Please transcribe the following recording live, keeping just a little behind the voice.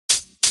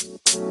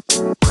You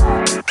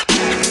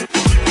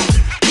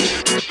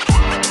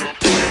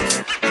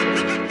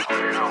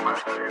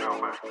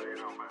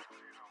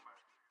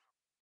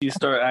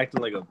start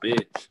acting like a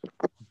bitch.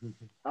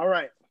 All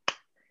right.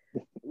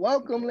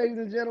 Welcome, ladies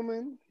and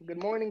gentlemen.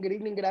 Good morning, good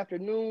evening, good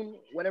afternoon,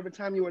 whatever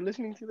time you are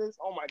listening to this.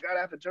 Oh my God,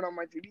 I have to turn on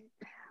my TV.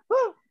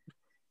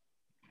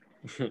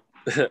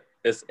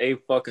 It's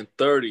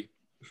 8:30.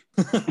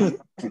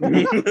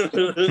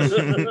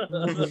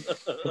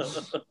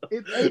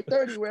 It's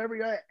 8:30 wherever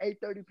you're at.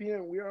 8:30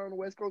 p.m. We are on the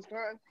West Coast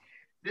time.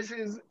 This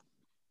is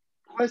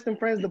Quest and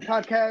Friends, the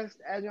podcast.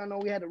 As y'all know,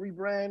 we had to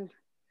rebrand.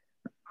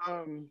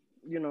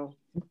 You know,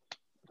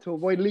 to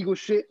avoid legal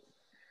shit.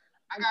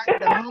 I got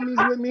the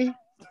homies with me.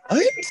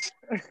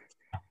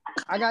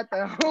 I got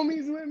the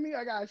homies with me.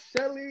 I got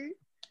Shelly,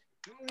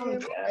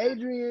 Julian,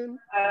 Adrian,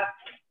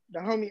 the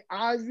homie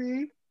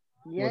Ozzy.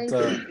 Yankee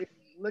is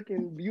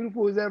looking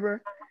beautiful as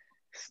ever.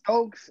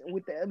 Stokes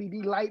with the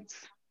LED lights.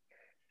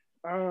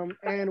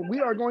 And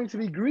we are going to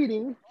be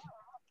greeting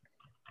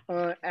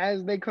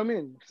as they come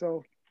in.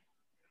 So,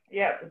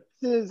 yeah,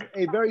 this is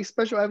a very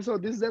special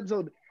episode. This is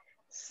episode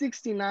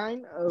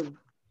 69 of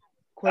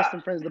Quest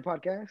and Friends, the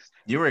podcast.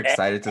 You were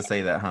excited to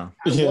say that, huh?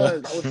 I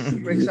was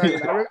super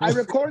excited. I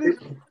recorded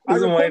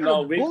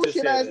a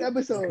bullshit ass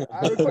episode.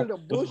 I recorded a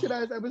bullshit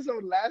ass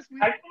episode last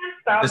week. I can't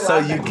stop Just so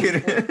laughing. you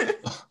could.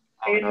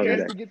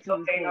 Just to get to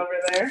this point. Over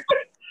there.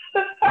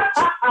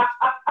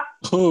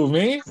 Who,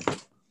 me?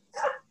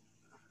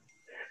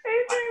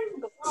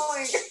 Adrian's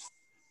glowing.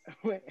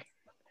 Wait,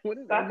 what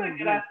is That's a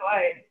good ass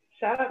light.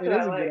 Shout out to It that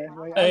is a light. good ass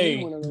light. I Hey,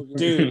 need one of those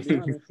lights, dude. to be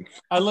honest.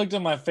 I looked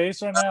at my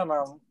face right now and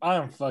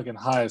I'm fucking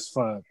high as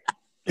fuck.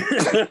 I've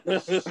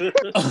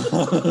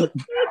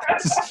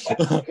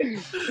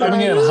been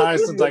getting high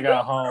since I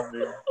got home,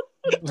 dude.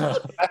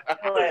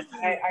 Excellent.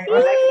 I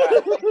like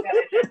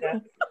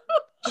that.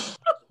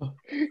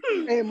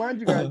 Hey, mind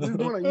you guys, this is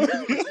going on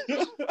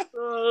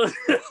YouTube.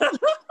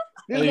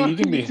 This Hey, is on you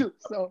can be- YouTube,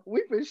 so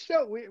we for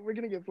sure we're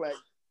gonna get flagged.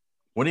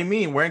 What do you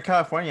mean? We're in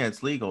California.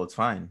 It's legal. It's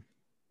fine.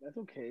 That's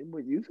okay,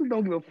 but YouTube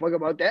don't give a fuck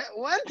about that.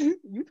 What?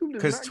 YouTube does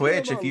Because not Twitch,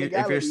 care if about you're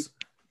legality.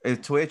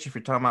 Twitch, if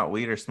you're talking about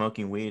weed or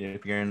smoking weed,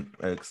 if you're in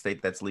a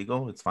state that's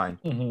legal, it's fine.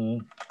 Mm-hmm.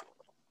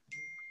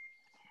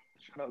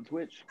 Shout out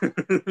Twitch.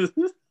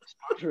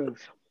 Sponsor us.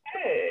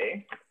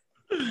 Hey.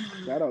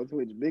 Shout out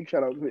Twitch. Big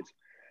shout out Twitch.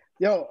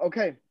 Yo,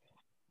 okay.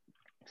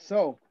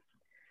 So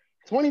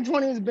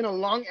 2020 has been a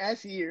long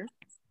ass year.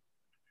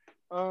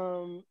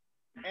 And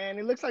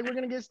it looks like we're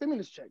gonna get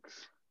stimulus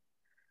checks.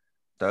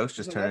 Stokes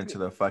just turned into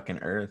the fucking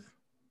earth.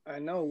 I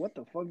know, what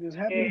the fuck just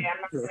Yeah, happened?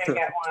 I'm not gonna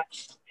get one.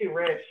 Too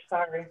rich.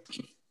 Sorry.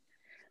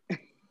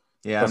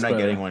 Yeah, That's I'm not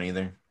better. getting one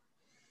either.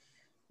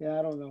 Yeah,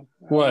 I don't know.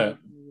 What?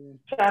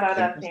 Shout out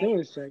to me.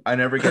 Stimulus check. I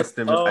never get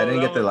stimulus. I didn't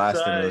get the that last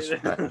was stimulus.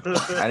 tight.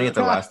 I didn't get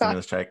the last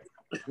stimulus check.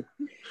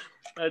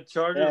 That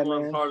charger Yeah,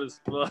 was man. hard as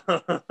fuck.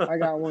 I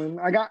got one.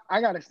 I got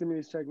a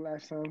stimulus check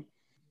last time.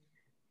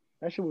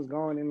 That shit was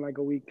gone in like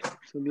a week,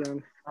 to be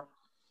honest.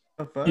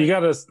 You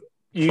got your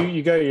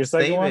second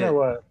Save one it. or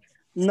what?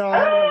 No, I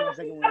haven't got my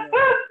second one yet.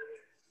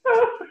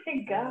 Oh my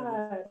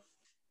god.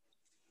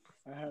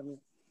 I haven't.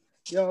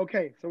 Yo,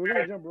 okay, so we're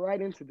gonna jump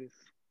right into this.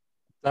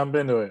 Jump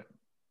into it.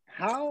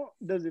 How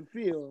does it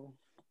feel,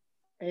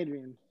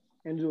 Adrian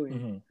and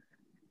Julian,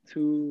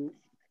 Mm-hmm.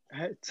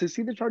 to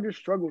see the Chargers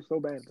struggle so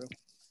bad, bro?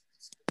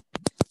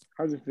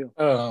 How does it feel?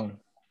 Um,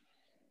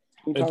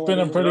 Can you it's talk been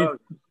a about pretty, that?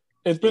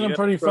 it's been Yeah, a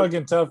pretty bro.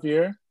 fucking tough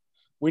year.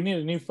 We need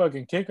a new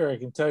fucking kicker. I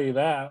can tell you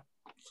that.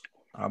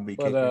 I'll be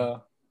But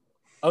kicking.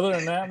 other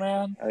than that,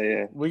 man, Oh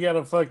yeah. we got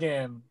a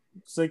fucking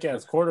sick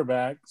ass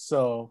quarterback.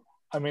 So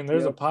I mean,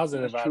 there's a Yep,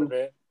 positive that's out of true.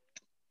 it.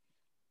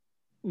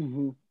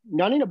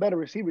 Y'all need a better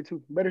receiver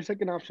too, better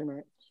second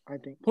option. I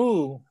think.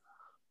 Who?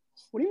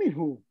 What do you mean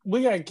who?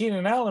 We got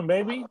Keenan Allen,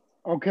 baby.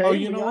 Okay. Oh,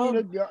 you but know y'all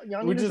what? Need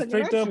y'all We need a just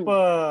second picked option.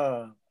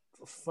 up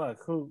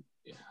fuck who?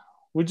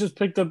 We just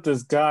picked up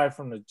this guy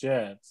from the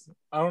Jets.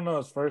 I don't know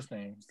his first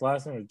name. His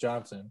last name is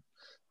Johnson.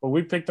 But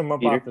we picked him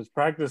up Peter. off his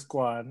practice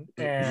squad,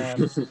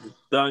 and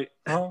Dog,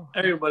 oh,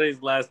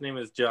 everybody's last name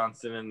is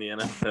Johnson in the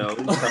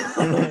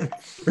NFL.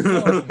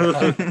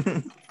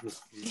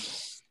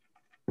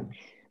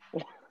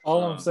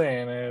 all I'm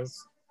saying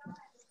is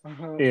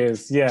Uh-huh.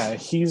 yeah,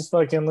 he's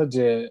fucking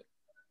legit.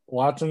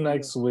 Watch him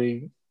next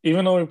week.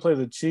 Even though we play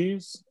the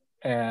Chiefs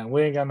and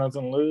we ain't got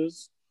nothing to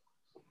lose,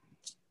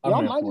 I'm Y'all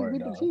in might for just it, beat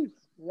the dog. Chiefs.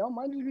 Y'all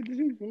might just beat the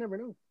Chiefs. You never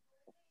know.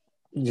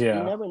 You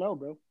Yeah, never know,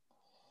 bro.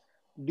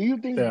 Do you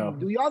think? Yeah.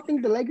 Do y'all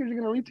think the Lakers are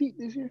gonna repeat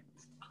this year?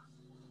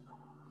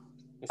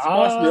 It's a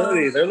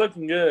possibility. They're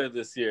looking good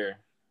this year.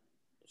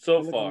 So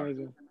They look far.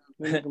 amazing.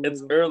 They look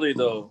It's amazing. early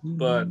though,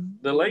 but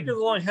the Lakers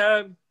only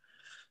had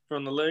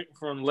from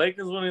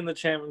Lakers winning the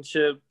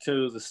championship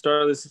to the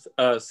start of this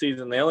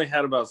season, they only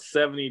had about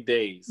 70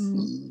 days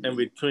in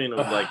between of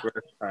like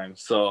rest time.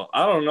 So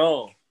I don't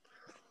know.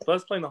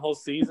 Plus playing the whole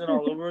season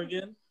all over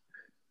again,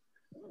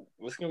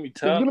 it's gonna be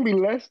It's tough. gonna be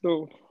less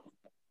though.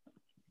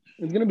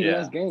 It's gonna be Yeah.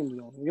 less games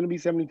though. It's gonna be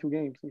 72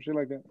 games, some shit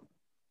like that.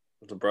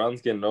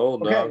 LeBron's getting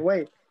old, Okay, dog.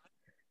 wait.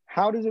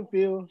 How does it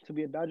feel to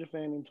be a Dodger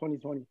fan in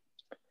 2020?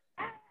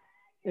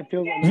 It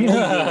feels amazing.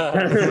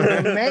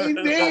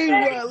 Amazing.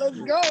 Bro.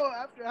 Let's go.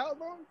 After how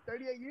long?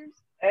 38 years?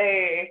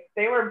 Hey,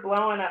 they were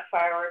blowing up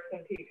fireworks in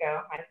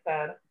Pico. I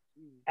said,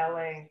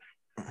 LA.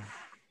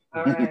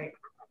 All right.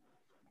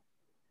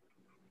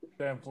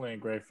 Definitely a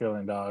great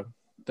feeling, dog.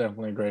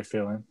 Definitely a great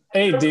feeling.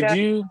 Hey, did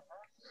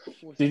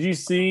you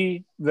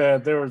see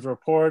that there was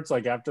reports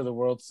like after the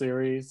World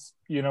Series,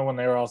 you know, when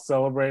they were all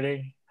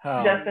celebrating?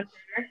 How Justin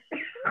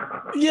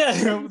yeah,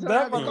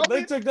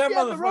 they took that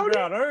motherfucker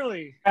out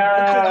early. They took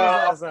his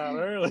ass out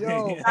early.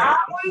 Yo,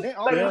 they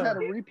almost had a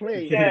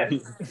replay.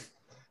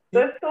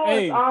 This fool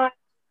Hey. is on.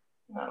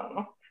 I don't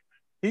know.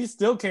 He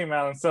still came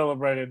out and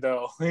celebrated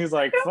though. He's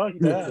like, fuck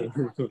that.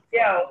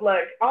 Yo,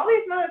 look, all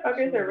these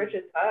motherfuckers are rich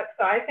as fuck,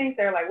 so I think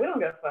they're like, we don't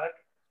give a fuck.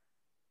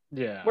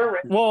 Yeah. We're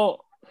rich.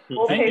 Well,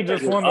 We'll I think he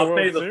just won the I'll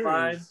pay World the Series.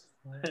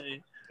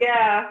 fine.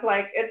 Yeah,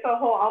 like it's a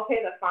whole I'll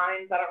pay the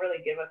fines. I don't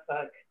really give a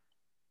fuck.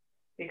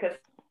 Because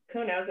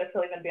who knows if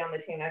he'll even be on the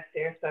team next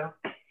year, so.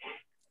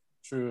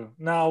 True.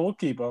 No, we'll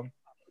keep him.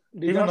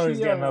 Did Even y'all though he's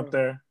see, getting up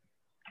there.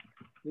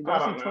 Did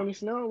y'all see Tony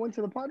Snell went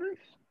to the Padres?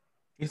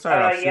 He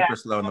started off yeah. super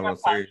slow in the World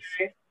Series.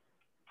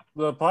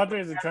 The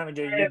Padres are trying to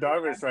get Yu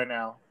Darvish right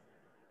now.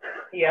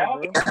 Yeah.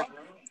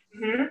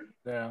 Mm-hmm.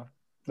 Yeah.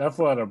 That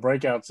fool had a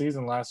breakout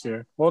season last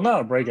year. Well,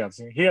 not a breakout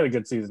season. He had a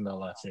good season though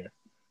last year.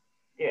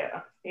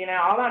 Yeah. You know,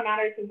 all that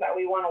matters is that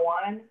we won a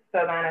one.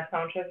 So then if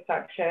someone tries to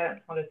talk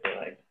shit, I'll just be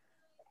like.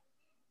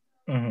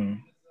 Mm-hmm.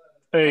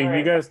 Hey, All right.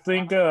 you guys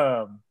think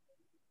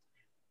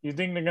you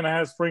think they're gonna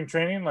have spring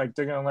training? Like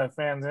they're gonna let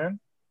fans in?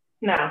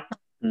 No.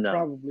 No,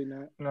 Probably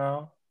not.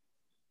 No.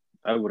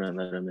 I wouldn't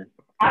let him in.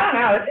 I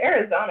don't know. It's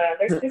Arizona.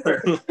 They're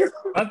super.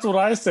 That's what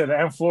I said,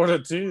 and Florida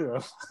too.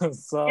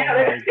 So Yeah,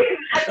 they're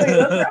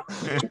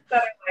exactly.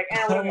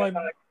 Those are like,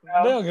 I'm like,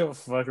 they don't give a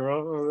fuck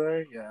over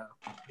there. Yeah.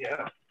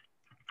 Yeah.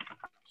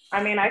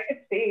 I mean, I could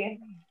see,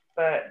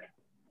 but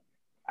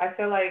I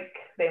feel like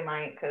they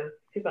might because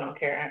people don't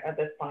care at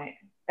this point.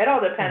 It all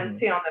depends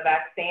too on the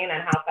vaccine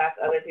and how fast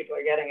other people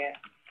are getting it,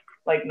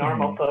 like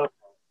normal folks.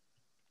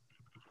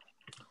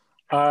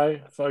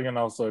 I fucking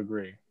also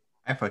agree.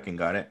 I fucking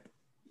got it.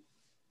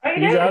 Oh,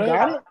 You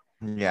got it?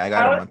 Yeah, I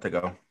got it a month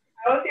ago.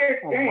 How was your A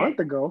experience? month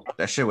ago.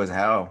 That shit was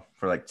hell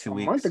for like 2 A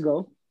weeks. month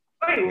ago.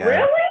 Wait, Yeah.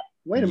 really?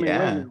 Wait a minute.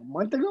 Yeah. A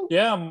month ago?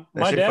 Yeah, That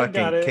my shit dad fucking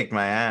got it. kicked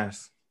my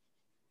ass.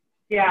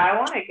 Yeah, I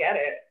want to get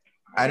it.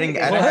 I didn't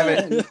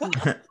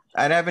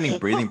have any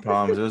breathing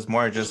problems. It was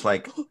more just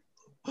like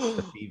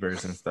the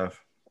fevers and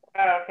stuff.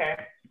 Oh,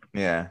 okay.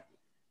 Yeah.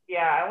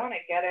 Yeah, I want to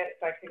get it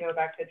so I can go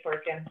back to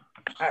twerking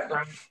at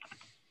brunch.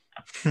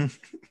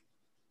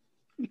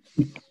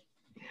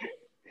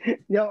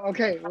 Yo,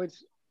 okay,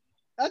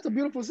 that's a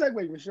beautiful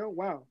segue, Michelle.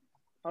 Wow.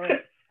 All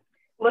right.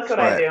 Look what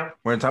I do.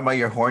 We're talking about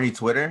your horny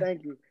Twitter.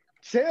 Thank you.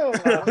 Chill.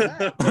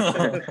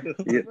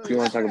 You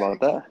want to talk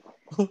about that?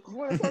 You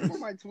want to talk about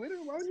my Twitter?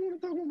 Why would you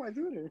want to talk about my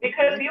Twitter?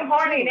 Because you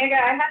horny, nigga.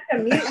 I had to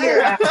mute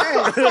your ass.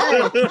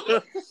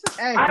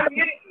 Hey. I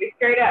muted you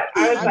straight up.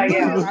 I was like, yo,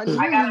 I knew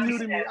got you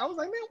muted me. I was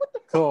like, man, what the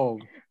fuck?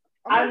 Cool.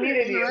 I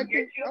muted you.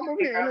 I'm over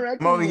here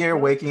interacting. I'm over here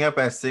waking up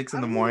at 6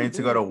 in the morning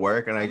to go to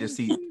work, and I just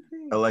see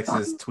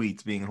Alexis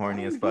tweets being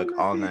horny as fuck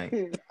all night.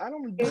 I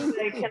don't He's do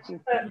like, can you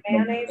put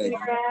mayonnaise in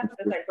your ass?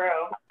 It's like,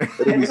 bro.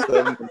 It'll be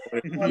 7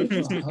 in the morning.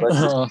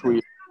 Let's just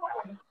tweet.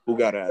 Who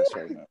got ass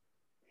right now?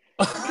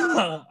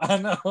 I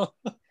know.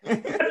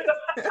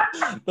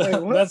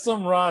 That's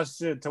some raw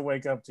shit to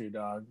wake up to,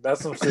 dog.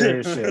 That's some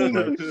serious shit.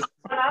 Like,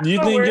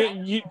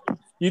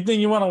 you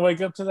think you want to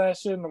wake up to that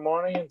shit in the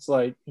morning? It's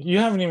like you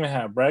haven't even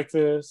had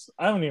breakfast.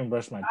 I haven't even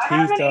brushed my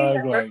teeth,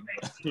 dog. Like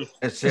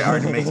that shit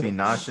already makes me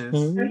nauseous.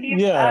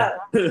 Yeah.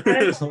 And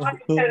it's funny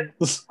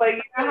because, like,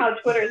 you know how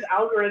Twitter's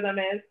algorithm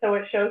is, so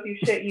it shows you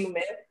shit you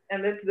missed,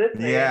 and this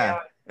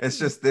yeah, it's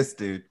just this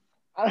dude.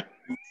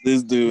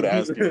 This dude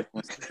asking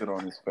wants to sit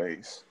on his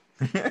face.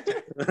 I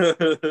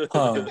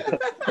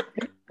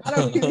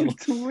don't even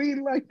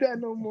tweet like that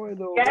no more,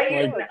 though.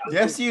 Yeah,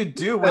 yes, you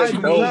do. What you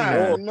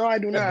mean? No, I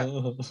do not.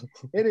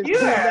 It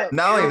is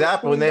not only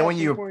that, but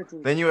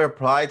then you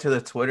reply to the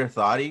Twitter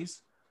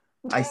thoughties.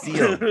 I see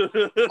them.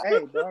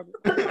 Hey, dog.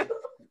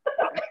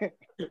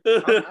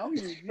 I'm out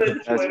here.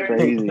 That's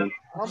crazy. I'm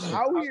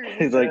out here.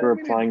 He's like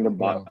replying to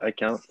bot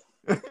accounts.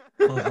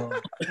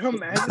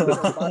 Imagine a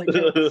bot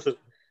account.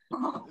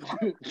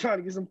 Trying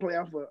to get some play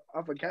off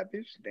a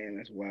catfish? Damn,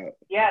 that's wild.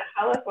 Yeah,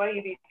 tell us why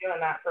you be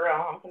doing that for real.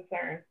 I'm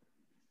concerned.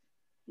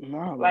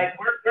 No, like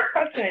we're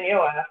questioning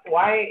your ass.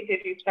 Why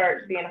did you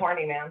start being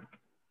horny, man?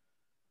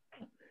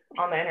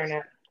 On the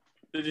internet.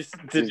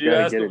 Did you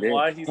ask him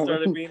why he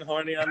started being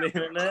horny on the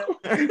internet?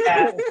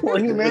 Yeah.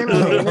 Horny man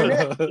on the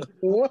internet?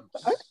 What?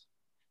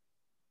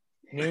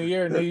 New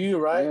year, new you,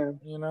 right? Yeah.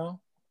 You know?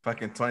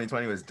 Fucking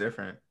 2020 was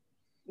different.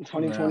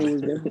 2020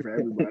 was different for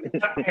everybody.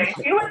 Okay.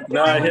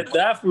 No, I hit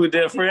that food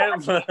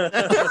different. Who's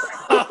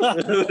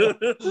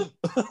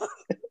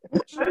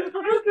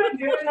been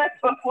doing this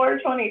before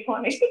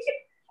 2020?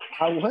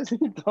 I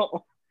wasn't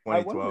though.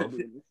 I was 2012.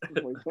 doing this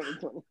before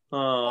 2020.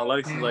 Oh,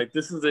 Alexis, like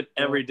this is an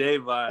everyday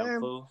vibe,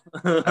 fool.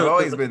 I've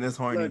always been this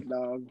horny. Look,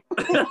 dog.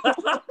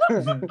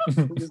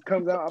 It just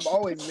comes out. I've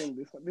always been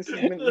this. This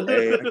has been.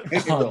 Hey, I can't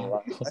even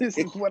lie. This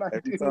is what I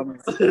Every do. time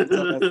I see your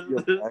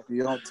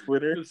baddie on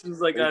Twitter, This is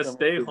like every I time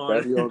stay see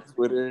horny. baddie on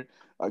Twitter,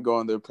 I go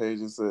on their page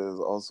and says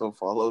also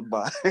followed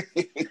by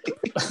Every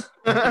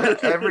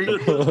Every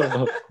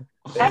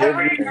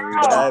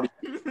girl. baddie.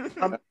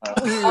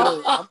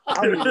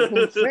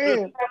 I'm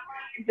saying.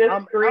 Just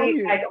I'm out greet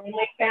here. like only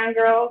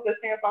fangirls, the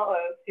same follows.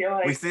 You're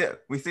like, we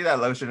see that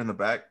lotion in the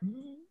back.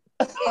 You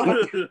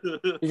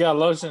got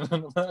lotion in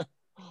the back.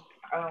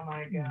 oh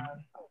my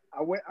god.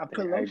 I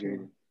put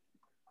lotion.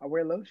 I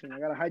wear lotion. I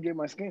gotta hydrate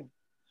my skin.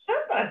 Shut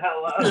the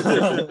hell up.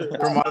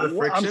 From all the I'm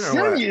friction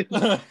or what? serious.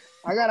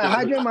 I gotta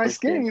hydrate my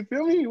skin. You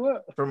feel me?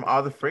 What? From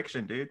all the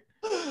friction, dude.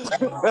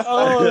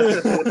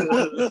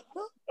 Oh.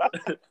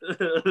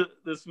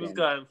 This fool's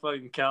got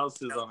fucking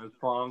calluses on his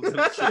palms and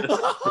shit. Show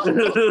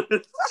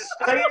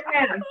your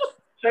hands.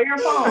 Show your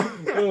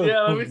palm.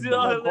 Yeah, let me see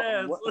all his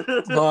hands.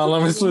 Hold on,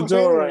 let me switch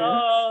over right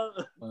now.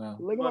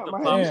 Look About at to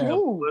my pop hands. some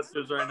Smooth.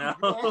 blisters right now.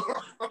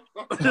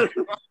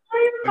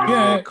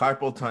 Yeah.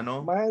 Carpal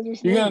tunnel. My hands are You're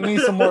smooth. gonna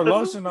need some more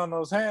lotion on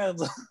those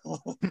hands.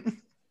 Show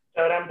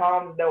them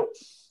palms, dope.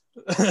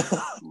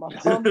 My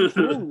palms are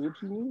smooth. What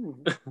you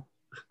mean?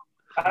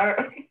 All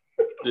right.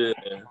 Yeah.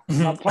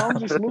 My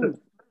palms are smooth.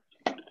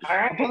 All My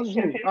right. palms are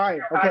smooth. All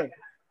right.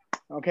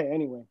 Okay.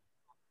 Anyway,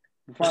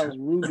 before I was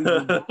rude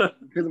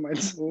because of my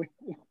swing.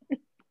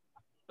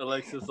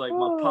 Alexis, like,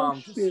 my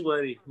palms are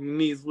sweaty,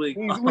 knees weak,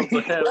 Knees arms weak.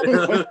 are heavy.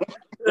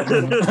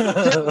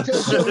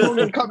 Chill, we won't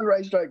get a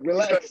copyright strike.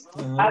 Relax.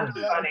 That's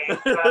funny.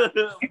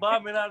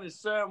 Bombing out his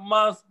shirt,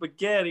 mom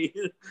spaghetti.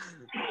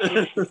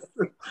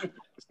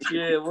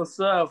 Yeah, what's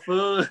up,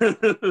 fool?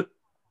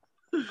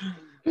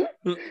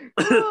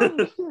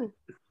 Oh, shit.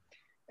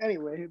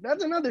 Anyway,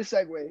 that's another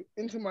segue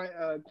into my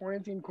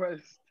quarantine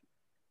quest.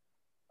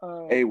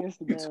 Hey, what are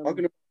you Instagram.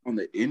 talking about on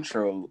the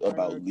intro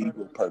about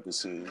legal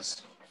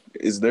purposes?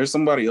 Is there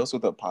somebody else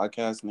with a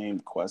podcast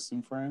named Quest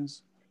and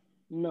Friends?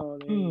 No.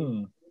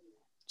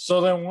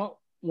 So then,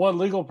 what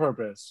legal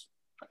purpose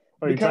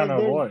are you trying to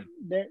avoid?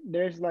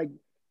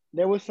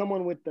 There was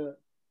someone with the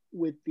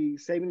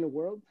saving the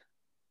world,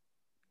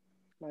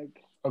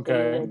 like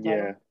Okay.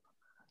 Yeah,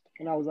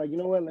 and I was like, you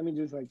know what? Let me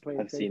just like play it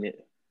I've safe. seen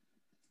it.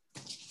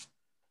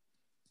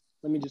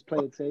 Let me just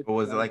play it safe. But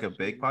was it like a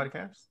big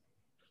podcast?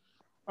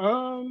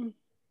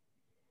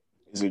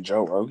 Is it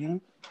Joe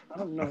Rogan? I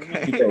don't know.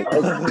 Okay. Joe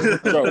Rogan.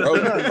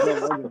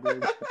 Joe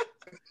Rogan.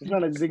 It's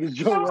not as big as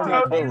Joe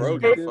Rogan. Joe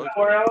Rogan. The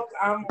world,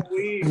 I'm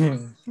weak.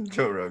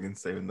 Joe Rogan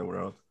saving the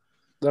world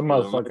That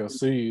motherfucker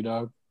see you,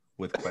 dog.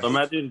 with questions.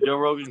 Imagine Joe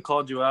Rogan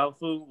called you out,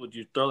 fool. Would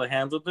you throw the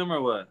hands with him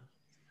or what?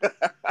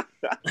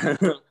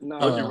 No,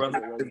 Would you run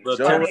the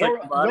Joe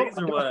 10-second bodies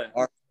or what?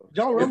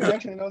 Joe Rogan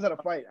actually knows how to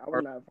fight. I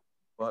would not.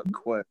 Fuck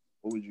Quest.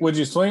 What Would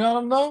you swing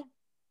on him though?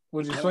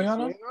 Would you swing on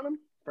him?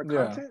 for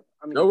Yeah. content?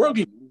 I mean, Joe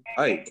Rogan.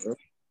 Right, bro.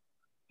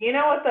 You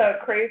know what the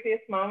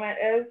craziest moment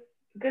is?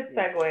 Good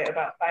segue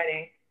about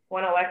fighting.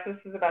 When Alexis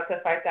was about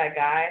to fight that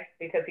guy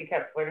because he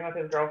kept flirting with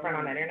his girlfriend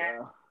on the internet.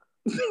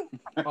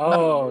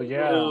 Oh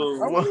yeah.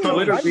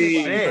 Twitter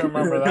feed. I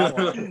remember that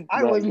one.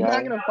 I was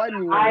not gonna fight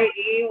you.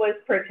 IE was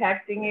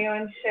protecting you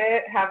and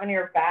shit, having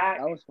your back,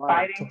 That was fun.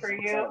 fighting for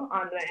you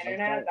on the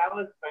internet. That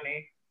was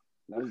funny.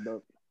 That was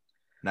dope.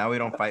 Now we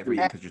don't fight for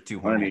you because you're too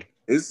horny.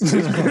 It's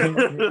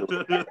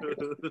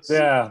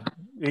Yeah.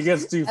 He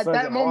gets too At fucking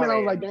that moment, I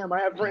was horny. like, damn, I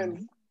have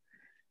friends.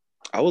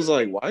 I was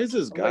like, why is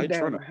this I'm guy like, damn,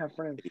 trying I have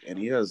friends. to? And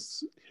he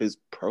has his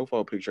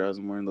profile picture has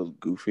him wearing those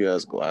goofy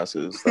ass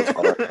glasses. That's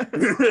all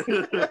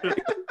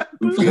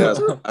goofy ass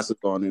glasses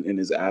on in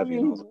his I Abby.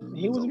 mean,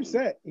 he was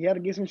upset. He had to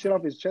get some shit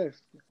off his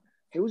chest.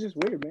 It was just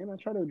weird, man. I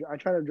tried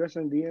to address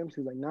him in DMs.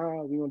 He's like,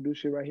 nah, we gonna do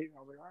shit right here. I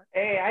was like, all right.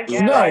 Hey, I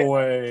get No it.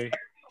 way.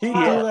 He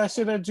Yeah. threw that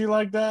shit at you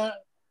like that?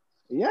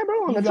 Yeah,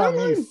 bro. On You the got me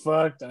timeline.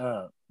 fucked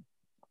up.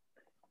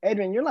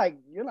 Adrian, you're like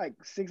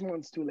 6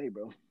 months too late,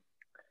 bro.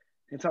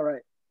 It's all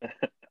right.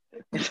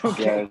 It's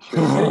okay.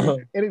 Yeah,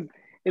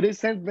 It is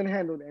since been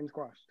handled and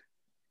squashed.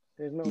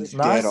 There's no issue.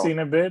 No, I Dead on. seen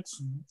it,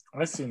 bitch.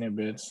 I seen it,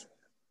 bitch.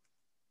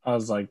 I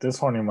was like, this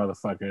horny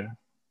motherfucker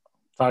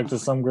talked to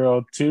some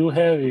girl too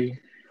heavy,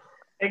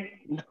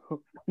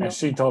 No. and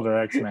she told her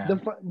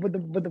ex-man. But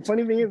the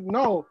funny thing is,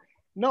 no,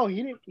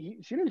 he didn't.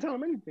 She didn't tell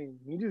him anything.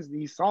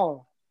 He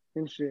saw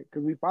and shit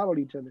because we followed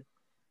each other.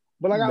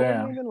 But like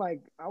I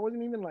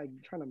wasn't even like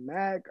trying to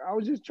mag. I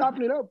was just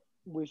chopping it up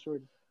with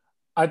Shorty.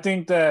 I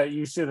think that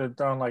you should have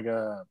thrown like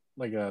a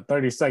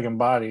 30-second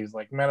bodies,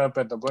 like met up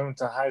at the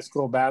Bloomington High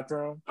School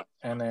bathroom,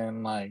 and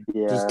then like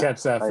just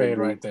catch that I fade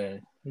agree. right there.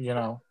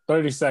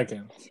 30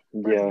 seconds.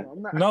 Yeah.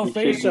 I'm not, No You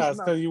face should shots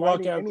I'm because not you walk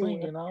fighting out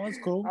clean. anyone. It's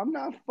cool. I'm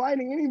not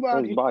fighting Those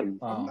anybody. bodies.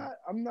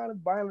 I'm not a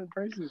violent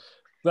person.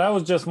 That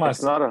was just my.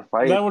 It's not a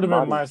fight. That would have been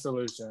body. my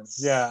solution.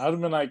 Yeah, I'd have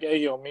been like, "Hey,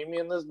 yo, meet me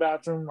in this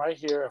bathroom right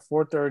here at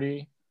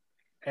 4:30,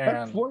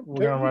 and we're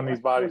gonna run these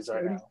bodies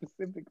right now."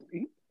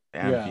 Specifically.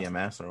 Damn, Yeah.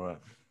 PMS or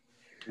what?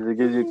 It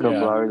gives you a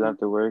couple hours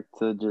after work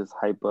to just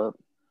hype up.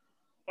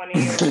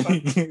 Maybe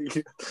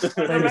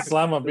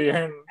slam a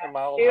beer in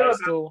my old high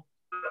school.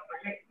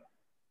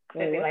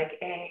 It'd be like,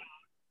 hey.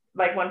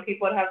 Like when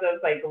people would have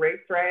those like race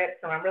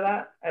riots, remember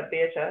that at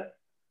BHS?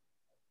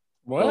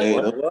 What? Hey,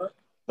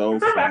 so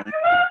fun.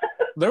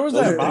 There was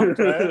that bomb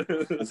threat.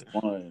 It's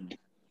fun.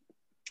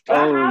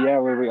 Oh yeah,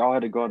 where we all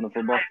had to go on the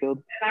football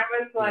field. And I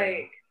was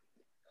like,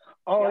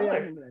 oh yeah, I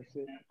remember that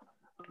shit.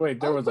 Wait,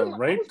 there was a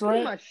rape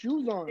threat? My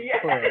shoes on.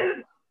 Yes.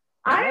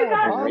 I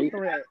got rape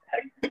threat.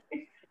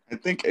 I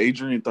think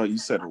Adrian thought you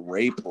said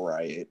rape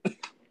riot.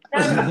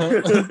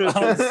 That's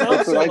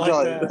what I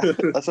thought.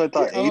 That's what I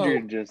thought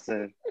Adrian just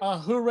said.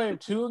 Who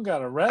raped who and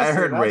got arrested? I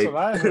heard That's rape.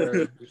 what I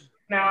heard.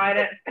 No, I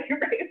didn't say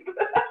rape.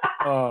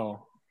 Oh,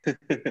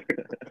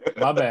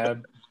 my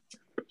bad.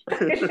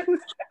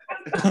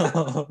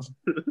 Oh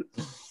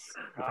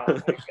my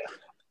God.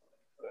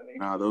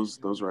 Nah,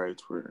 those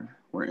riots were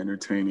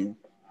entertaining.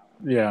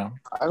 Yeah,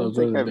 I don't those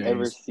were think the I've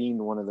ever days.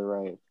 seen one of the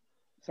riots.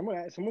 Someone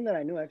that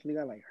I knew actually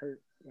got like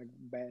hurt, like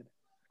bad.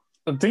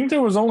 I think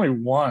there was only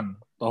one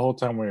the whole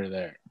time we were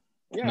there.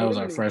 Yeah, that was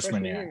our literally,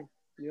 freshman year.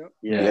 Yep.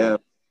 Yeah,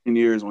 10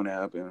 years when it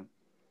happened.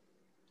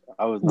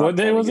 I was. What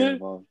day was it?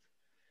 Involved.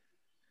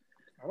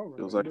 I don't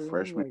remember. It was like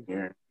freshman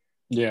year.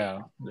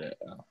 Yeah.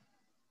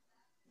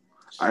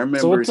 I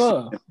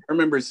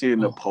remember seeing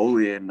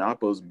Napoleon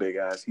Napo's big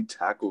ass. He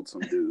tackled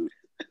some dude.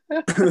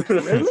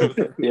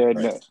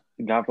 Yeah,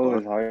 Napo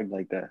was hard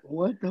like that.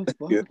 What the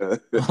fuck? Yeah.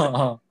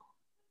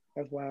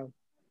 That's wild.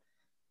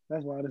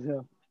 That's wild as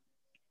hell.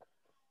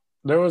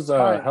 There was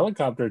a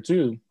helicopter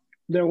too.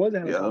 There was a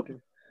helicopter.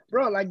 Yep.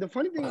 Bro, like the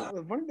funny thing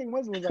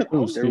was like there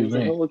was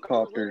a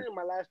helicopter in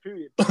my last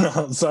period.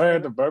 Sorry, I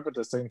had to burp at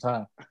the same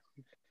time.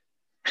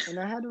 And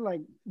I had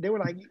to they were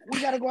like, we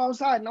gotta go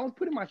outside. And I was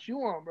putting my shoe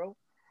on, bro.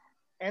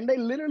 And they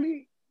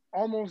literally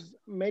almost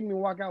made me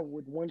walk out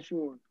with one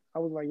shoe on. I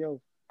was like,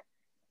 yo,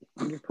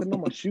 I'm just putting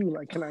on my shoe.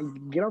 Like, can I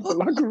get out the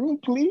locker room,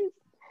 please?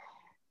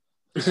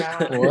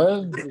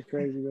 What? It's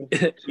crazy, bro.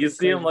 You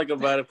see him like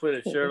about to put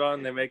a shirt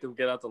on, they make him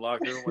get out the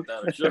locker room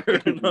without a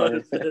shirt. No,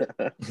 he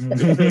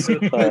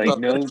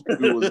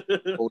was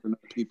holding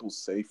up people's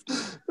safety.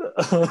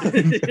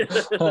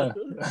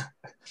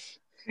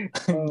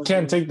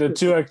 Can't take the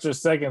 2 extra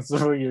seconds to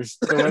put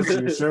the rest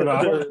of your shirt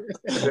on.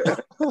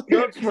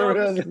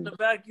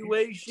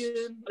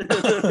 Evacuation.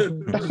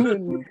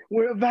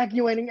 We're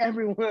evacuating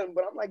everyone,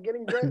 but I'm like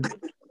getting dressed.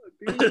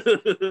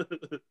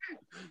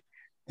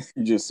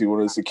 You just see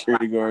one of the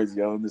security guards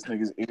yelling in this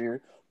nigga's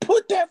ear,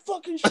 "Put that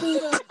fucking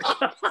shit up!"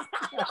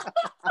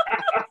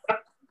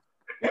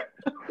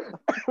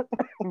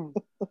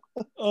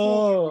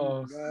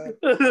 Oh,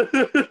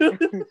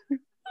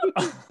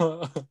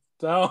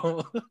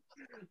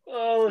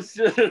 oh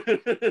shit! Fuck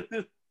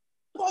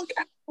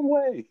out of the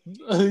way!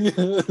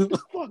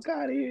 Fuck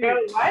out of here! Yo,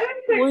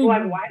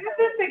 why did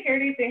the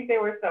security think they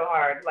were so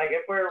hard? Like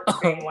if we're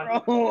being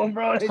one,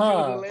 bro, it's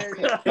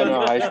hilarious.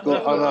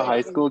 On a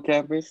high school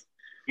campus.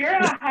 You're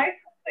a high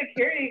school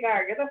security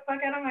guard. Get the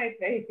fuck out of my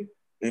face.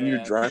 Then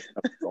you're driving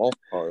a golf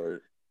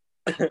cart.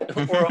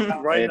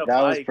 That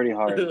was pretty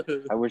hard.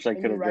 I wish I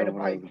could have driven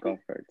one of those golf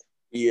carts.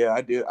 Yeah,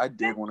 I did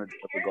want to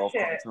drive a golf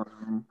cart,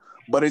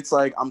 but it's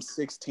like I'm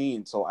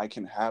 16, so I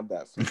can have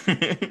that.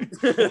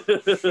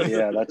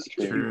 Yeah, that's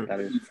true. That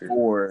is true.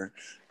 Or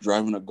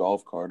driving a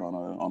golf cart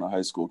on a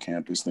high school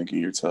campus, thinking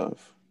you're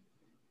tough.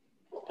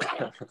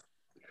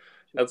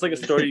 That's like a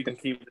story you can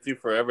keep with you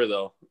forever,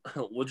 though.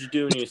 What'd you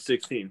do when you were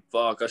 16?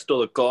 Fuck, I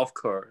stole a golf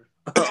cart.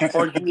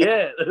 How'd you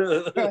get?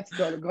 I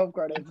stole a golf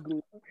cart at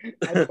school.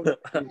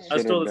 I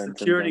stole a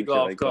security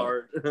golf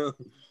cart.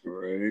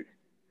 Right.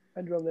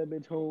 I drove that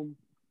bitch home.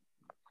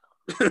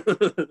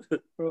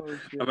 Oh,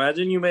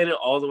 imagine you made it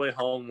all the way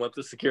home with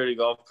the security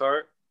golf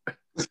cart.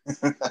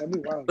 That'd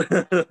be wild.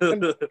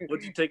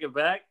 Would you take it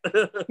back?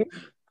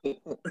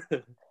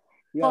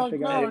 No,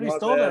 he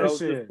stole that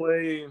shit.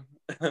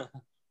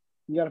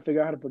 You gotta figure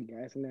out how to put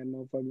gas in that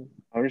motherfucker.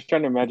 I'm just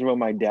trying to imagine what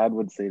my dad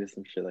would say to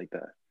some shit like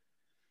that.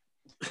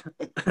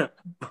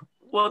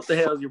 What the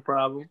hell's your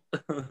problem?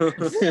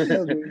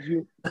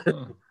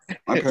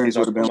 My parents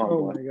would have been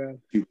oh my god.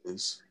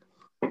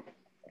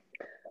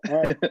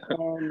 All right.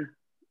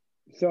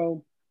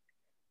 So,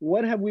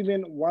 what have we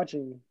been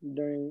watching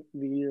during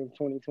the year of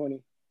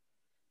 2020?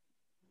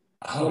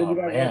 What did you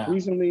guys watch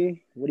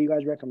recently? What do you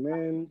guys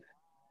recommend?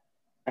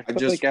 I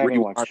just haven't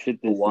watched shit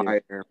The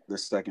Wire the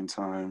second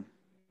time.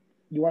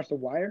 You watched The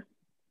Wire?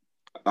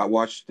 I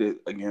watched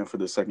it again for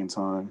the second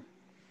time.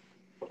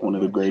 One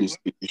of the greatest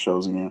TV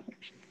shows again.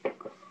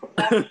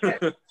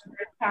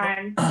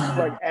 Time.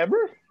 Like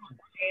ever?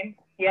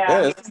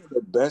 Yeah. It's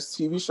the best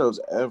TV shows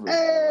ever.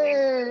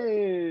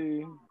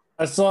 Hey!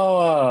 I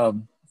saw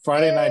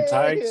Friday Night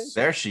Tykes.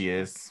 There she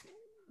is.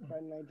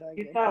 Friday Night Tykes.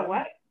 You saw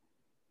what?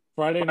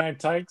 Friday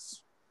Night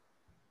Tykes.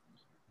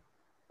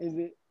 Is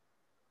it?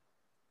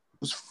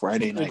 It was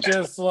Friday night. It's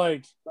just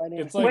like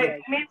it's like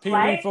a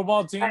PV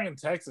football team in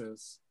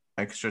Texas.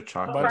 Extra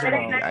chocolate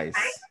ice.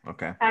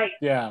 Okay.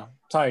 Yeah,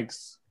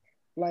 Tykes.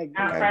 Like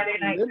Friday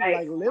night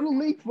like Little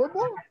League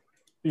football?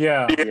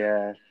 Yeah,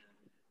 Yeah,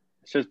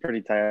 it's just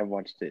pretty tight. I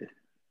watched it.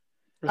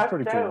 it's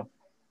pretty That's cool. dope.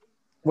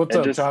 What's It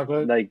up, just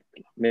chocolate? like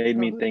made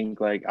me think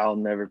like I'll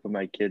never put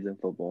my kids in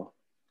football.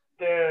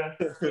 Dude,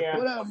 yeah.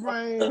 What up,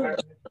 Brian?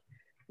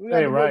 We got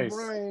Hey, the boy Rice.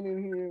 Brian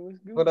in here. What's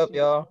good? What up,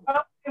 y'all?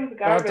 Oh, it's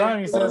About time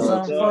you said What's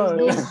something up?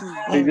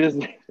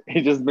 fun.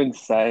 He just been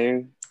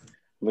sighing,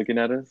 looking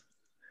at us.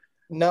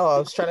 No, I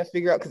was trying to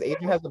figure out because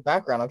Adrian has the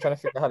background. I'm trying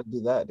to figure out how to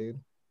do that, dude.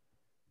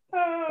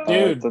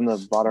 Dude. It's on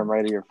the bottom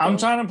right of your phone. I'm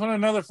trying to put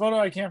another photo.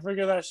 I can't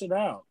figure that shit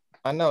out.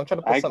 I know. I'm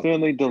trying to put I something.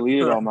 accidentally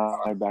deleted all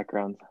my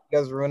backgrounds. You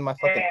guys ruined my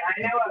fucking. Hey,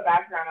 I know what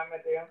background I'm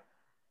gonna do.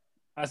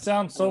 I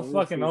sound so Oh, let's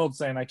fucking see. old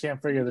saying I can't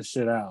figure this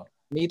shit out.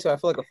 Me too. I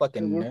feel like a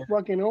fucking We're nerd.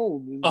 fucking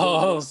old.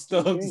 Oh,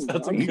 Stokes,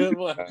 that's a good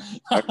one.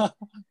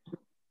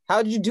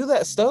 How did you do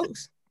that,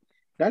 Stokes?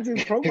 That's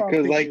his profile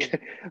Because picture.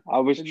 like I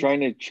was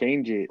trying to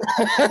change it,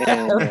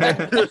 and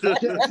That's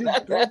his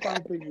profile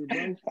picture,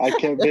 bro. I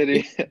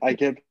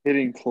kept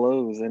hitting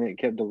close, and it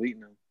kept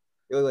deleting them.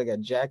 You look like a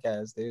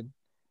jackass, dude.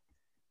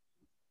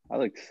 I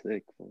look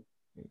sick. Fool.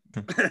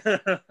 All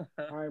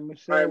right,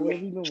 Michelle, what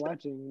have you been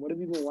watching? What have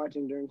you been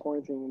watching during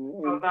quarantine?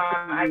 Hold on,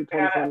 I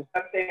gotta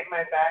update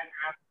my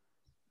background.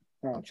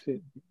 Oh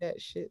shit, That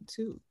shit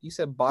too. You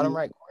said bottom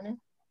right corner.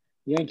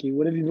 Yankee,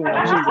 what have you been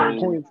watching during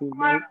quarantine,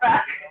 My man?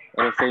 back.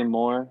 It'll say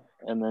more,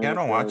 and then Yeah, I it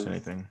don't watch says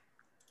anything.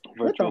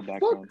 virtual What the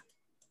background.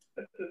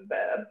 This is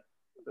bad.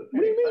 This is What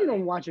do you mean you funny.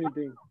 don't watch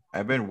anything?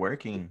 I've been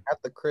working. At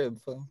the crib,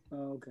 fool.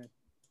 Oh, okay.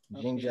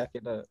 Jean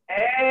jacket up.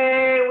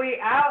 Hey, we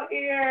out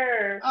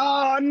here.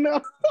 Oh no!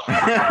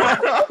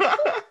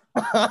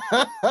 No,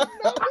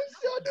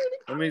 Michelle, dude.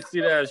 Let me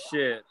see that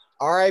shit.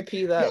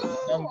 R.I.P. that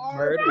Yo,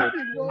 murder.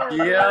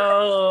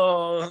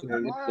 Yo.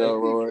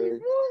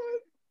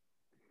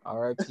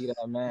 R.I.P.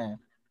 that man.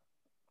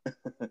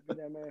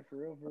 That man for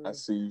real, for real. I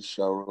see you,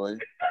 Shelroy.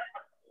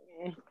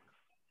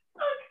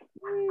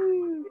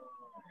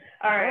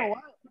 All right. Bro,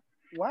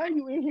 why are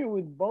you in here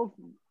with both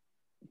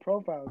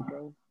profiles,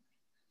 bro?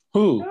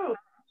 Who? Ooh,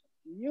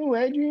 You,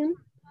 Adrian?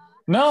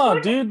 No,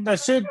 dude, that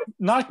shit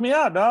knocked me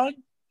out, dog.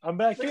 I'm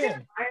back look in.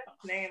 at my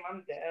name.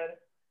 I'm dead.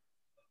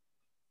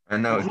 I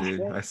know,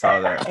 dude. I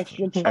saw that.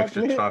 Extra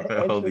Extra chocolate.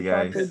 chocolate, hold the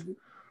ice.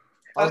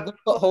 I was gonna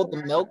put hold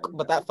the milk,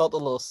 but that felt a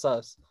little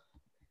sus.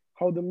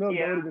 Hold the milk.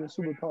 Yeah. That would have been a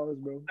super pause,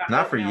 bro.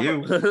 Not for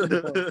you.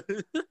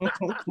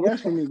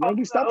 Yes, for me.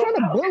 Yankee, stop trying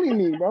to bully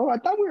me, bro. I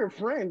thought we were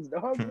friends,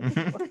 dog. All right.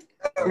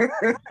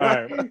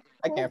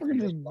 I can't Motherfucker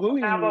forget. just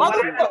bullying Now, me. but what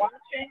I've been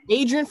watching,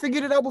 Adrian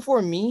figured it out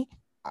before me.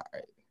 All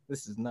right,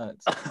 this is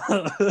nuts.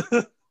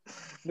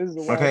 This is a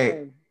wild Okay.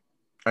 time.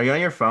 Are you on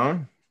your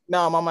phone?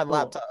 No, I'm on my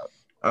laptop.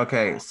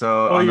 Okay,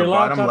 so Oh, on the your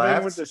bottom laptop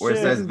ain't left with the where it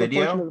shit. This says is the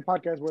portion video, of the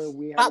podcast where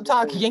we have Stop to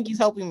talking. say- Yankee's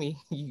helping me.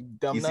 You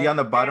dumb you nut. see on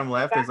the bottom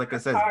left, there's like it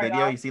says Sorry,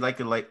 video. dog. You see like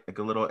a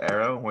little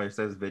arrow where it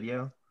says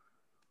video.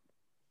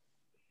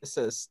 It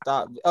says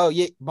stop. Oh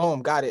yeah,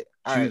 boom, got it.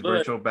 All Choose right. Look,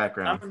 virtual I'm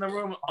background. in the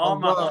room with all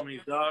my Alright.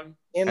 homies, dog.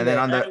 In And then there.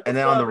 on the and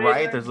then on the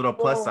right, there's a little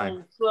plus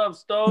sign. What's up,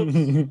 Stokes?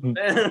 Yeah,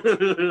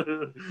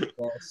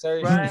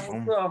 sir.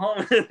 Brian, what's up,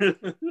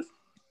 homie?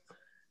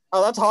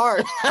 Oh, that's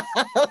hard.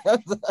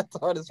 That's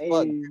hard as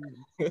fuck. Hey,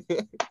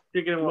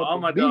 Kicking it with let all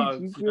the my beach,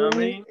 dogs. You know what I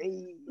mean?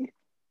 Hey.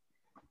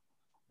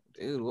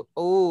 Dude,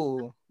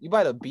 oh, you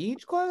by the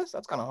beach, class?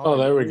 That's kind of hard. Oh,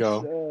 there we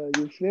go.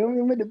 You feel me?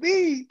 I'm at the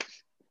beach.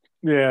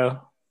 Yeah.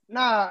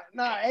 Nah,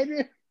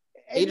 Adrian.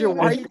 Adrian,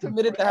 why are you took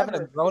committed to having a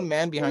forever. grown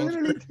man behind you?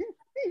 Literally,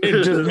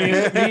 It's just me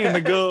and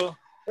the girl.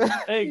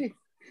 Hey,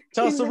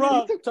 toss the literally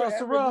rock. took Toss the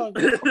forever. rock.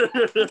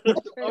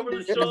 Over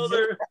the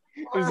shoulder.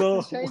 He's I all,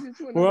 have to change it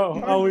to an we're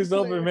emergency always player.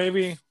 open,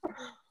 maybe.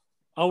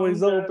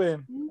 Always I'm dead.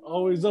 open.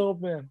 Always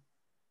open.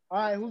 All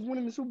right, who's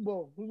winning the Super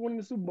Bowl? Who's winning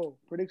the Super Bowl?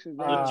 Predictions.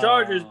 The Right?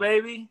 Chargers,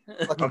 baby.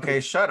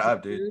 Okay, shut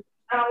up, dude.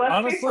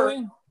 Let's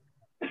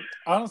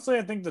Honestly,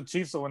 I think the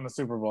Chiefs will win the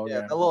Super Bowl Yeah,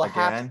 game. that little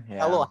half, Again,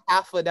 that little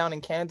halfa down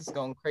in Kansas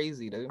going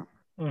crazy, dude.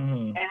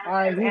 Mhm.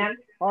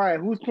 All right,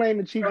 who's playing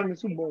the Chiefs in the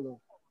Super Bowl though?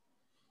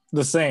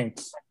 The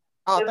Saints.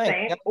 Oh, The thanks.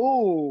 Saints.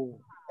 Oh,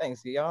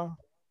 Thanks, y'all.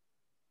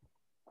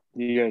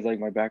 You guys like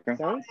my background?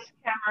 Saints.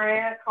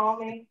 Cameron, call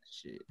me.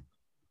 Shit.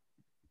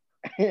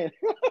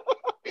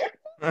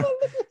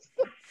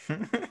 I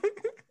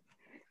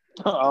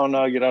don't know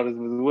how to get out of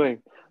his way.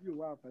 You're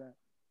wild for that.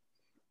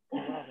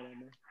 You're wild for that,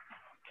 man.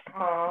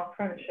 Oh,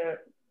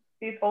 friendship.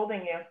 He's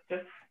holding you.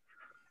 Just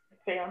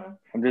stay on him.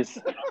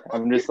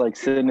 I'm just like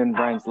sitting in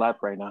Brian's lap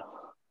right now.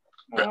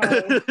 Yeah,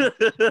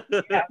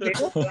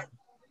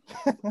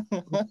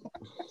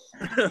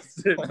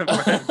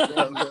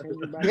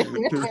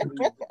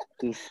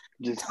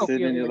 Just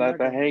sitting in your lap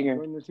at hanger.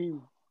 Join the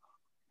team.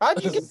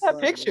 How'd you get that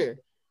picture?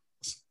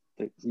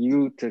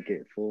 You took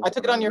it, fool. I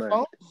took it on your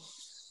phone?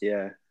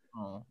 Yeah.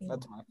 Oh,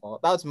 that's my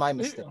fault. That was my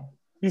mistake.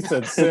 He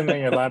said sitting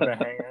in your lap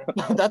and hanger.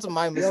 That's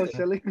my Yo,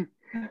 mistake.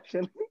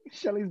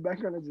 Shelly's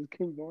background just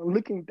keeps going,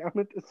 looking down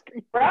at the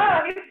screen.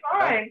 Bro, he's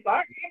fine.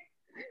 Sorry.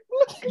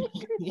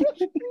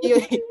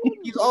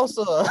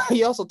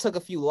 he also took a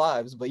few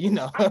lives, but you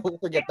know, we'll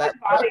forget that.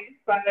 Bodies,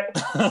 but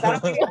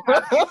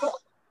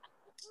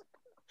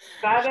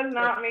that does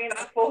not mean a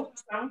full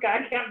some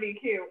guy can't be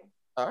cute.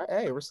 All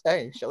right,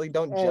 hey, Shelly,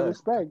 don't Hey, judge.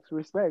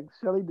 respect.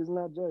 Shelly does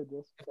not judge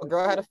us. If a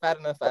girl had a fat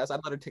enough ass,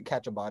 I'd let her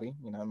catch a body.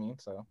 You know what I mean?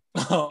 So.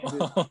 Let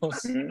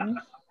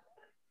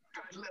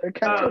her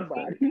catch a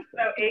body.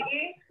 So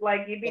Iggy,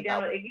 like you'd be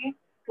down with Iggy.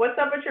 What's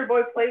up with your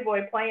boy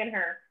Playboy playing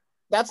her?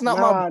 That's not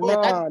my boy.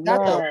 That's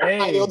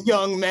a wild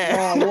young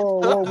man.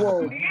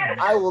 Whoa.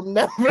 I will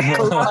never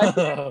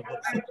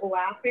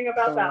laughing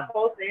about that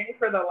whole thing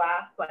for the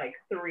last like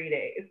 3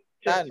 days.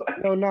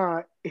 No,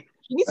 nah. He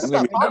needs to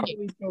stop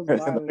talking.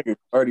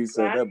 Already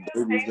said that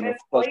baby's gonna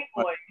flush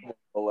my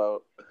pull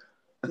out.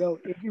 Yo,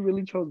 if he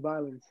really chose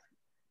violence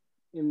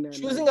in that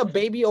choosing a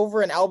baby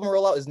over an album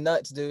rollout is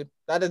nuts, dude.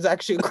 That is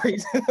actually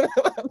crazy. no,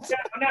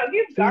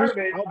 he's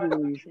garbage.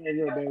 Album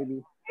your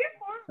baby.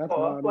 That's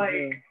wild,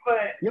 like,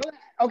 but yo,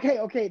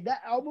 okay.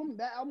 That album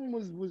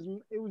was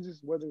it was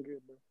just wasn't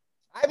good, bro.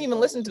 I haven't even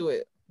listened to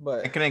it,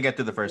 but I couldn't get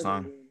through the first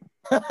song.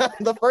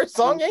 The first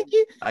song,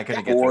 Yankee? I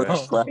couldn't get through it.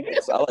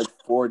 Tracks. I like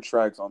 4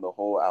 tracks on the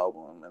whole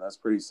album, and that's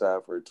pretty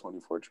sad for a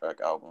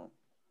 24-track album.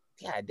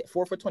 Yeah,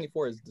 4 for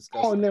 24 is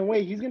disgusting. Oh, and then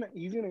wait, he's gonna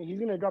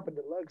drop a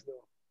deluxe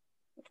though.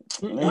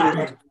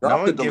 No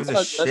one gives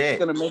a shit. That's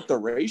gonna make the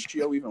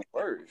ratio even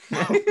worse.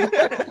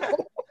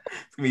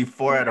 It's gonna be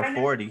 4 out of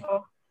 40.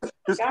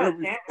 It's gonna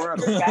be 4 out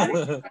of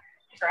 40.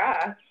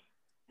 Trash.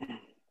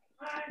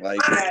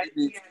 Like,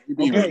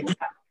 okay.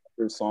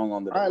 Their song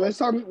on the. All right, let's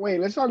talk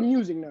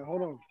music now.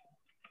 Hold on.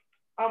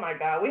 Oh my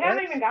god, we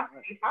haven't even got to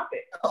the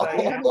topic.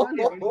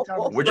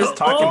 We're just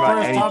talking about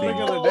anything. Topic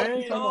of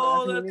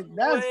the day.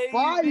 That's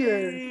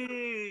fire.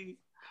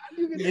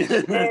 Wait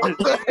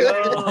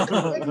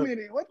a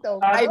minute, what the?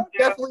 I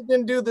definitely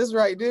didn't do this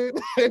right, dude.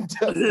 I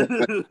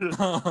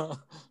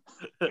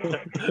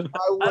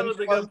don't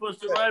think I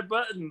pushed the right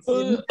buttons.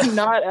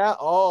 Not at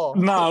all.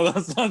 No,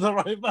 that's not the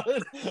right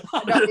button.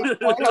 I got it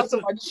right out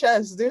of my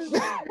chest, dude.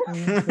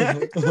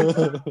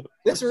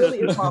 This really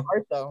is my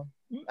heart, though.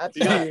 That's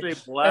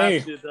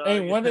blasted,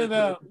 hey, when did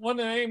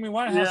Amy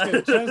Winehouse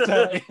get chest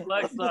tag? You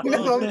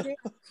know what I mean?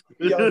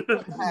 Yo,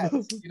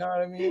 you know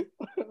what I mean?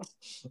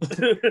 I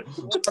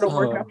to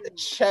work out the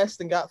chest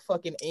and got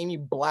fucking Amy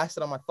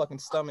blasted on my fucking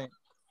stomach.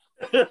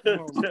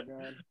 Oh my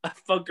god! I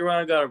fucked around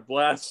and got her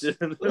blasted.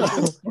 I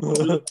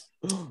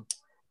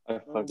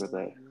fuck with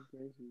that.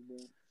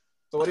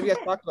 So what have you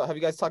guys talked about? Have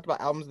you guys talked about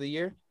albums of the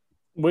year?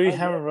 We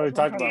haven't really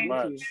talked about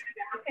much.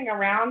 Bouncing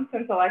around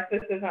since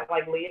Alexis isn't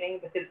like leading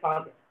his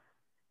song.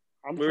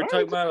 We were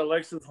talking about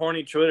Alexis'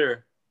 horny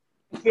Twitter.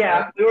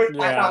 Yeah, we were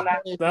talking on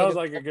that. That was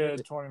like a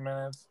good 20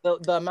 minutes.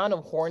 The amount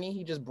of horny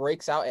he just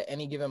breaks out at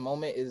any given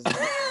moment is I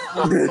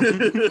look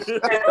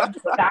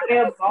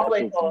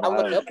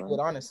up to it,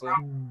 honestly.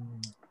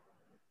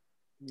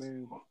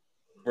 Man.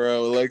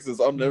 Bro, Alexis,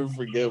 I'll never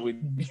forget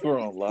when you were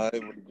on live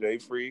with J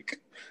Freak.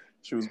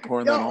 She was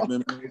pouring that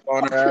on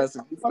her ass.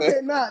 Okay,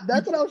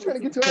 that's what I was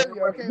trying to get to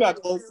earlier. Okay, you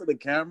got close to the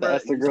camera.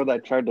 That's the girl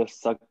that tried to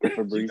suck the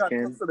Febreze got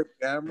can. close to the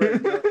camera.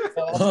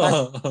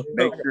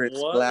 Make sure it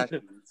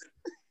splashes.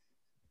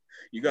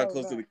 You got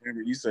close to the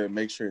camera. You said,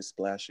 "Make sure it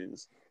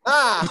splashes."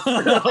 Alexis,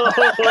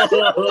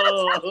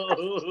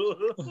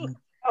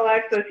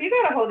 you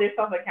gotta hold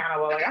yourself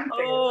accountable. Like I'm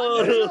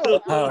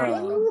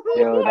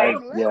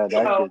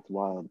that shit's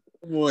wild.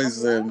 Boy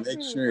said,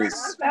 "Make sure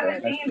it's."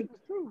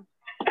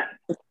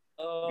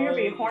 You're gonna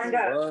be horned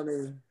up.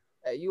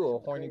 Hey, you a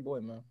horny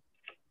boy, man.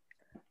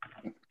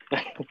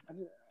 I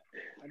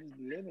just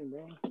be living,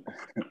 bro.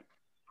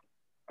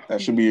 That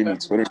should be in your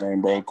Twitter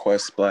name, bro.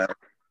 Quest Splash.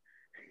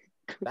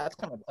 That's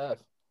kind of tough.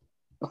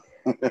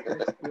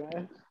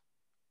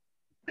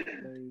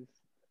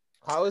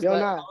 How is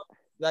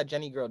that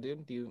Jenny girl,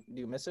 dude? Do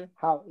you miss her?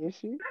 How is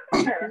she?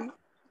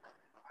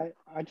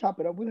 I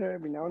chop it up with her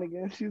every now and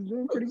again. She's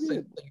doing pretty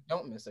good. So you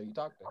don't miss her. You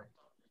talk to her.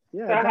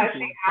 Yeah. So has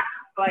she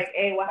asked, like,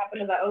 hey, what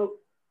happened to the oak?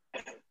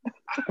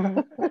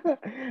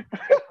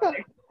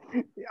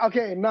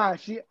 Okay,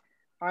 she.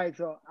 All right,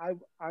 so I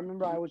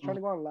remember I was trying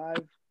to go on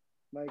live,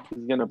 like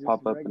he's gonna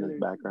pop up in his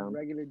background.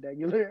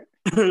 Regular.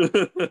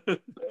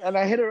 And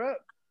I hit her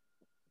up.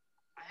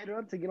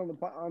 To get on the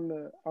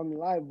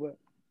live, but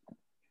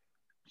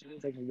she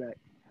didn't take me back.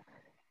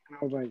 And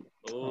I was like,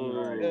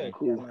 "Oh,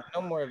 cool.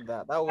 No more of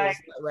that. That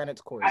ran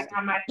its course." I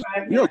got my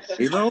 5 minutes.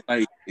 You know,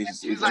 like,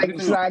 she's like,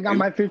 I got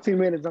my 15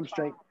 minutes. I'm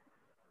straight.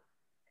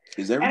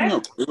 Is everything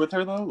okay with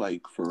her though?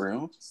 Like for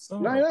real?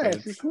 No,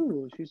 she's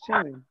cool. She's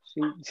chilling.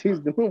 She's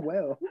doing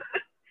well.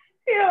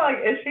 You're like,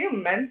 is she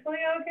mentally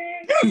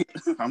okay?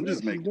 I'm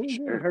just making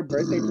sure. Her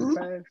birthday too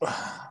fast.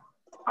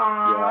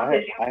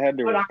 I had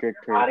to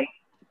restrict her.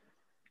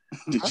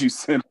 Did you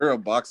send her a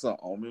box of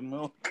almond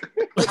milk?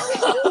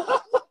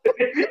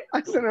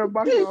 I sent her a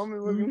box of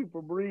almond milk and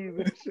Febreze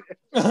and shit.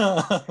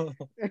 I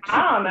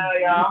don't know,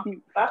 y'all.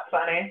 That's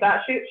funny.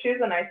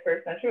 She's a nice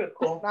person. She was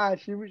cool. Nah,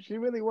 she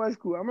really was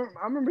cool. I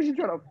remember she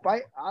tried to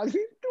fight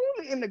Ozzy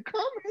in the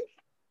comments.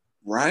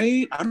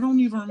 Right? I don't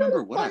even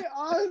remember what.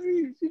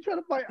 Ozzy. She tried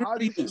to fight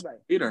Ozzy. She was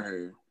like,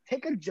 her.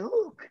 Take a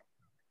joke.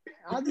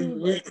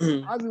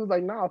 Ozzy was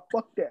like, nah,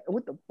 fuck that.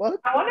 What the fuck?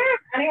 I wonder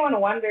if anyone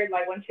wondered,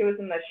 like, when she was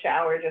in the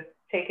shower just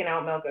taking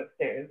out milk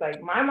upstairs.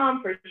 Like, my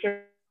mom for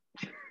sure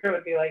It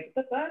would be like,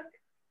 what the fuck?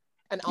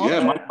 And Yeah,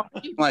 almond my milk,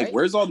 like, right?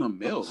 where's all the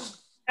milk?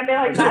 And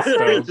they're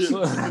like, Just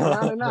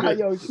Nah,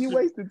 yo, she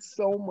wasted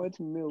so much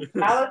milk. I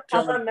was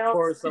Trying telling to milk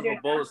pour to herself do a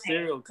bowl of nothing.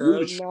 cereal, Dude,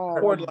 cuz. she Nah,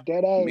 poured like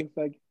dead ass.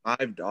 Like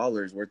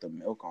 $5 worth of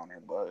milk on her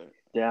butt.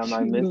 Damn, I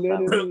she missed that.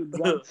 literally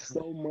drank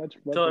so much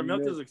Tell her fucking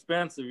milk milk. is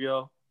expensive,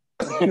 yo.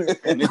 And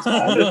it's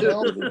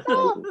almond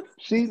milk.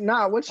 She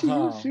what she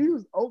Huh.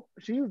 used?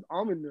 She used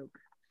almond milk.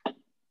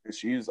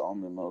 She used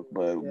almond milk,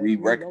 but Yeah, we she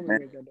used almond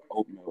recommend milk.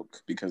 oat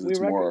milk because We it's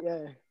more.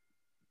 yeah.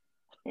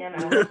 You We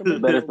know.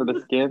 recommend Better oat for the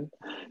milk. skin.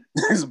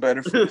 It's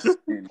better for the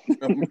skin. You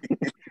feel me?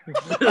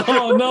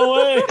 Oh no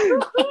way!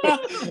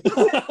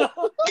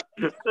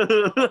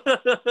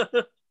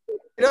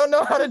 You don't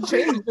know how to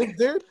change this,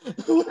 dude. I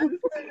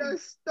got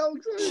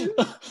Stokes on it.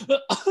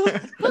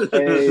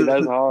 Hey,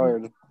 that's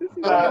hard.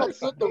 Don't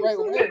do it the right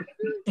way.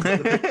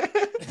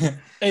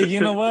 Hey, you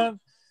know what?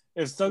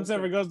 If Stokes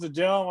ever goes to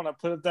jail, I want to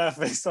put that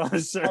face on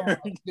his Oh, shirt.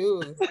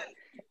 dude.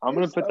 I'm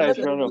gonna put that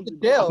shirt on. I'm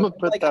Jail. gonna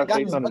put Like, I that got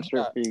face his on a butt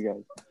shirt shot. for you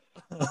guys.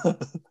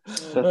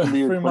 That's gonna be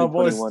your Free my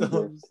boy 2021 gift.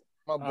 Stokes.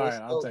 My boy All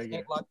right, I'll Stokes take it.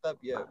 ain't locked up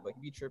yet, but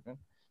he be tripping.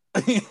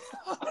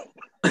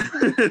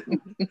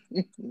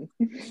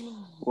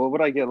 What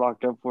would I get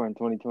locked up for in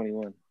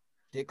 2021?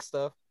 Dick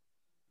stuff.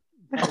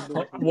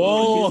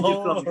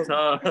 Whoa! Did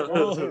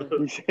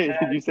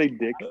you say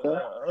dick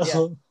stuff?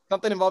 Yeah.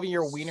 Something involving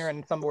your wiener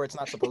and somewhere it's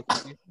not supposed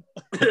to be.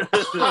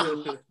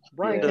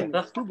 Brian Yeah. came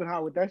stupid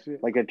hot with that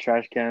shit. Like a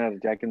trash can at a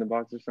Jack in the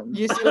Box or something?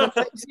 You see what I'm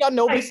saying? See how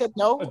nobody said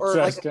no? A Or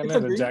trash like can and a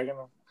disagree? jack in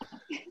them.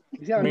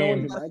 You see how I no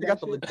mean- one I denied forgot that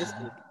the shit?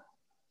 logistics.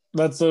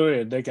 That's literally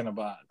a dick in a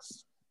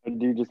box. A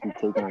dude just be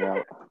taking it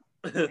out.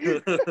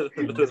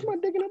 That's my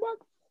dick in a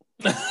box.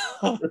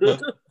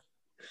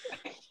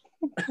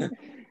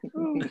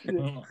 Oh shit.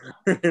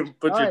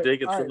 Put your Alright,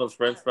 dick in alright. someone's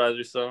French fries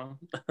or something.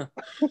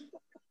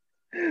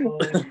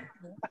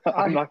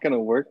 I'm not gonna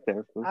work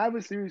there. fool. I have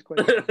a serious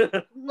question.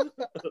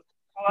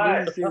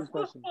 What? This is a serious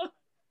question.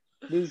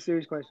 This is a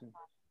serious question.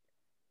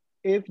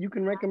 If you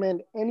can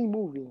recommend any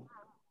movie,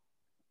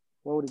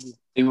 what would it be?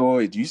 Hey,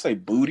 wait, do you say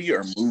booty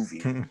or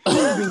movie?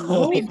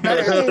 Movie.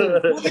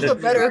 Movie's a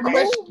better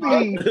question.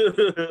 Movie.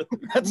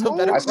 That's a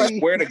better I question.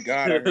 swear to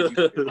God, I heard you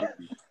say movie.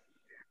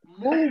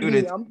 Movie.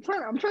 it's- I'm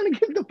trying to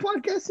give the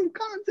podcast some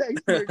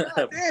context here.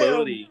 God damn.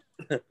 Booty.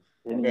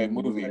 Okay,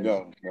 movie,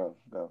 go.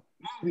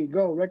 Movie,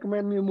 go.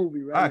 Recommend me a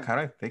movie, Oh, right? how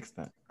do I fix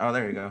that? Oh,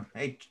 there you go.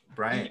 Hey,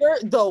 Brian. You're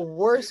the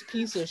worst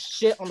piece of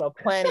shit on the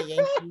planet,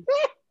 Yankee.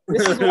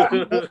 This is what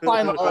you will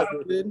find us,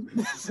 dude.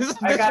 This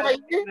I got right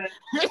here.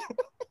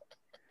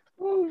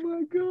 Oh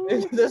my god.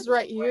 This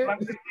right here.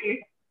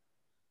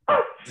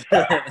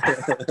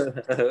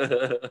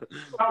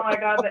 Oh my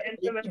god, the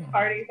intimate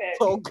party pic.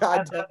 So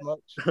goddamn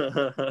much.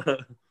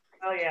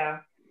 Oh yeah.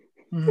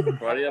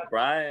 Party at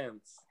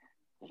Brian's.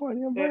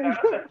 Funny, I'm Dude, Brian.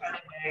 that was a fun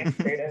day.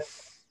 Straight up.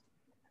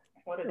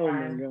 What a Oh my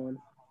time.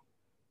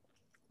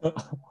 god.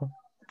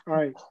 All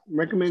right.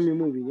 Recommend me a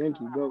movie.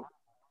 Yankee, go.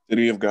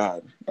 City of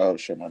God. Oh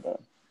shit, my bad.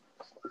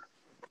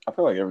 I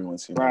feel like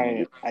everyone's seen that Right,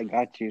 movie. I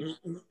got you.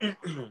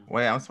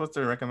 Wait, I'm supposed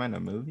to recommend a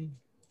movie?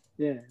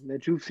 Yeah,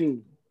 that you've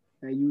seen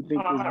that you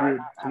think is good to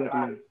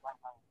recommend.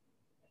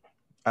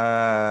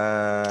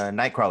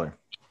 Nightcrawler.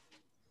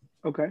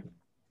 Okay.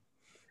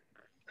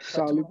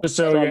 Solid. The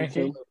show, solid Yankee.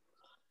 film.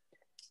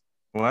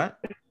 What?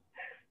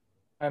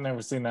 I've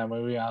never seen that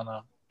movie. I don't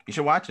know. You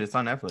should watch it. It's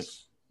on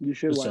Netflix. You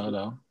should The watch show, it.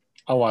 though.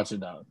 I'll watch it,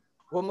 though.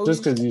 What movie?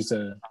 Just because you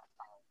said it.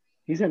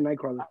 He said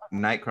Nightcrawler.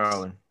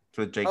 Nightcrawler. It's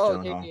with Jake Oh,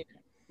 Gyllenhaal.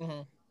 yeah.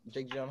 Mm-hmm.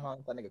 Jake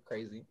Gyllenhaal, that nigga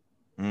crazy.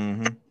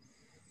 Mm-hmm.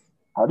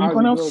 How do you How's it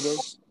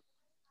pronounce?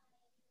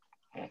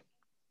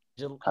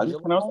 How do you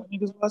Gyllenhaal? pronounce that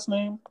nigga's last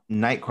name?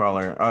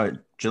 Nightcrawler.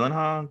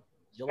 Gyllenhaal.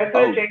 It's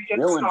Oh, a Jake Gyllenhaal.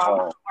 Gyllenhaal,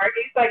 where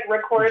he's like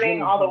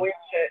recording all the weird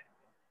shit.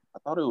 I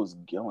thought it was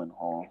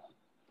Gyllenhaal.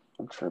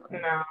 I'm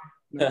tripping. No.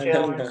 No,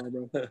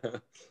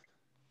 Gyllenhaal.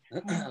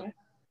 bro.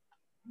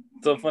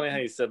 So funny how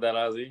you said that,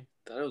 Ozzy.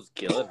 Thought it was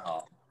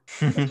Gyllenhaal.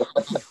 Oh.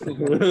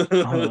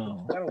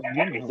 That was Is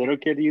Gyllenhaal. it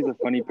okay to use a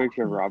funny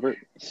picture of Robert?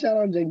 Shout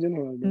out Jake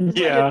Gyllenhaal, bro.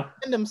 Yeah.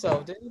 Defend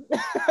himself, dude.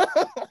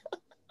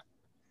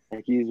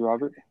 Like you use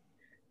Robert?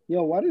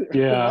 Yo, why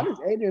Yeah. does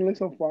Adrian look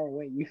so far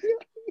away? You feel?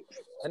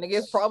 And I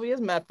guess probably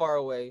is mad far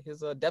away.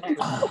 His depth is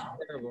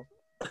terrible.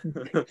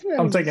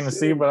 I'm taking a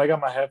seat, but I got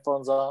my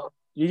headphones on.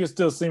 You can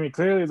still see me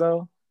clearly,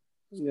 though.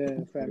 Yeah,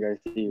 You fact. guys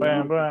see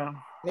Bam, bam.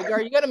 Nigga,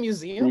 are you at a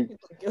museum?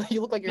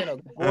 You look like you're in a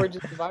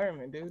gorgeous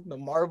environment, dude. The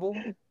marble.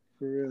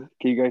 For real.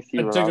 Can you guys see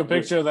I Robert? took a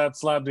picture of that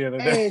slab the other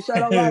day. Hey, shout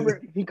out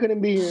Robert. He couldn't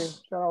be here.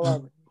 Shout out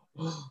Robert.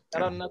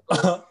 Shout out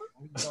Knuckles.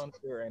 He's going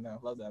through it right now.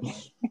 Love that man.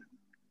 Shout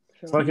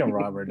out Fucking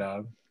Robert,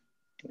 dog.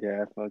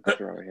 Yeah, fuck this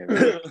right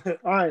here.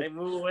 All right. Hey,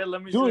 move away.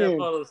 Let me Julian. see that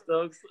photo,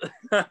 Stokes.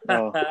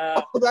 Oh,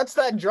 that's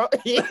that drunk.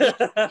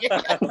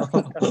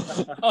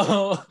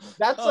 Oh,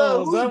 That's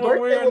oh, is whose that when we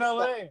were birthday in was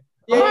LA? that?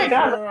 Oh my Yeah,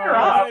 God, For,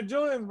 that's Rob.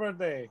 Julian's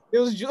birthday. it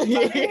was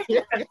Julian.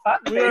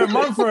 We were in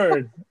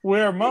Mumford. We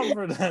were in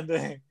Mumford that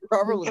day.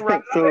 Robert was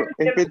So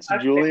if it's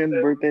Julian's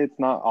birthday, it's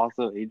not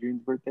also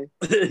Adrian's birthday?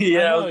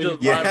 Yeah, I I was know,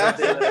 just yeah. my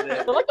birthday that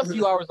day. they're like a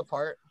few hours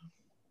apart.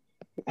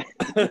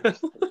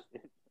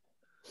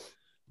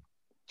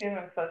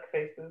 Even fuck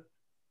faces.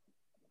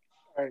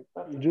 All right,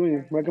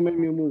 Junior, recommend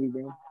me a movie,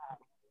 bro.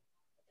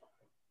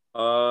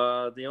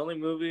 The only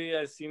movie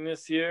I seen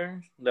this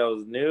year that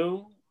was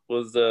new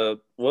was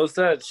what's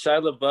that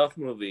Shia LaBeouf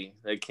movie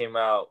that came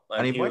out? And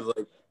Honey he Boy? was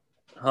like,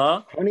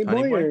 huh? Honey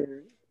Honey Boy?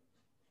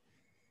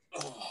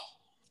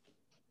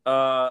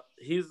 Boy?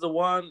 He's the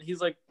one.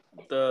 He's like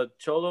the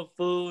cholo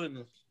food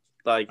and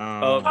like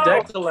Oh.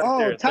 debt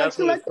collector. Tax That's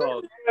what it's Collector?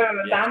 called.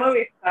 That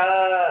movie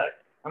sucked.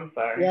 I'm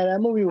sorry. Yeah, that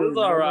movie It was was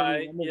all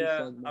right. that movie Yeah,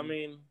 sucked, I man.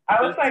 mean,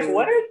 I was it's like, cool.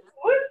 what is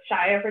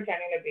Shia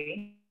pretending to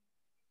be?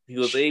 He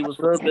goes, "Hey, what's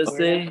up,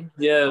 Bessie?"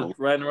 Yeah,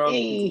 riding around.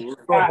 Hey.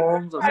 Let's go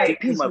home. I'm Right.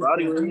 taking my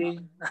body with me.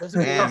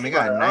 Damn, it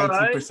got All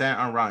right. 19%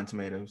 on Rotten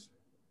Tomatoes.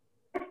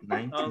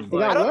 19. I was They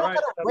like, got all what?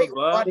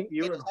 right,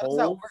 you and How does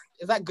that Hov. work?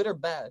 Is that good or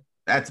bad?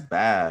 That's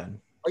bad.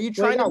 Are you Wait,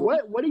 trying to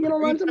what? What do you get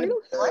on are you Rotten trying to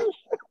Tomatoes? be right?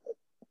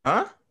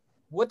 Huh?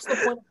 What's the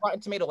point of Rotten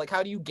Tomato? Like,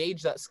 how do you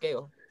gauge that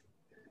scale?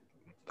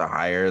 The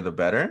higher, the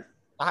better.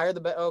 The higher the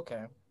better.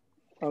 Okay.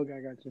 Okay,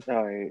 I got you.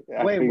 All right.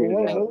 Wait,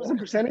 what was the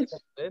percentage?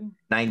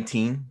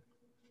 19.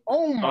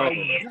 Oh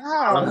my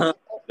god.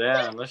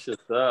 Damn, that shit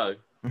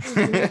sucked.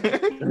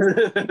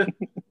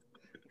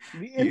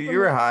 You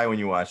were high when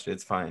you watched it.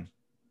 It's fine.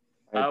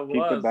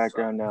 Keep the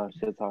background now.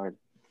 Shit's hard.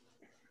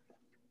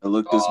 I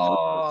looked this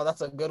Oh,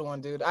 that's a good one,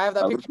 dude. I have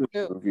that picture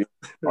too.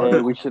 Hey,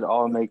 we should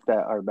all make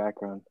that our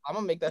background. I'm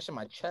gonna make that shit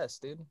my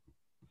chest, dude.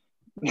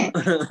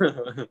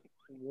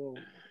 Whoa.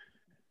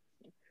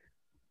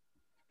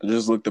 I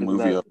just looked the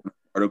movie up. An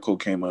article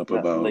came up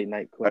about late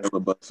night clip. Shia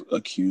LaBeouf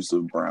accused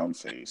of brown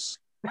face.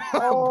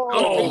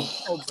 Oh,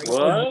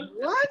 what?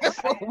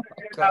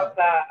 About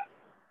that.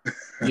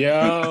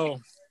 Yo.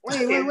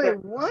 Wait,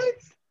 what?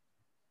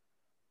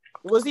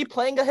 Was he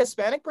playing a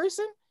Hispanic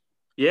person?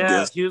 Yeah,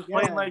 Yes. he was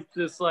playing Yeah. like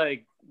this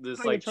Playing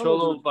cholo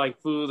cholo. like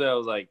food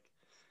that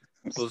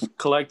was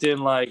collecting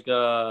like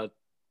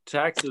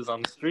taxes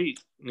on the street.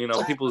 You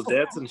know, people's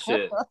debts and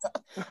shit.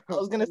 I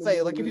was gonna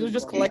say, like, if he was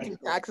just collecting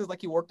taxes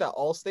like he worked at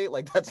Allstate,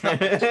 like that's not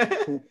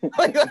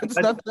like that's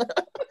not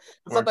that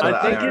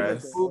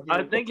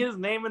I think his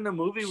name in the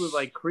movie was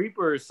like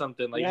Creeper or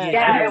something. Like he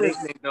Yeah, had a it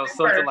was nickname or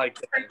something like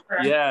that. Creeper.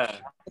 Yeah,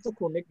 That's a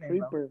cool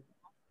nickname. Bro.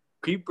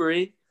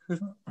 Creeper.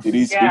 Did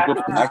he speak with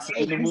an accent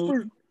Hey, in the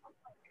movie?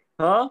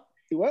 Huh?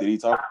 What? Did he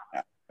talk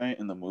accent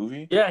in the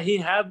movie? Yeah, he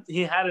had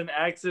an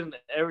accent and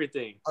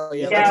everything. Oh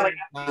yeah,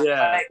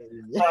 Yeah,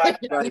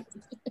 Like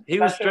he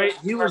was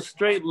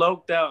straight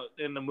loked out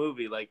in the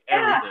movie, like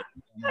everything.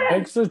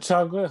 Extra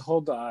chocolate,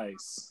 hold the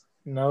ice.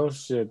 No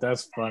shit,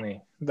 that's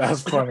funny.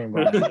 That's funny,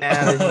 bro.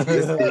 Man,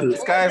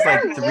 this guy's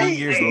like 3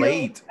 years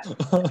late.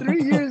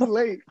 3 years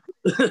late.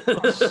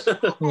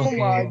 Oh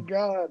my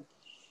god.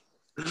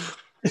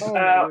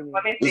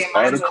 Let me see. This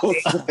article,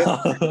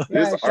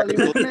 Yeah, Shelly,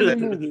 recommend the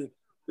movie.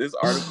 this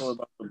article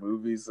about the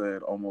movie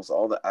said almost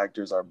all the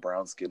actors are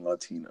brown skinned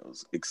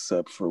Latinos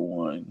except for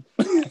one.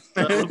 Oh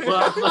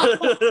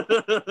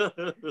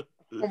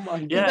my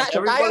god. Yeah, That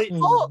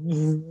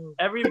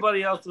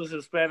everybody else was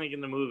Hispanic in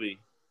the movie.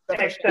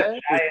 Except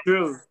It's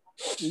true.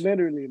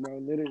 Literally, bro.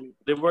 Literally.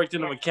 They worked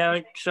in a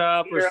mechanic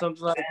shop or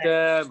something like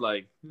that.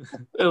 Like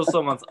it was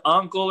someone's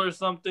uncle or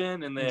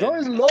something, and then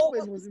George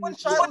Lopez was in When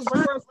this Shia was shit.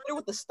 born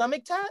with the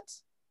stomach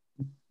tats?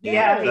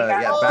 Yeah, he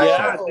got back yeah,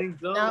 shot. I think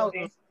so. Now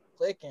it's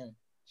clicking.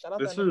 Shout out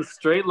This that was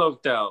straight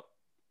loked out.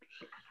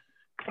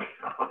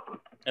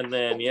 And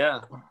then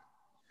yeah.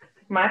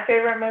 My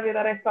favorite movie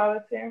that I saw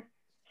this year.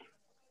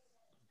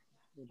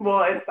 Well,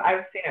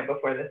 I've seen it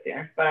before this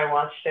year, but I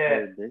watched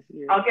it. This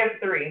year? I'll give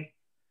 3.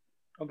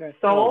 Okay.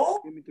 Soul,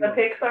 Give me the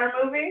 3. Pixar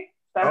movie.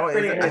 That's Oh, is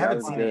pretty it? good. I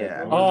haven't seen it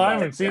yet. Oh, I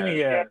haven't seen it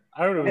yet.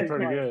 I heard it was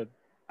pretty good.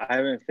 I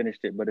haven't finished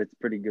it, but it's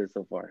pretty good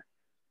so far.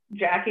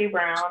 Jackie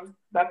Brown.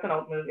 That's an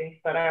old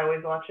movie, but I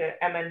always watch it.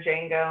 And then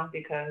Django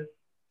because.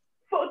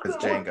 It's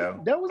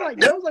Django. That was like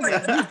a week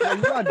where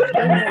you got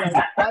Django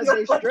like 5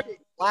 days straight.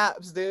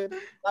 slaps, dude.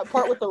 That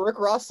part with the Rick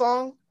Ross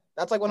song,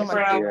 that's like one of my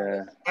Bro,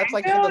 favorite. That's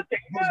like Django one of the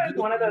is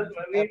one of those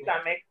movies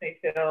that makes me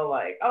feel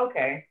like,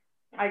 okay,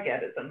 I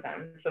get it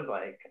sometimes. Of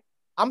like,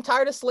 I'm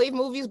tired of slave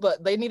movies,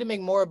 but they need to make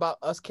more about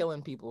us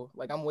killing people.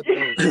 Like I'm with those.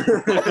 We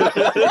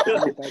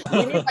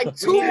need like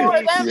 2 more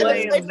of them. And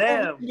Playing a slave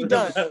them. movie be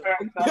done. that's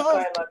Give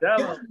why I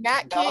love us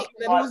Nat King, and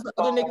then who's the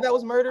other nigga that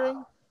was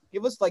murdering?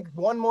 Give us like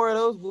 1 more of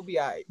those, we'll be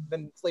alright.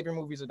 Then slavery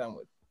movies are done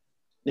with.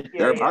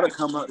 They're about to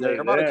come up.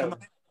 They're about to come out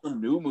with a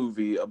new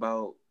movie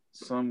about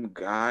some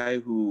guy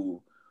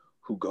who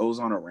goes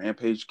on a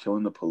rampage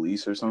killing the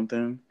police or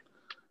something.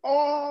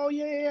 Oh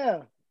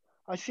yeah.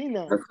 I seen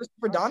that.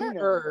 Christopher Donner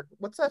or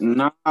what's that?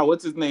 Nah,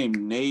 what's his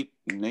name? Nate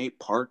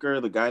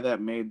Parker, the guy that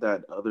made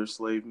that other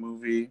slave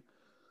movie.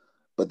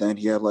 But then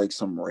he had like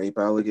some rape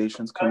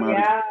allegations come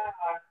out.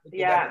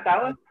 Yeah,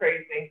 that was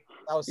crazy.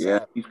 That was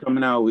sad. He's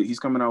coming out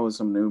with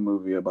some new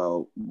movie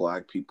about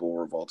black people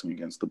revolting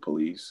against the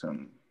police,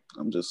 and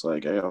I'm just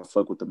like, hey, I'll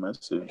fuck with the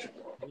message.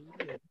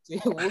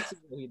 We'll see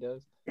what he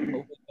does.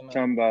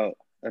 Talking about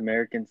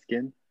American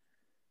Skin.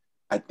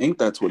 I think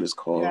that's what it's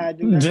called. Yeah, I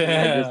do.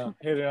 Yeah.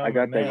 I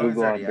got that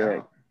Google on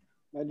deck.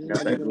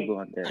 Got that Google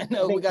out there. I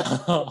know we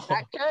got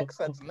fact checks.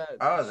 That's nuts.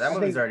 Oh, that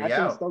movie's already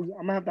out. Stokes,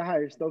 I'm gonna have to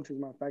hire Stokes as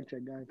my fact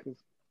check guy because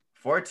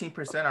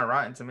 14% on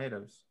Rotten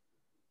Tomatoes.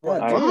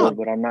 I know,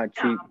 but I'm not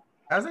cheap.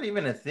 How's that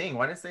even a thing?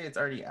 Why did it say it's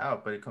already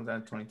out, but it comes out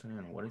in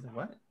 2021? What is it?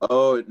 What?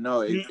 Oh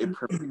no, it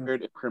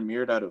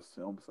premiered at a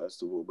film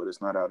festival, but it's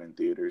not out in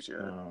theaters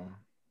yet.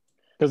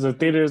 Because the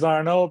theaters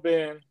aren't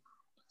open.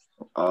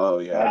 Oh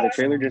yeah. The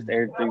trailer just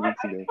aired 3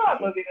 weeks ago. I saw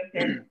a movie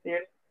this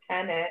year.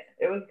 Tenet.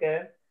 It was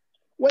good.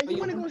 wait, you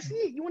want to go see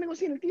it? You want to go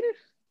see it in theaters?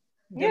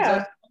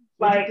 Yeah. What'd you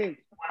Like think?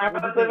 when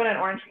I was living in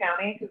Orange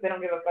County, because they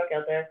don't give a fuck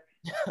out there.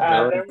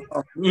 There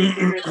was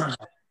theaters.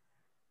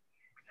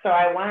 So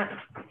I went.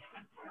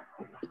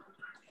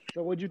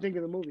 So what'd you think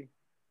of the movie?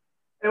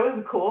 It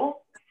was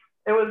cool.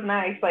 It was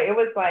nice. Like it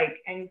was like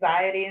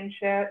anxiety and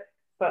shit,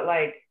 but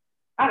like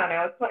I don't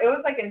know. It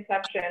was like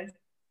Inception,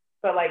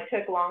 but like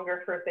took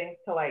longer for things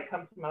to like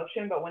come to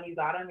motion. But when you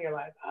got them, you're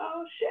like,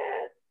 oh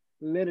shit.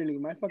 Literally,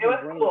 my fucking It was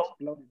brain cool.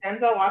 exploded.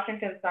 Denzel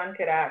Washington's son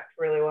could act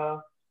really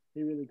well.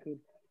 He really could.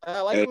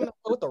 I like him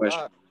with the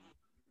Rock.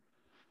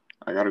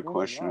 I got a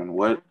question.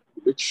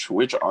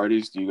 Which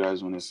artist do you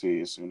guys want to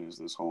see as soon as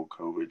this whole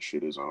COVID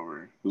shit is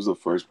over? Who's the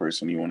first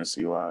person you want to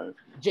see live?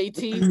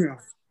 JT.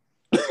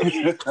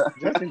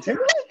 Justin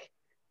Timberlake?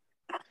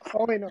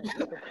 Oh wait, no.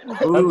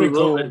 That'd be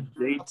cool.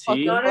 JT.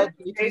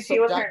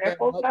 JT with her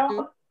nipples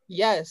out?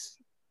 Yes.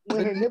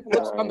 With her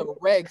nipples on the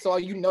reg, so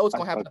you know it's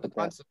gonna happen at the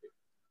concert.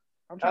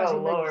 I'm trying to see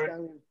Megan Lord.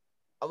 Stallion.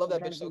 I love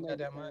that bitch so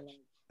goddamn much.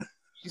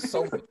 She's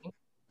so funny.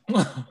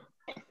 Yeah,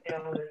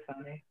 they're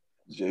funny.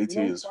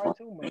 JT is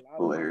fucking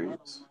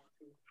hilarious.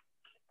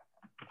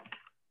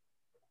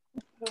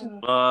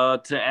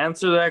 To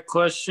answer that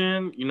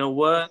question, you know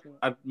what?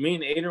 Me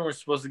and Aiden were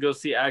supposed to go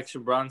see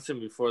Action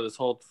Bronson before this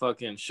whole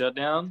fucking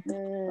shutdown.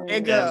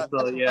 Nigga.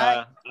 So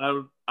yeah,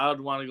 I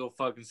would want to go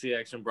fucking see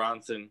Action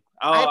Bronson.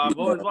 I've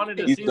always wanted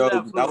to see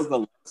that. That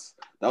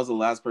was the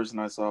last person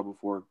I saw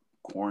before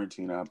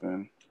quarantine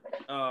happened.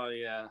 Oh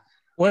yeah.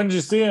 When did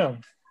you see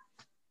him?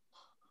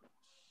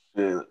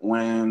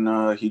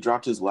 When he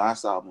dropped his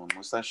last album.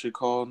 What's that shit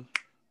called?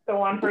 The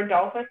one for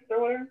Dolphins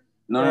or whatever?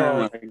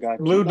 No.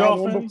 Blue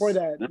Dolphins? One before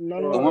that.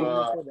 No, The one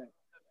before that.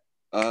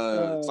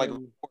 It's like a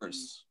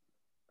horse.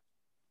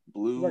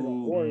 Blue. Like a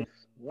horse.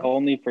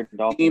 Only for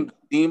Dolphins.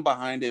 Theme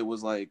behind it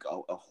was like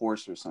a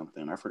horse or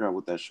something. I forgot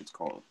what that shit's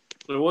called.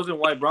 It wasn't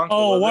White Bronco.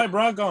 Oh, White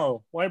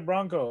Bronco. White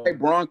Bronco. White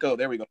Bronco.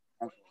 There we go.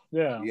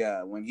 Yeah.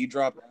 Yeah. When he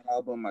dropped that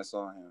album, I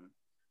saw him.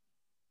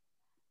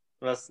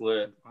 That's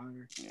lit.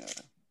 Yeah.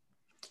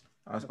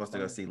 I was supposed to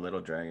go see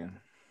Little Dragon.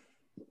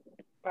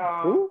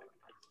 Who?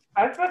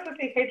 I was supposed to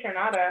see K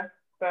Tronada,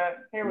 but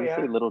here we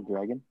are. Little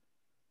Dragon?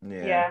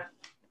 Yeah.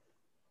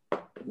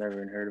 Never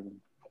even heard of them.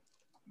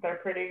 They're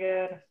pretty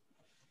good.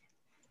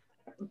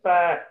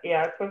 But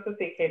yeah, I was supposed to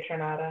see K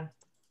Tronada.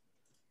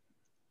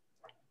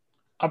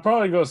 I'll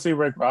probably go see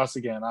Rick Ross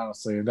again,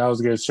 honestly. That was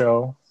a good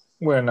show.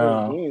 When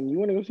you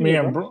want to go see me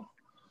and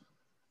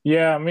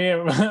me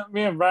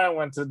and Brian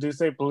went to Duce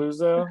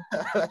Palooza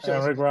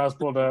and Rick Ross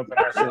pulled up and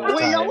that shit was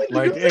tight.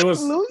 Like it was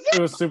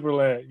super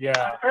lit.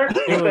 Yeah.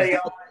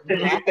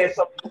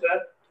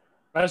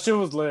 That shit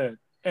was lit.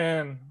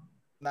 And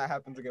that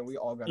happens again. We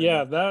all got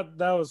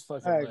that was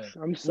fucking lit.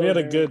 We had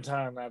a good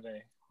time that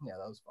day. Yeah,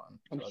 that was fun.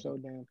 I'm so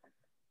down.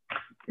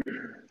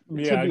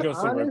 Yeah, I'd go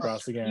see Rick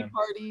Ross again.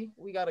 Party,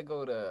 we gotta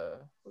go to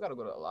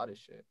a lot of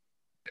shit.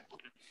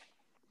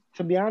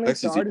 To be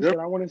honest, the artist that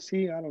I want to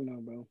see, I don't know,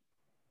 bro.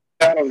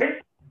 I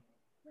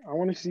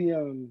want to see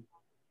Lil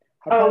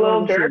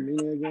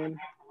Durk again.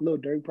 Lil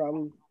Durk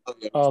probably.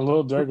 Oh,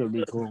 Lil Durk would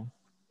be cool.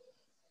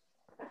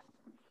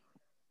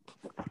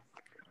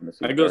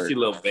 I go see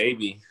Lil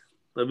Baby.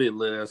 That'd be a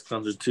lit ass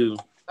concert too.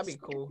 That'd be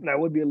cool. That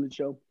would be a lit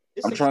show.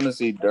 I'm trying to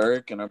see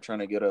Durk and I'm trying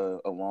to get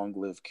a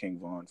long-lived King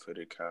Von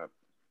fitted cap.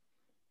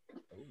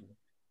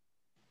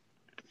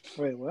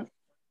 Wait, what?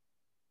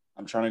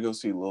 I'm trying to go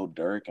see Lil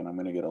Durk and I'm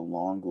gonna get a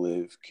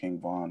long-lived King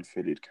Von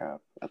fitted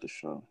cap at the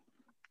show.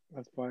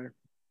 That's fire.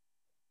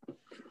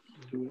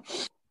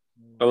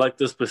 I like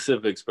the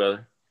specifics,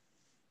 brother.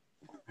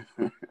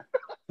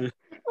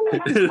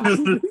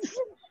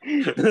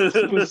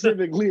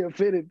 Specifically a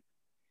fitted.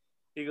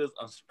 He goes,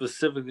 I'm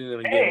specifically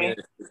gonna get me.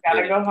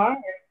 Gotta go hard.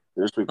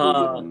 There's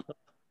people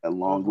a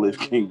long-lived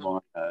King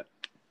Von hat.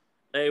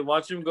 Hey,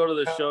 watch him go to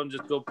the show and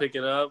just go pick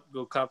it up,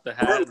 go cop the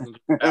hat, and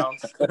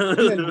bounce.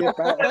 That'd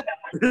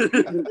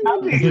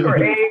be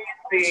crazy.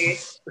 Hey,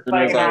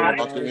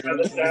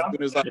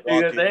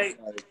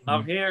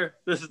 I'm here.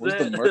 This is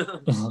it.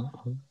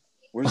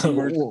 Where's the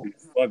merch?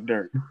 Fuck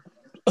Dirk.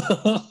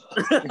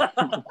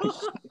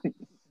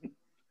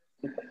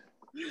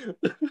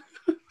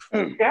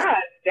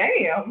 God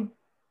damn.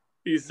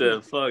 He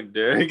said, fuck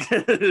Derek.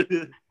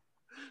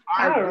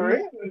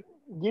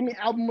 Give me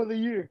album of the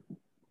year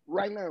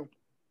right now.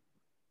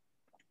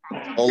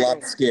 Whole lot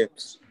of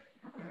skips.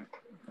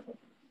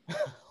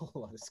 Whole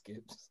lot of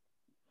skips.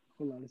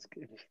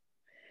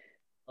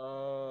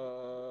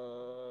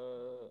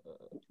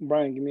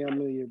 Brian, give me album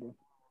of the year, bro.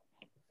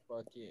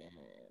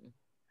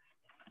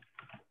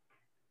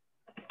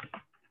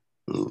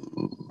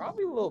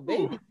 Probably Lil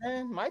Baby,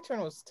 man. My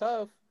Turn was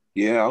tough.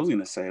 Yeah, I was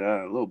gonna say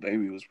that. Lil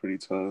Baby was pretty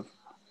tough.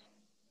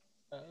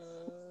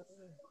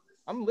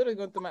 I'm literally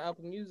going through my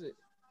Apple Music.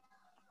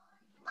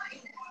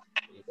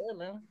 Yeah,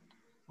 man.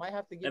 Might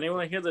have to get.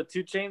 Anyone hear the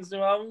 2 Chainz new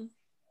album?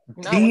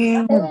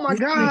 No, Oh my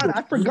god,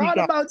 I forgot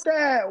about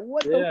that.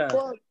 What the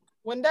fuck?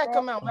 when that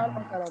come out, man?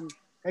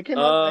 That came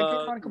out a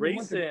couple months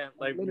ago. Recent,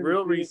 like Literally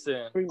real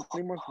recent. 3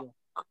 months ago.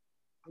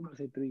 I'm gonna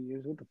say 3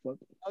 years. What the fuck?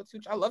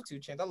 I love 2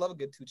 Chainz. I love a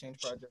good 2 Chainz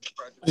project.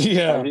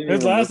 Yeah,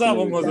 his last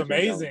album was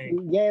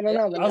amazing. Yeah, no.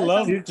 I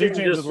love 2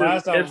 Chainz'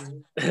 last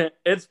album.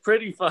 It's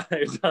pretty fire.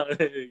 Yeah.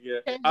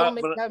 Chainz don't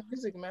make that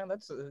music, man.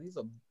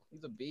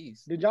 He's a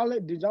beast. Did y'all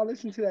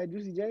listen to that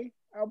Juicy J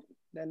album?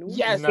 That new one?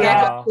 Yes, Nah.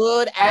 that's a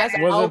good ass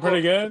album. Was it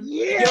pretty good?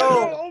 Yeah. Yo,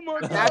 Oh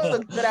my god. that's a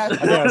good ass I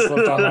think I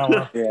slipped on that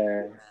one.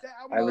 Yeah, That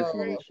album I was listened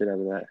to great. the shit out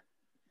of that.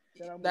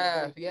 That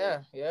album was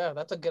great. Yeah,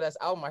 that's a good ass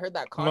album. I heard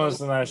that. I'm gonna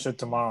listen to that shit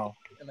tomorrow.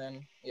 And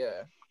then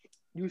yeah,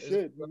 You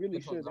should. You really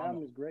should. That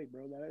album is great,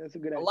 bro. That's a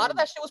good. a lot of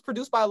that shit was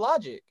produced by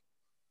Logic.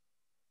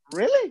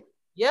 Really?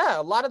 Yeah,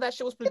 a lot of that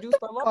shit was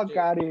produced by Logic.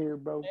 Fuck out of here,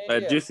 bro.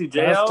 Yeah. Juicy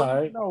J That's album?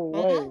 tight. No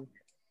way.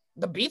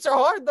 The beats are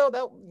hard though.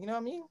 That you know what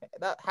I mean.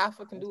 That half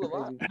it can do a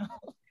lot.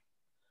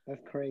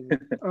 That's crazy.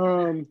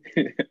 Who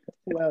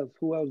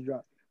else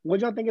dropped? What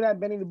y'all think of that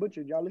Benny the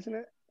Butcher? Did y'all listen to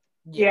it?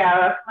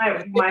 Yeah,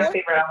 that's my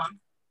favorite album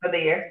of the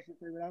year. That's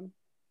your favorite album?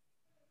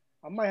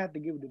 I might have to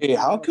give it. Hey,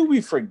 how can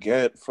we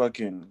forget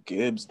fucking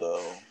Gibbs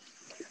though?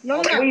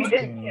 No. We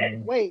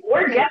Okay. Wait.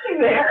 We're getting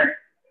there.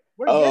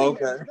 Oh,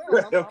 okay.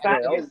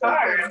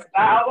 That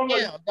album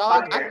was Damn,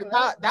 dog. I fire.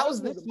 forgot. That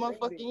was this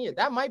motherfucking year.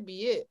 That might be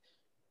it.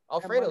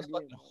 Alfredo's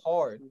fucking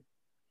hard.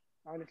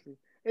 Honestly,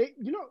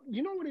 you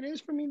know what it is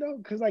for me though,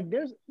 because like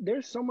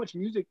there's so much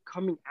music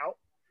coming out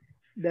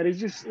that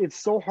it's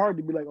so hard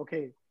to be like,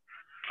 okay,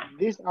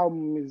 this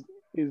album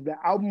is the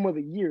album of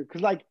the year.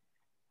 Because like,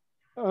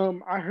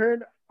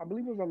 I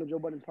believe it was on the Joe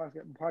Budden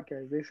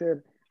podcast. They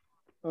said,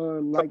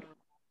 like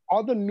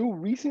all the new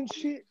recent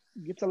shit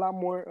gets a lot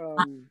more.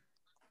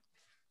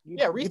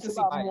 Recency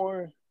a lot bias.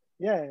 more.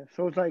 Yeah,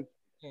 so it's like.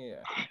 Yeah.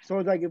 So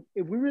it's like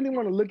if we really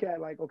want to look at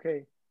like,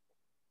 okay,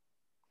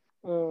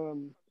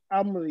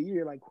 album of the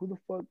year, like who the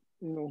fuck,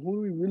 who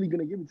are we really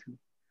gonna give it to?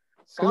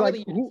 Song like,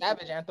 of the year,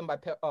 Savage Anthem by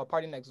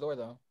Party Next Door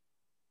though.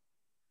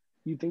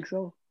 You think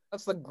so?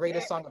 That's the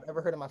greatest song I've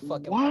ever heard in my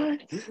fucking What?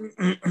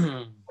 life.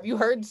 Have you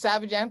heard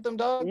Savage Anthem,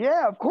 dog?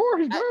 Yeah, of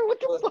course, bro. What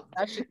the fuck?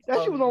 That shit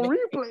That shit was on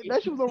replay.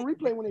 That shit was on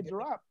replay when it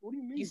dropped. What do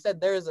you mean? He said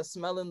there is a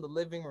smell in the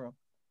living room.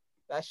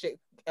 That shit,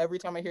 every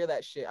time I hear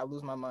that shit, I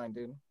lose my mind,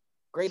 dude.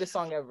 Greatest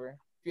song ever.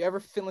 If you're ever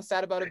feeling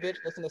sad about a bitch,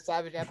 listen to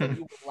Savage Anthem.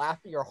 You will laugh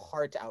your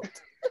heart out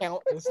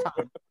countless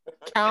times.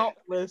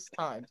 Countless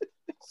times.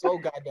 So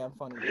goddamn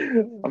funny,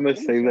 dude. I'm gonna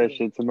save that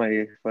shit to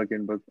my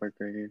fucking bookmark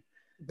right here.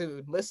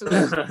 Dude, listen to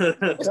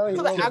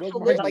the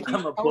actual lyrics. Like,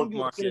 I'm a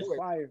bookmark.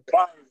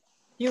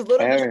 He's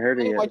literally I haven't heard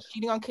it saying why yet.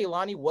 cheating on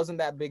Kehlani wasn't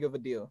that big of a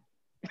deal.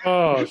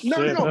 Oh shit,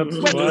 No, that's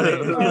but,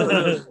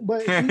 funny.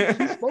 but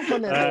she spoke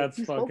on that. That's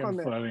She spoke on fucking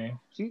that. funny.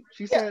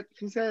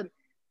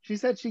 She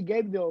said she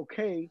gave the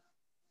okay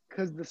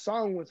because the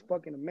song was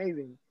fucking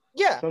amazing.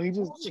 Yeah. So he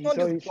just She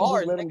gonna do she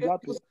bars, just let him nigga.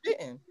 drop He was it.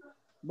 spitting.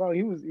 Bro,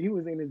 he was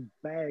in his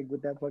bag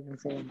with that fucking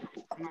song.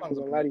 I'm not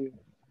gonna lie to you.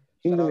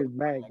 He Shout was in out his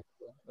bag.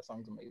 That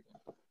song's amazing.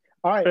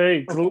 All right.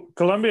 Hey,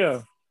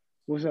 Columbia,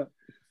 What's up?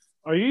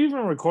 are you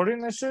even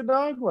recording this shit,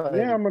 dog? Like,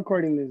 Yeah, I'm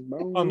recording this,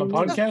 bro. on the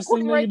podcast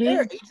Recording thing that right you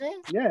there, do?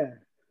 Adrian. Yeah.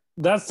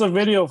 That's the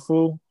video,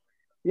 fool.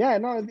 Yeah,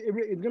 no,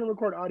 it's gonna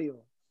record audio.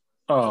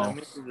 Oh,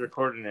 I'm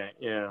recording it.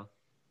 Yeah. all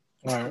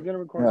It's right. gonna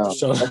record Yeah.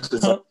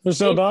 audio.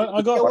 So, dog,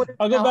 I'll go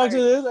Now, back to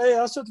this. Hey,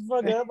 I'll shut the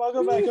fuck up. I'll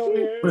go back over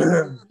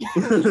here.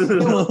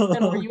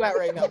 where you at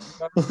right now?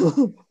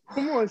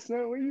 Come on,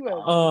 son, where you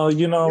at?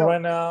 Yo.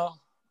 Right now,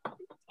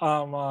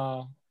 I'm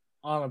on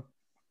a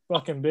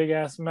fucking big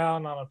ass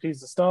mountain on a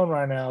piece of stone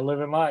right now,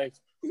 living life.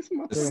 This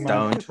motherfucker Stoned.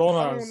 got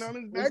Bonus. stone on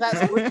his Is back.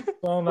 that,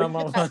 Stone where on you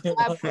my get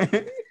that slab from?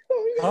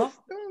 Oh, he got Huh?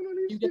 stone on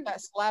his You get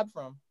that slab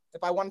from?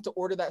 If I wanted to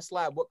order that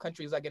slab, what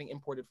country is that getting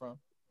imported from?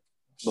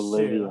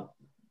 Bolivia. Shit. For you,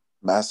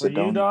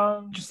 Macedonia.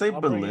 dog? Did you say I'll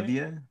bring it.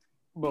 Bolivia?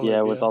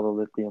 Yeah, with all the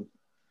lithium.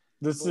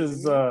 This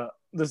is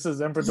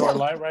Emperador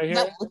Light right Is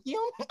here, that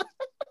lithium?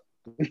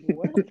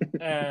 What?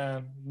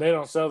 and they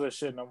don't sell this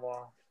shit no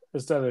more.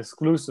 It's that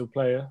exclusive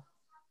player.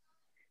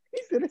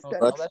 He said it's Oh,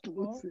 that that's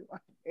exclusive.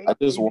 I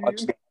just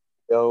watched the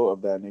video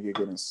of that nigga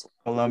getting slapped.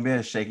 Colombia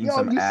is shaking Yo,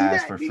 some you see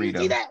ass that? for Did you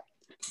freedom. see that?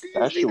 Did you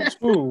That see shit was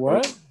Ooh,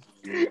 what?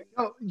 Yo, did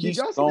He's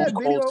y'all see stone that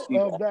cold video Steve.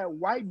 of that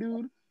white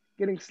dude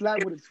getting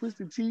slapped with a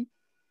twisted tea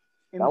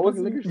in That the was-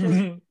 fucking liquor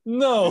store?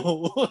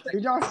 No.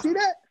 Did y'all see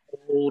that?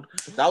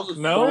 That was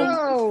No.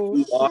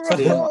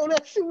 Bro,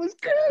 that shit was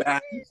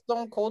crazy.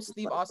 Stone Cold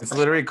Steve Austin. It's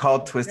literally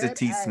called Twisted Dead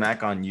Tea ass.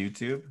 Smack on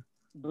YouTube.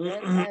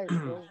 Dead ass,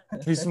 bro.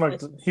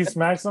 He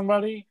smacked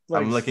somebody.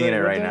 Like, I'm looking at it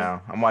straight right with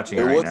now. I'm watching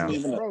It it right wasn't now.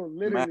 even a Bro,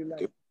 literally,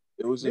 smack. like,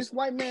 It was this just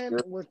white man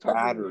pure was talking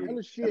battery hella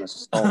and shit.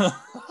 assault.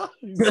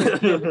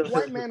 This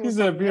white man was He's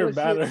a talking pure hella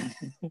battery.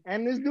 shit.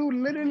 And this dude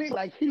literally,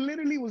 like, he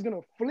literally was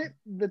gonna flip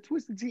the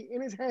twisted tea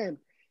in his hand.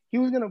 he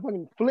was gonna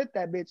fucking flip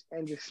that bitch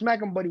and just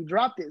smack him, but he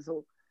dropped it,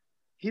 so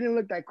he didn't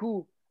look that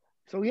cool.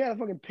 So he had to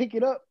fucking pick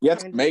it up. You have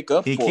to make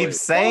up He for keeps it.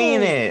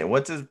 saying it.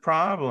 What's his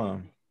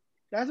problem?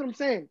 That's what I'm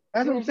saying.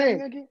 That's what I'm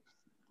saying.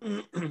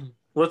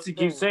 What's he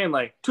keep saying?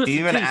 Like, He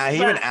even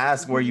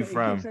asked where you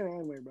from. He keeps saying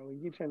anyway, bro. He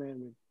keeps saying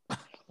anyway.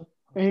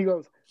 And he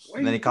goes,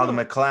 and then he called him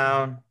a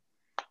clown.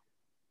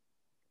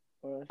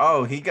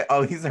 Oh,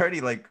 he's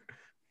already like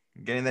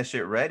getting that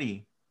shit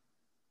ready.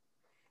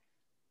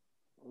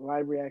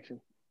 Live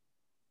reaction.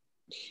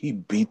 He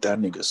beat that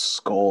nigga's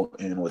skull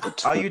in with a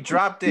Oh, you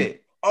dropped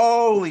it.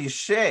 Holy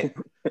shit.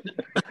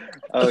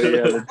 Oh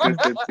yeah, the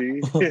twisted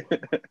tea.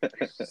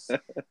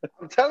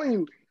 I'm telling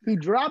you, he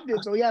dropped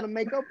it, so he had to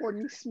make up for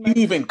it. You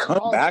even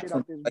come back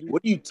from like,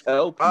 what do you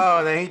tell people?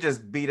 Oh, then he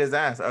just beat his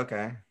ass.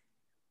 Okay.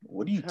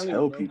 What do you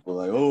tell people?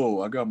 Like,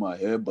 oh, I got my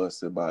head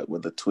busted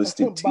with a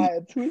twisted teeth. By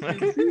a twisted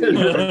teeth.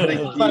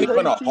 Oh my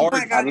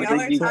God,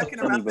 y'all are talking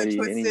about the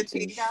twisted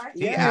teeth guy?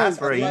 He asked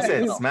for it. He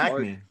said, smack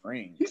me.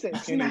 He said,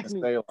 smack me.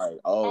 Say like,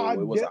 oh, it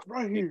was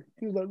right here.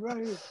 He was like,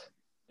 right here.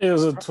 It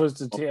was a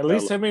twisted T. At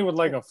least hit me with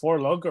like a Four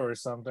Loko or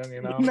something,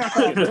 you know? Nah,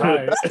 that's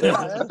hard as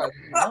hell.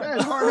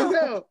 That's hard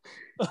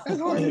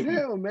as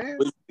hell, man.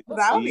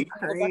 That would be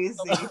crazy.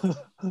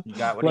 You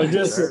got what like you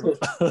deserve.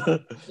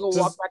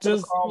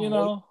 just you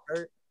know,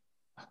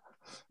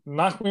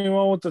 knock me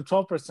one with the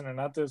 12% and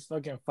not this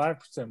fucking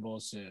 5%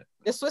 bullshit.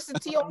 Is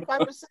twisted T on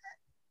 5%?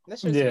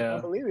 Yeah. I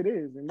believe it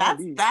is.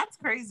 That's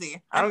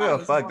crazy. I don't give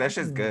a fuck. That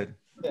shit's good.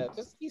 Yeah,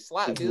 just he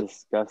slap, dude.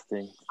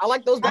 Disgusting. I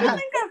like those better.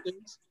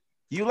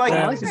 You like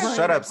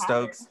shut up,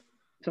 Stokes.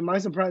 To my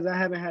surprise, I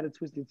haven't had a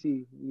twisted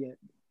tea yet.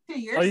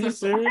 Are you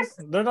serious?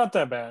 They're not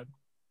that bad.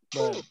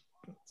 But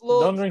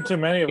don't drink too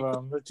many of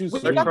them. They're too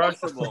sweet.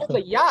 Crushable.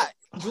 The yacht,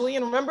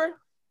 Julian, remember?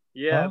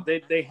 Yeah,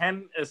 they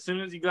hand as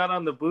soon as you got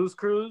on the booze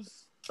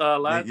cruise.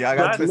 I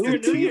got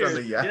twisted teas on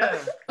the yacht. Yeah.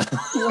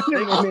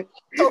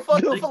 So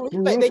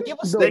fucking they give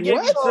us they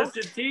give you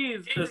twisted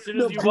teas as soon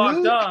as you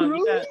walked on.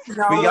 Yeah.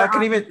 But y'all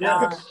can even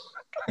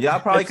y'all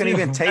probably couldn't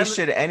even taste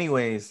shit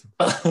anyways.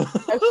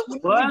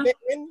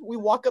 We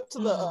walk up to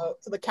the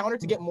counter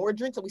to get more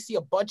drinks and we see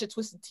a bunch of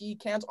twisted tea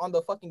cans on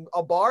the fucking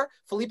bar.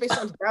 Felipe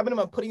starts grabbing them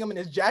and putting them in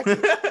his jacket.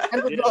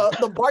 And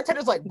the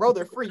bartender's like, bro,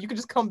 they're free. You can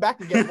just come back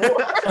and get more.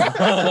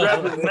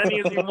 Grab as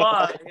many as you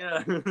want.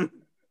 Yeah.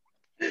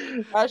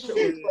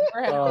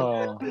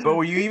 But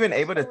were you even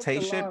able to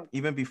taste shit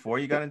even before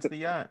you got into the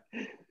yacht?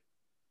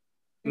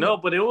 No,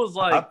 but it was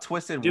like how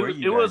twisted were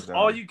you? It was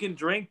all you can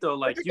drink though.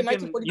 Like you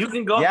can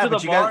go to the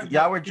but bar.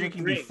 Y'all were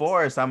drinking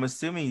before, so I'm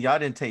assuming y'all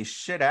didn't taste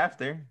shit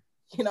after.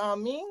 You know what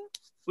I mean?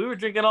 We were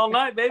drinking all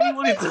night, baby.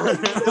 What are you talking?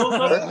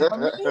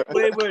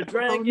 We were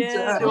drinking. We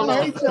were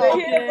having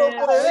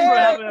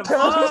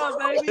fun,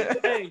 baby.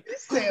 Hey,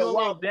 we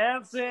were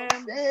dancing.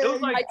 It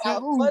was like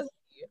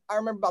I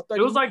remember about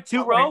 30. It was like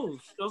 2 rows.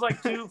 It was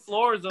like 2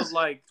 floors of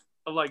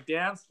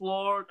dance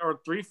floor or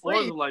 3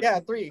 floors of like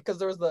 3 because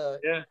there was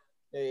the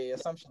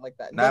something like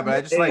that. Nah, but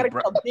I just like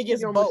the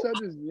biggest boat.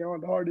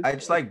 I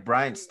just like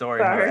Brian's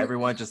story how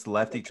everyone just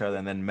left each other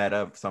and then met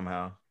up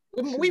somehow.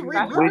 We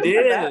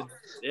did.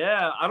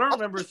 Yeah, I don't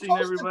remember seeing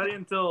everybody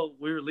until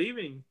we were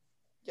leaving.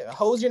 Yeah,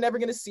 hoes you're never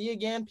gonna see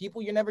again, people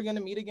you're never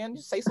gonna meet again.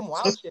 Just say some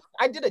wild shit.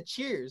 I did a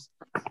cheers.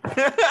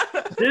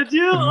 Did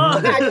you?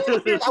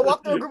 I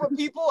walked through a group of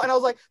people and I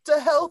was like, to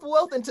health,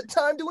 wealth, and to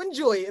time to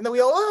enjoy it. And then we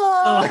all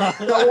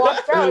I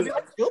walked out.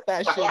 I felt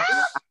that shit.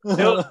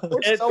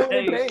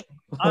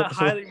 I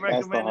highly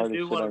recommend to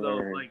do one of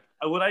those. Like,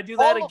 would I do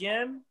that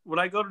again? Would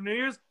I go to New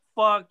Year's?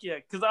 Fuck yeah,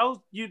 because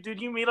you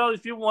meet all these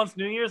people once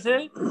New Year's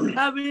hit.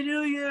 Happy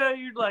New Year!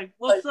 You're like,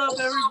 what's up,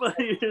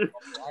 everybody?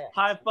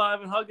 High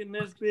five and hugging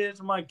this bitch.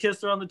 I might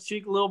kiss her on the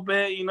cheek a little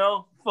bit, you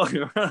know. Fuck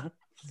around.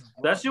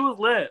 That shit was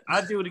lit.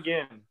 I'd do it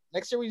again.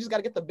 Next year we just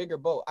gotta get the bigger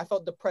boat. I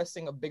felt depressed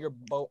seeing a bigger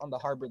boat on the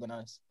harbor than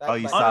us.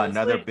 You saw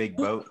another big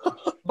boat.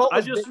 I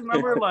just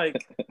remember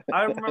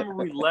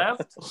we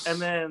left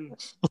and then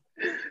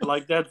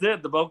like that's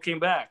it. The boat came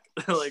back.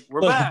 Like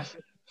we're back.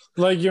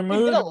 Like your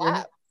mood.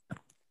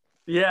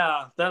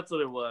 Yeah, that's what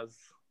it was.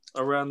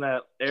 Around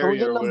that area. Can we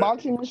get an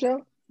unboxing,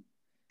 Michelle?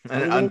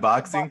 An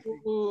unboxing?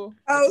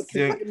 Oh,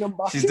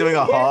 she's doing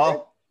a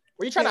haul.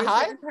 Were you trying to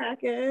hide?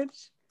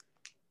 Package.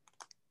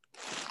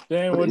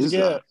 Dang, what'd you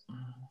get?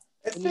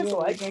 It's just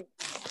leggings.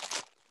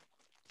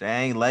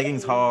 Dang,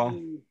 leggings haul.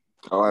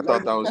 Oh, I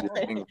thought that was your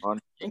King Von.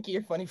 Pinky,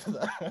 you're funny for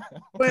that.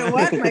 Wait,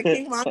 what? My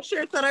King Von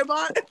shirt that I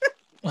bought?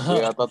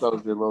 Yeah, I thought that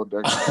was your Lil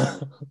Durk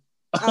shirt.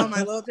 Oh,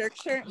 my Lil Durk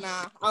shirt?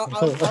 Nah. I'll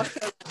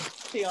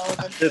see all of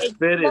them. It's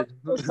fitted.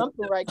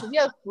 Something right, because he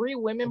has 3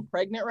 women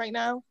pregnant right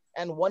now,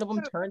 and one of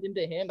them turned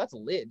into him. That's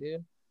lit,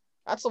 dude.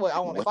 That's the way I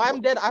want. If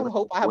I'm dead, I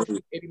hope I have 3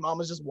 baby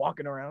mamas just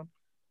walking around.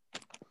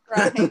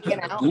 Hanging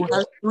out. Who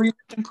has 3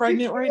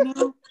 pregnant right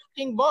now?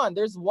 King Von.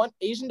 There's one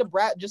Asian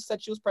Debrat just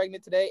said she was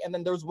pregnant today, and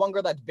then there's one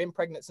girl that's been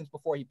pregnant since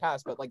before he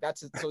passed. But like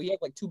that's it. So he has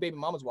like 2 baby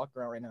mamas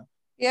walking around right now.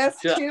 Yes,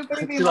 2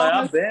 baby mamas. Like,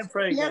 I've been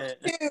pregnant.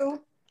 Yes,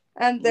 2.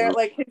 And they're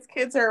like his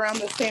kids are around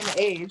the same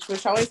age,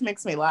 which always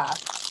makes me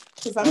laugh.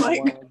 Because I'm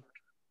like,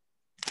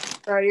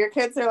 bro, your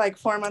kids are like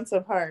 4 months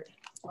apart.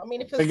 I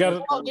mean, if they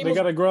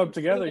gotta grow up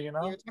together, you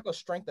know. It's not gonna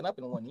strengthen up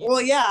in 1 year.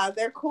 Well, yeah,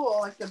 they're cool,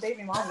 like the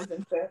baby mamas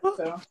and shit.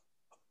 So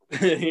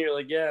You're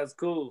like, yeah, it's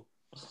cool.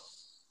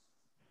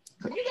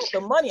 If you got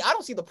the money, I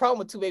don't see the problem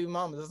with 2 baby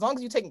mamas. As long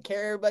as you're taking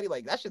care of everybody,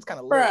 like that shit's kind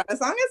of bruh,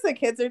 as long as the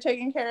kids are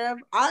taken care of,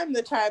 I'm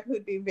the type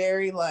who'd be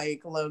very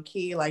like low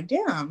key, like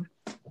damn.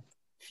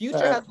 Future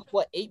has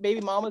what 8 baby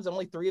mamas and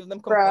only 3 of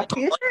them Bruh,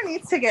 Future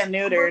needs to get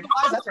neutered.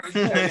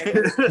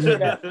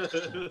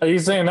 Are you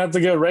saying that's a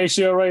good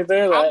ratio right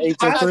there? Like 8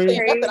 to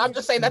 3? I'm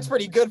just saying that's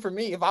pretty good for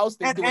me. If I was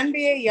An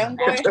NBA young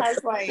boy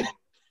has like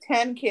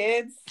 10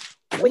 kids.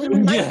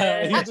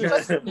 Yeah, he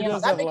does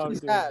have a lot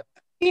of kids.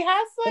 He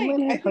has like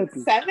I think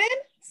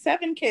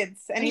 7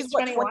 kids, and he's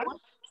 21.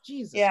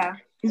 Jesus. Yeah.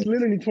 He's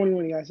literally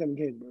 21. He got 7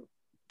 kids, bro.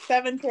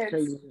 7 kids.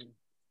 Crazy.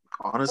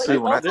 Honestly,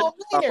 when I think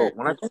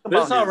about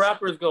this is how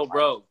rappers go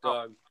broke,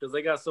 dog, because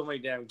they got so many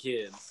damn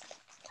kids.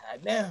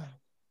 God damn.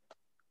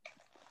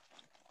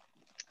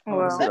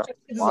 Well, that's a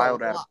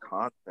wild ass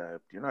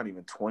concept. You're not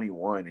even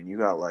 21, and you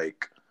got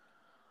like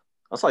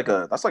that's like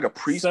a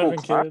preschool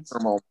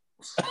classroom almost.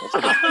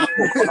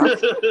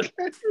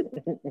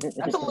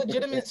 That's a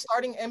legitimate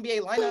starting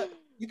NBA lineup.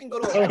 You can go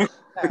to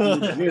 7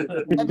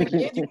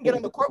 kids. You can get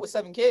on the court with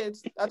 7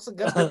 kids. That's a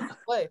good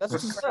play. That's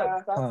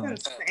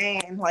that's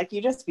insane. Like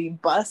you just be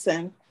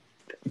bussing.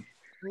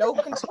 No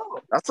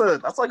control.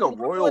 That's like a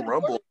Royal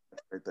Rumble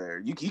right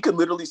there. He could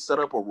literally set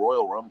up a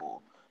Royal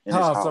Rumble.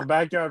 Some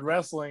backyard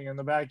wrestling in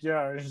the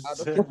backyard.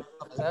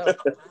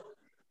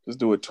 Just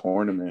do a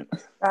tournament.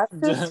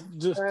 That's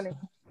just funny.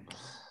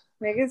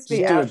 Niggas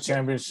be do a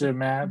championship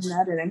match.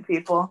 Nutting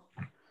people.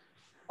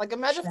 Like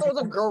imagine if there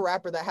was a girl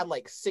rapper that had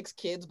like 6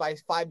 kids by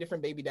 5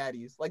 different baby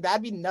daddies. Like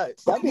that'd be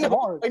nuts. That'd be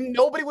hard. Like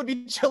nobody would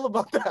be chill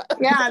about that.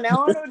 Yeah,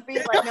 no one would be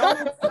like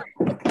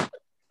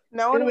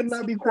no one would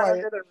not be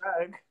quiet. Under the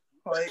rug.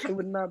 Like it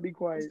would not be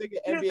quiet. They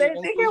get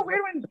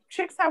weird when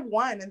chicks have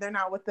one and they're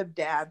not with the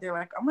dad. They're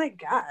like, oh my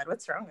god,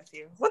 what's wrong with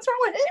you? What's wrong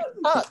with him?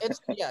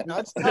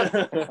 It's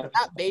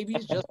not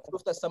babies, just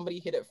proof that somebody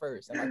hit it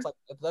first, and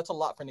that's a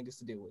lot for niggas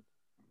to deal with.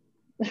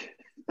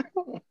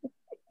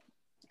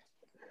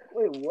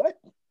 Wait, what?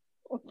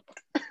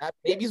 That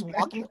baby's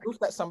walking proof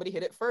that somebody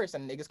hit it first,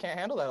 and niggas can't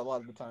handle that a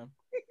lot of the time.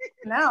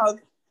 No,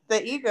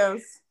 the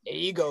egos.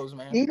 Egos,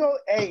 man.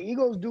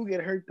 Egos do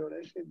get hurt though.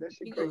 That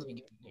shit egos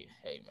crazy.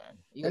 Hey, man.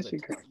 Egos that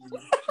shit crazy.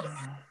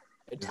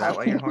 Is that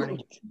why you're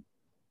horny?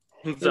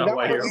 Is that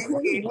why you're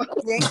horny?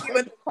 Yankee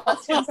with the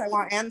questions I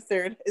want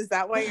answered. Is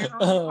that why you're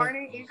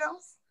horny,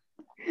 egos?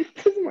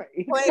 Play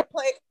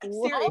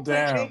Siri.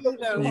 Damn.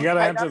 You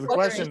gotta answer the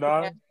question,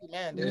 dog.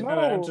 You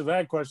gotta answer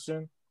that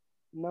question.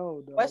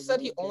 No, dog. Wes said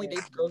he only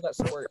dates girls that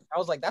squirt. I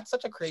was like, that's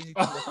such a crazy thing.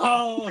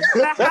 How would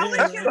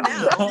you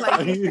know?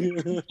 Like,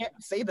 you can't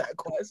say that,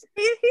 Quest.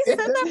 He said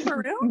that for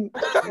real?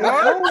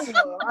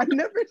 No, I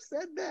never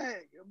said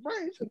that.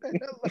 Brian, shut the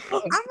hell up.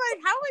 I'm like,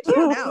 how would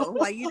you know?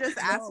 Like, you just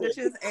asked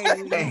bitches. I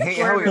hate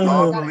how we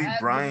all believe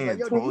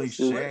Brian. Holy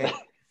shit.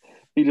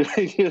 He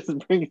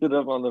just brings it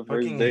up on the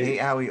first date. I hate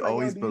how we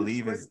always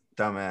believe his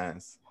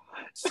dumbass.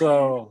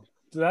 So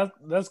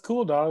that's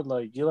cool, dog.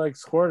 Like you like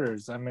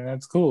squirters. I mean,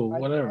 that's cool.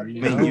 Whatever.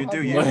 You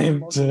do.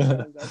 You.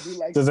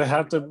 Does it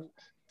have to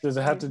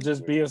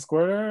just be a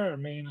squirter? I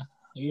mean,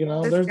 you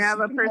know, does she have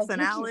a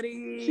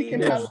personality? She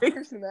can have a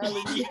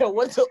personality. Yeah.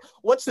 What's the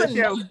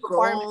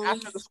requirement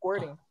after the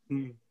squirting?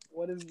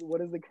 What is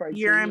the criteria?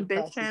 Your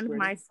ambition,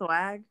 my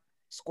swag.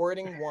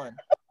 Squirting 1.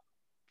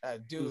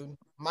 Dude,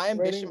 my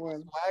ambition, my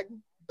swag.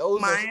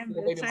 Those my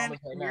ambition,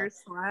 your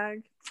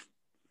swag.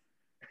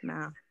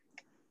 Nah.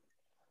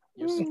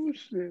 Oh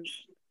shit!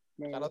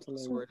 Shout out to the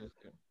squirters,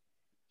 dude.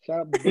 Shout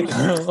out to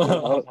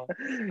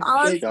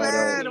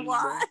Osman,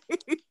 why?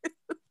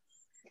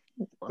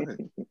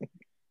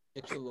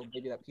 Get your little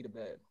baby that peed a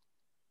bed.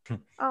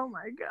 Oh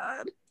my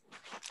god.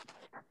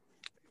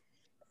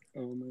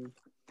 Oh man.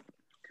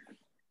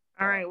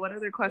 All right, what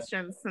other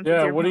questions? What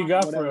do you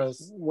got for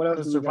us? What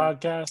else Mr.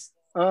 Podcast?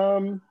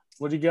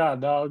 What do you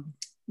got, dog?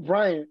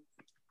 Brian.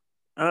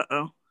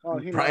 Uh-oh.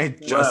 Brian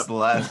just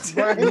left.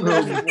 Not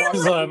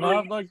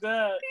like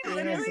that. He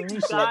literally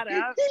got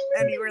up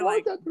and you were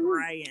like,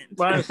 Brian.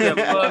 Brian said,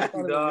 fuck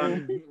you,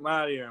 dog. I'm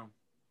out of here.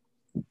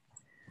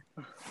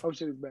 Oh,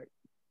 shit is back.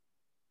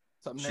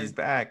 She's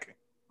back.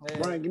 Hey.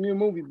 Brian, give me a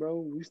movie,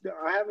 bro.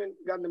 I haven't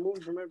gotten a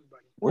movie from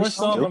everybody. Where's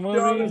some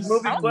movies?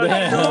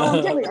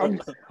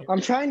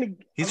 I'm trying to.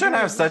 He's trying to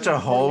have such a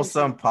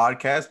wholesome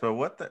podcast,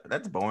 but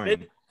that's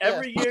boring.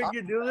 Every year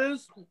you do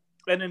this,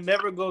 and it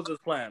never goes as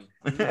planned.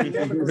 Did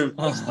you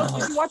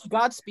watch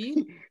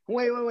Godspeed?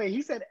 Wait.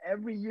 He said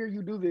every year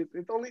you do this.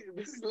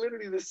 This is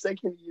literally the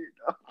second year,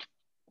 dog.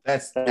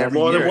 That's every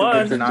more year. Than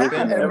one. Not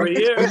been every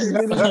year.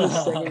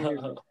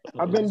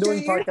 I've been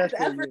doing podcasts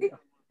for a year.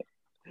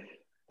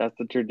 That's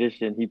the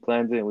tradition. He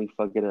plans it and we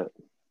fuck it up.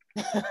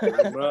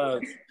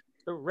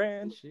 The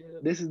ranch.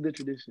 This is the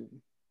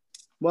tradition.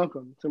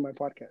 Welcome to my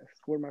podcast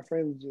where my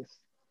friends just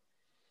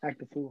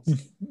act a fool. Do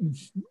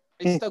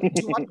you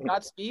watch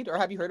Godspeed or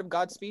have you heard of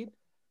Godspeed?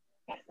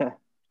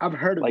 I've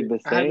heard of Like it. the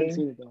I haven't saying?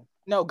 seen it though.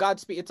 No,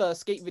 Godspeed. It's a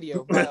skate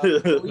video by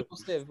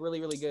Stiv.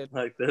 Really, really good.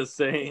 Like they're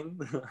saying.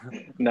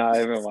 No, I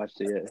haven't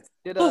watched it yet.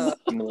 Did a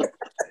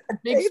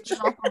big spin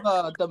off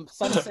of the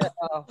Sunset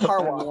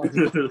Car Wash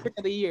Trick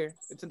of the year.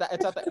 It's at the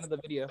end of the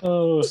video.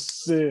 Oh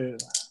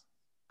shit!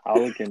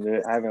 I'll look into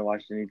it. I haven't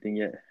watched anything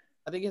yet.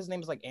 I think his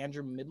name is like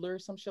Andrew Midler or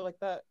some shit like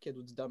that. Kid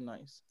was dumb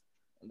nice.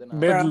 And then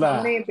Bro,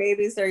 how many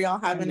babies are y'all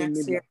having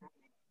next year?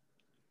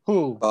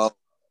 Who?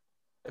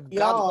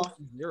 Y'all.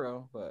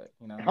 0, but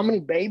you know. How many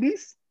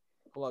babies?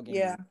 Plug in.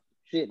 Yeah.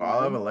 Shit.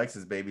 All of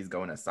Alexa's babies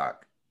go in a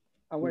sock.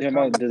 Yeah,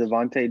 about the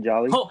Devontae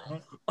Jolly.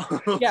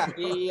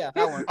 Yeah,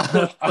 that one.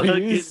 Are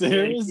you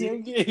serious,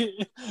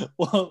 Yankee?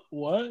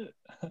 What?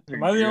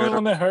 Am I the only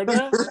one that heard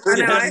that? I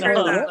know, I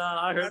heard that.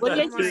 I heard What that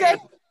did you say?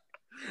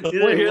 You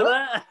didn't hear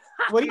that?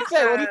 What did you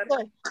say? What did you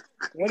say?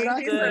 What did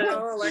I said? say?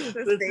 Oh, Alexis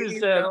This babies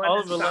said go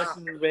all in of a sock.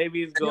 Alexis'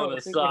 babies go in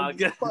a sock.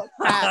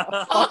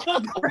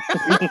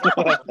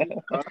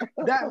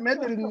 That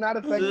method is not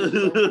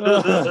effective.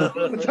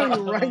 I'm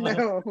telling you right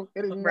now,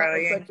 it is not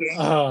effective.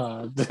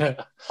 Oh,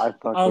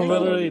 I'm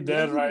literally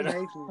dead right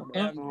now.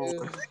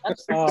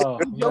 Oh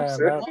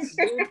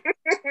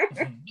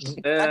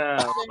man,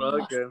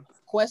 okay.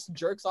 Quest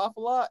jerks off a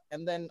lot,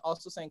 and then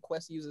also saying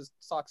Quest uses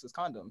socks as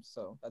condoms,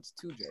 so that's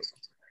 2 jokes.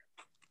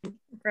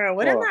 Bro,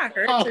 wouldn't that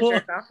hurt to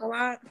jerk off a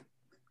lot?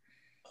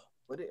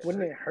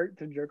 Wouldn't it hurt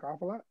to jerk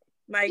off a lot?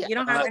 Like, you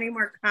don't have any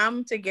more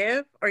cum to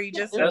give, or you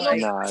just That's,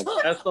 like...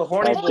 that's the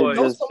horny boy.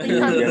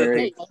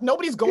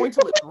 Nobody's going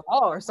to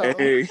withdraw or something.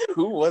 Hey,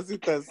 who was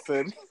it that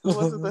said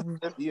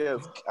he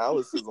has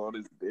calluses on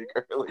his dick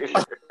earlier?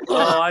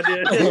 Oh, I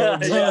did.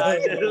 Yeah, I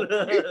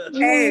did.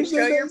 Hey,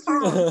 show your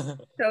palms.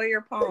 Show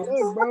your palms.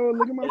 Look, bro,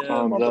 look at my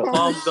palms. My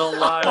palms don't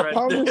lie right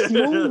palms there. are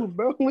smooth,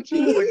 bro. What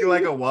you looking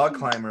like a wall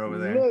climber over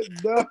there. Look,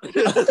 dog.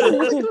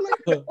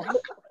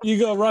 You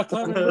go rock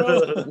climbing,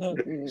 bro.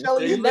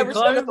 Shelly, you've never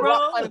seen a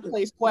rock climbing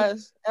place,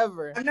 Quest,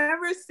 ever. I've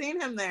never seen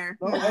him there.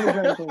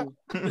 No,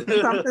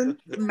 Something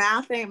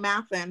math ain't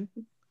mathing.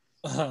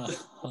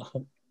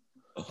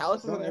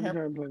 Callus is in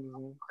there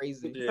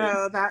crazy.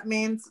 So that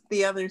means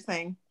the other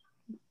thing.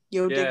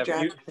 Yo, dick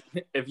jack.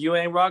 If you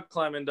ain't rock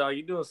climbing, dog,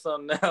 you doing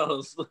something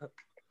else.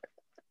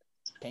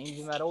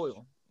 Changing that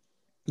oil.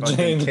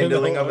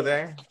 Kindling over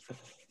there.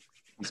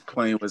 He's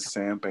playing with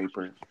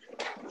sandpaper.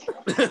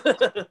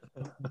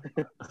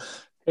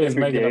 He's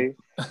making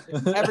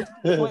Every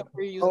point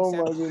where you're using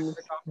my goodness.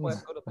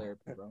 go to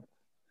therapy, bro.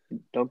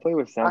 Don't play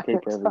with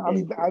sandpaper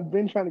every day. I've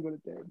been trying to go to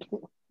therapy.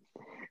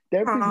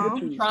 Therapy's good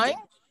for you. Trying?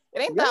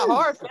 It ain't that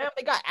hard, fam.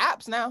 They got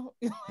apps now.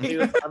 I've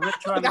been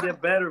trying to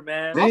get better,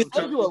 man. I'll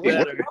send you a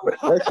link.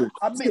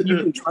 I've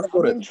been trying to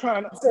go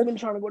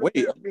to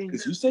therapy.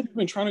 Because you said you've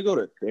been trying to go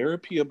to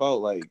therapy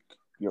about like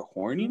your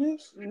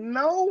horniness?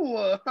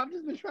 No, I've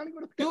just been trying to go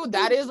to therapy. Dude,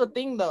 that is a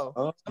thing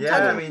though.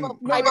 Yeah, I mean,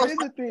 no, it is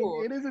a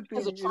thing. It is a thing.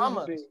 It's a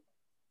trauma.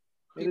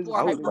 People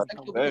are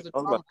hypersexual because of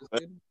trauma,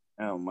 dude.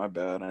 Oh, my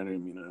bad. I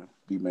didn't mean to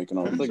be making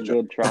all these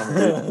good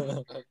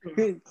trauma.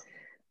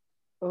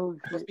 Oh,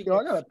 yo,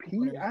 I gotta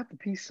pee. I have to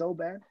pee so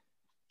bad.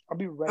 I'll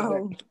be right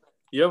back.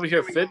 You over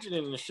here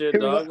fidgeting and shit,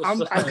 dog.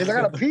 Because I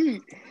gotta pee.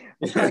 Go.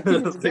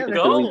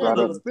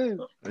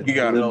 You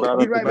got it. I'll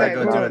be right back.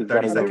 Go do a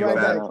 30-second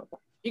back.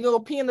 You gonna go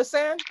pee in the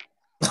sand?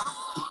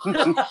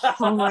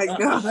 Oh my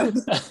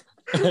god.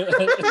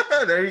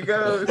 There you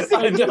go.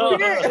 Don't go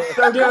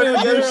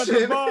to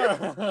the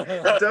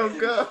bar. Don't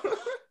go.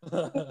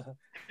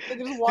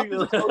 Just walk in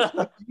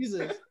the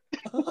Jesus.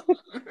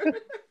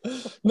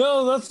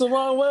 No, that's the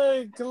wrong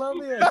way.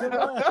 Colombia, come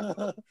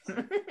on.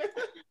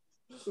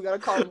 We gotta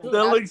call him.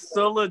 That looks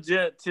so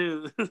legit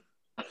too.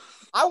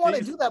 I want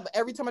to do that, but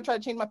every time I try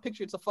to change my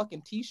picture, it's a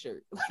fucking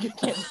t-shirt. Like, you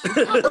can't.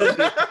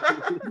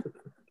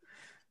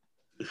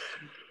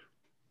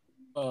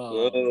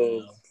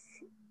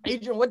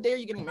 Adrian, what day are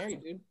you getting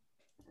married, dude?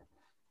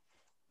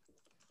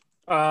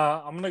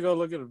 I'm gonna go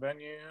look at a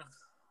venue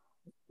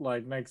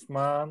like next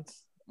month,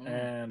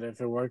 and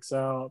if it works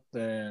out,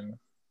 then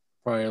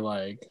probably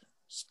like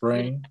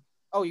spring.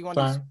 Oh, you want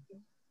to do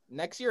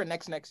next year or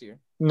next year?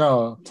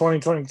 No,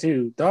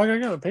 2022. Dog, I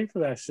gotta pay for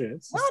that shit.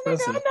 It's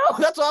expensive. No.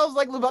 That's why I was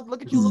like about to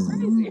look at you look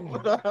crazy.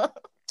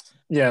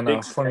 Yeah, no,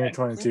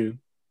 2022.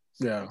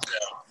 Yeah.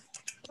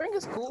 Spring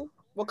is cool.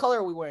 What color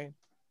are we wearing?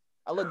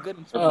 I look good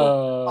in spring.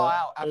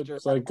 Out after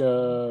it's like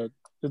a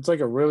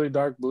really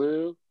dark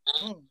blue.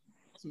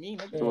 It's me,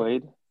 nigga.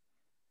 Suede.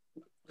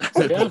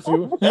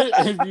 Yeah,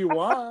 if you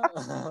want.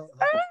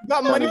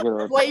 Got money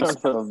for Suede.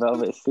 Put a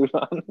velvet suit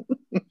on.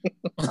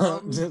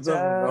 Just a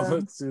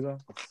velvet suit on.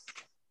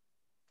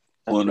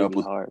 Pulling up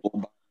with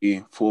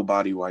full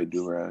body white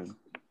do-rag.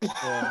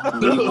 Yeah.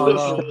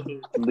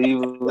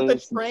 With a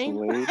train.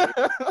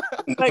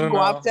 Like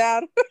Guap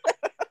Dad.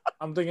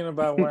 I'm thinking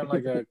about wearing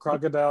like a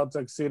crocodile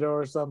tuxedo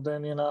or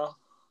something, you know.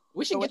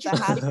 We should get you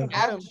Stacey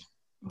Adams.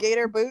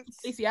 Gator boots.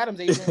 Stacey Adams,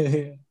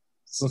 Adrian.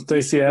 So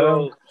Stacey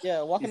Adams.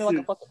 Yeah, walking in like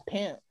a fucking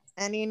pant.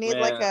 And you need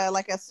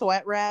like a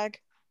sweat rag.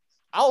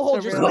 I'll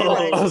hold your sweat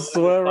rag. A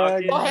sweat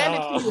rag. I'll hand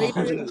it to you,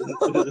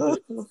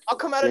 Adrian. I'll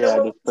come out of Yeah,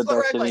 nowhere. just put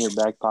that shit in your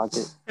back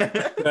pocket.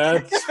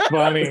 That's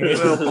funny.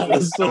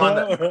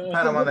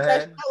 Pat him on the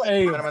head.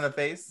 Hey. Pat him on the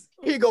face.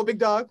 Here you go, big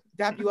dog.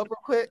 Dap you up real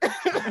quick.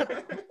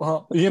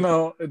 Well, you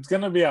know, it's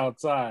gonna be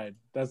outside.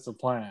 That's the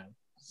plan.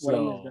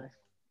 So,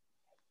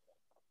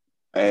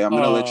 hey, I'm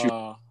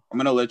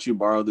gonna let you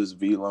borrow this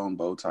V-Lone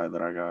bow tie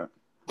that I got.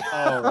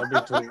 Oh,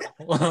 that'd be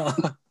cool.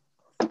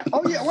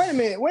 Oh yeah, wait a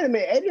minute.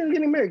 Adrian's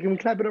getting married. Can we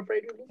clap it up for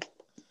Adrian?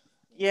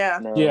 Yeah.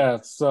 No. Yeah.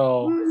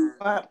 So,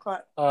 Clap.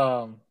 Clap it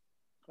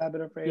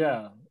up for Adrian.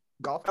 yeah.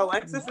 Golf.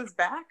 Alexis is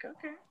back.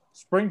 Okay.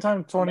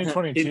 Springtime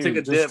 2022. He took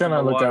a Just dip gonna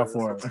in the look water. out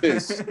for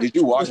it. Did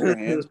you wash your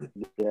hands?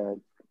 Yeah.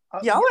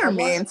 Y'all are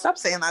mean. Stop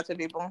saying that to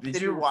people.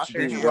 Did you wash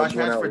your Did you hands? wash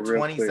your hands for Real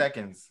 20 quick.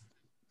 seconds?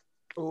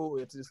 Oh,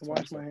 it's just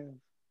Wash my hands.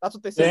 That's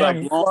what they say.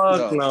 Damn,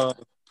 Fuck no.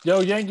 Yo,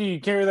 Yankee, you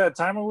carry that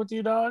timer with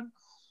you, dog?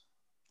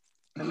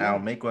 I'll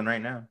make one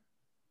right now.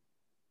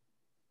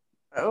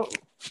 Oh.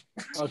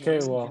 Okay,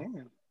 well,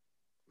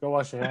 go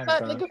wash your hands.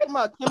 That dog. nigga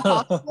from Kim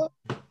Possible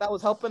that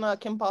was helping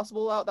Kim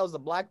Possible out. That was a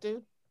black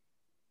dude.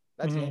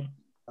 That's Mhm. it.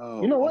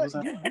 Oh, You know what? was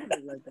that? You do look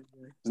like that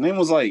boy. His name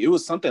was it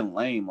was something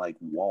lame, like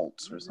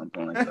Waltz or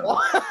something like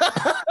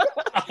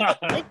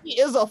that. He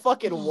is a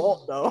fucking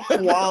Walt though.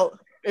 Walt.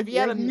 If he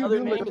had Yeah, you another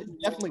do name, look it's like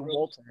definitely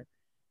Walter.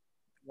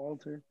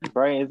 Walter.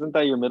 Brian, isn't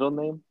that your middle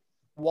name?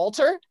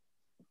 Walter?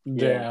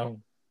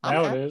 Damn.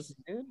 Now it is.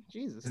 Dude,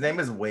 Jesus. His name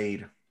is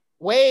Wade.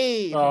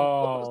 Wade.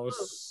 Oh,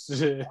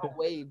 shit. Oh,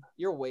 Wade.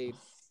 You're Wade.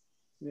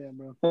 Yeah,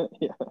 bro.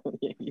 Yeah.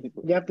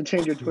 You have to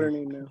change your Twitter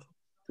name now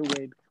to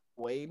Wade.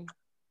 Wade.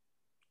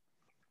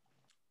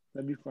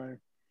 That'd be fire.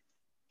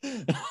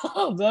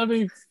 That'd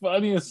be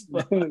funny as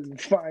fuck.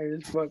 Fire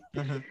as fuck.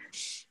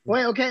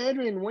 Wait, okay,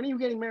 Adrian, when are you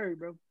getting married,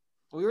 bro?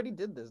 We already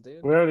did this,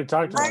 dude. We already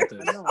talked about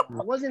this. No,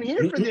 I wasn't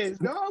here for this,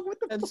 dog. What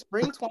the In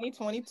spring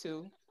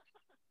 2022.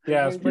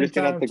 Yeah, You're just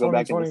gonna have springtime to go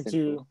back and listen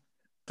 2022.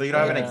 So you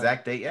don't have an Yeah.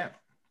 exact date yet?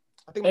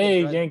 I think we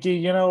Hey, can try- Yankee,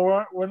 you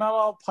know, we're not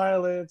all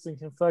pilots and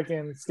can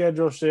fucking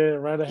schedule shit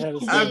right ahead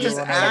of I'm schedule just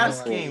and everything.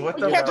 asking. What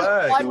We the can't just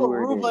fly fuck? to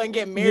Aruba and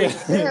get married.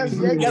 Yeah.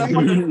 You gotta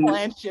fucking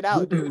plan shit out,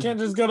 You dude. can't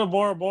just go to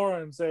Bora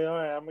Bora and say, all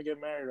right, I'm going to get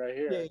married right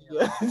here.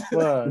 Yeah.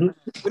 Fuck.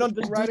 We don't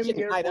just Right do in shit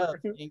the tied up,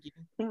 airport. Yankee.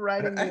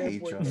 right in the I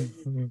hate airport?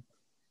 you.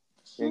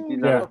 Yankee's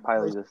Yeah. not a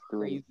pilot, just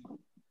doing Crazy.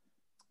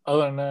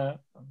 Other than that,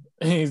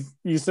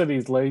 you said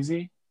he's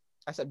lazy?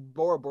 I said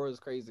Bora Bora is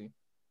crazy.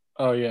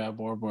 Oh, yeah,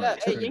 Bora Bora. Yeah,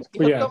 is hey, crazy. Yankee,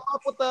 But hook yeah, them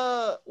up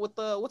with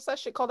the what's that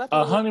shit called after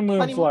a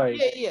honeymoon flight.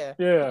 Yeah.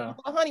 Yeah.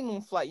 A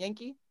honeymoon flight,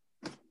 Yankee.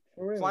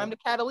 For real. Fly him to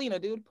Catalina,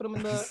 dude. Put him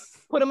in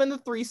the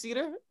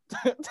 3-seater.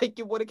 Take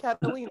your boy to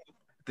Catalina.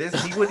 He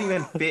wouldn't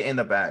even fit in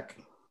the back.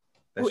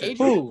 Who, That shit,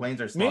 Adrian? planes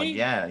are small. Me?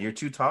 Yeah, you're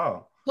too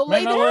tall. So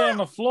lay Man, I lay down. on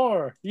the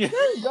floor. Yeah.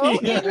 There you go.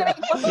 Yeah. Adrian,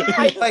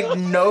 fucking Like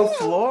no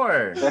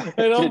floor.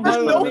 Hey, don't There's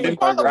no bother me.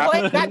 floor on the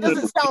plane. That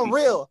doesn't sound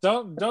real.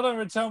 Don't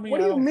ever tell me What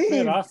I do you don't fit.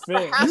 mean? I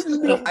fit. Has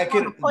to be I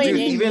could, plane, dude.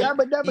 Yankee. Even Yabba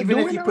dabba even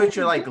if doing you it put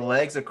your already? like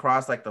legs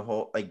across like the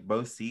whole like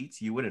both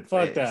seats, you wouldn't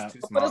Fuck fit. that. It's too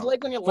Put his small.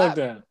 legs on your Fuck lap.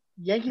 that.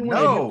 Yankee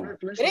No. wants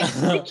to It ain't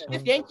stick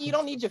shift, Yankee. You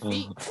don't need your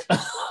feet.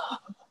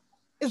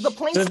 Is the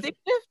plane Just- stick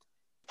shift?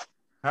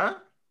 Huh?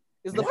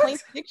 Is the What? plane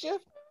stick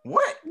shift?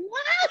 What?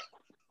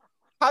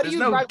 How do There's you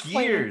no drive the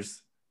plane?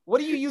 gears. What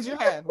do you use your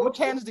hand? Which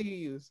hands do you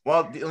use?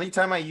 Well, the only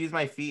time I use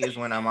my feet is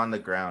when I'm on the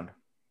ground.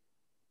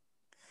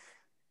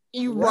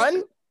 You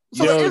run?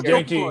 So Yo, it is no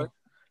Yankee. floor.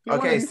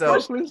 Okay, so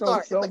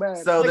so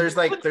bad. so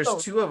Like there's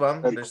Flintstones. two of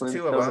them. Like There's two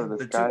Flintstones of of them. the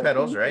The two sky.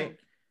 pedals, right?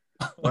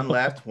 One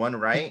left, one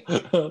right.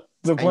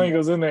 The plane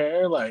goes in the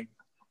air like.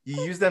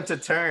 You use them to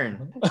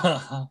turn.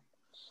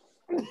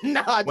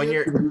 Nah, When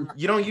dude.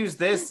 you don't use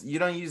this. You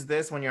don't use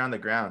this when you're on the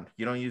ground.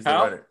 You don't use the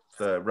How? rudder.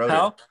 The rotor.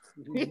 How?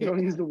 You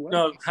don't use the what?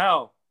 No,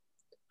 how?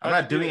 I'm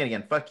not doing it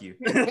again. Fuck you.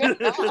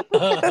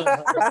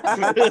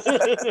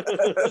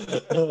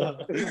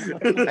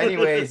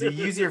 Anyways, you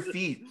use your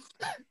feet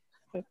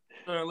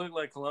I look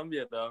like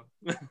Colombia, though.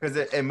 because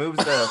it moves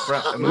the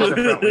front. It moves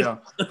the front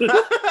wheel.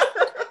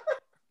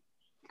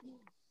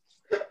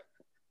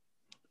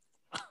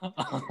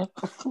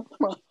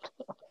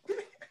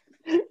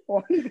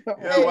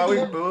 Yeah, why are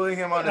we bullying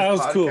him on his That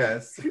was cool.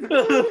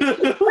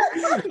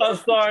 podcast? I'm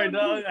sorry,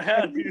 dog. I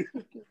had to.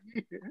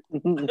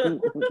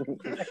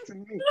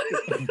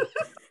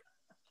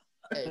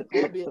 Hey,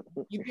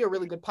 you'd be a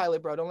really good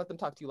pilot, bro. Don't let them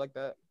talk to you like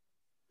that.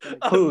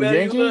 Who, I bet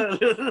Yankee? you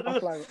would. I'll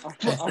fly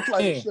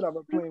the shit out of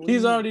a plane. What do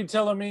He's you already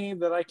telling me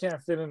that I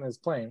can't fit in his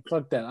plane.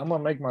 Fuck that. I'm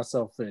gonna make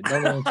myself fit.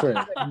 Don't even trip.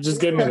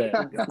 Just get me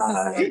there. You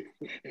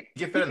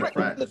can fit in the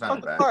front, just not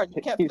in the back.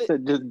 You can't He fit.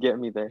 said, "Just get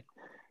me there."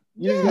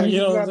 Yeah, You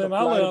know what I'm have to saying?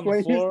 I'll fly lay the on the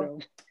plane floor.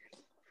 yourself.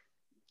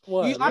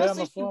 What? You Lay on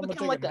honestly the floor, should I'm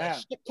become gonna like take a a nap.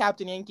 ship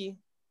captain, Yankee.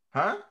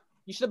 Huh?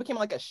 You should have become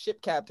like a ship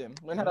captain.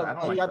 Learn how to I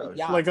don't like drive a those.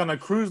 yacht. Like on a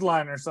cruise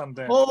line or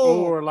something.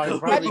 Oh. Or like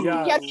private Imagine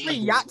yacht. he had free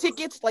yacht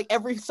tickets like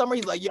every summer.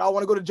 He's like, "Yo, I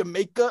want to go to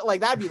Jamaica." Like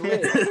that'd be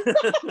lit.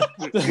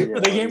 They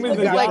gave me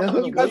the Like,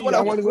 yacht. you guys I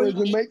want want to go to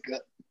free-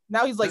 Jamaica.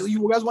 Now he's like,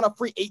 "You guys want a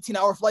free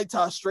 18-hour flight to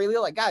Australia?"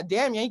 Like, God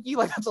damn, Yankee.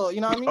 Like that's all.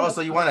 You know what I mean? Oh,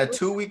 so you want a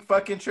 2-week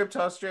fucking trip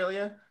to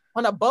Australia?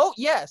 On a boat,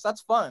 yes,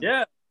 that's fun.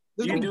 Yeah.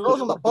 There's gonna be girls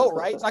on the boat,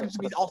 right? It's not gonna just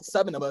be all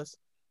 7 of us.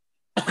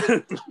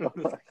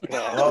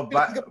 Well,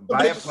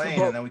 buy a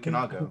plane and then we can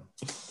all go.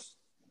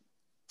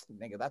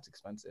 Nigga, that's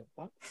expensive.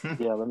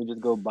 Yeah, let me just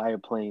go buy a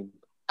plane.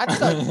 I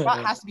think a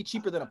yacht has to be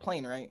cheaper than a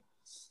plane, right?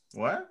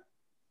 What?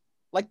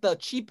 Like the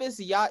cheapest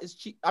yacht is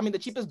cheap. I mean, the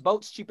cheapest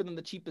boat's cheaper than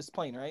the cheapest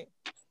plane, right?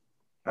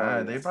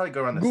 They probably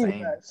go around the Google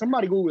same. that.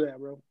 Somebody Google that,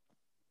 bro.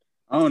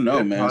 I don't know,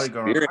 They'd man. probably go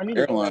around- I need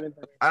to go Airline. ahead.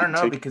 I don't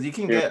know because you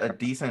can get a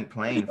decent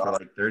plane for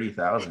like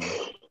 30,000.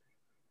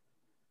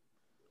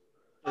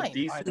 A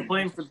decent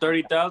plane for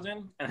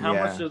 30,000, and how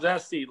much does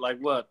that seat? Like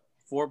what?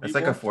 4 people? It's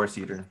like a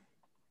 4-seater.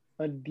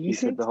 A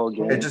decent. The whole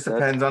game. It just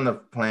depends on the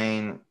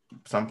plane.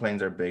 Some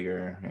planes are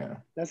bigger. Yeah.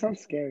 That sounds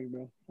scary,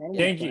 bro.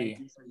 Yankee.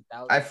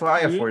 I fly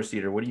a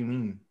 4-seater. What do you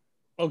mean?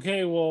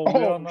 Okay, well, we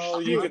all know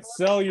you could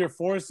sell your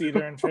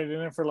 4-seater and trade it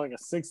in for like a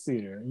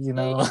 6-seater. You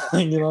know,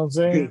 you know what I'm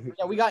saying?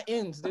 Yeah, we got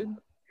ins, dude.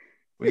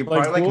 We could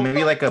probably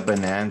maybe like a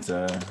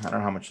Bonanza. I don't know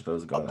how much of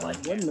those go.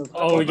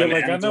 Oh, we get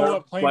like I know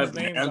what planes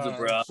names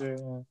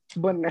are.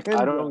 Bonanza.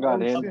 I don't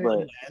got ins,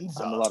 but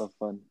I'm a lot of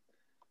fun.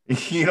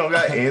 You don't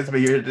got ins, but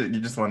you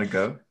just want to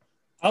go.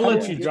 I'll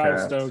let you drive,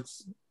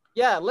 Stokes.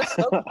 Yeah, let's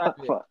Stokes drive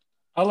it.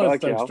 I'll let Okay,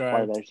 Stokes I'll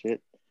drive. fly that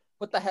shit.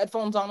 Put the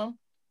headphones on them.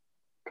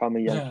 Call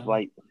me Young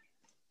Flight.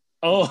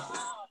 Oh,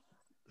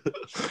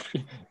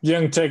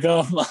 Young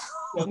Takeoff.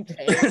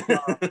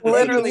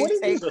 Literally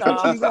take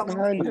off.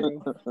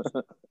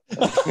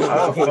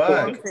 Oh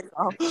fuck!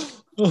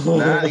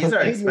 Nah, these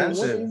are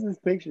expensive. What is this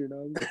picture,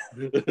 dog?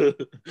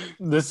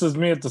 This is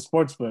me at the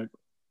sports book.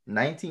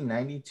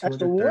 1990,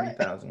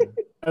 230,000.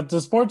 At the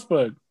sports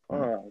book.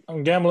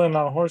 I'm gambling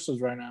on horses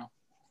right now.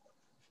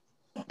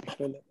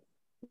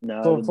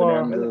 No, So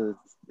far,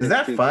 is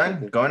that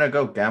fun? Going to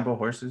go gamble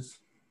horses?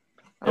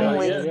 I'm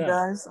leaving,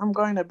 guys. I'm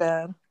going to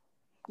bed.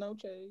 No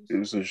chase.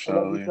 This is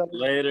Shelly.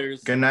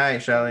 Laters. Good night,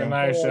 Shelly. Good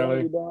night,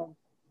 Shelly.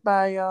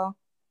 Bye, y'all.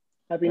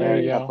 Happy There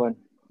New you Year. go.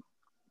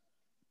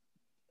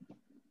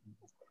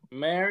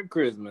 Merry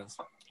Christmas.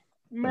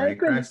 Merry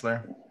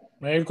Chrysler.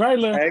 Merry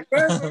Chrysler.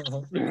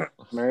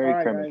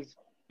 Merry Christmas.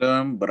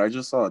 But I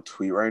just saw a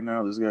tweet right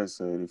now. This guy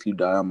said, "If you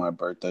die on my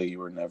birthday, you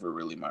were never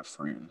really my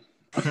friend."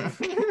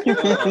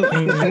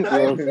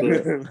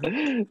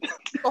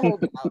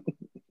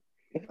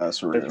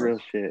 That's real. That's real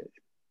shit.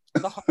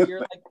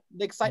 The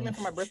excitement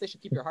for my birthday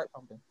should keep your heart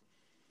pumping.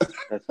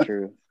 That's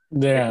true.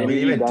 Yeah. If We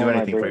you didn't die do on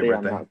my anything for your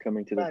I'm birthday. not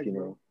coming to the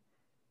funeral.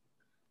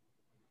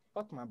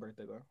 Fuck my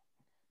birthday, bro.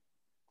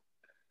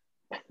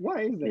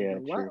 Why is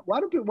that? Yeah, why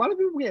do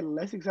people get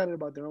less excited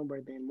about their own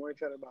birthday and more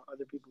excited about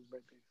other people's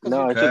birthdays?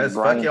 No, it's Because just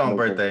fuck Brian's your own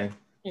birthday. birthday.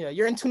 Yeah,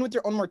 you're in tune with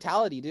your own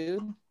mortality,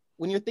 dude.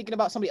 When you're thinking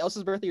about somebody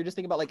else's birthday, you're just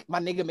thinking about like my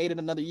nigga made it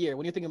another year.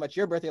 When you're thinking about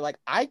your birthday, like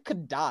I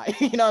could die.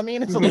 You know what I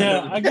mean? It's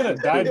Yeah, I could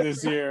have died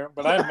this year,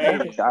 but I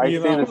made it. I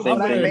You say know, the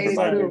same I thing made for it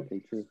my too.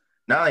 birthday too.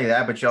 Not only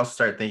that, but you also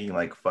start thinking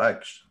like,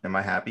 fuck, am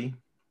I happy?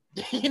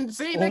 You can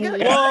see,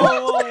 nigga.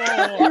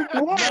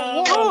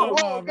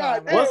 Whoa,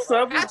 God, What's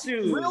up That's with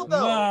you? real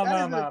though.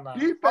 No.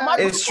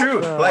 It's true.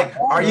 Like,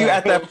 are you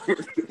at that?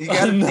 You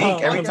gotta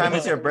think every time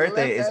it's your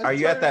birthday. Are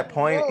you at that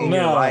point in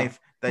your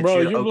life that Bro,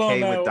 you're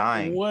blowing okay that with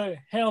dying? What?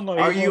 Hell no.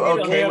 Are you're you blowing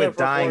it okay way with out of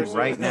dying proportion.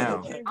 right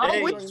now?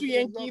 I'm with you,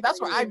 Yankee.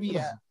 That's where I be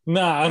at.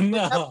 Nah.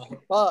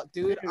 Fuck,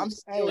 dude. I'm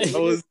still. That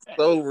was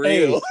so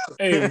real.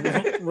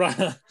 Hey,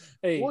 right.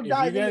 Hey, We'll if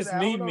dive you into guys that.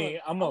 need Hold me,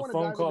 on. I'm I a wanna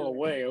phone dive call into that.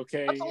 away,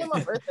 okay? That's only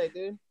my birthday,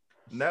 dude.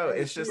 No,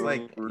 it's just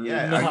like,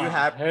 yeah. Nah, Are you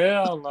happy?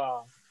 Hell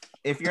no.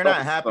 If you're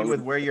not happy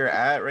with where you're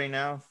at right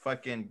now,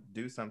 fucking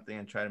do something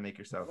and try to make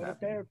yourself Go to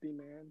happy. therapy,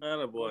 man.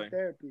 Atta boy. Go to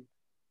therapy.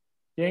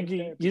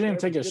 Yankee, you didn't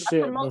take a I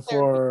shit promote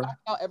before therapy.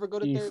 I'll ever go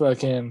to you therapy.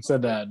 fucking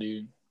said that,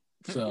 dude.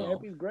 So,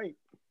 Therapy's great.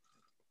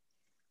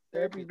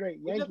 Therapy's great.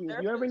 Who's your Yankee, if you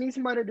ever therapist? need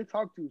somebody to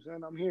talk to,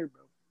 son, I'm here,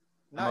 bro.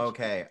 I'm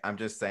okay. I'm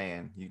just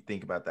saying, you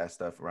think about that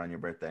stuff around your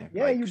birthday.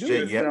 Yeah, like, you do.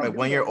 shit, Yeah, like you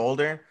when do. you're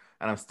older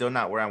and I'm still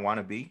not where I want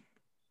to be.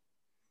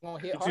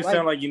 You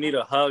sound like you need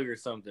a hug or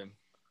something.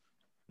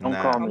 Don't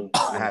call me.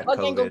 I had Hug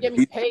ain't gonna get COVID.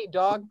 me paid,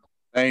 dog.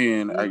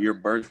 And at your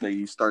birthday,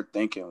 you start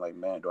thinking like,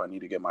 man, do I need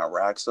to get my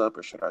racks up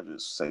or should I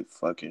just say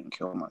fucking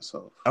kill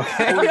myself?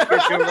 Okay.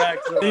 Get your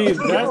racks up. Dude,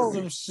 that's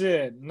some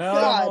shit. No,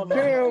 God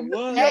damn.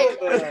 What Hey,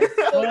 the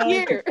so fuck?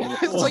 here,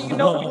 so you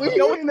know what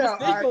the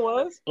mistake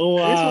was.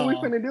 Wow. This what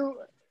we finna do.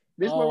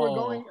 This where we're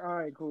going. All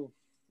right, cool.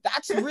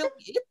 That's really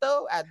it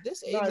though. At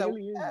this age, No, it that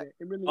really is.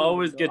 It really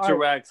Always is, get though. your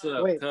All right, racks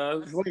up, Wait,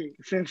 cuz.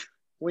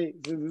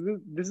 wait.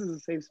 This is a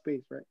safe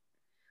space, right?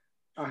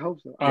 I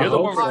hope so. I You're the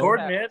hope one so.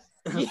 recording it.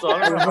 So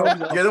I I don't hope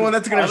know. so. You're the one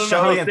that's I gonna don't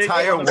show know the if they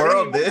entire wanna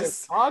world be-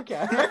 this.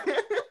 Okay.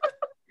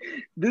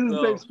 This is a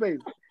So- safe space,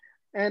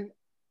 and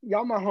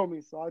y'all my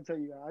homies, so I'll tell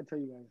you guys.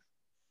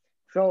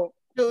 So,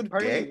 Dude,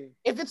 personally,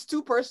 if it's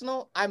too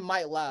personal, I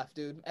might laugh,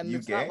 dude. And You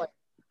it's gay? not like,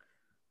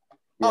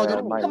 Yeah, oh, dude,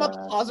 I might come out the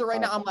laugh. closet right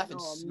now. I'm laughing.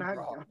 no,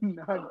 super hard. I'm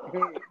not gay.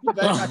 You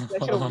better not do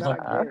that shit over I'm not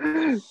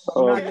there. gay.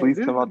 Oh, Not please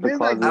gay. come out the This is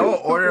like- closet. I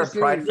will order a super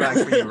pride serious.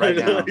 flag for you right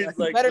now. He's You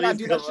like, better not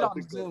please do that come shit out on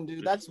the Zoom,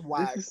 dude. That's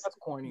whack. is- That's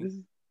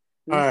corny.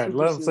 All right,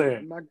 let him say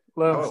it.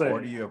 Let him say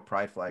order you a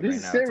pride flag this right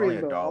is now.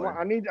 serious, It's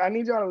only $1. I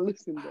need y'all to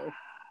listen, bro.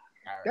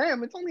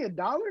 Damn, it's only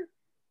 $1?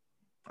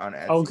 On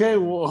Etsy, okay,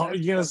 well,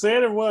 you gonna say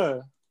it or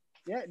what?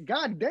 Yeah,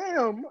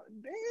 goddamn,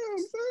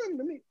 son.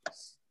 Let me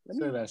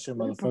say that shit,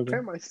 motherfucker.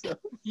 Prepare myself.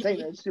 Say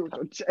that shit with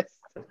your chest.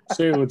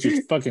 Say it with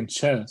your fucking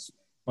chest,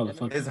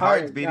 motherfucker. His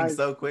heart's beating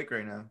so quick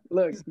right now.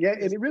 Look, yeah,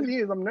 it really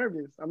is. I'm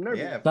nervous.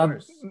 Yeah, of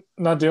course.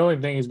 Not the only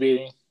thing he's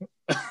beating.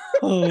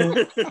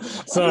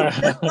 Sorry.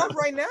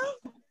 Right now?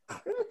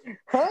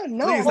 Huh?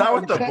 No. Please, not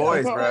with the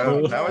boys,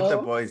 bro. Not with the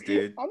boys,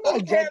 dude. I'm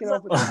not jacking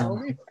up with the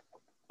homie.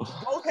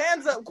 Both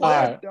hands up, quick.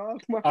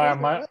 All right,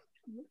 my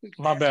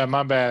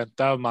bad.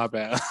 That was my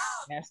bad.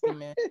 Nasty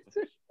man.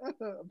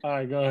 All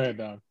right, go ahead,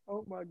 dog.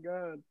 Oh my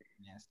god.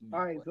 Nasty man.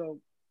 All right, so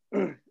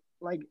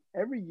like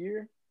every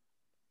year,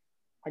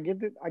 I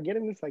get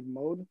in this like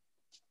mode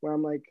where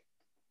I'm like,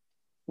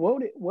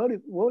 what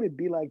would it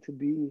be like to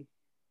be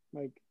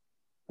like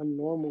a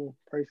normal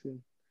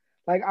person?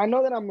 Like I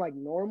know that I'm like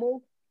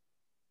normal,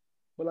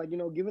 but like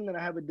given that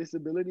I have a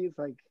disability, it's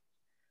like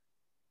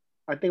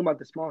I think about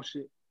the small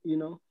shit,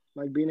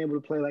 like being able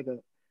to play like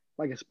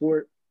a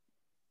sport,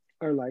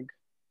 or like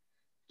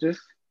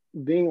just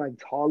being like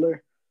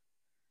taller,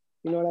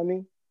 you know what I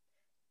mean?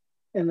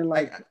 And then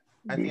like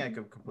I think I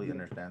could completely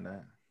understand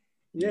that.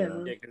 Yeah,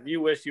 because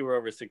you wish you were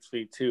over 6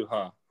 feet too,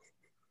 huh?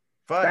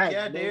 Fuck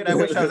yeah, dude! I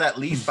wish I was at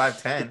least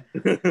 5'10".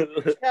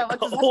 Yeah,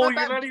 you're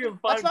not even 5'10".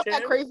 That's not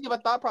that crazy of a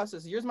thought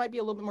process. Yours might be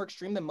a little bit more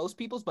extreme than most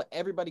people's, but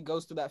everybody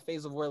goes through that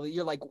phase of where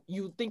you're like,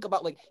 you think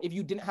about like if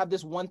you didn't have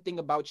this one thing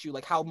about you,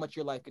 like how much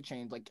your life could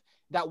change. Like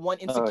that one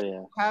insecurity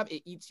you have,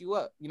 it eats you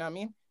up. You know what I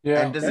mean?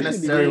 Yeah, and doesn't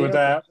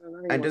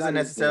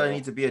necessarily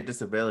need to be a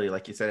disability,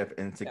 like you said. If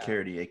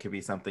insecurity, it could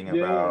be something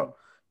about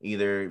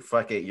either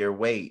your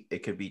weight.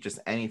 It could be just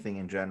anything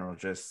in general,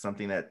 just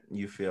something that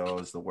you feel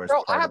is the worst.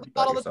 Bro, part I have of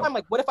thought all the yourself. time,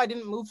 like, what if I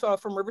didn't move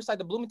from Riverside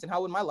to Bloomington?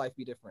 How would my life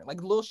be different?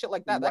 Like little shit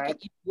like that. That could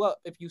eat you up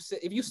if you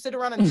sit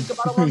around and think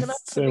about it long enough.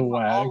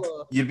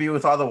 You'd be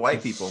with all the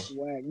white people.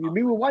 You'd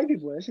be with white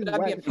people. That shit's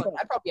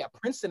I'd probably be at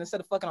Princeton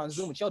instead of fucking on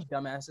Zoom with your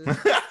dumbasses.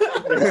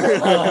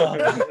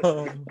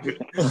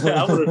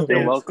 I would have stayed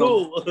in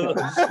school.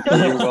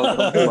 You're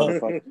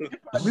welcome.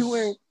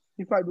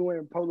 He'd probably be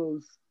wearing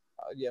polos.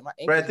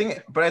 But I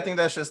think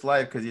that's just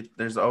life, because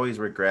there's always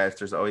regrets.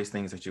 There's always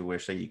things that you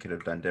wish that you could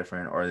have done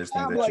different, or there's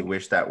things that you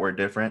wish that were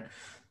different.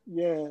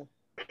 Yeah.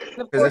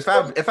 Because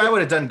if I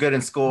would have done good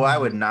in school, I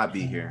would not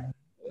be here.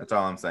 That's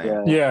all I'm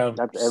saying. Yeah,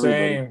 that's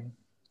same.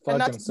 And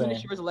not to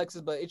finish yours,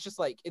 Alexis, but it's just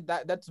like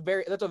that's a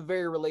very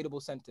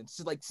relatable sentence.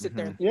 Just like sit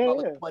there and think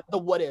about like, the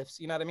what ifs.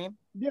 You know what I mean?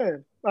 Yeah,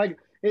 like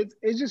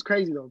it's just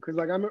crazy though, because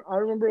like I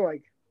remember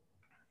like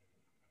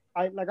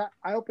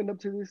I opened up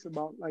to this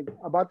about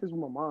this with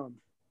my mom,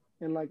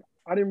 and like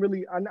I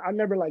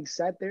never like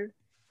sat there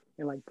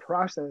and like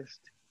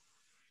processed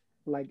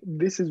like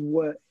this is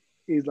what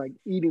is like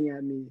eating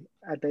at me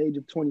at the age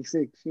of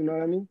 26. You know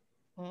what I mean?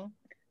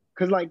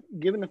 Because like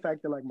given the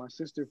fact that like my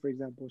sister, for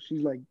example,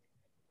 she's like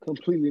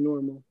completely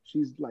normal.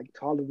 She's like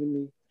taller than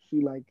me.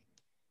 She like,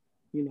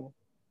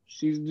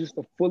 she's just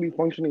a fully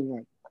functioning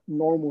like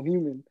normal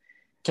human.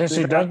 Can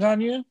she dunk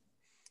on you?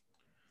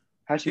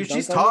 Dude,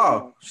 she's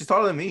tall. She's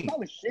taller than me. She's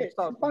tall as shit. She's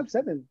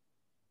 5'7".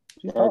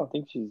 She's tall. I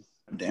think she's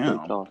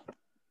tall.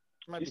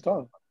 She's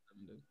tall.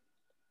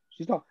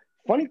 She's tall.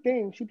 Funny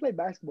thing, she played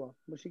basketball,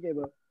 but she gave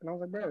up. And I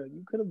was like, bro,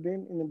 you could have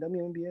been in the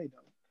WNBA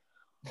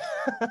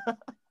though.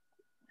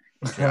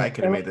 Yeah, I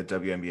could have made the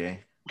WNBA.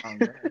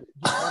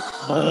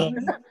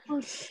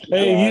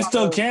 Hey, you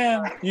still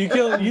can.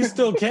 You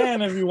still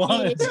can if you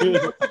wanted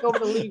to. Take over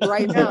the league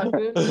right now,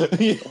 dude.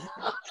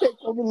 Take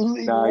over the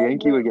league. Nah,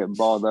 Yankee would get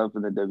balled up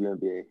in the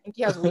WNBA.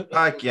 Yankee has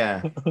Fuck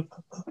yeah.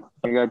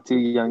 You got two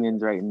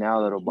youngins right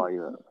now that'll ball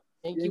you up.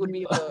 Yankee would be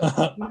you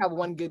have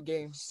one good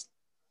game.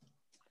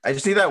 I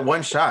just need that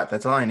one shot.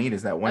 That's all I need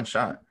is that one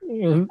shot.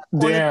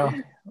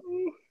 Damn.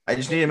 I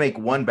just need to make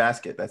one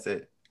basket. That's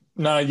it.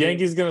 No,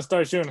 Yankees gonna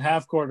start shooting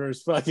half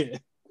quarters. Fuck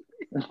it.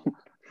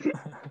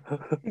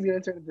 He's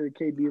gonna turn into the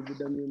KD of the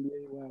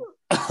WNBA. Wow.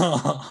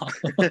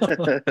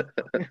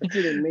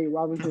 Nate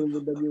Robinson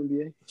of the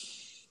WNBA.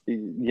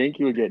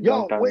 Yankee would get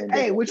dunked on.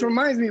 Hey, which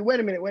reminds me. Wait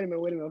a minute.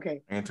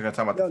 Okay. You're gonna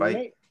talk about the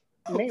fight.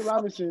 Nate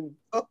Robinson.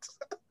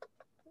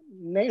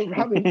 Nate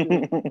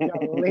Robinson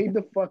got laid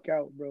the fuck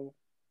out, bro.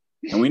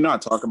 Can we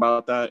not talk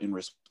about that in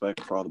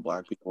respect for all the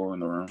black people in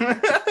the room?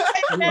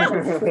 I'm kind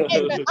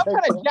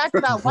of jacked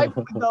that white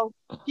boy though.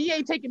 He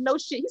ain't taking no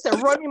shit. He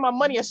said, "Run me my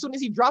money" as soon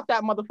as he dropped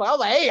that motherfucker. I was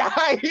like, "Hey,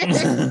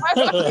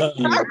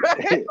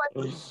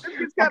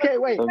 okay,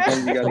 wait.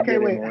 Okay,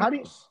 wait.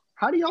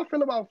 How do y'all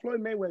feel about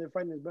Floyd Mayweather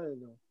fighting his brother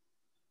though?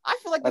 I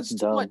feel like that's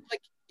too much.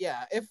 Like,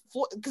 yeah,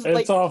 because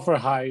it's all for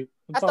hype.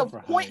 It's at the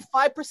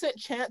 0.5%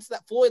 chance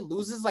that Floyd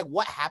loses, like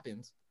what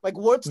happens? Like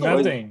what's the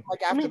nothing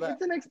like after that?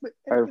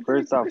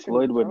 First off,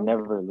 Floyd would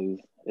never lose.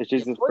 It's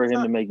just for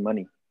him to make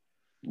money.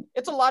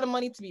 It's a lot of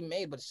money to be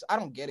made, but I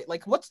don't get it.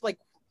 Like,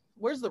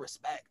 where's the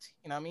respect?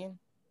 You know what I mean?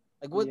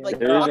 Like what? Yeah. Like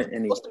There isn't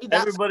any.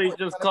 Everybody's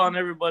just calling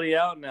everybody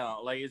out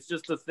now. Like it's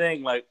just a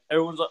thing. Like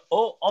everyone's like,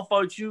 "Oh, I'll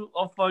fight you.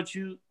 I'll fight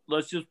you.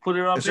 Let's just put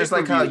it on." It's just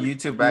like how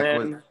YouTube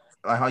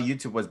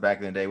was back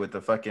in the day with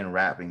the fucking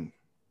rapping,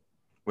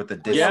 with the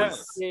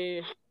disses.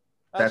 Yeah.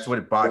 That's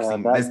what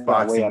boxing. This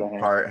boxing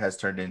part has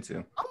turned into.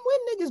 I'm with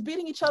niggas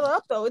beating each other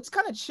up though. It's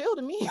kind of chill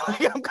to me.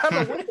 Like I'm kind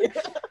of with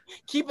it.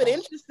 Keep it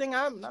interesting.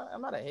 I'm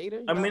not a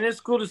hater. I mean,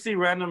 it's cool to see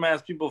random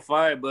ass people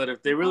fight, but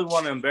if they really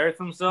want to embarrass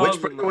themselves,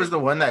 which brother was the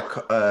one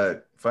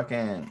that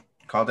fucking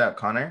called out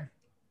Connor?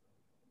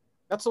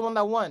 That's the one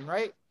that won,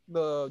 right?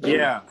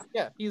 Yeah,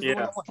 he's the one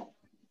that won.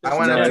 I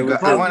want him to go.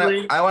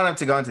 I want him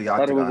to go into the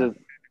octagon.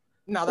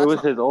 It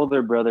was his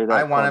older brother.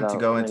 I want him to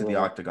go into the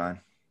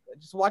octagon.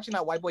 Just watching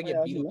that white boy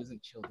get beat up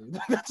isn't chill, dude.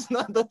 That's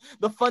not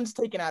the fun's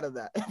taken out of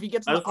that. If he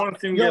gets, I just want to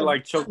see him get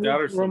like choked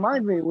out or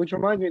something. Which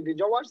reminds me, did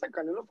y'all watch that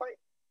Canelo fight?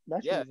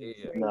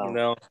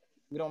 No.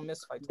 We don't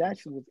miss fights. That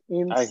shit was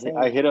insane.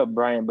 I hit up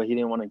Brian, but he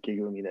didn't want to kick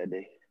with me that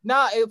day.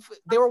 Nah, if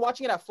they were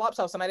watching it at Flop's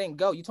house and I didn't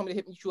go, you told me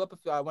to hit you up if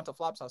I went to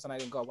Flop's house and I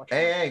didn't go.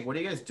 Hey, what are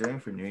you guys doing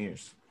for New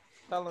Year's?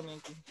 Tell him,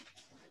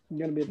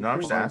 Yankee. No,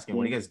 I'm just asking.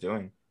 What are you guys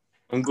doing?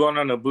 I'm going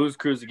on a booze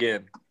cruise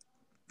again.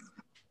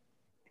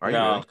 Are you?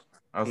 Really?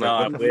 I was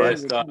I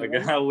wish, dog.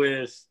 I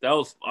wish. That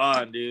was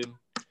fun, dude.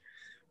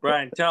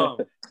 Brian, tell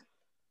him.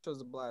 It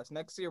was a blast.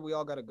 Next year, we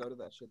all got to go to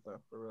that shit,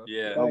 though. For real.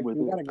 Yeah.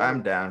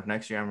 I'm down.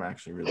 Next year, I'm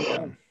actually really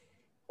down.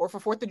 Or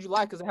for 4th of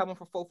July, because they have one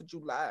for 4th of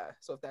July.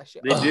 So if that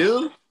shit. They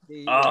do?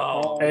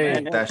 Oh,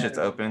 hey. That shit's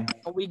open.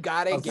 We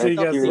got to get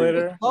the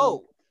bigger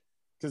boat.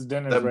 Because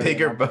the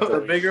bigger boat.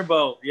 The bigger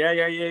boat. Yeah.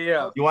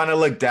 You want to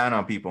look down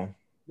on people.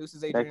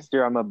 Next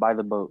year, I'm going to buy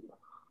the boat.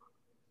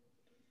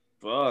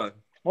 Fuck.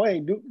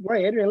 Wait,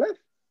 Adrian left?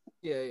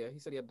 Yeah. He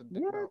said he had to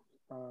do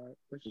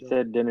it. He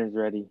said dinner's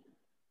ready.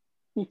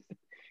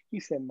 He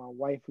said my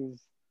wife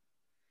is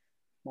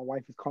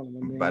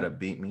calling me. About to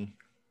beat me.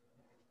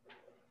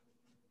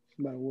 She's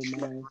about to whoop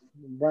my ass.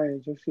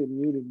 Brian, your shit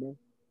muted, bro.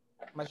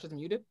 My shit's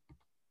muted?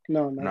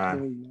 No, I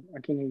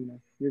can't hear you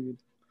now.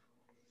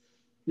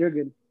 You're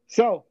good.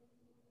 So,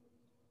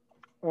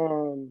 that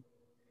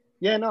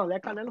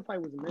Canelo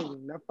fight was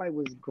amazing. That fight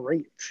was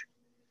great.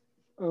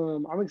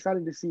 I'm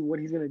excited to see what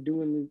he's gonna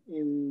do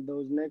in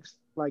those next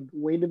like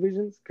weight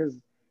divisions because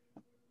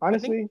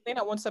honestly, I think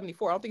at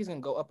 174. I don't think he's gonna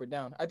go up or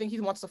down. I think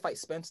he wants to fight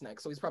Spence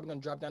next, so he's probably gonna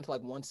drop down to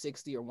like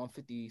 160 or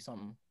 150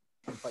 something.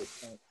 Fight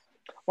Spence.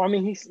 Well, I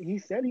mean, he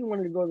said he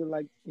wanted to go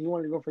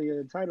for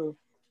the title.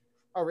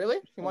 Oh, really?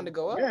 He wanted to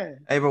go up? Yeah.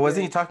 Hey, but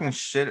wasn't he talking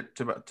shit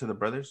to the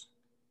brothers?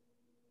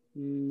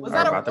 Was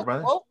that about the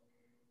brothers?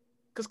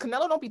 Because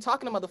Canelo don't be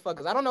talking to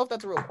motherfuckers. I don't know if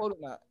that's a real quote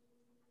or not.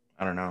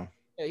 I don't know.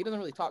 Yeah, he doesn't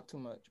really talk too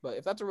much. But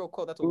if that's a real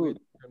quote, that's a weird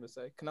thing to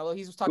say. Canelo,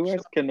 he's talking shit. Who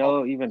has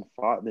Canelo even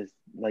fought this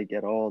like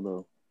at all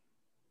though?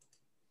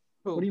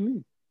 Who? What do you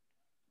mean?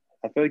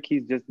 I feel like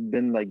he's just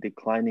been like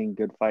declining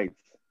good fights.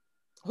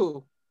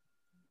 Who?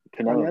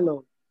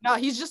 Canelo. No,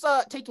 he's just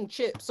taking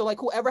chips. So like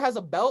whoever has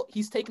a belt,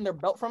 he's taking their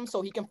belt from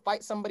so he can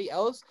fight somebody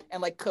else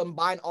and like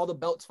combine all the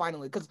belts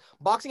finally. Because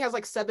boxing has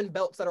like 7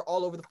 belts that are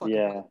all over the fucking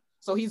place.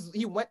 So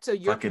he went to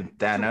Europe. Fucking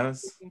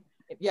Thanos.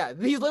 Yeah,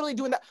 he's literally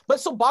doing that. But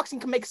so boxing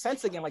can make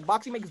sense again. Like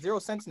boxing makes 0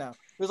 sense now.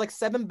 There's like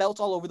 7 belts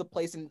all over the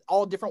place in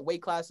all different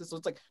weight classes. So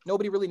it's like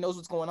nobody really knows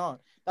what's going on.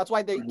 That's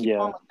why they keep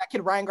on like, that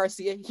kid Ryan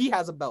Garcia. He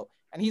has a belt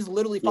and he's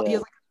literally he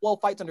has like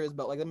 12 fights under his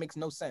belt. Like that makes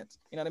no sense.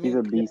 You know what I mean? He's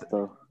a beast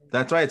though.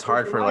 That's why it's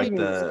hard for like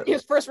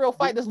his first real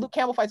fight. This Luke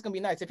Campbell fight's gonna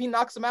be nice. If he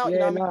knocks him out, you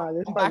know what I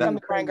mean? Back on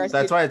the Ryan Garcia.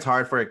 That's why it's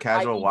hard for a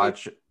casual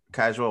watcher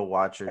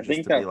I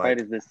think that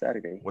fight is this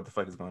Saturday. What the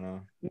fuck is going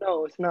on?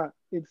 No, it's not.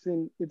 It's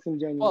in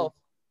January. 12th.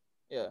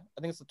 Yeah,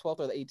 I think it's the 12th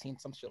or the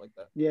 18th, some shit like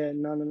that. Yeah,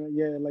 no.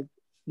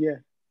 Yeah,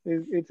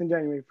 it's in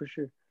January for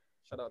sure.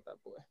 Shout out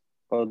that boy.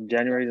 Well,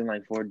 January's in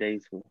like 4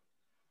 days. Cool.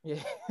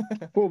 Yeah.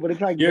 Cool, but it's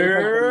like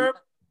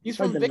he's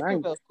from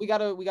Victorville. We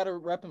gotta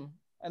rep him.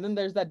 And then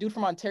there's that dude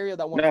from Ontario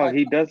that won. No,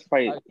 he does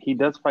fight. He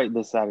does fight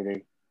this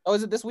Saturday. Oh,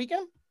 is it this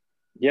weekend?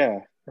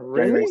 Yeah,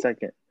 really? January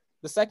 2nd.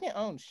 The 2nd?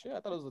 Oh shit,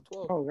 I thought it was the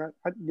 12th. Oh God,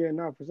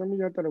 for some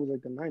reason I thought it was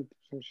like the 9th or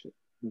some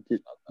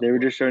shit. They were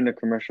just showing the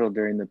commercial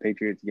during the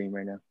Patriots game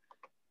right now.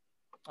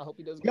 I hope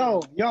he does.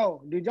 Yo,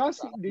 did y'all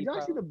see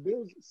the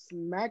Bills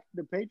smack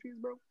the Patriots,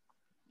 bro?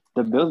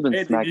 The Bills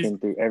been smacking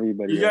through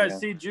everybody. You guys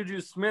see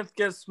Juju Smith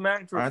get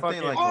smacked for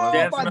fucking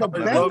dancing on the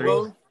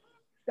logo?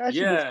 That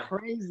shit was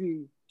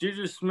crazy.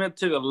 Juju Smith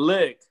took a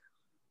lick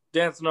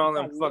dancing on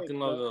them fucking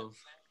logos.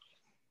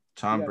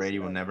 Tom Brady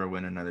will never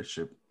win another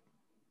chip.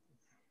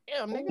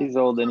 Yeah, nigga. He's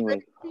old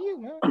anyway.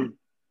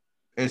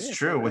 It's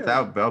true.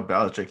 Without Bill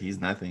Belichick, he's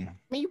nothing. I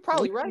mean, you're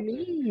probably right.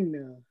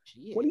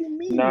 What do you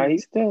mean? Nah,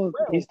 he's still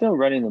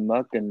running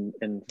amok in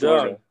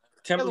Florida.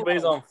 Tampa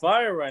Bay's on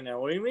fire right now.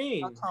 What do you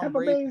mean? Tampa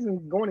Bay's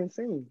going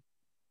insane.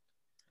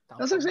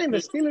 That's what I'm saying. The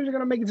Steelers are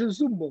gonna make it to the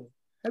Super Bowl.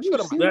 That's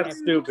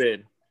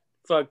stupid.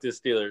 Fuck the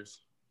Steelers.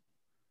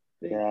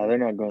 Yeah, they're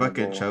not going.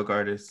 Fucking choke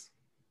artists.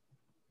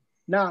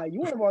 Nah, you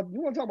want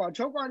to talk about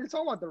choke artists?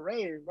 Talk about the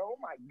Raiders, bro. Oh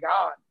my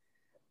God.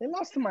 They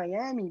lost to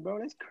Miami, bro.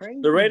 That's crazy.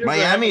 The Raiders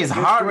Miami is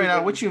hot right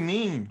now. What you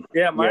mean?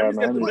 Yeah, Miami's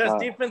got the Miami's best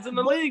hot. defense in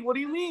the league. What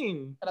do you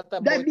mean?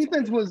 That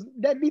defense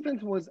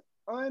was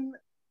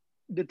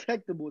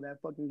undetectable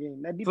that fucking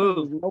game. That defense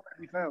was nowhere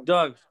to be found.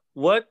 Doug,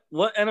 what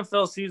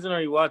NFL season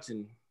are you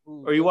watching?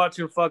 Are you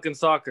watching fucking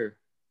soccer?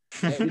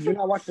 Did you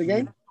not watch the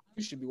game?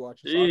 You should be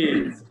watching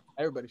Jeez. soccer.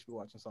 Everybody should be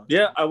watching soccer.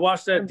 Yeah, I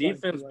watched that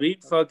defense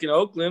beat fucking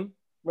Oakland.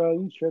 Bro,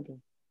 you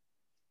tripping.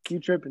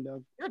 You tripping,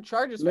 Doug. You're a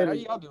Chargers fan. How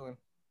y'all doing?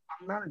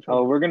 I'm not a Chargers.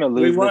 Oh, we're gonna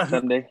lose this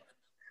Sunday.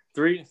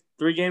 Three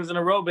games in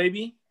a row,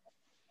 baby.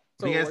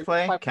 So you guys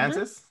play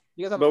Kansas?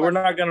 You guys have but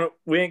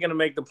we ain't gonna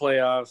make the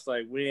playoffs.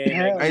 Like we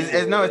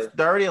ain't.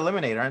 They're already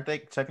eliminated, aren't they?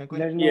 Technically.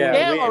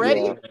 Yeah.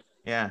 Already.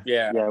 Yeah.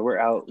 Yeah, we're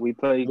out. We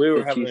play were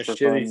the having Chiefs a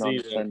for fun shitty on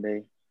season.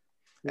 Sunday.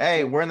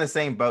 Hey, we're in the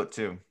same boat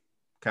too.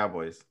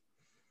 Cowboys.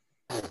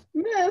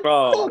 Man,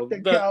 Bro, fuck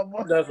the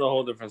Cowboys. that's a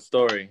whole different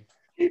story.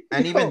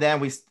 And even then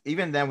we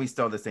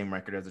still have the same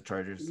record as the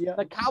Chargers. Yeah.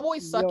 The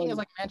Cowboys sucking is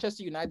like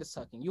Manchester United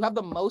sucking. You have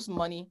the most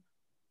money,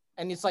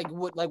 and it's like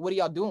what are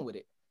y'all doing with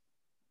it?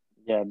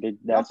 Yeah,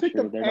 that's true.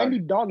 They're Andy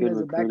not Dalton good as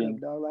a backup, recruiting.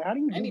 dog. Like, how do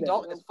you Andy do that,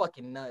 Dalton bro? is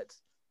fucking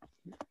nuts.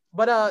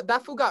 But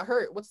that fool got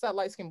hurt. What's that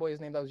light skinned boy's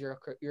name? That was your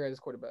his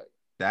quarterback.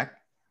 Dak?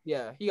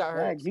 Yeah, he got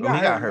hurt. He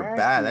got hurt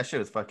bad. That shit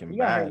was fucking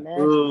bad.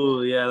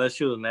 Ooh, yeah, that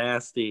shit was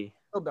nasty.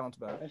 He'll bounce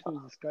back. That shit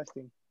was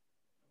disgusting.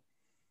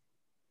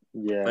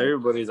 Yeah.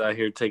 Everybody's out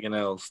here taking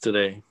L's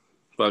today.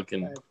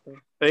 Fucking.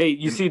 Hey,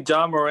 you see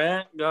John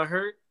Morant got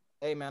hurt?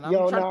 Hey man,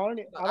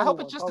 I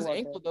hope it's just his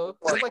ankle though.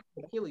 It's like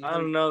Achilles. I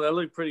don't know. That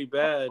looked pretty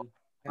bad.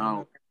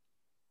 Oh.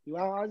 You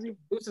out, Ozzy?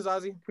 Deuces,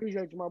 Ozzy.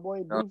 Appreciate you, my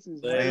boy.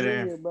 Deuces.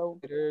 Later. Here, bro.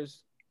 Laters.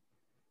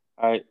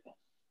 All right.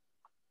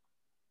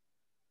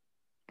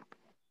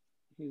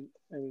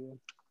 There we go.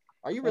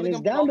 Are you really and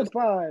it's down to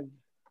 5.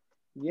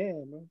 Yeah,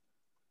 man.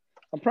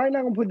 I'm probably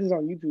not gonna put this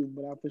on YouTube,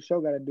 but I for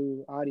sure gotta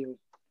do audio.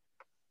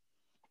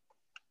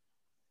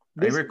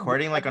 Are you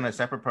recording like on a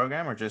separate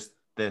program or just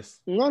this?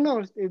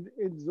 No,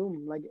 it's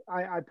Zoom. Like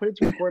I put it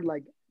to record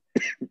like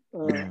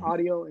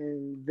audio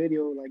and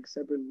video like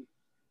separately.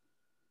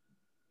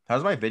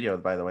 How's my video,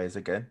 by the way? Is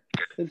it good?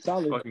 It's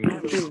solid.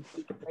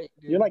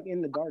 You're like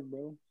in the dark,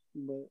 bro,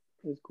 but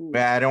it's cool.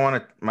 Yeah, I don't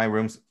want to. My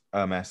room's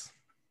a mess.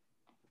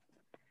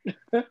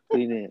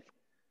 Clean it.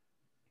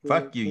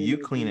 Fuck you. You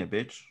clean it,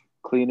 bitch.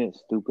 Clean it,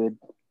 stupid.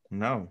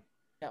 No.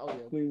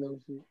 Clean that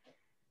shit.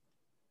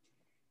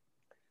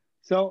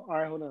 So, all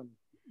right, hold on.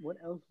 What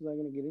else was I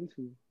gonna get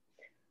into?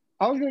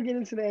 I was gonna get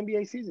into the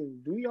NBA season.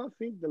 Do y'all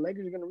think the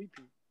Lakers are gonna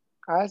repeat?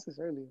 I asked this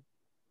earlier.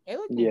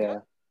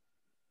 Yeah.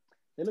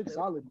 They look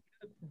solid.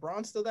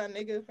 Braun's still that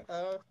nigga.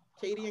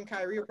 KD and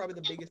Kyrie are probably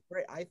the biggest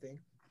threat, I think.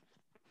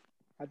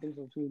 I think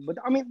so too. But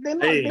I mean,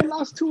 they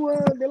lost to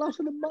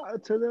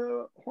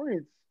the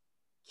Hornets.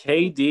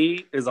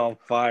 KD is on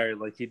fire.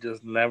 Like he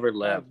just never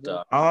left.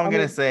 All I'm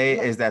gonna say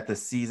is that the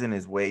season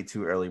is way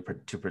too early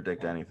to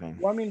predict anything.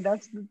 Well, I mean,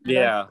 that's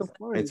the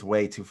point. It's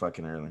way too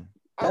fucking early.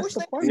 I wish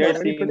they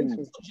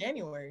seen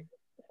January.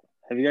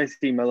 Have you guys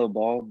seen Melo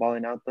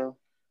balling out though?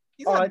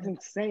 That's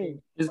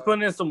insane. He's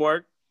putting in some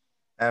work.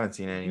 I haven't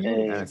seen any.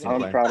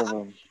 I'm proud of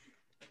him.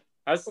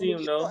 I see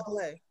him though.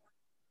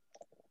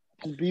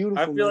 It's beautiful.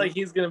 I feel like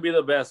he's gonna be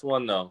the best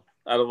one though,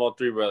 out of all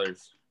 3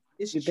 brothers.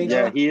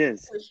 Yeah, he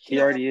is. He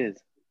already is.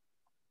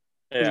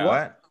 Yeah.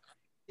 What?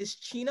 Is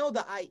Chino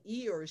the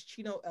IE or is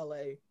Chino LA?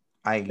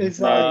 IE. It's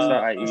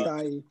not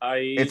IE.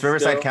 It's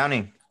Riverside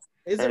County.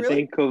 Is it I really?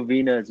 think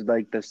Covina is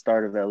like the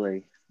start of LA.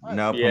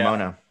 No,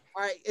 Pomona.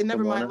 All right, and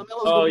never mind.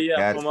 LaMelo's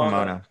it's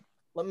Pomona.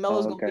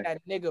 LaMelo's gonna be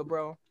that nigga,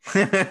 bro.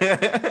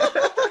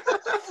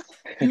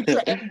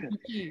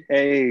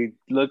 Hey,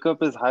 look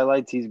up his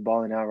highlights. He's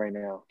balling out right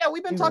now. Yeah,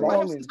 we've been talking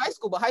about him since high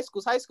school, but high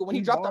school's high school. When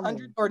he dropped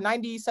 100 or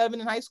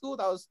 97 in high school,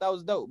 that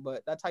was dope.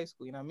 But that's high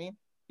school, you know what I mean?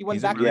 He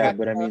went back.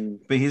 But I mean,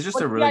 but he's just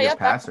a really good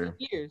passer.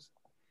 Years.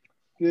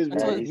 He's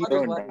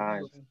going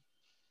nice.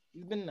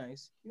 He's been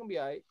nice. He's gonna be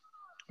alright.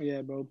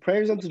 Yeah, bro.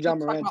 Prayers up to John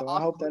Morant though. I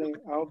hope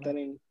that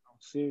ain't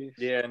serious.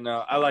 Yeah,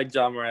 no, I like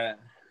John Morant.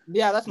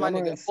 Yeah, that's my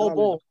nigga.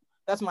 Bol.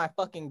 That's my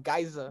fucking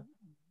geyser.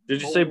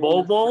 Did you say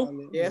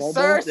Bol? Yes,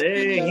 sir.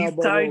 Hey, he's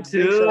tight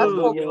too. That's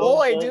my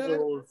boy,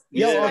 dude.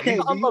 Yo,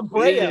 okay.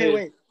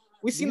 Wait.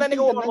 We seen that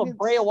nigga with La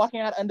Brea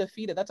walking out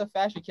undefeated. That's a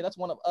fashion kid. That's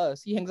one of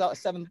us. He hangs out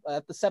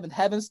at the Seventh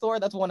Heaven store.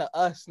 That's one of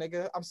us,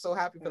 nigga. I'm so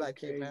happy for that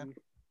kid, man.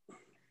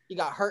 He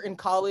got hurt in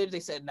college. They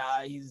said,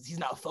 nah, he's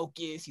not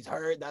focused. He's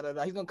hurt.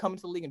 He's gonna come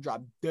into the league and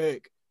drop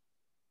dick.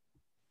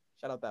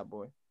 Shout out that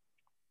boy.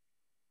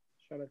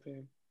 Shout out to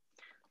him.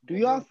 Do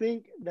y'all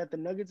think that the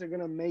Nuggets are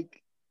gonna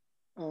make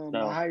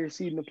a higher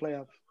seed in the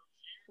playoffs?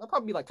 They'll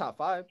probably be like top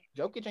 5.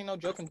 Jokic ain't no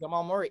joking.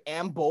 Jamal Murray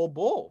and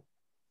Bol.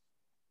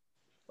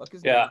 Fuck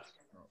his name.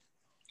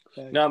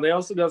 No, they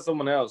also got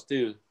someone else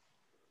too.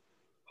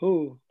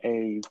 Who?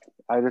 Hey,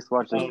 I just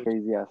watched this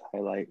crazy ass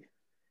highlight.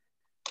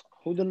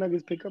 Who the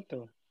Nuggets pick up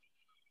though?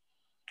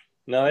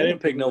 No, they didn't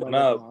pick no one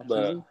up,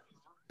 but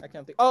I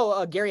can't think.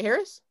 Oh, Gary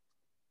Harris?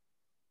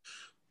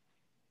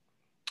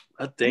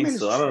 I think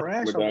so. I don't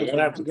know. I'd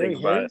have to think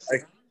about it.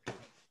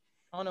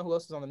 I don't know who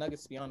else is on the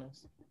Nuggets, to be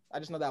honest. I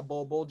just know that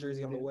Bull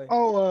jersey on the way.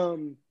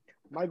 Oh,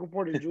 Michael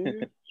Porter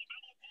Jr.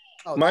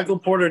 Oh, Michael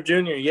Porter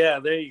Jr.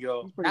 Yeah, there you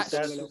go. That's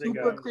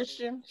super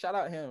Christian. Shout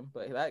out him,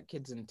 but that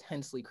kid's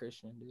intensely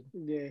Christian, dude.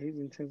 Yeah, he's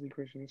intensely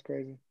Christian. It's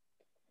crazy.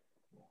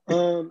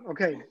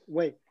 Okay,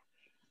 wait.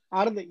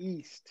 Out of the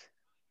East,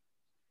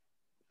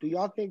 do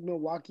y'all think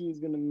Milwaukee is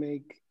gonna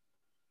make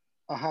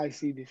a high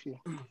seed this year?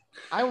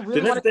 I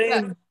really want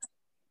to.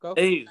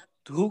 Hey,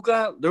 who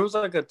got? There was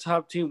like a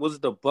top team. Was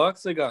it the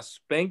Bucks that got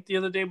spanked the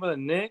other day by the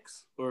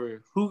Knicks,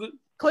 or who?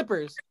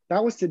 Clippers.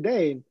 That was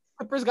today.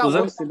 Clippers got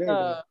worse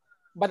today.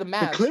 By the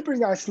Mavs. The Clippers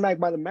got smacked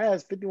by the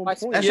Mavs, 51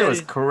 points. That shit was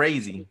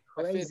crazy.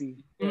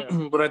 Crazy.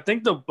 Yeah. But I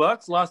think the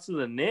Bucks lost to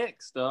the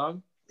Knicks,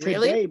 dog.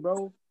 Today,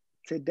 bro.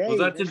 Today. Was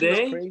that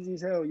today? Crazy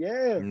as hell.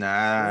 Yeah.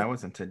 Nah, it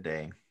wasn't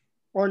today.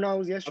 Or no, it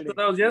was yesterday. I thought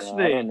that was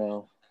yesterday. I don't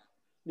know.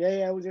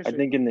 Yeah, it was yesterday. I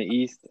think in the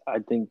East, I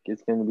think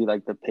it's going to be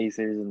like the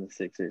Pacers and the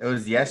Sixers. It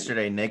was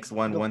yesterday. Knicks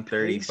won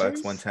 130,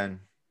 Bucks 110.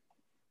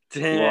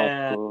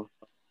 Damn. Cool.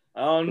 I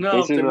don't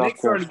know. The Knicks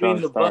started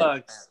beating the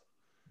Bucks.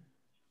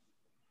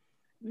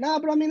 Nah,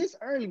 but I mean, it's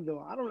early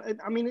though.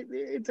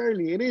 It's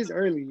early. It is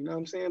early. You know what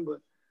I'm saying?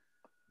 But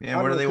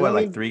yeah, what are they? What,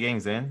 like 3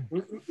 games in?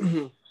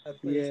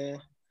 Yeah.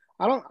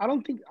 I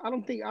don't think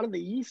out of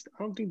the East,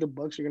 I don't think the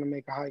Bucks are gonna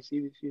make a high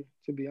seed this year.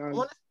 To be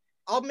honest,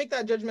 I'll make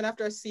that judgment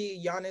after I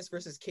see Giannis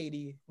versus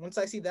KD. Once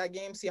I see that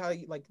game, see how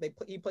he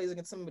plays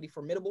against somebody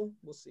formidable.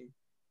 We'll see.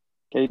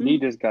 KD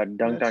just got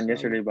dunked on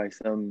yesterday by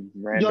some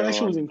random. Yo, that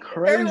shit was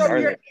crazy.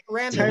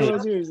 Terry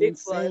Rozier is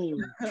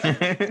insane.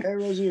 Terry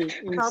Rozier is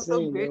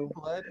insane,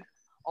 bro.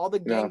 All the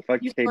gang. No,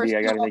 fuck KD.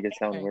 I gotta make it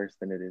sound worse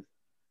than it is.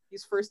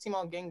 He's first team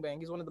on gangbang.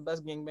 He's one of the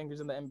best gangbangers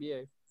in the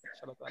NBA.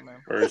 Shout out that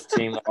man. First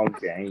team on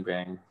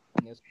gangbang.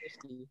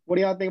 What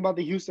do y'all think about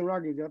the Houston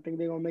Rockets? Y'all think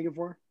they're gonna make it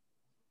for?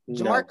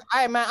 Jamar,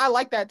 I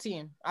like that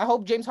team. I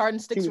hope James Harden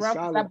sticks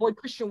around. That boy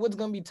Christian Wood's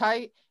gonna be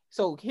tight.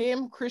 So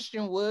him,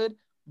 Christian Wood,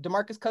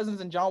 DeMarcus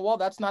Cousins, and John Wall.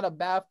 That's not a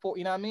bad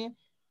you know what I mean?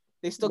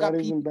 They still got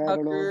Pete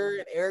Tucker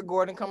and Eric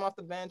Gordon coming off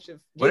the bench.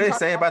 What did they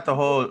say about the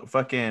whole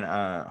fucking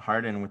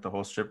Harden with the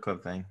whole strip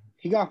club thing?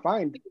 He got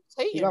fined.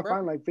 He got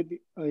fined like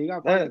 50. He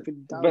got fined like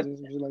 50,000,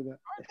 something like that.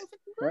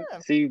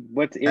 Right? See,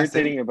 what's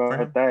irritating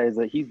about that is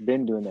that he's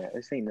been doing that.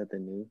 This ain't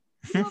nothing new.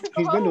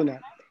 He's been doing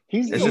that.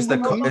 It's just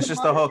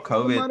the whole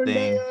COVID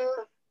thing.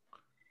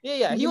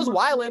 Yeah. He was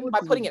wilding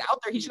by putting it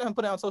out there. He shouldn't have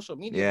put it on social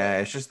media. Yeah,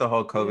 it's just the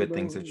whole COVID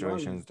thing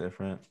situation is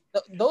different.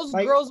 Those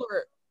girls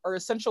are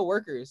essential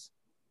workers.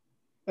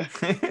 That's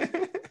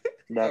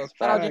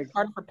shout out James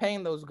Harden for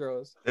paying those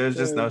girls. There's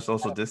just no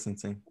social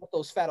distancing.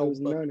 Those fat old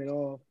none at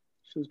all.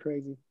 She was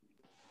crazy.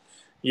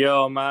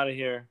 Yo, I'm out of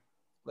here.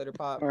 Later,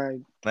 Pop. All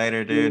right.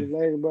 Later, dude.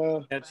 Later,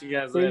 bro. Catch you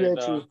guys later,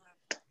 dog.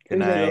 Good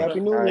night.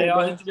 Happy New Year, hey,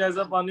 I'll hit you guys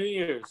up on New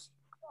Year's.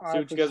 See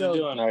what you guys are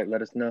doing. All right,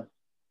 let us know.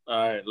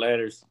 All right,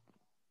 laters.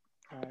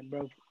 All right,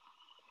 bro.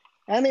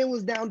 And it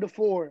was down to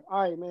 4.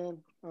 All right, man.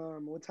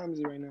 What time is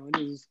it right now? It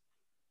is.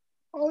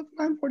 It's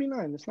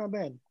 9:49. It's not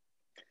bad.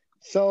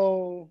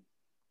 So,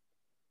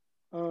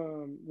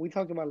 we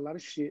talked about a lot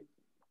of shit.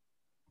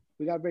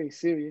 We got very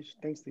serious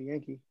thanks to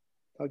Yankee.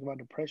 Talking about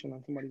depression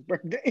on somebody's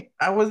birthday.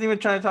 I wasn't even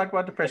trying to talk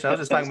about depression. I was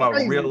just talking about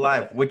real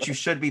life, what you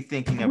should be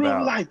thinking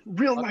about.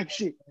 Real life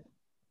shit.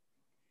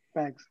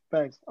 Facts.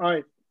 All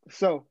right.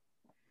 So,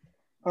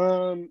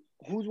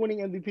 who's winning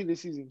MVP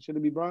this season? Should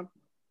it be Bron?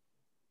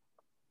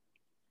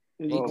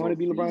 Is it going to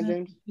be LeBron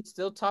James? He's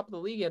still top of the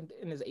league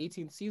in his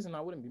 18th season. I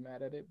wouldn't be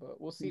mad at it,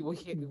 but we'll see what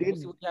he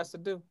has to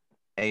do.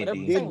 Did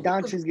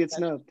Doncic get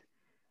snubbed?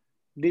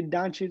 Did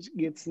Doncic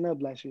get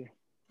snubbed last year?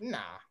 Nah.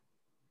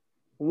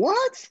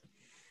 What?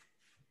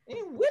 He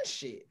didn't win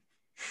shit.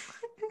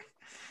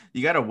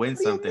 You gotta win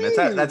something.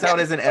 That's how it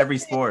is in every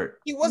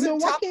sport. He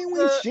wasn't top. Can't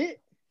win shit.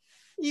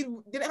 He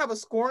didn't have a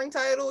scoring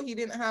title. He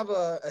didn't have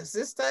a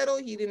assist title.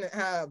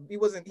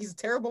 He's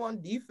terrible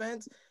on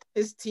defense.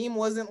 His team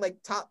wasn't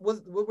like top.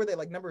 What were they,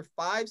 like number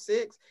 5,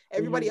 6?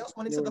 Everybody else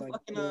went into the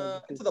fucking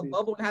into the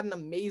bubble and had an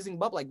amazing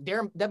bubble. Like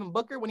Devin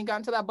Booker, when he got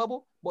into that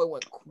bubble, boy,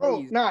 went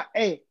crazy.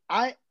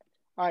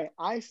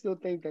 I still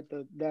think that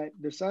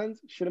the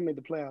Suns should have made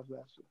the playoffs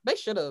last year. They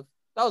should have.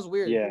 That was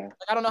weird. Yeah. Like,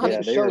 I don't know how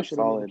they were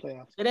solid.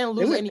 They didn't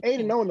lose any.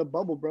 8-0 in the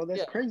bubble, bro.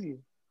 That's crazy.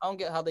 I don't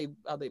get how they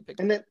picked.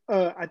 And then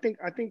I think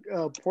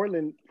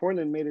Portland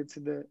made it to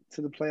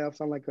the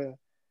playoffs on like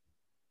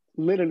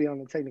literally on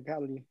the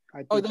technicality.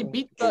 They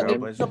beat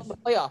the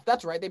playoff.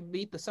 That's right. They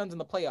beat the Suns in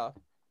the playoff.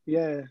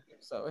 Yeah.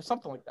 So or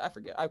something like that. I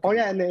forget.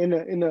 In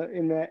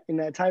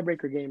that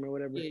tiebreaker game or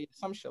whatever. Yeah,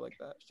 some shit like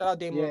that. Shout out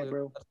Dame Lillard.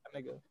 Bro. That's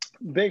that nigga.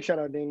 Big shout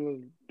out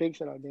Dame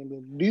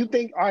Lillard. Do you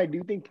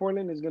think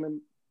Portland is gonna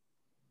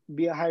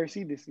be a higher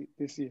seed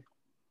this year?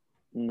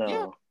 No.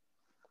 Yeah,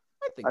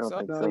 I don't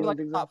think so. Maybe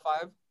like top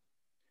 5.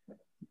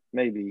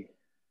 Maybe.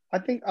 I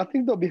think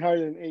they'll be higher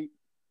than 8.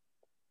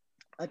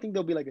 I think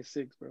they'll be like a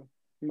 6, bro.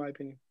 In my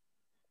opinion.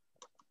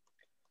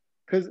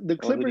 Because the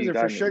Clippers are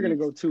for sure gonna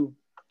go 2.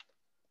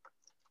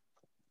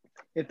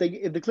 If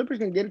the Clippers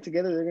can get it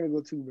together, they're gonna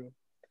go 2, bro.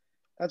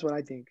 That's what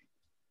I think.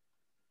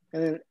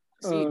 And then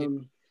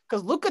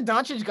Because Luka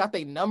Doncic got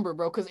their number,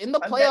 bro. Because in the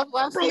playoff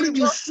last bro, season,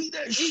 did you see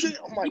that shit?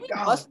 Oh my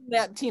god, busting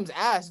that team's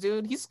ass,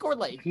 dude. He scored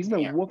like he's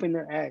been whooping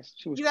their ass.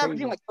 He's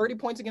averaging like 30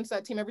 points against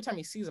that team every time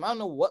he sees him. I don't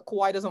know what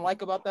Kawhi doesn't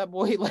like about that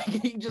boy. Like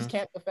he just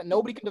can't defend.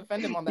 Nobody can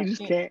defend him on that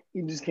team.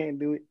 He just can't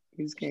do it.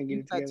 He just can't get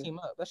it together. That team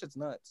up. That shit's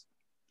nuts.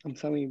 I'm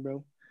telling you,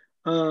 bro.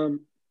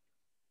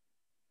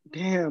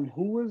 Damn,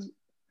 who was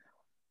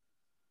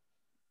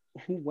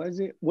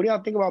it? What do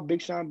y'all think about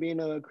Big Sean being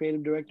a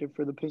creative director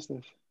for the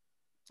Pistons?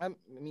 It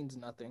means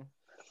nothing.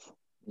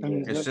 I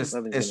mean, it's just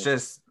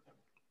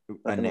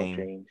a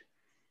name.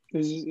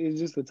 It's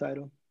just a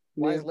title.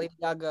 Why is Lady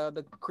Gaga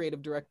the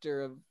creative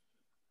director of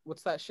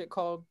what's that shit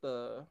called?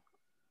 The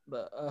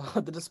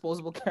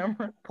disposable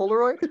camera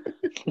Polaroid.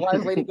 Why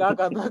is Lady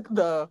Gaga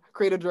the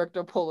creative director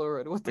of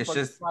Polaroid? What the fuck?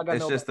 It's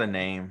just the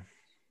name.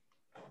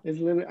 It's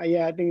literally,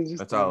 yeah. I think it's just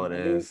that's all it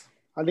is.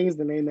 I think it's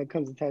the name that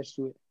comes attached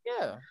to it.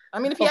 Yeah, I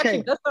mean, if he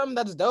actually does something,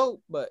 that's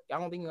dope. But I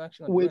don't think you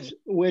actually.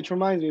 Which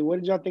reminds me, what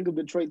did y'all think of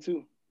Detroit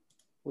 2?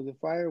 Was it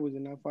fire? Was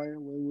it not fire?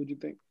 What would you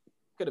think?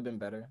 Could have been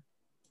better.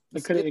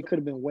 It could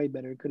have been way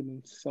better. It could have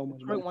been so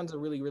much better. Detroit One's a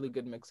really, really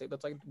good mixtape.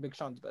 That's like Big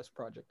Sean's best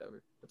project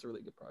ever. That's a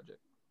really good project.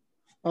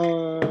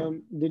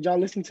 Did y'all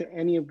listen to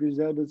any of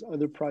Griselda's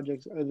other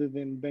projects other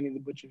than Benny the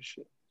Butcher's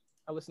shit?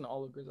 I listen to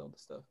all of Griselda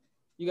stuff.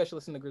 You guys should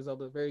listen to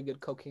Griselda. Very good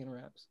cocaine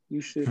raps.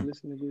 You should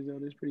listen to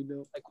Griselda. It's pretty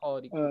dope. Like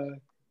quality.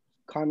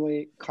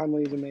 Conway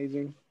is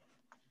amazing.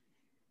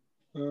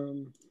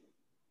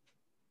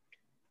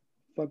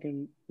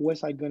 Fucking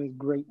West Side Gun is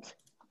great.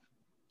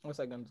 West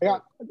Side Gun's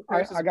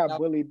I got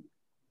bullied.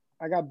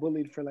 I got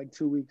bullied for like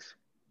 2 weeks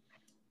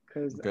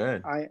because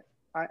I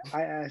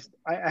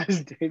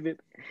asked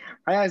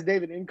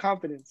David in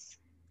confidence.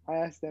 I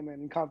asked that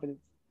man in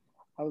confidence.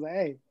 I was like,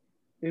 "Hey,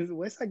 is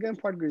West Side Gun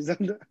part of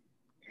Griselda?"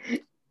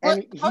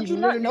 And he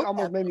literally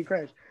almost made me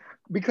crash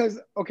because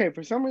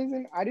for some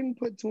reason I didn't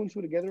put 2 and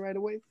 2 together right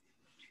away,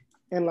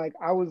 and like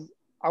I was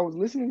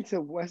listening to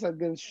West Side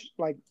Gun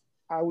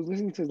I was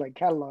listening to his like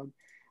catalog,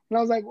 and I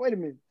was like, "Wait a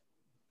minute."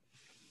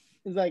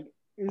 It's like,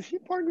 is he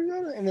part of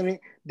Griselda? And then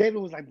David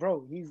was like,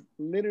 "Bro, he's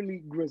literally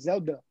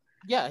Griselda."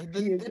 Yeah,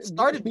 it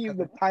started. He's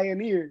the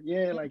pioneer.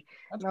 Yeah, like,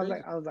 and I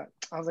was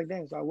like,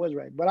 dang, so I was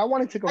right. But I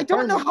wanted to confirm. I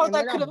don't know how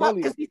that could have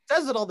happened because he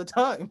says it all the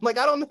time. Like,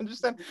 I don't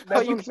understand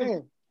how you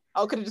saying.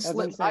 How could it just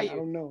slip by you? I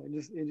don't know.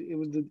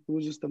 It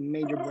was just a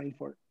major brain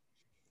fart.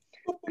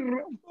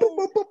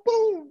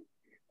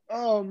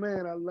 Oh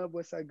man, I love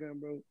West Side Gun,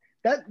 bro.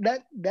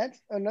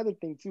 That's another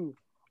thing too.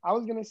 I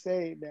was gonna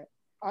say that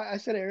I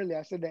said it earlier.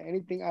 I said that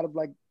anything out of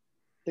like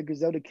the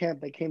Griselda camp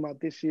that came out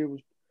this year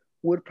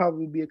would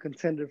probably be a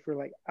contender for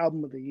like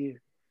album of the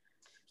year.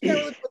 You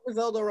can't really put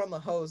Griselda around the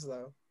hose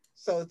though.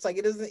 So it's like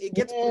it gets you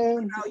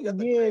know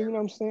what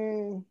I'm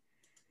saying?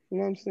 You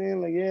know what I'm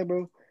saying? Like, yeah,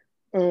 bro.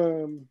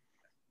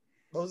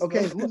 Who's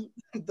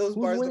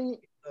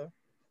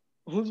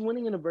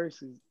winning in the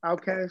verses?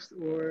 Outkast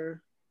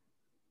or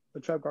the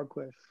Tribe Called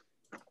Quest?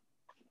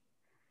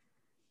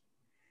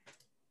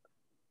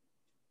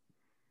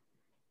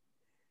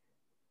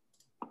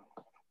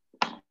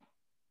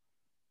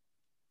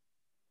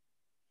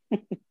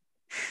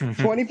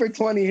 $20 for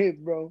 20 hits,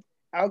 bro.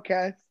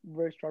 Outkast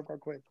versus Tribe Called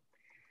Quest.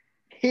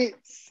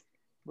 Hits,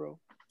 bro.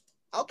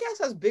 Outkast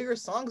has bigger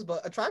songs,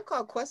 but a Tribe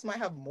Called Quest might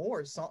have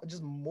more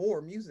just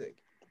more music.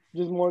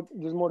 Just more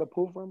to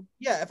pull from.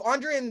 Yeah, if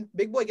Andre and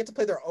Big Boy get to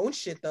play their own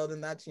shit though, then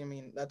that's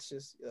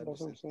just that's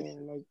what I'm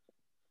saying. Like,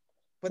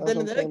 but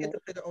then they get to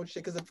play their own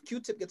shit because if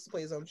Q-Tip gets to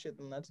play his own shit,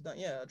 then that's done.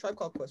 Yeah, Tribe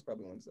Called Quest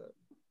probably wins that.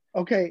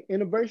 Okay, in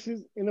the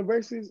verses,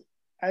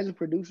 as a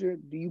producer,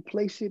 do you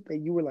play shit that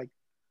you were like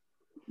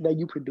that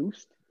you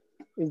produced?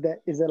 Is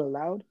that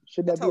allowed?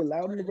 Should that be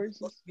allowed in the verses?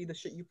 Supposed to be the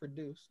shit you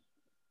produced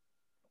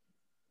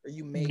or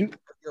you made, or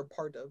you're a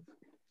part of.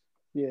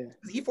 Yeah.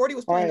 E40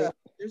 was playing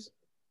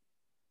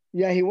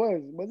Yeah, he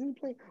was. Wasn't he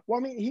playing? Well,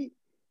 I mean,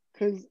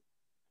 because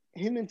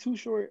him and Too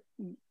Short,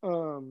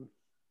 I'm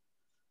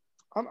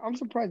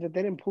surprised that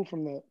they didn't pull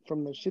from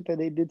the shit that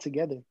they did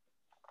together.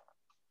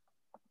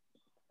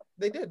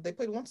 They did. They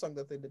played one song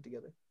that they did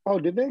together. Oh,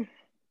 did they?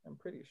 I'm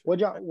pretty sure. What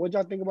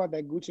y'all think about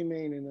that Gucci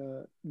Mane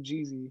and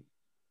Jeezy?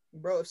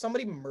 Bro, if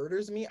somebody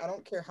murders me, I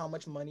don't care how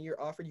much money you're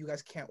offered. You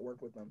guys can't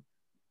work with them.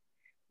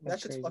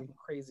 That's just fucking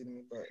crazy to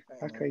me. But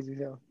that's crazy as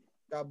hell.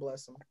 God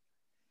bless them.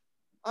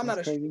 I'm not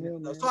ashamed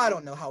of it, so I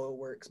don't know how it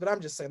works. But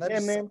I'm just saying that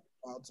just sounds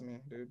wild to me,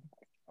 dude.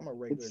 I'm a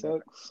regular. It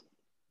sucks.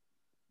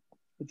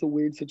 It's a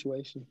weird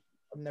situation.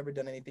 I've never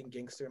done anything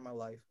gangster in my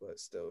life, but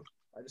still,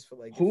 I just feel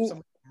like if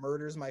somebody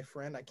murders my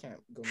friend, I can't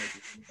go make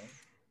it anything.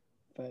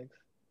 Thanks.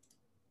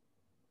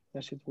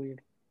 That shit's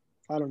weird.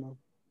 I don't know.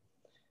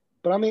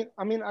 But I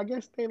mean, I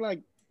guess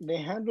they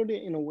handled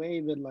it in a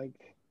way that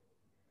like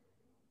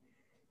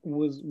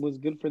was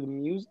good for the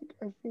music,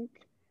 I think.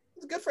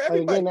 It's good for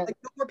everybody. Like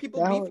no more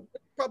people beef.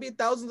 Probably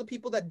thousands of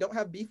people that don't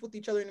have beef with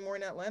each other anymore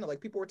in Atlanta. Like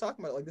people were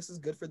talking about it, like this is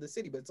good for the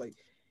city. But it's like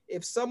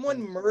if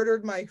someone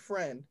murdered my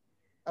friend,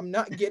 I'm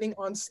not getting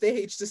on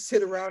stage to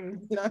sit around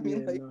and, you know what I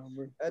mean? Like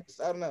I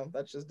don't know.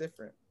 That's just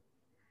different.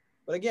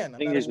 But again, I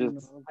don't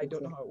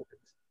know how it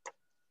works.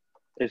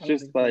 It's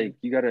just like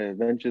you gotta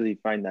eventually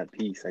find that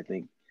peace. I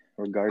think,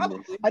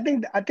 regardless. I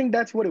think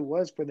that's what it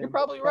was for them. You're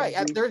probably right.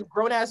 They're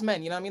grown ass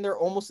men. You know what I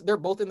mean? They're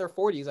both in their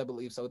 40s, I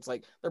believe. So it's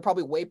like they're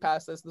probably way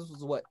past this. This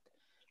was what,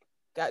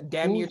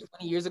 damn near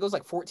 20 years ago. It's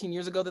like 14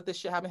 years ago that this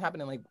shit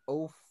happened in like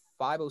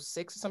 05,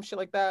 06 or some shit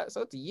like that.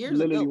 So it's years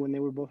literally ago. when they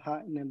were both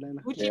hot in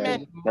Atlanta. Gucci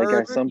Man like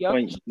at some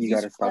point you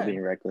gotta stop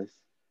being reckless.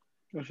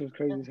 That's just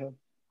crazy as hell.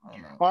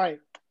 All right,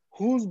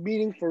 who's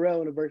beating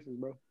Pharrell in the verses,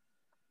 bro?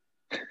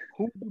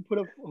 Who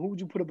would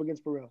you put up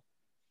against Pharrell?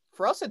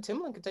 Pharrell said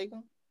Timbaland could take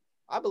him.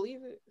 I believe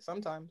it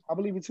sometimes. I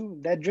believe it too.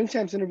 That Drink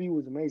Champs interview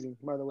was amazing,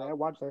 by the way. I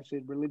watched that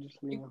shit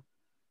religiously.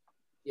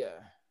 Yeah,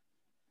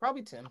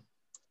 probably Tim.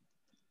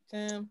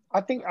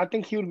 I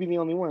think he would be the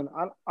only one.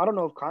 I don't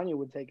know if Kanye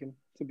would take him,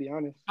 to be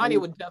honest. Kanye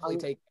would definitely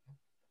take him.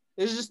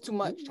 It's just too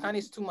much.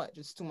 Kanye's too much.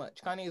 It's too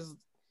much. Kanye's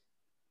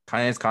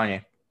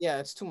Kanye. Yeah,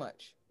 it's too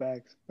much.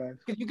 Facts.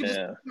 Because you can just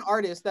pick an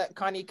artist that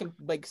Kanye can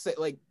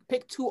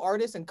pick 2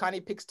 artists and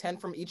Kanye picks 10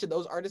 from each of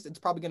those artists. It's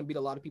probably gonna beat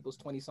a lot of people's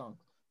 20 songs.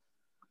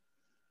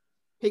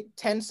 Pick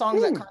 10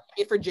 songs that Kanye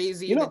made for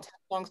Jay-Z, and 10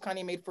 songs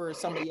Kanye made for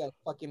somebody else,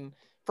 fucking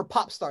for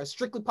pop stars,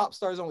 strictly pop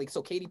stars only.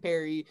 So Katy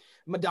Perry,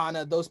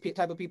 Madonna, those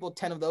type of people,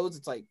 10 of those.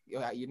 It's like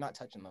you're not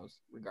touching those,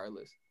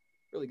 regardless.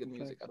 Really good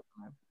music. I don't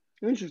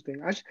know.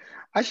 Interesting.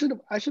 I should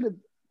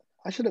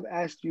have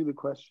asked you the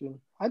question.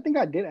 I think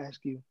I did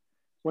ask you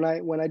when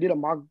I did a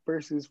mock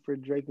versus for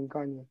Drake and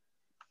Kanye,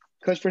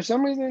 because for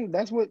some reason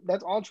that's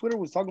all Twitter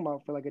was talking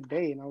about for like a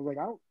day, and I was like,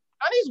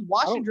 Kanye's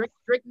watching Drake.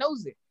 Drake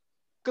knows it,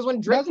 because when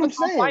Drake puts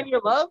on "Find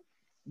Your Love,"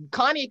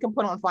 Kanye can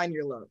put on "Find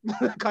Your Love."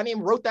 Kanye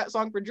wrote that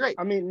song for Drake.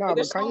 I mean, but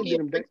Kanye did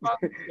him dirty.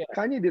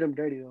 Kanye did him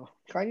dirty though.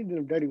 Kanye did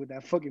him dirty with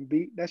that fucking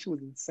beat. That shit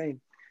was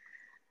insane.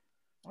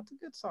 That's a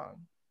good song.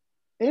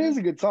 It is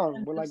a good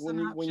song, but like when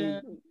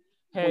you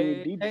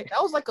that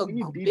was like a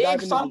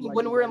big song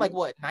when we were in like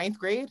what, 9th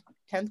grade,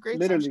 10th grade.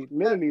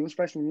 Literally, it was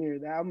freshman year.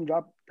 The album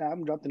dropped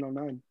in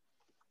 09.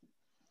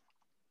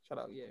 Shut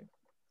up, yeah.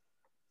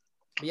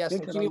 But yeah, so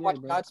continue to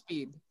watch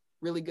Godspeed.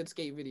 Really good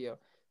skate video.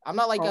 I'm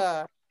not like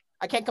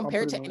I can't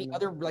compare it to any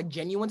other like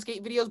genuine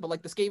skate videos, but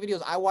like the skate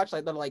videos I watch,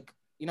 like they're like,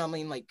 you know what I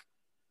mean, like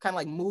kind of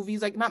like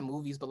movies, like not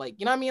movies, but like,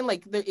 you know what I mean,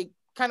 like it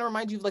kind of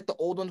reminds you of like the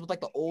old ones with like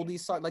the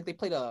oldies song, like they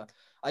played a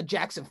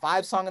Jackson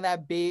 5 song in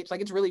that bitch.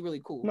 Like it's really,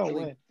 really cool. No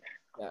really, way.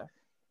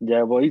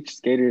 Yeah, well, each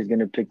skater is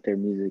gonna pick their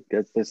music.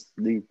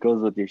 It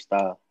goes with your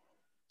style.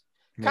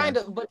 Kind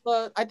of,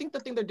 but I think the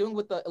thing they're doing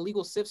with the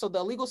illegal Civ. So the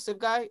illegal Civ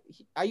guy,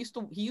 he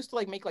used to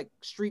like make like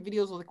street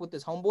videos with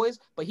his homeboys,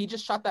 but he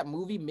just shot that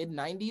movie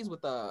mid-90s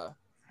with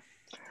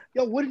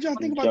Yo, what did y'all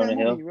think about that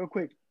movie, real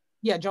quick?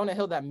 Yeah, Jonah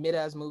Hill, that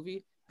mid-ass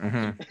movie.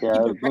 Mm-hmm. Yeah,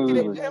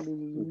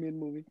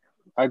 mid-movie.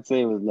 I'd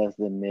say it was less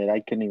than mid. I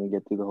couldn't even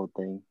get through the whole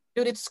thing.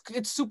 Dude, it's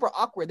super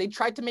awkward. He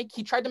tried to make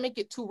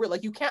it too real.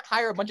 Like you can't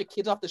hire a bunch of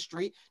kids off the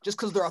street just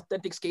because they're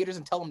authentic skaters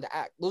and tell them to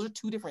act. Those are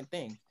 2 different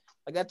things.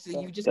 Like that's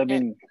you just.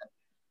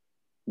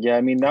 Yeah,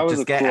 I mean that was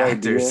just a cool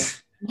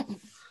actors. Idea.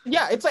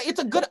 Yeah, it's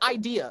a good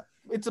idea.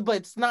 But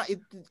it's not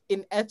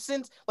in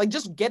essence like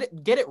just get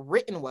it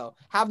written well.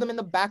 Have them in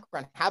the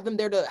background. Have them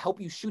there to help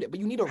you shoot it.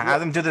 But you need to have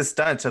them do the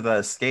stunts or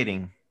the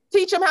skating.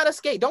 Teach them how to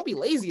skate. Don't be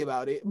lazy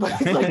about it. But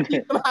like,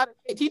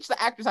 teach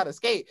the actors how to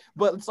skate.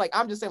 But it's like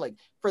I'm just saying, like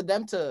for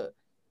them to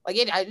like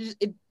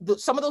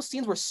some of those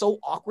scenes were so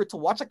awkward to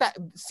watch. Like that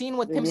scene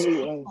with him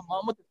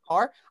mom with the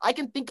car. I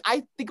think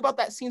about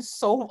that scene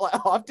so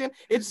often.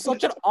 It's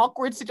such an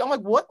awkward situation. I'm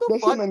like, what the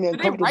fuck? Did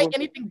they write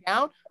anything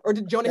down, or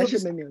did Jonah Hill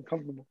just made me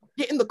uncomfortable?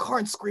 Get in the car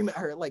and scream at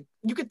her? Like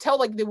you could tell,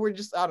 like they were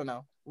just I don't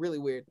know, really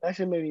weird. That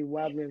shit made me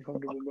wildly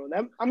uncomfortable,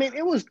 bro. I mean,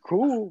 it was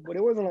cool, but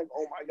it wasn't like,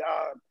 oh my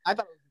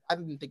god. I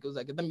didn't think it was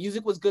like the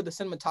music was good, the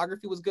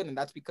cinematography was good, and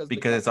that's because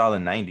it's all the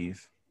 90s.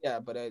 Yeah,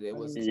 but it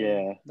was.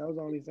 Yeah, that was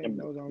the only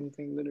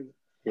thing. Literally.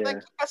 Yeah.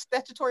 Like a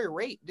statutory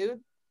rape, dude.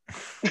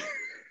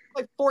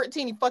 Like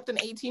 14, he fucked an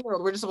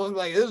 18-year-old. We're just supposed to be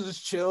like, this is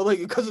chill, like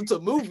because it's a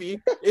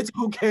movie, it's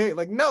okay.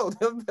 Like no,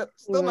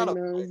 that's still not.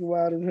 It's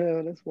wild as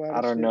hell. That's wild.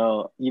 I don't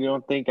know. You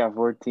don't think at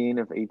 14,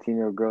 if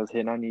 18-year-old girls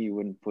hitting on you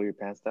wouldn't pull your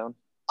pants down?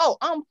 Oh,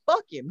 I'm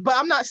fucking, but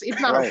I'm not.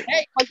 It's not right.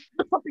 Okay. Like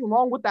there's something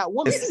wrong with that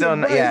woman. It's still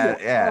not.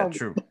 Yeah,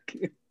 true.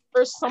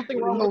 There's something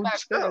wrong with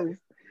that girl.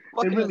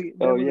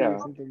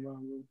 Something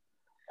wrong.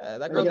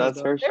 That girl,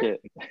 that's her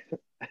shit.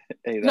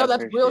 Hey,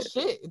 that's real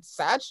shit. It's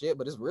sad shit,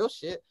 but it's real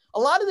shit. A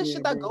lot of the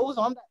shit that goes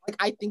on that like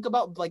I think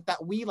about like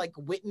that we like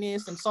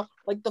witness and stuff,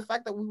 like the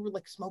fact that we were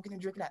like smoking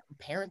and drinking at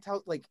parents'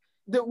 house, like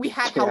that we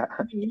had help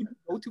we needed to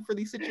go to for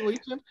these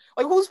situations.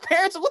 Like whose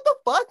parents? What the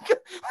fuck?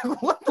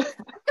 Like, what the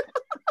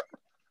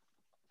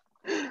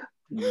fuck?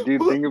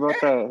 Dude, think about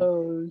that.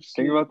 Oh,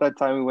 think about that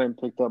time we went and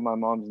picked up my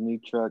mom's new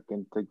truck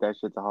and took that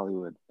shit to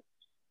Hollywood.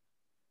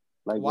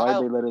 Like, why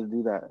did they let us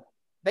do that?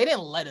 They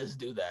didn't let us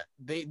do that.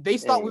 They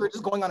thought we were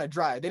just going on a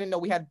drive. They didn't know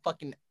we had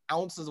fucking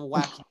ounces of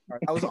wax.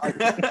 I was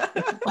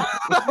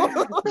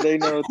They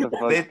know what the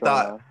fuck. They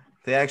thought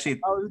they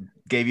actually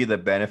gave you the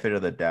benefit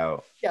of the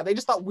doubt. Yeah, they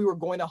just thought we were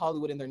going to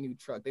Hollywood in their new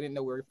truck. They didn't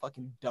know we were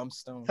fucking dumb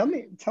stones. Tell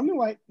me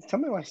why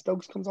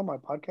Stokes comes on my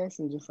podcast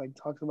and just like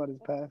talks about his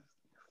past.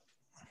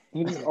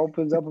 He just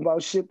opens up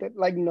about shit that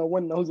like no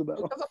one knows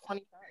about. That's a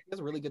funny fact. He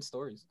has really good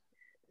stories.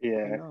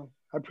 Yeah,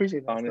 I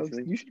appreciate that.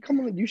 Honestly, you should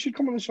come on. You should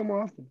come on the show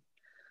more often.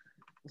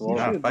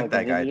 Well, fuck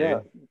that guy,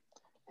 dude.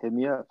 Hit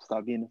me up.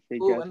 Stop being a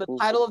fake ass. And the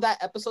title of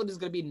that episode is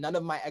gonna be "None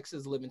of My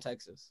Exes Live in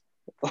Texas."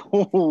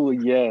 Oh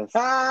yes.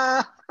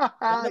 Yeah,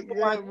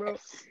 bro.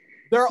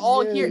 They're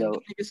all here. And the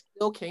niggas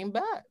still came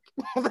back.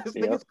 This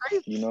thing is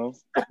crazy. You know.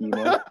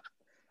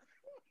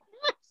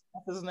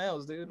 His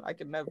nails, dude. I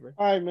could never.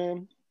 All right,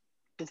 man.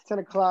 It's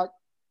 10:00.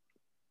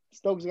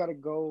 Stokes gotta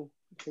go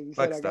because he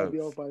said I gotta be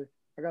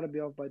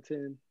off by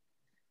 10.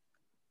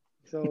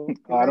 So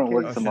I don't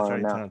work tomorrow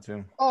now.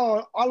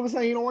 Oh, all of a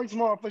sudden you don't work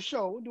tomorrow for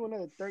sure. We'll do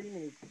another 30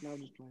 minutes. No,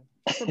 I'm just playing.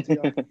 It's up to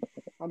y'all.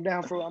 I'm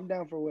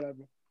down for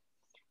whatever.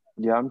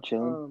 Yeah, I'm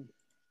chilling.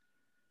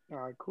 All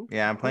right, cool.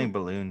 Yeah, I'm playing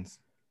balloons.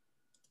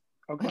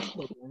 Okay.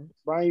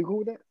 Brian, you cool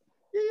with that?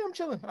 Yeah, I'm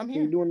chilling. I'm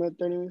here. You doing another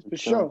 30 minutes for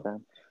sure.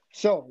 Fam.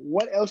 So,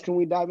 what else can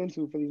we dive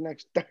into for these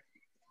next 30?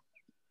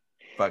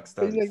 Fuck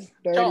stuff.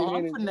 Y'all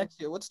on for next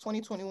year. What's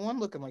 2021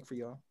 looking like for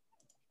y'all?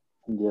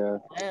 Yeah.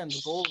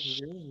 Plans, goals,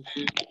 dreams,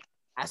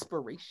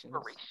 aspirations.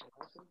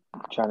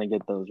 Trying to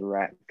get those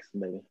racks,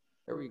 baby.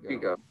 There we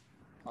go.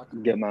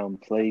 Get my own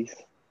place.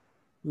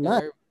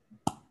 Nice.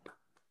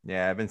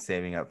 Yeah, I've been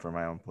saving up for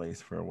my own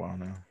place for a while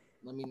now.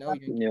 Let me know.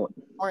 You're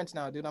in Florence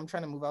now, dude. I'm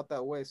trying to move out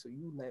that way, so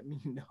you let me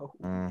know.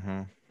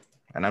 Mm-hmm.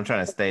 And I'm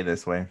trying to stay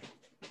this way.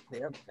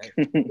 Where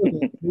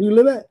you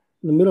live at?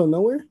 In the middle of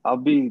nowhere? I'll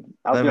be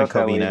out that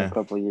way in a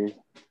couple of years.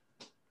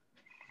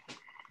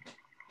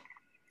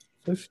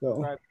 For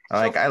sure.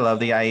 I love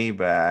the IE,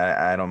 but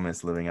I don't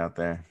miss living out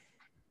there.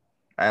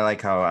 I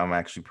like how I'm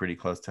actually pretty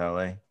close to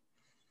LA.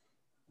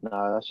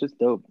 Nah, that's just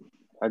dope.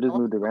 I just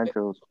moved to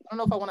Rancho. I don't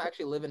know if I want to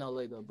actually live in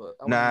LA though, but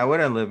I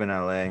wouldn't live in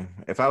LA.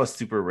 If I was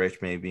super rich,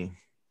 maybe.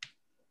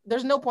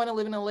 There's no point in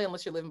living in LA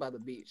unless you're living by the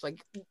beach.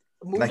 Like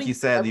you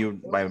said,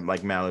 by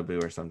like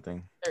Malibu or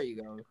something. There you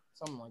go.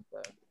 Something like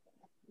that.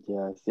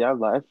 Yeah, see, I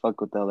fuck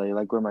with LA.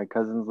 Like where my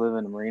cousins live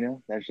in Marina,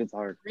 that shit's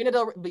hard.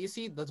 But you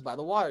see, that's by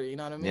the water. You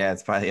know what I mean? Yeah,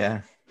 it's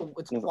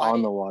It's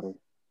on the water.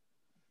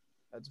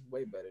 That's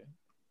way better.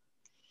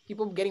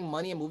 People getting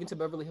money and moving to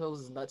Beverly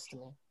Hills is nuts to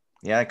me.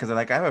 Yeah, because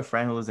I have a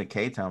friend who lives in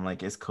K-Town.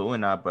 Like, it's cool and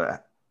not,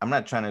 but I'm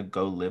not trying to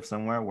go live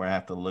somewhere where I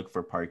have to look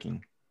for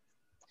parking.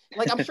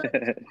 Like, I'm sure,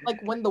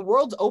 like, when the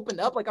world's opened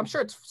up, like, I'm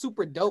sure it's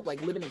super dope,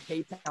 like, living in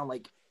K-Town.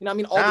 Like, you know what I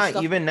mean? All the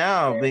stuff even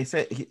now, they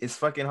said it's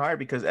fucking hard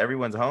because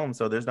everyone's home,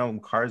 so there's no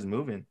cars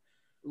moving.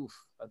 Oof.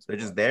 They're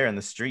just there in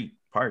the street,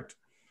 parked.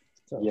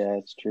 Yeah,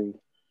 it's true.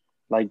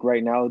 Like,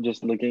 right now,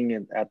 just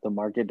looking at the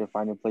market to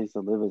find a place to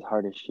live is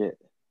hard as shit.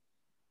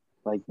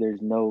 Like,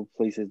 there's no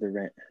places to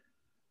rent.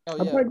 Oh,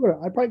 yeah.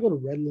 I'd probably go to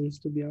Redlands,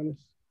 to be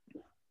honest.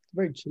 It's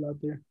very chill out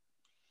there.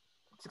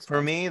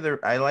 For me,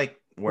 I like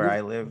where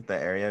I live, the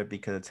area,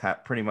 because it's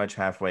pretty much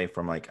halfway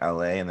from like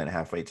LA and then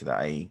halfway to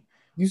the IE.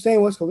 You stay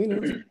in West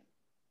Covina?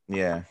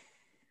 Yeah.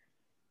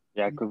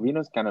 Yeah,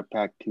 Covina's kind of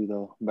packed too,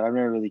 though. But I've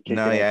never really kicked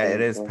it. Yeah, it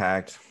is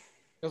packed.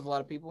 There's a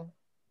lot of people.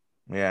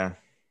 Yeah.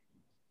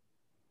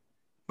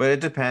 But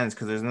it depends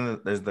because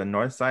there's the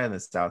north side and the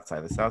south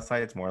side. The south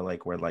side, it's more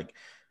like where like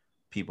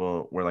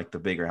where like the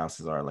bigger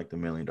houses are, like the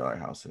 $1 million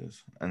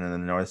houses, and then the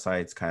north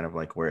side's kind of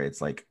like where it's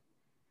like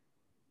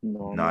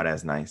not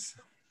as nice,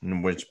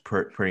 which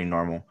pretty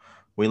normal.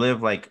 We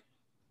live like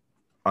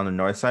on the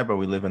north side, but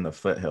we live in the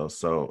foothills,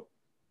 so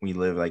we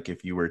live like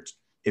if you were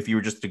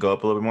just to go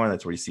up a little bit more,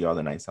 that's where you see all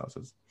the nice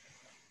houses.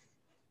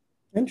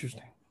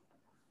 Interesting.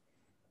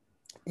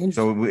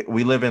 So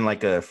we live in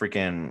like a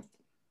freaking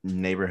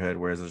neighborhood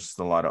where there's just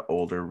a lot of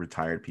older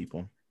retired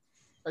people.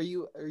 Are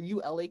you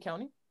LA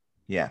County?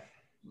 Yeah.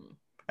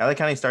 LA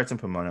County starts in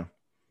Pomona.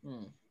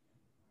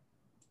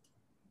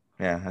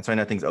 Yeah, that's why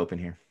nothing's open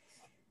here.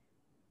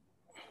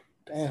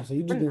 Damn, so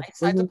you just nice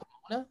side of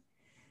Pomona?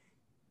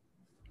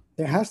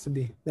 There has to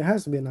be a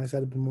nice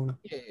side of Pomona.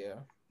 Yeah.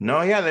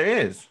 No, yeah, there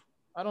is.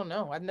 I don't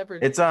know. I've never.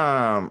 It's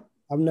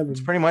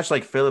It's pretty much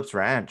like Phillips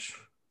Ranch.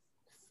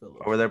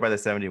 Over there by the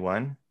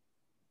 71.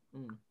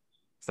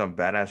 Some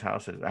badass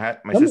houses.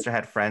 My sister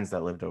had friends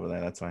that lived over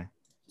there. That's why.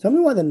 Tell me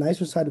why the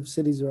nicer side of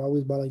cities are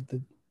always by like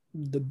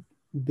the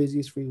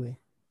busiest freeway.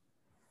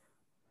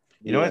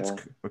 You know what's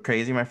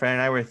crazy? My friend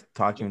and I were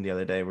talking the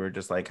other day. We were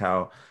just like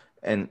how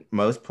in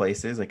most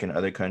places, like in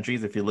other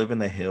countries, if you live in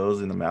the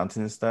hills and the mountains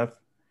and stuff,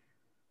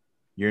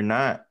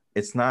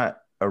 it's not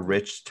a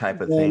rich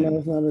type of thing.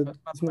 No,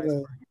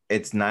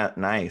 it's not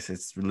nice.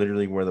 It's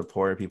literally where the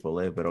poorer people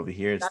live. But over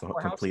here, it's the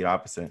complete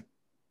opposite.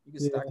 You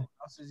can stack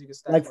houses. You can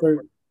stack. Like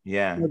for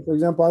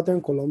example, out there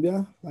in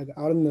Colombia, like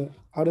out in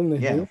the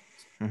hills,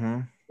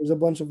 there's a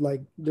bunch of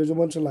like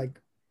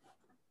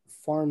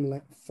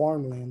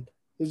farmland.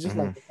 It's just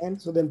like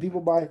land. So then people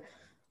buy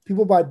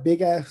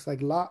big ass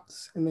like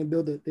lots and they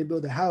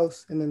build a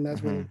house, and then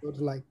that's where they go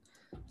to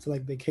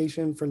like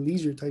vacation for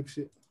leisure type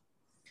shit.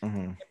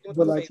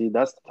 But like, see,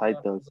 that's tight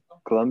though.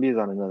 Colombia's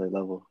on another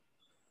level.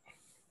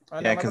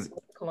 I know, because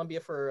Colombia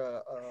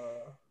for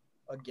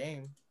a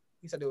game.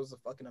 He said it was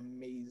fucking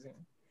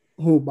amazing.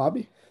 Who,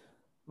 Bobby?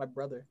 My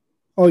brother.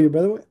 Oh, your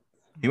brother went?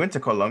 He went to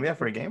Colombia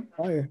for a game?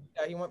 Yeah,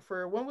 he went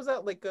for, when was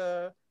that? Like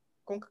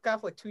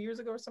CONCACAF like 2 years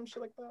ago or some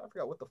shit like that. I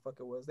forgot what the fuck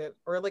it was.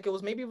 Or like it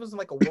was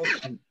like a World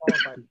Cup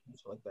qualifier or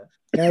shit like that.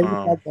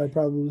 Yeah,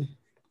 probably.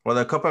 Well,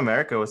 the Copa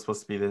America was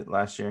supposed to be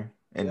last year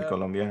in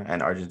Colombia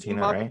and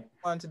Argentina, right?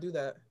 Wanted to do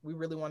that. We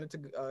really wanted to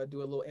do a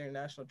little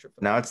international trip.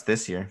 Now it's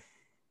this year.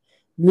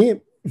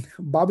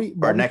 Bobby,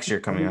 or next year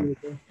coming up.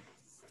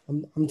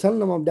 I'm telling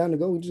them I'm down to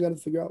go. We just got to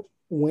figure out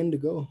when to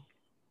go.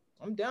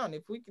 I'm down.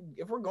 If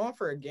we're going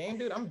for a game,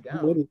 dude, I'm down.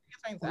 I'm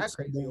trying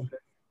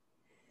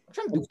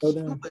to do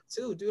Cuba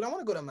too, dude. I want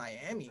to go to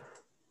Miami.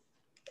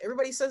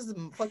 Everybody says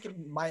the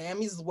fucking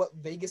Miami is what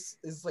Vegas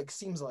is like.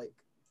 Seems like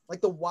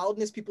the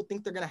wildness people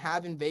think they're gonna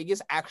have in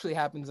Vegas actually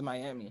happens in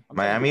Miami.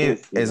 Miami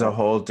is a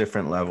whole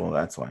different level.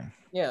 That's why.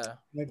 Yeah.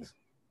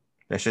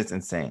 That shit's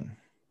insane.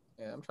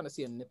 Yeah, I'm trying to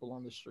see a nipple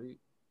on the street.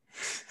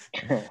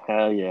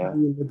 Hell yeah.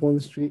 Nipple on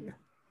the street.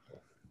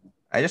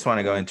 I just want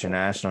to go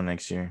international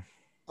next year.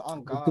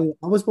 Oh God.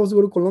 I was supposed to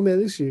go to Colombia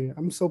this year.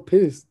 I'm so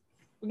pissed.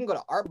 We can go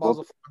to Art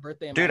Basel for my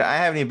birthday. Dude, I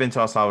haven't even been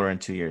to El Salvador in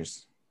 2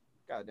 years.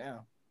 God damn.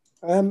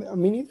 I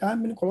haven't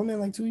been to Colombia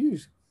in like 2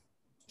 years.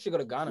 You should go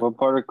to Ghana. What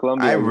part of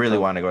Colombia? I really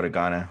want to go to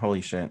Ghana.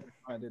 Holy shit.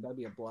 Oh, dude, that'd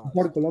be a blast. What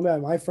part of Colombia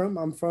am I from?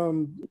 I'm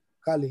from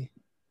Cali.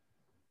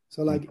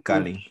 So like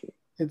Cali.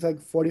 It's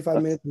like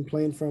 45 minutes from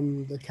plane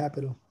from the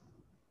capital.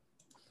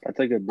 That's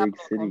like a big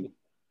city.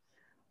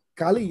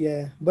 Cali,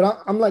 yeah.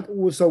 But I'm like,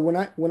 so when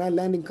I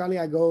land in Cali,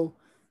 I go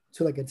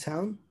to like a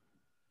town.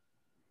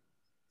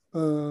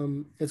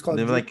 It's called.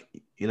 You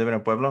live in a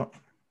pueblo?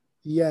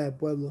 Yeah,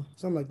 pueblo,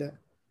 something like that.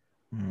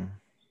 Mm.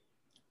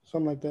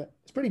 Something like that.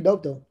 It's pretty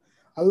dope though.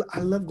 I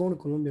love going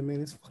to Colombia,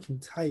 man. It's fucking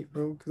tight,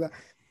 bro. Cause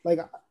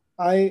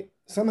I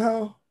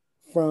somehow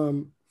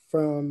from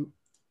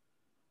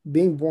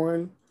being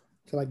born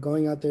to like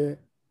going out there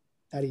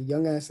at a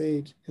young ass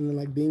age, and then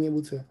like being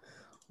able to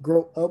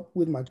grow up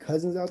with my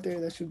cousins out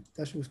there. That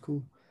shit was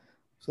cool.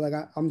 So like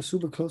I'm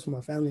super close with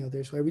my family out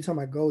there. So every time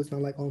I go, it's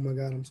not like, oh my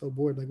God, I'm so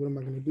bored. Like, what am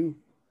I gonna do?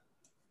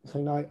 So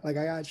now, like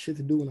I got shit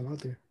to do when I'm out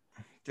there.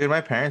 Dude,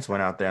 my parents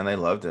went out there and they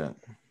loved it.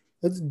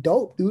 It's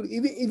dope, dude.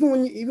 Even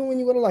when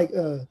you go to like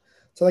to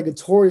a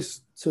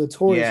tourist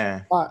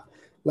spot,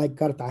 like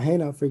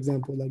Cartagena, for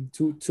example, like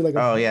to like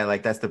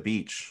like that's the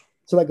beach.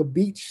 To like a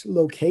beach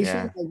location,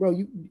 yeah. Like bro,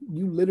 you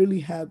literally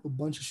have a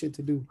bunch of shit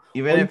to do.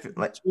 Even if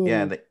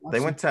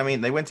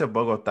they went to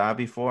Bogota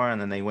before, and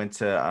then they went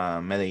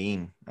to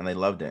Medellin, and they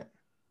loved it.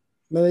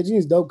 Medellin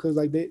is dope because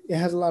like it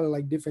has a lot of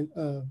like different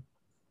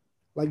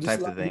like just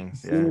types of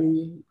things,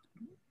 scenery,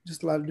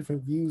 just a lot of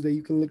different views that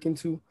you can look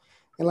into.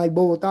 And like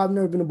Bogota, I've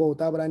never been to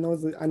Bogota, but I know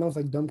it's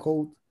like dumb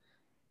cold.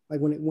 Like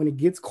when it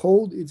gets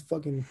cold, it's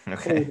fucking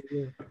cold.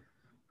 Yeah.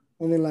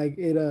 And then like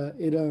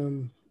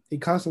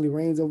it constantly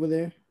rains over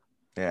there.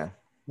 Yeah.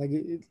 Like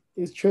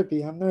it's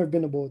trippy. I've never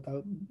been to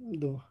Bogota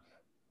though.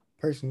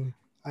 Personally,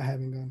 I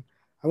haven't gone.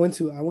 I went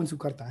to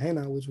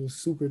Cartagena, which was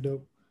super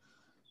dope.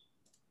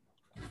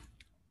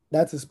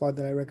 That's a spot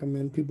that I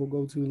recommend people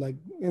go to. Like,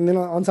 and then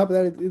on top of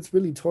that, it's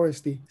really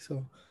touristy.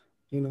 So,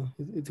 you know,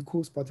 it's a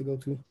cool spot to go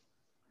to.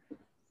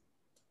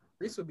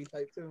 Greece would be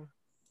tight too.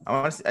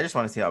 I just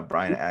want to see how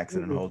Brian acts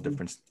in a whole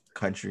different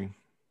country.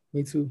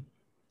 Me too.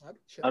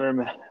 I don't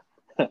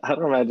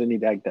imagine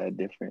he'd act that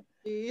different.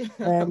 Yeah.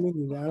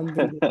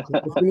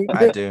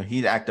 I do.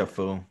 He'd act a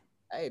fool.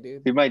 Hey,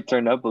 dude. He might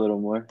turn up a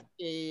little more.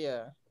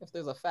 Yeah. If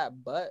there's a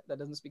fat butt that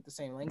doesn't speak the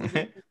same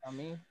language, I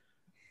mean.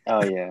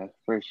 Oh yeah,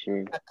 for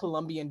sure. A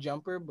Colombian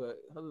jumper, but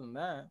other than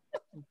that.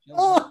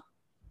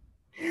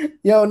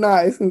 Yo,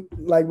 nah, it's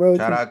like, bro.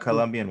 Shout out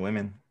Colombian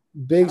women.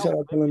 Big shout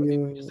out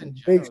Colombian women.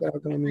 Big shout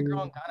out Colombian women. Every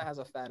girl in Ghana has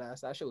a fat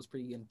ass. That shit was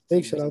pretty good.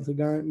 Big shout out to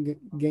Ghanaian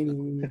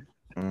women.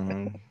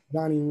 Mm-hmm.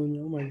 Ghanaian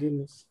women. Oh my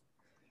goodness.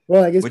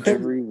 Well, I guess would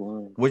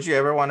you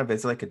ever want to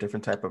visit like a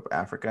different type of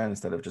Africa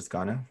instead of just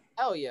Ghana?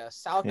 Hell yeah.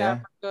 South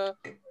Africa.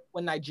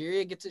 When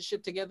Nigeria gets its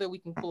shit together, we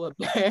can pull up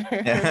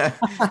there.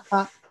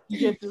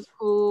 Egypt is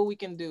cool. We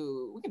can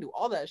do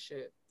all that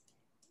shit.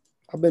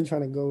 I've been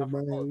trying to go,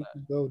 man. We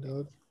can go,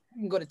 dog.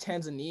 We can go to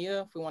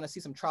Tanzania if we want to see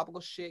some tropical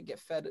shit.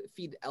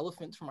 Feed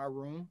elephants from our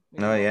room.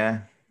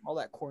 Yeah. All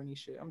that corny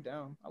shit. I'm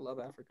down. I love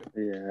Africa.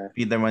 Yeah.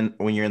 Feed them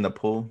when you're in the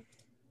pool.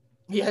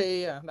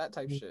 Yeah. That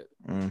type shit.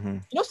 Mm-hmm.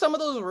 You know, some of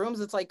those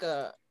rooms, it's like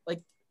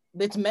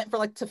it's meant for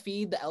like to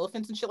feed the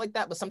elephants and shit like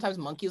that. But sometimes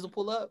monkeys will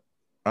pull up.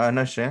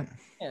 No shit.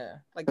 Yeah,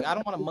 like I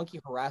don't want a monkey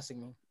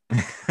harassing me.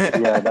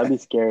 Yeah, that'd be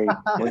scary.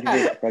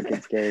 Monkeys are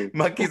fucking scary.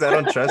 Monkeys, I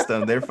don't trust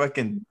them. They're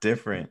fucking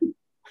different.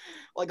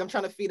 Like I'm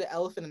trying to feed an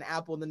elephant an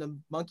apple, and then the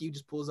monkey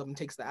just pulls up and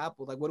takes the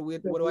apple. Like, what do I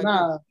do? What do I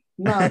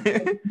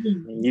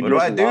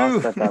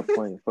do at that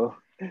point?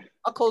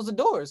 I'll close the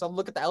doors. I'll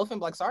look at the elephant,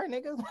 be like, sorry,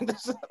 nigga.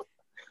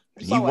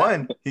 He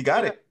won. He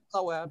got it. That's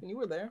all what happened. You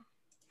were there.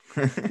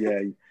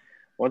 Yeah.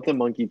 Once a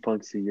monkey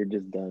punks you, you're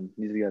just done.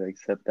 You just gotta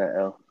accept that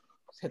L.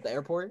 Just hit the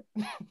airport.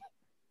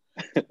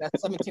 That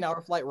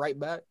 17-hour flight right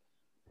back.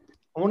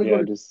 I want to go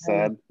to just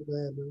sad.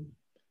 You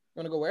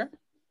want to go where?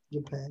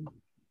 Japan.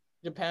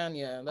 Japan,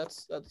 yeah.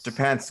 That's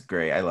Japan's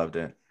great. I loved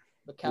it.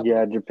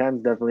 Yeah,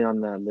 Japan's definitely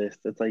on that list.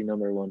 It's like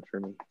number 1 for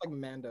me. Like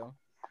Mando.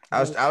 I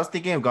was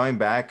thinking of going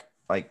back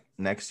like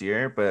next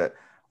year, but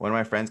one of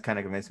my friends kind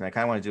of convinced me. I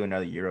kind of want to do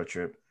another Euro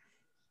trip.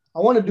 I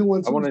want to do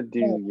one too. I want to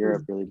do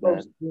Europe really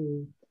bad.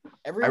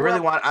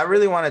 I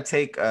really want to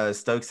take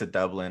Stokes to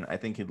Dublin. I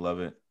think he'd love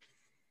it.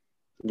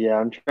 Yeah,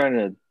 I'm trying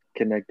to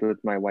connect with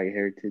my white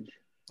heritage.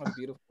 That's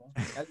beautiful.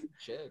 That's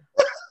shit.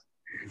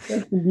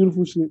 That's some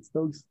beautiful shit,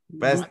 Stokes.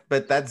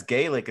 But that's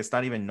Gaelic. It's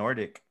not even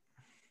Nordic.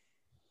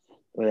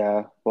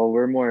 Yeah, well,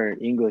 we're more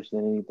English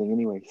than anything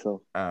anyway,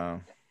 so. I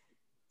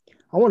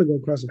want to go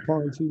across the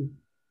pond too.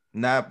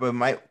 Nah, but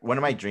one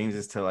of my dreams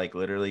is to like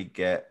literally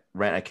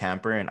rent a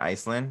camper in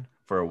Iceland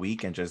for a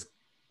week and just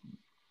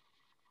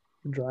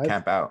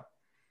camp out.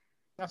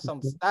 That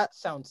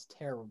sounds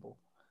terrible.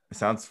 It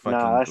sounds fucking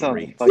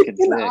great. Sounds fucking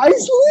in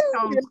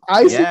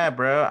Iceland? Yeah,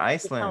 bro,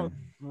 Iceland.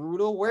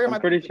 Brutal. Where am I?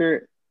 I'm pretty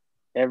sure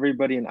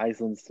everybody in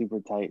Iceland's super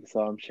tight,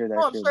 so I'm sure that.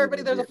 I'm sure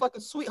everybody there's a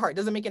fucking sweetheart.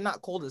 Doesn't make it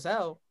not cold as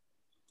hell.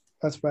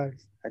 That's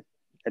facts. I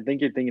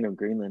think you're thinking of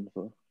Greenland,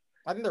 so.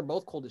 I think they're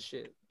both cold as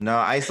shit. No,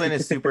 Iceland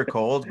is super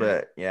cold,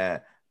 but yeah.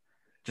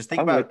 Just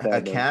think about a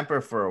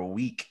camper for a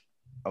week.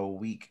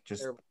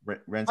 Just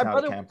rent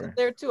out a camper. Was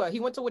there too.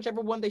 He went to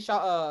whichever one they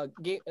shot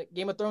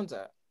Game of Thrones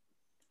at.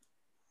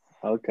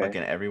 Okay.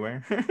 Fucking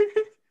everywhere.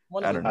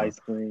 I don't know.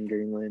 Iceland,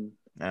 Greenland.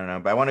 I don't know,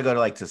 but I want to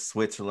go to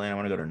Switzerland. I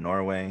want to go to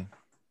Norway.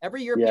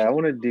 Every European. Yeah, I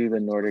want to do the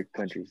Nordic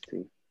countries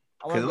too.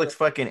 Because it looks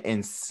fucking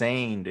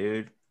insane,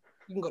 dude.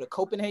 You can go to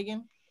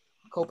Copenhagen.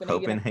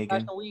 Copenhagen.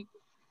 Fashion week.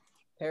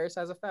 Paris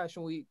has a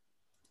fashion week.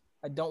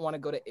 I don't want to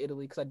go to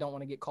Italy because I don't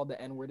want to get called the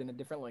N-word in a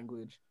different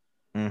language.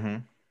 Mm-hmm.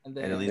 And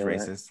then Italy's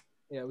racist.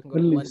 Yeah, we can go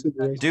to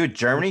London. Dude,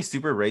 Germany's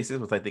super racist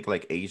with I think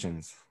like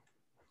Asians.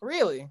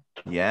 Really?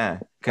 Yeah,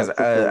 because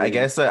I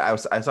guess I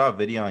saw a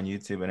video on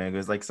YouTube and it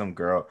was like some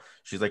girl.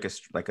 She's like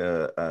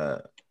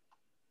a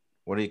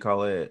what do you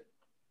call it?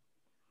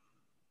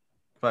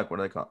 Fuck, what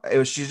do they call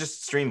it? She's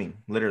just streaming,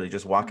 literally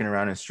just walking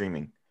around and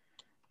streaming,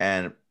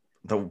 and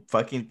the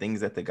fucking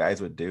things that the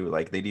guys would do,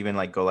 like they'd even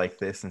like go like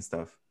this and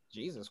stuff.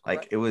 Jesus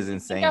Christ. Like it was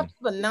insane. After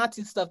the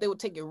Nazi stuff, they would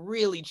take it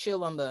really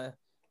chill on the,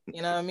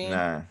 you know what I mean?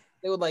 Nah.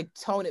 They would like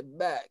tone it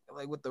back,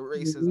 like with the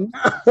racism.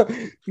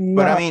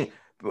 But I mean,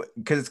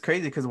 because it's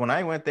crazy. Because when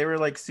I went, they were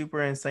like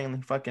super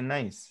insanely fucking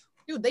nice.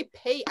 Dude, they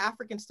pay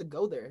Africans to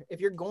go there.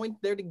 If you're going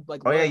there to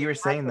like. Oh yeah, you were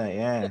saying that,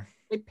 yeah.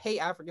 They pay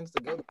Africans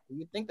to go there.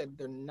 You think that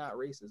they're not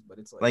racist, but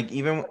it's like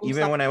even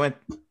when I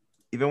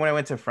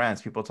went to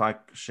France, people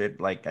talk shit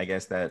like I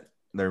guess that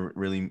they're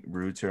really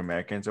rude to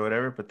Americans or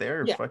whatever, but they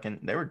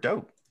were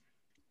dope.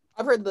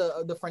 I've heard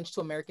the French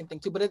to American thing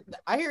too, but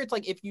I hear it's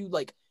like if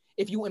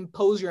you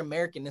impose your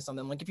Americanness on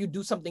them, like if you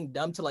do something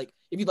dumb to like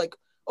if you like,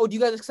 oh, do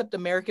you guys accept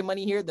American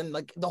money here? Then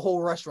like the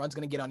whole restaurant's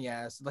gonna get on your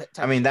ass.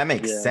 I mean that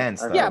makes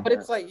sense. Though. Yeah, but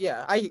it's like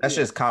that's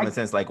just common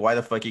sense. Like why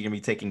the fuck are you gonna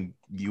be taking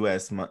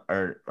U.S.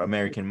 or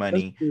American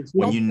money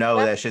when you know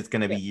that shit's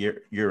gonna be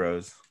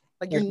euros?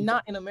 Like you're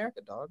not in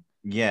America, dog.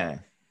 Yeah.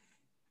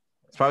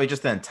 It's probably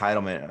just the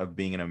entitlement of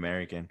being an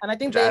American. And I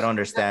think I don't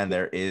understand.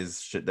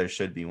 There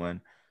should be one.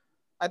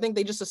 I think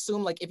they just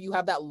assume like if you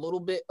have that little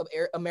bit of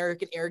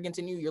American arrogance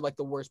in you, you're like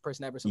the worst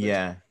person ever. So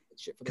yeah.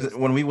 Because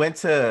when we went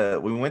to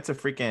when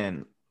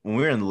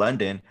we were in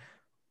London,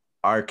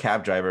 our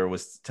cab driver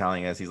was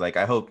telling us, he's like,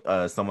 I hope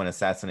someone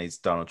assassinates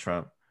Donald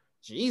Trump.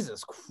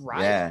 Jesus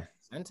Christ. Yeah.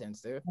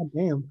 Sentence, dude. Oh,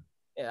 damn.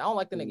 Yeah, I don't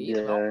like the nigga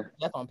either. I don't like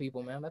death on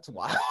people, man. That's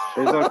wild.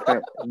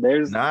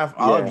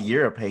 All of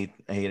Europe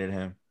hated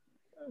him.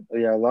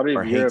 Yeah, a lot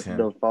of Europe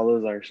though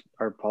follows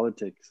our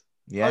politics.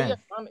 Yeah.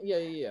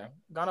 Yeah.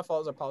 Ghana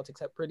follows our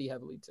politics pretty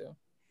heavily too.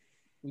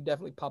 We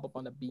definitely pop up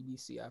on the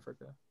BBC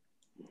Africa.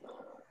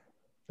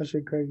 That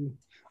shit crazy.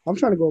 I'm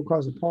trying to go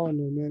across the pond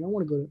though, man. I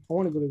want to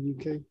go to the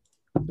UK.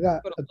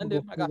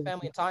 I got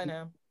family in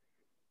Thailand.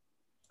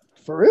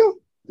 For real?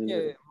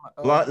 Yeah.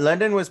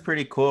 London was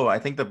pretty cool. I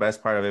think the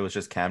best part of it was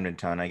just Camden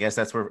Town. I guess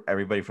that's where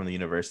everybody from the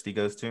university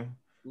goes to.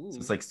 So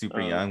it's like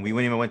super young. We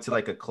even went to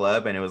like a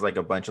club and it was like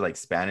a bunch of like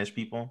Spanish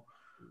people.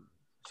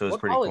 So it was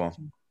pretty cool.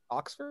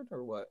 Oxford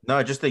or what?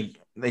 No,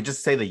 they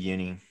just say the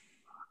uni.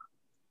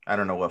 I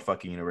don't know what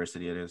fucking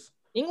university it is.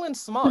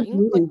 England's small.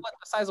 England's like what,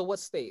 the size of what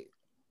state?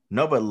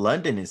 No, but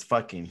London is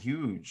fucking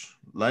huge.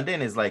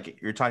 London is like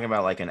you're talking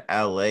about like an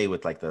LA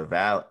with like the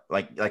valley,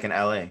 like an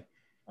LA.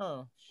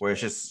 Oh. Where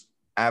it's just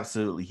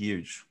absolutely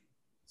huge.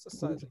 It's the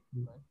size.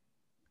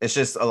 It's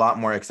just a lot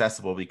more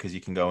accessible because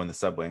you can go in the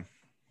subway.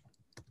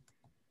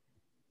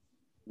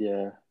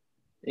 Yeah.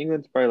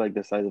 England's probably like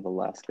the size of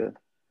Alaska.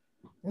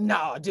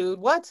 No, dude,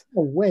 what?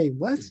 Oh, wait,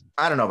 what?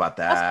 I don't know about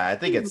that. I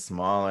think it's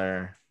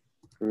smaller.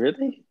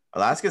 Really?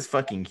 Alaska's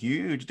fucking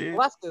huge, dude.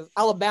 Alaska's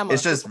Alabama.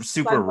 It's just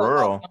super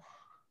rural.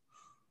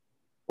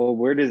 Well,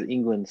 where does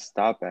England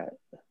stop at?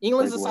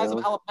 England's like the size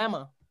of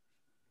Alabama.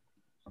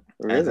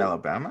 Really? As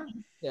Alabama?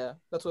 Yeah,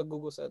 that's what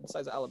Google said. The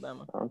size of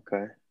Alabama.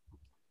 Okay.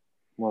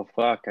 Well,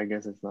 fuck. I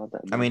guess it's not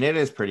that big. I mean, it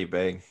is pretty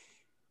big.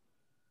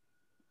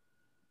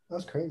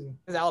 That's crazy.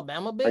 Is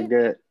Alabama big?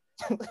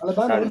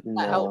 Alabama.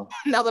 No.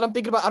 Now that I'm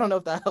thinking about, I don't know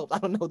if that helped. I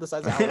don't know the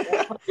size of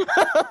Alabama.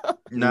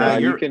 No,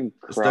 you can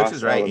Stokes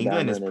is right. Alabama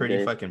England is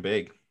pretty fucking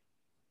big.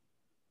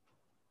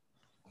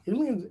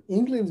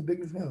 England's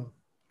big as hell.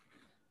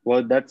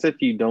 Well, that's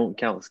if you don't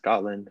count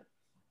Scotland.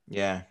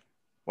 Yeah.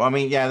 Well, I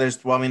mean, yeah.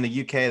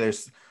 The UK.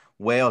 There's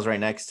Wales right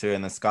next to it,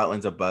 and then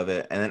Scotland's above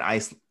it, and then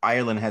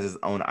Ireland has its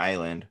own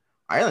island.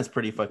 Ireland's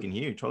pretty fucking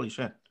huge. Holy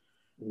shit.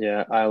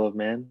 Yeah, Isle of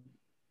Man.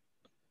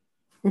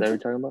 Is that what you're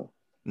talking about?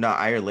 No,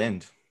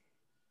 Ireland.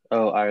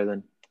 Oh,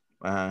 Ireland.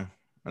 And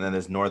then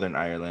there's Northern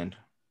Ireland.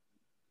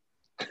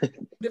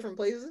 Different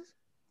places.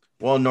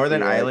 Well,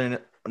 Northern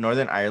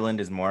Ireland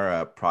is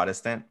more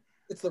Protestant.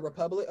 It's the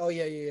Republic. Oh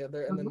yeah.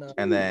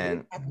 And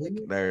then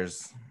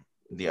there's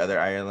the other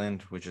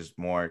Ireland, which is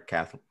more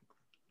Catholic.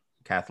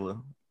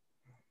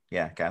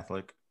 Yeah,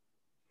 Catholic.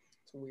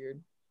 It's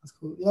weird. That's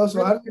cool. Yo,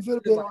 so how do you feel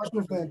to be an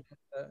Arsenal fan?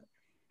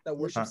 That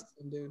worship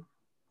system, dude.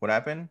 What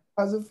happened?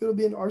 How does it feel to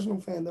be an Arsenal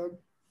fan, dog?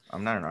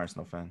 I'm not an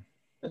Arsenal fan.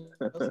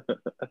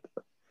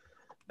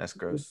 That's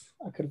gross.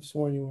 I could have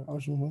sworn you were an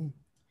Arsenal fan.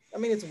 I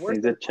mean, it's worth.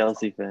 He's a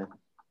Chelsea fan.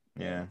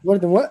 Yeah. More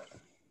than what?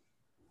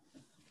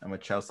 I'm a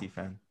Chelsea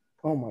fan.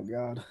 Oh my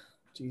God,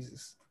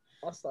 Jesus.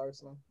 I'll start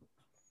Arsenal.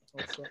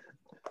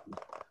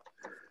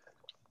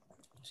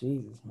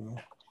 Jesus, man.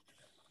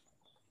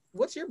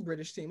 What's your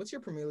British team? What's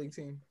your Premier League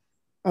team?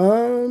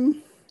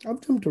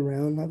 I've jumped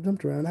around.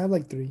 I have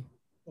like 3.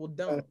 Well,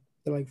 don't.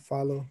 To like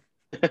follow.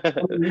 But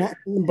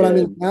I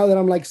mean, now that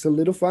I'm like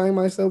solidifying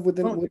myself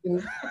within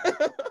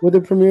with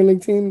the Premier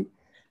League team,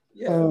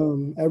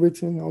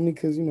 Everton, only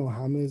because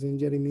James and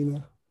Jerry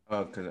Mina.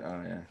 Oh,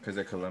 because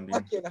they're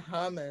Colombian. Fucking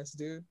James,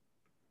 dude.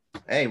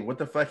 Hey, what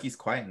the fuck? He's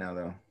quiet now,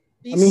 though.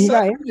 He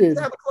got injured.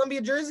 He have a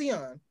Columbia jersey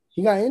on.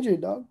 He got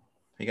injured, dog.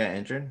 He got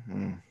injured?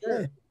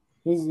 Yeah.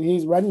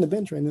 He's riding the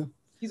bench right now.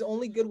 He's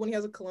only good when he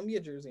has a Columbia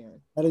jersey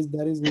on. That is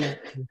not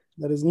true.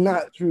 That is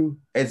not true.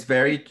 It's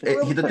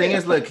the thing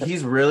is, look,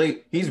 he's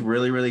really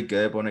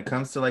good, but when it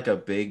comes to like a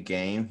big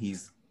game,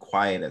 he's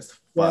quiet as fuck.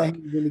 Yeah,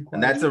 he's really quiet.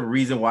 And that's the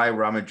reason why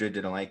Real Madrid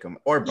didn't like him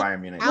or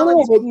Bayern Munich. But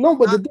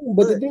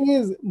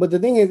the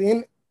thing is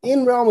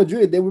in Real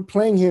Madrid, they were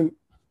playing him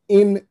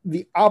in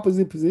the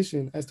opposite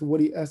position as to what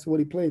he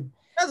played.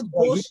 That's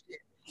bullshit.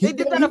 They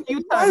did that a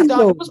few times. Dog.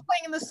 He was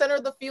playing in the center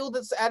of the field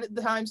at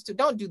the times too.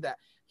 Don't do that.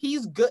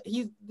 He's good.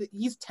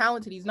 He's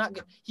talented. He's not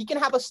good. He can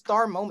have a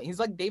star moment. He's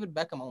like David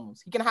Beckham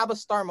almost. He can have a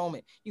star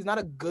moment. He's not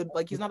a good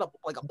he's not a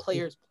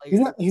player's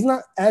player. He's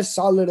not as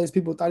solid as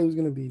people thought he was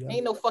gonna be. Though.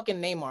 Ain't no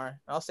fucking Neymar.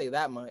 I'll say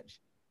that much.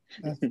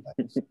 That's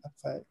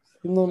facts.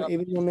 Even though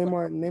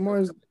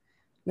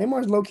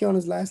Neymar's low key on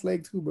his last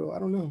leg too, bro. I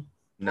don't know.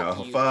 No,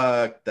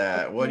 fuck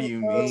that. What do you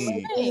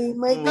mean?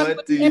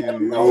 What do you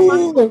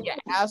mean? You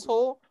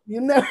asshole. You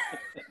never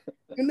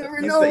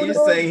know. You're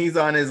saying he's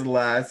on his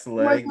last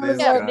leg. This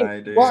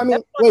guy, dude. Well, I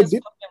mean,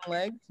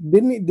 wait,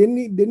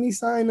 didn't he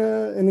sign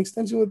an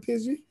extension with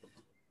PSG?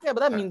 Yeah,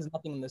 but that means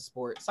nothing in this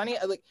sport. Signing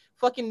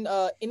fucking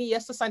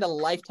Iniesta signed a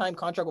lifetime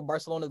contract with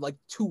Barcelona like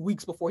 2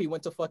 weeks before he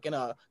went to fucking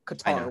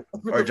Qatar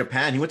or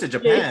Japan. He went to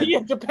Japan. Yeah,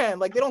 Japan.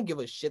 Like they don't give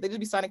a shit. They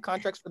just be signing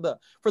contracts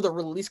for the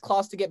release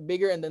clause to get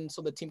bigger, and then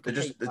so the team can.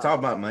 It's all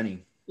about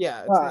money.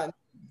 Yeah,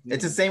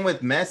 it's the same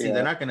with Messi. Yeah.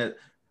 They're not gonna.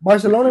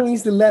 Barcelona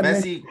needs to let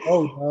Messi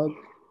go, dog.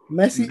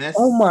 Messi.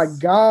 Oh my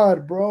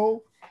God,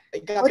 bro. They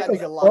got that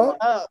nigga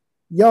locked up.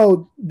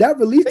 Yo, that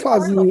release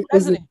clause.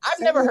 I've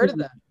never heard of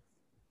that.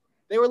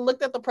 They were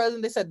looked at the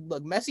president. They said,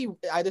 "Look, Messi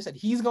either said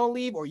he's gonna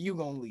leave or you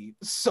gonna leave.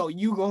 So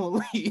you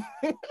gonna leave."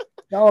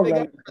 How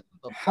the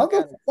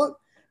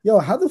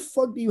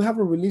fuck do you have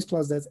a release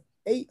clause that's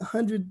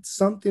 800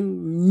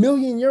 something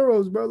million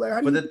euros, bro?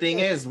 Like, but the thing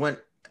is, when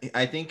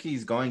I think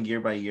he's going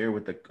year by year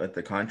with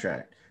the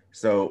contract.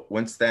 So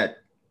once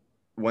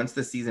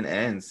the season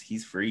ends,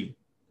 he's free.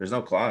 There's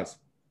no clause.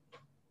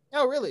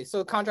 Oh, really? So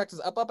the contract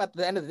is up at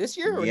the end of this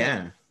year? Or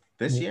yeah.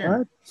 This year.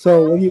 Right.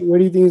 So where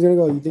do you think he's gonna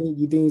go? You think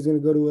he's gonna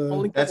go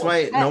to? That's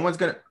why no one's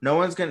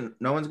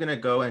gonna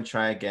go and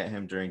try to get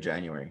him during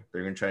January.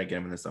 They're gonna try to get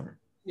him in the summer.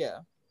 Yeah.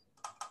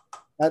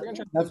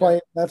 That's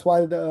why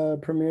the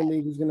Premier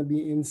League is gonna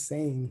be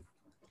insane.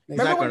 He's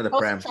not going to the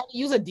Prem. Tried to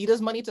use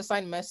Adidas money to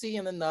sign Messi,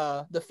 and then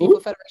the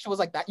FIFA Federation was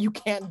like, "That you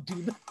can't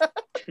do that."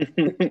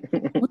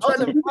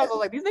 I was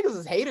like, "These niggas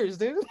is haters,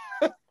 dude."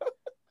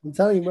 I'm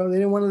telling you, bro. They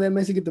didn't want to let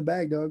Messi get the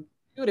bag, dog.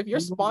 Dude, if your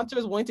sponsor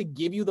is willing to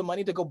give you the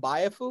money to go buy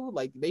a food,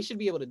 like they should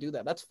be able to do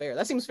that. That's fair.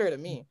 That seems fair to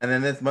me. And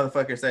then this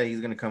motherfucker said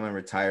he's gonna come and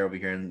retire over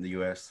here in the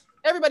US.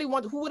 Who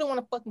wouldn't want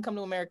to fucking come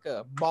to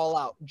America, ball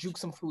out, juke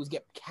some foods,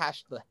 get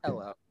cashed the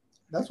hell out?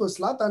 That's what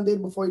Zlatan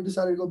did before he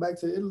decided to go back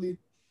to Italy.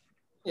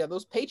 Yeah,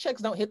 those paychecks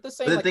don't hit the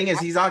same. But the thing is,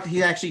 he's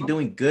actually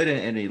doing good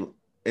in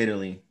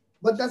Italy.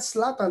 But that's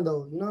Zlatan,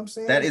 though. You know what I'm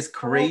saying? That is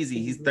crazy.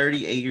 He's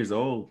 38 years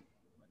old.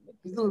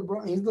 He's the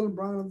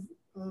LeBron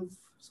of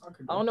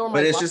soccer. I don't know.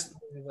 But it's just.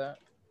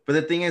 But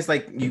the thing is,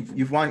 like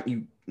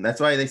you. That's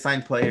why they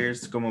sign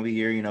players to come over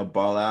here,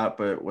 ball out.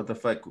 But what the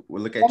fuck?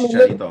 Look at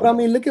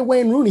Chicharito. Look at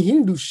Wayne Rooney. He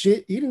didn't do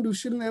shit. He didn't do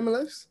shit in the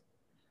MLS.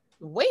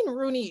 Wayne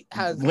Rooney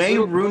has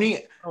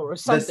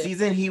the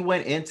season he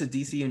went into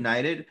DC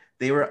United,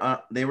 they were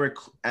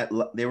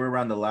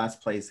around the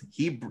last place.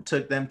 He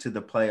took them to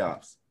the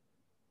playoffs.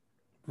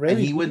 Really?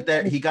 And he went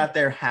there. He got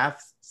their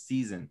half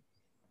season.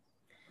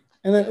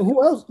 And then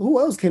who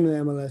else came to the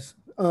MLS?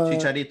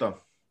 Chicharito.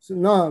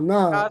 No,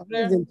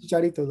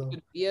 Chicharito though.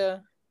 Yeah.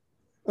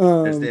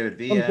 There's David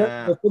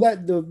Villa.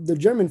 The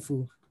German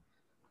fool.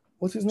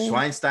 What's his name?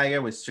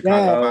 Schweinsteiger with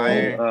Chicago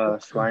Fire.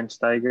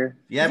 Schweinsteiger.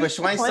 Yeah, but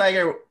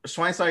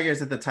Schweinsteiger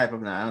isn't the type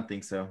of. No, I don't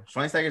think so.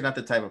 Schweinsteiger's not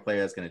the type of player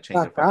that's going to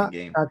change the fucking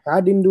game.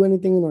 Kaká didn't do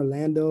anything in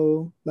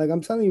Orlando. Like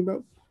I'm telling you,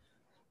 bro.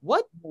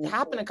 What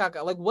happened to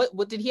Kaká? Like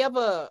what did he have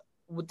a?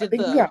 I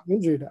think he got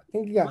injured.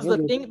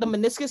 The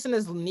meniscus in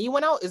his knee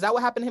went out? Is that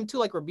what happened to him too?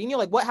 Like Robinho?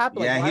 Like what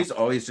happened? Yeah, like, he's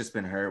always just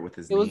been hurt with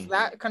his knee. It was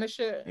that kind of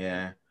shit.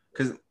 Yeah,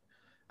 because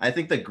I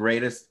think the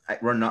greatest, like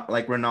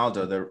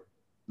Ronaldo,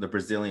 the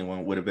Brazilian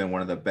one, would have been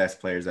one of the best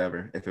players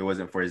ever if it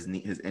wasn't for his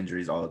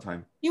injuries all the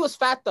time. He was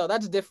fat though.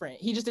 That's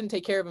different. He just didn't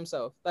take care of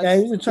himself. Yeah,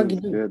 he's a chunky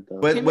dude.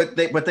 But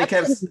they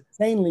kept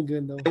insanely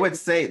good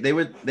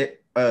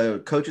though.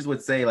 Coaches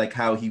would say like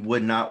how he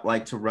would not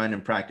like to run in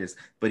practice,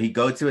 but he'd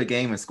go to a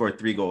game and score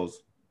 3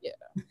 goals.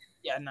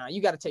 Yeah, nah,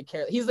 you got to take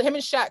care of it. Him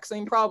and Shaq,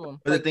 same problem.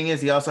 But the thing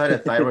is, he also had a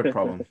thyroid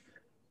problem.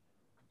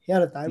 He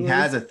had a thyroid. He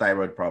has a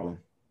thyroid problem.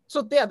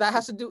 So yeah, that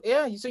has to do.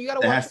 Yeah, so you got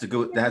to. That has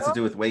to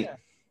do with weight. Yeah.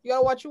 You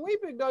gotta watch your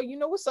weight, big dog. You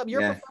know what's up. You're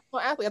a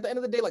professional athlete. At the end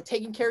of the day, like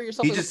taking care of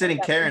yourself. He just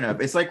didn't care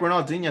enough. It's like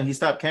Ronaldinho. He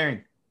stopped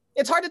caring.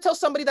 It's hard to tell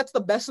somebody that's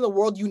the best in the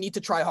world you need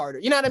to try harder.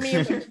 You know what I mean?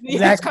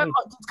 Exactly.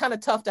 It's kind of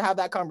tough to have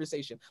that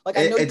conversation. Like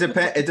I know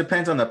it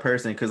depends on the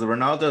person because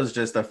Ronaldo is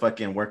just a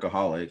fucking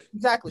workaholic.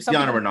 Exactly.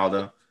 Cristiano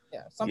Ronaldo.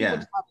 Yeah. Some people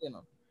just have in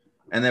them.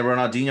 And then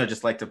Ronaldinho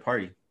just liked to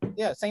party.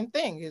 Yeah, same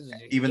thing.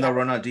 Even though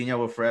Ronaldinho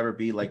will forever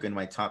be like in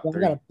my top 3.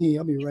 I gotta pee.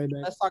 I'll be right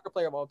back. Best soccer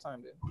player of all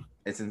time, dude.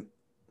 It's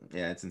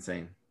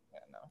insane. Yeah,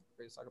 no,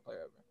 greatest soccer player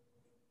ever.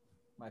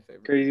 My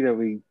favorite. Crazy that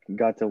we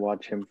got to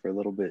watch him for a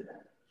little bit.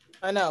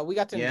 I know we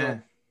got to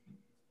enjoy.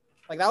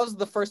 Like that was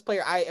the first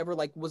player I ever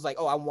was like,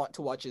 oh, I want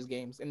to watch his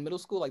games in middle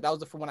school. Like that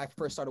was when I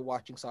first started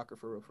watching soccer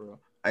for real.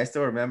 I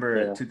still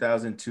remember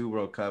 2002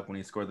 World Cup when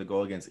he scored the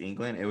goal against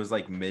England. It was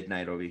like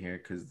midnight over here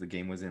because the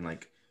game was in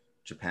like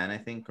Japan, I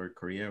think, or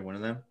Korea, one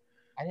of them.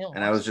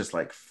 I was just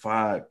like,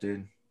 fuck,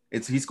 dude.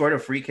 He scored a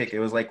free kick. It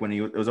was like when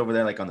it was over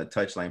there, like on the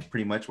touchline,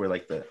 pretty much where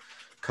like the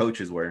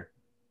coaches were.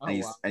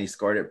 And he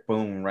scored it,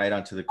 boom, right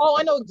onto the. Oh,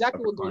 I know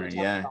exactly what goal you're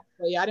talking about.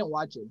 But yeah, I didn't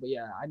watch it, but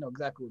yeah, I know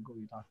exactly what goal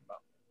you're talking about.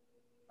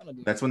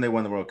 That's when they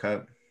won the World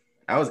Cup.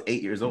 I was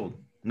 8 years old.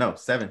 No,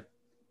 7.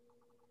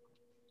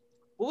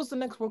 What was the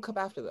next World Cup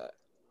after that?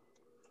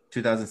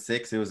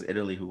 2006. It was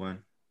Italy who won.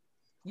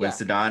 When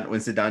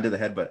Zidane did the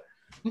headbutt.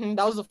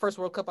 That was the first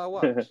World Cup I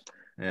watched.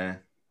 Yeah.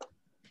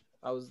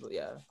 That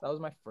was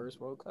my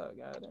first World Cup.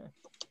 God damn.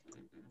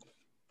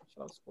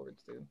 Shout out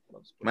sports, dude.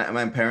 Love sports.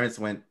 My parents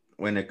went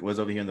when it was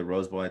over here in the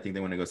Rose Bowl. I think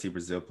they went to go see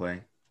Brazil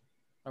play.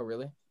 Oh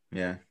really?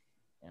 Yeah.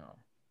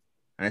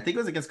 And I think it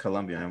was against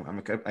Colombia.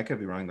 I could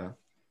be wrong though.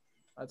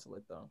 That's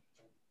lit though.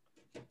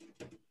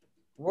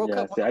 World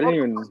Cup. I didn't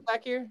even comes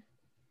back here.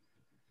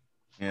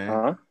 Yeah.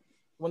 Huh?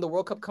 When the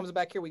World Cup comes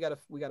back here, we gotta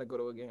go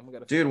to a game.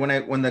 Dude, when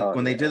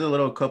they did the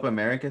little Copa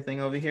America thing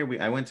over here,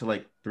 I went to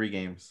like 3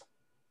 games.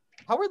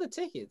 How were the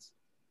tickets?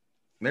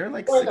 They were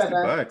like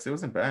 $60. It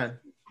wasn't bad.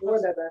 It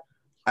wasn't that bad.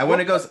 I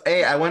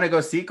want to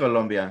go see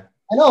Colombia.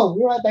 I know,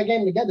 we were at that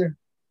game together.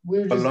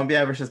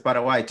 Colombia versus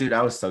Paraguay. Dude,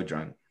 I was so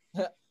drunk.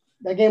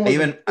 That game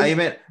was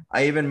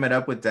I even met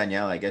up with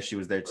Danielle. I guess she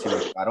was there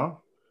too.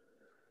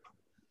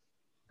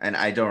 And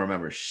I don't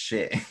remember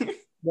shit.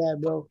 Yeah,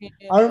 bro.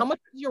 How much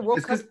is your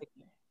World Cup ticket?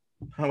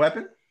 A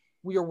weapon?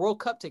 Your World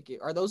Cup ticket.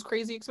 Are those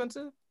crazy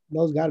expensive?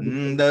 Those gotta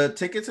be. The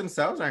tickets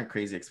themselves aren't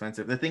crazy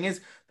expensive. The thing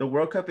is, the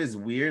World Cup is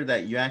weird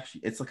that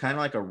it's kind of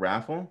like a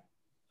raffle.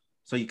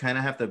 So you kind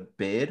of have to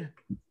bid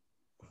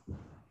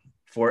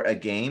for a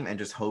game and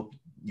just hope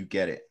you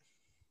get it.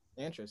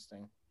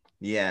 Interesting.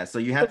 Yeah, so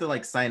you have to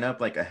like sign up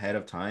like ahead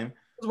of time.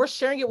 We're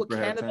sharing it with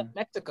Canada and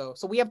Mexico,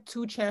 so we have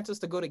 2 chances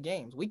to go to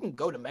games. We can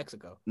go to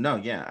Mexico. No,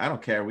 yeah, I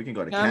don't care. We can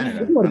go to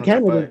Canada.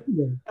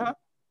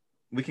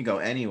 We can go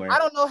anywhere. I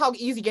don't know how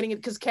easy getting it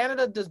because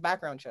Canada does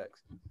background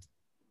checks.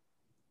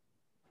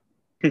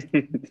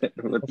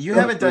 You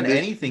haven't done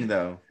anything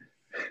though.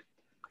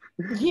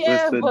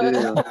 Yeah, but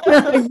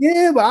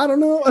yeah, but I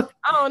don't know.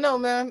 I don't know,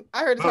 man.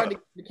 I heard it's hard to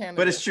get to Canada.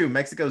 But it's true.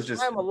 Mexico's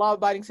just. I'm a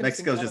law-abiding citizen.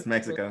 Mexico's just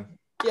Mexico.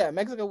 Yeah,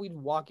 Mexico, we'd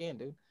walk in,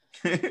 dude.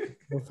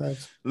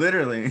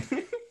 Literally.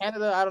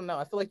 Canada, I don't know.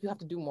 I feel like you have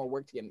to do more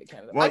work to get into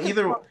Canada. Well,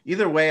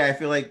 either way, I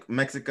feel like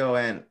Mexico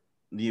and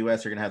the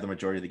U.S. are gonna have the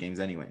majority of the games,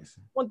 anyways.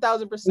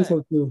 1,000%.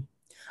 So too.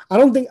 I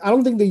don't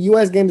think the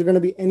U.S. games are gonna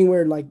be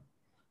anywhere like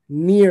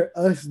near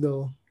us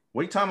though.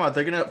 What are you talking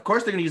about? Of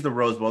course they're gonna use the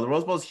Rose Bowl. The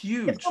Rose Bowl is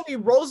huge. It's gonna be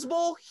Rose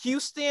Bowl,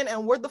 Houston,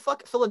 and where the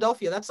fuck?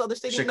 Philadelphia. That's the other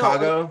stadium.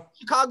 Chicago. No,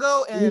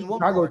 Chicago and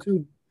Chicago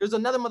too. There's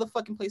another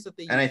motherfucking place that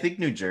they use. And I think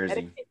New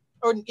Jersey.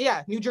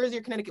 New Jersey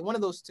or Connecticut. One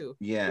of those 2.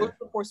 Yeah. Those are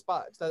the 4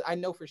 spots that I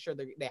know for sure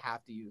they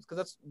have to use because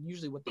that's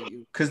usually what they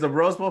use. Because the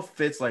Rose Bowl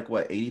fits like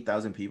what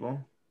 80,000 people.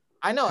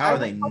 I know. How are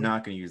they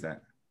not going to use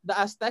that? The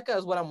Azteca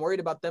is what I'm worried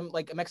about. Them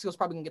like Mexico's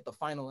probably gonna get the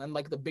final and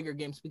like the bigger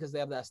games because they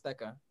have the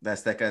Azteca. The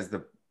Azteca is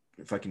the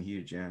fucking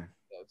huge, yeah.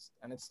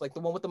 And it's like the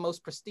one with the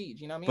most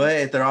prestige. You know what I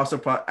mean? But they're also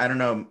I don't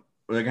know.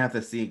 They're gonna have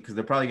to see because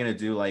they're probably gonna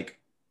do like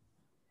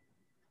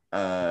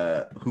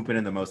who put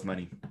in the most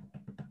money.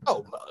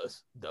 Oh,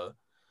 duh.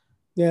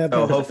 Yeah.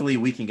 So hopefully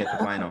we can get the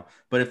final.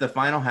 But if the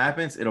final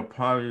happens, it'll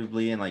probably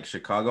be in like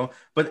Chicago.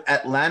 But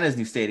Atlanta's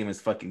new stadium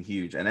is fucking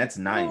huge, and that's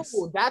nice.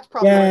 Oh, that's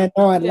probably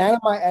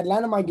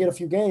Atlanta might get a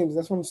few games.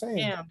 That's what I'm saying.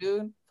 Damn,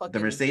 dude. The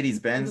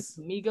Mercedes-Benz.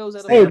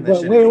 Hey,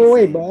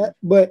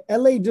 but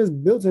LA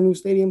just built a new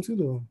stadium too,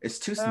 though. It's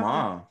too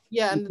small.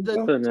 Yeah, and the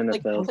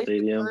NFL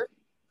stadium.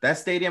 That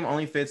stadium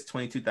only fits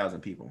 22,000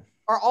 people.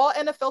 Are all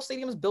NFL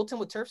stadiums built in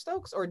with turf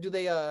stokes, or do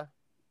they?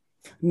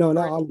 No,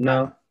 not all.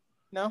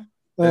 No.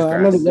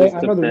 I know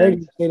the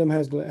regular stadium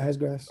has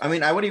grass. I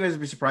mean, I wouldn't even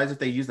be surprised if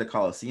they use the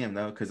Coliseum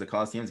though, because the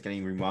Coliseum is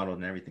getting remodeled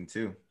and everything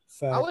too.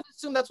 I would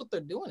assume that's what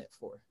they're doing it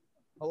for.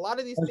 A lot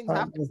of these things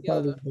have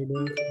to be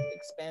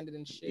expanded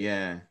and shit.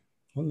 Yeah.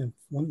 When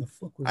the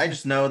fuck was I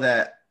just know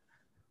that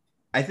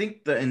I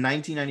think in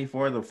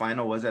 1994 the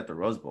final was at the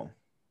Rose Bowl.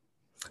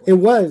 It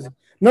was.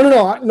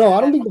 No. I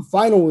don't think the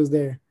final was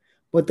there,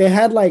 but they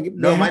had like.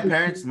 My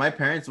parents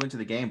went to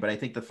the game, but I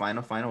think the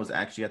final was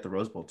actually at the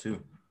Rose Bowl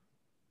too.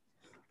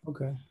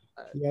 Okay.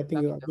 Yeah, I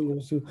think it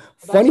was too.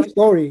 Funny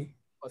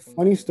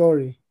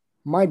story.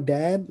 My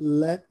dad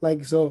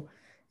so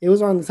it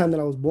was around the time that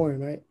I was born,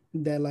 right?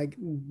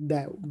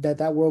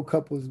 That World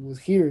Cup was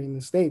here in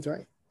the States,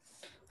 right?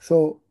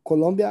 So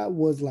Colombia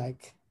was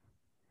like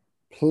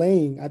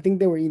playing. I think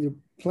they were either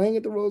playing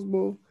at the Rose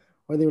Bowl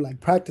or they were like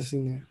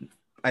practicing there.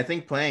 I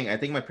think playing. I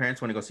think my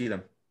parents want to go see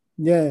them.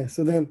 Yeah.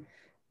 So then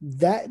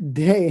that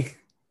day,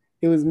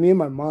 it was me and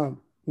my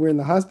mom. We're in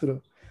the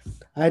hospital.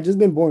 I had just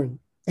been born.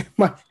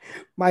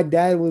 My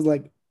dad was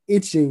like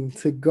itching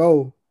to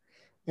go,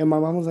 and my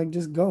mom was like,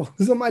 "Just go."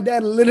 So my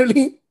dad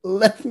literally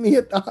left me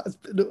at the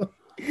hospital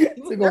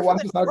to go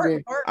watch the soccer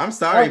game. I'm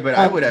sorry, but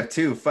I would have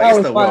too. It's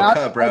the World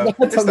Cup, bro.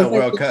 It's the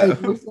World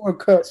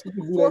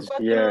Cup.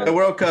 Yeah, the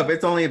World Cup.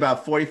 It's only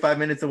about 45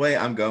 minutes away.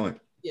 I'm going.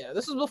 Yeah,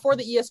 this was before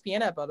the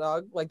ESPN app,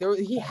 dog. Like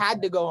he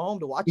had to go home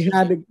to watch. He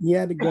had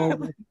to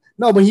go.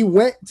 No, but he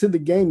went to the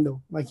game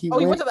though. Like he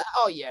went to the.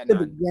 Oh yeah, to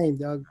the game,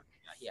 dog.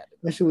 Yeah,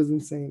 that shit was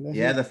insane.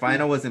 The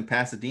final was in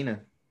Pasadena.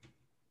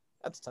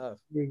 That's tough.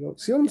 There you go.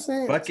 See what I'm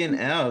saying? Fucking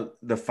hell.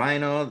 The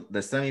final, the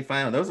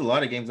semifinal. There was a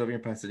lot of games over here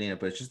in Pasadena,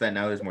 but it's just that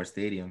now there's more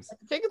stadiums.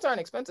 The tickets aren't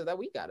expensive. That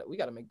we got it. We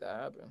got to make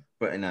that happen.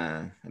 But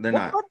they're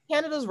not.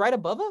 Canada's right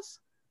above us.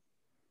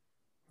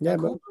 Yeah,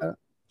 but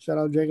shout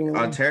out Drake.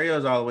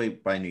 Ontario's all the way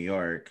by New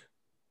York.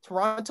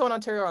 Toronto and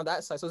Ontario are on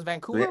that side. So is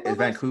Vancouver? Is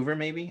Vancouver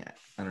maybe?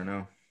 I don't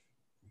know.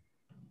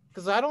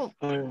 Because I don't.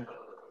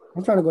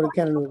 I'm trying to go to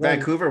Canada.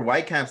 Vancouver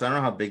Whitecaps. I don't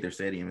know how big their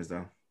stadium is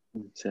though.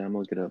 See, I'm gonna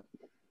look it up.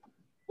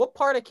 What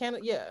part of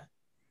Canada? Yeah.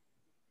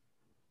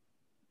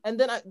 And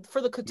then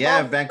for the Qatar.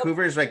 Yeah,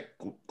 Vancouver is like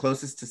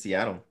closest to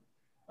Seattle.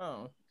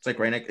 Oh. It's like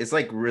right next. It's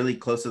like really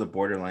close to the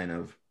borderline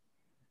of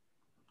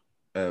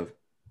the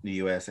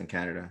U.S. and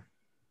Canada.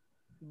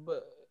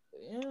 But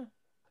yeah,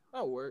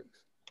 that works.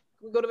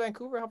 Can we go to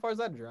Vancouver? How far is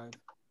that drive?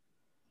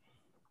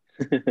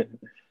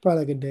 Probably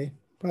like a day.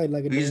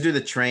 We just do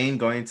the train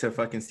going to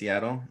fucking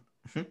Seattle,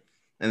 and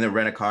then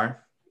rent a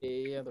car.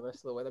 Yeah, the rest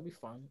of the way. That'd be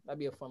fun. That'd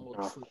be a fun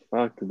little trip.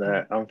 Fuck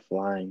that. I'm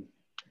flying.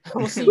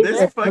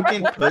 This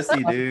fucking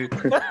pussy, dude.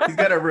 He's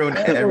got to ruin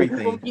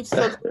everything. He's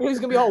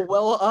gonna be all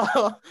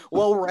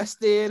well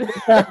rested.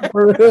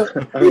 We're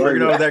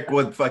gonna over there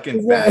with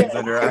fucking bags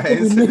under our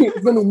eyes.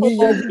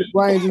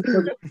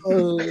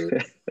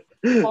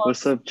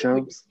 What's up,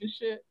 chumps?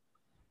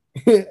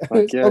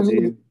 Fuck yeah,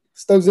 dude.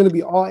 Stubbs gonna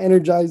be all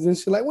energized and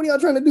shit. Like, what are y'all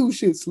trying to do?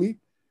 Shit, sleep.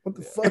 What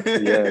the fuck?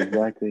 Yeah,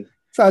 exactly.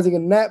 Try to take a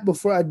nap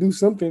before I do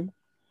something.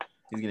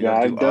 He's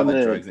gonna do all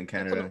the drugs in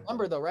Canada.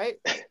 November though, right?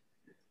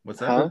 What's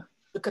that? Huh?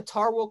 The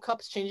Qatar World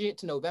Cup's changing it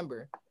to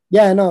November.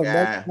 Yeah, no,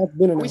 that's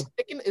been enough.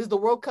 Is the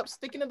World Cup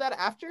sticking to that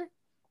after?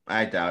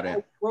 I doubt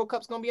it. World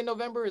Cup's gonna be in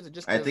November. Or is it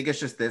just? I think it's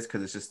just this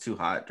because it's just too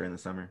hot during the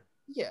summer.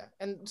 Yeah,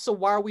 and so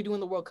why are we doing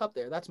the World Cup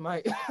there? That's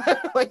my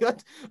like.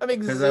 I mean,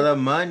 because of the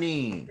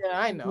money. Yeah,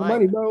 I know.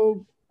 Money,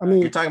 bro. I mean,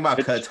 you're talking about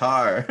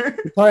Qatar.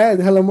 Qatar has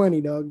hella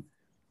money, dog.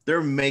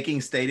 They're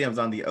making stadiums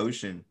on the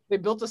ocean. They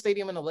built a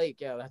stadium in a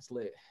lake. Yeah, that's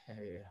lit.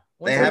 Yeah.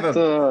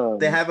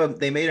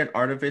 They made an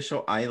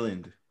artificial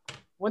island.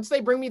 Once they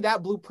bring me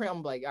that blueprint,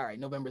 I'm like, all right,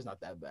 November's not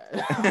that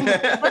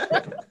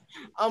bad.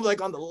 I'm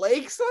like on the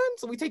lake, son.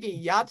 So we taking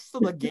yachts to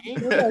the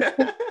game. You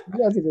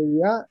guys take a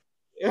yacht?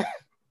 Yeah.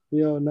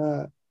 Yo,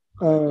 nah.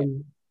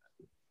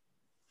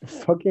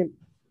 Fucking.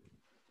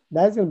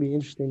 That's gonna be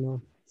interesting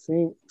though.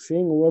 Seeing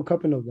a World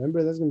Cup in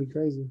November, that's gonna be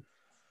crazy.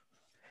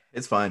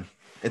 It's fun.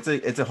 It's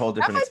a whole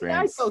different experience.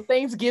 Nice. So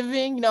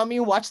Thanksgiving, you know what I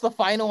mean? Watch the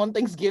final on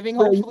Thanksgiving.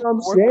 Hopefully. You know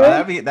what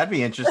I'm saying? That'd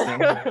be interesting.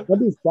 That'd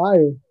be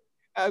fire.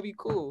 That'd be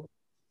cool.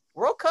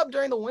 World Cup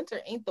during the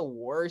winter ain't the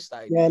worst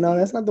idea. Yeah, no,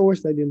 that's not the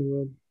worst idea in the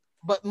world.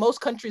 But most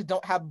countries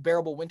don't have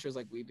bearable winters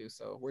like we do,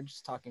 so we're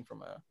just talking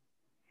from a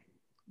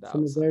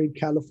from a very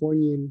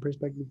Californian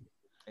perspective.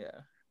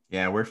 Yeah.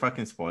 Yeah, we're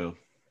fucking spoiled.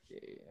 Yeah.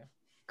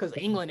 Because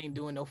England ain't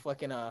doing no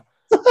fucking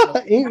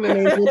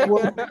England ain't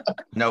doing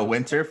no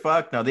winter.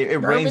 Fuck no. It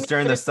rains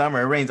during the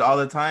summer. It rains all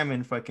the time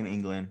in fucking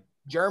England.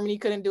 Germany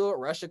couldn't do it.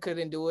 Russia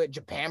couldn't do it.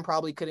 Japan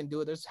probably couldn't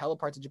do it. There's hella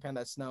parts of Japan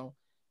that snow.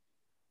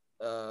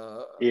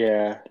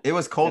 Yeah. It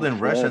was cold in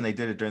Russia and they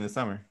did it during the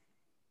summer.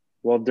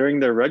 Well, during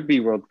the Rugby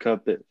World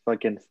Cup, one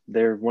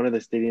of the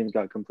stadiums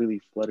got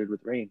completely flooded with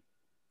rain.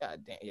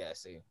 God damn. Yeah, I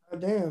see.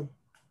 God damn.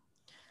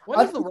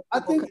 I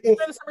think it's during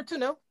the summer too,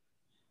 no?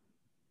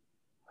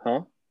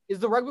 Huh? Is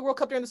the Rugby World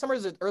Cup during the summer or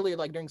is it earlier,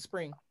 like during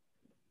spring?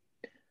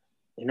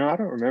 I don't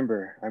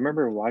remember. I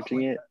remember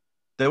watching it.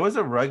 There was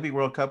a Rugby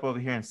World Cup over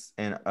here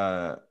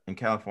in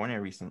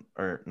California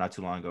not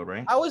too long ago,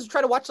 right? I always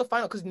try to watch the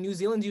final because New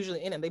Zealand's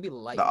usually in and they be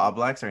light. The All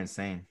Blacks are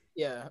insane.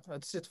 Yeah,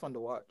 it's fun to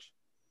watch.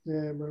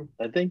 Yeah, bro.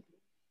 I think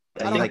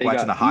like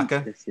watching the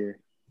haka this year.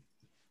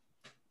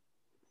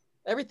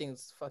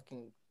 Everything's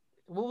fucking.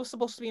 What was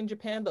supposed to be in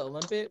Japan? The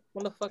Olympic?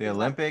 When the fuck? The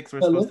Olympics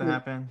were supposed to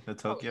happen. The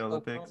Tokyo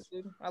Olympics.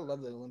 I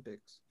love the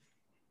Olympics.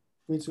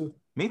 Me too.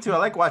 Me too. I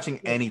like watching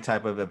any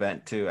type of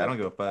event too. I don't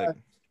give a fuck.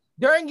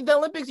 During the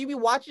Olympics, you be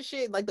watching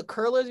shit like the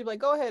curlers. You be like,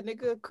 "Go ahead,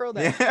 nigga, curl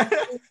that." Yeah.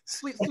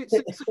 Sweet.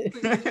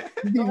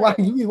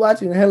 You be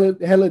watching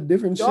hella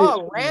different shit.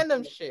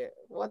 Random shit.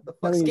 What the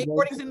fuck?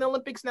 Skateboarding's in the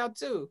Olympics now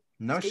too.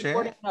 No shit.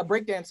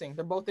 Breakdancing,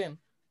 they're both in.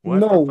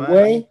 No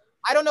way.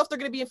 I don't know if they're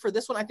gonna be in for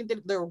this one. I think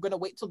they're gonna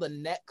wait till the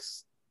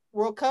next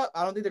World Cup.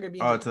 I don't think they're gonna be.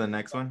 To the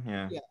next one,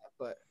 yeah. Yeah,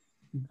 but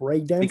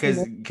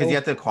breakdancing because you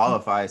have to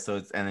qualify, so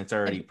it's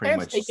already pretty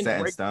much set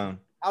in stone.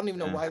 I don't even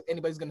know why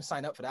anybody's gonna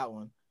sign up for that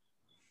one.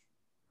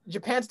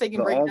 Japan's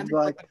taking breakdancing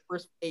for like the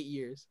first 8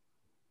 years.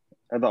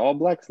 Are the All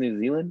Blacks New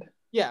Zealand?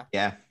 Yeah.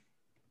 Yeah.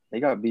 They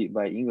got beat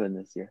by England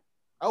this year.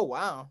 Oh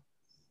wow.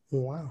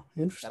 Wow,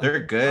 interesting. They're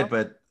good,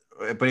 but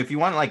if you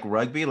want like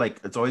rugby,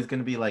 like it's always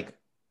gonna be like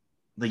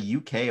the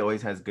UK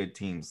always has good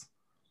teams.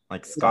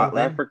 Like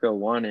Scotland. South Africa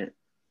won it.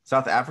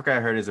 South Africa, I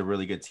heard, is a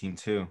really good team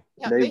too.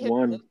 Yeah, they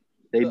won.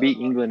 They beat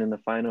England in the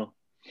final.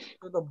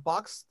 The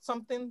box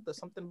something, the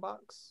something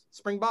box,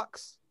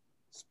 Springboks.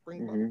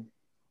 Mm-hmm.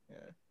 Yeah.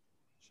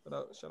 Shout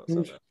out.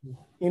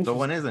 So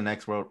when is the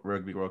next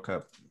Rugby World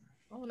Cup?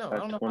 Oh no, I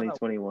don't know.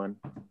 2021.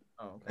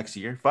 Oh, okay. Next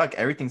year? Fuck,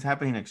 everything's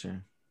happening next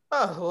year.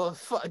 Oh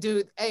well,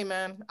 dude. Hey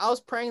man, I was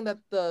praying that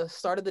the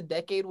start of the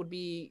decade would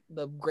be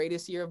the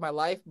greatest year of my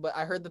life, but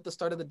I heard that the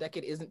start of the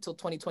decade isn't till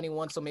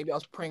 2021, so maybe I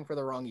was praying for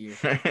the wrong year.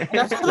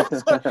 That's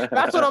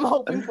what I'm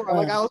hoping for.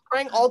 Like I was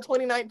praying all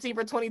 2019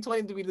 for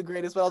 2020 to be the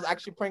greatest, but I was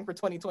actually praying for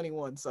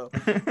 2021. So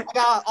I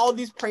got all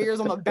these prayers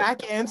on the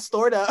back end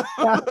stored up.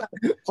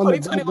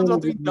 2021 will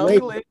be done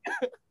lit.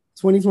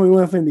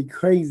 2021 finna be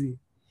crazy.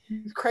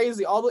 It's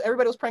crazy.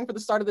 Everybody was praying for the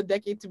start of the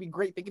decade to be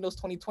great, thinking it was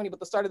 2020, but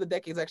the start of the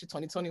decade is actually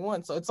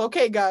 2021. So it's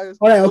okay, guys.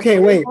 All right, okay,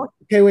 wait,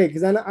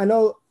 because I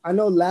know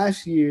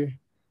last year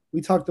we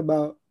talked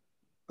about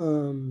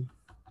who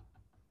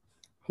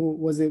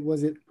was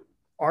it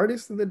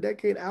artist of the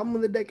decade, album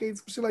of the decade,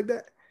 some shit like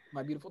that.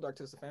 My Beautiful Dark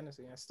Twisted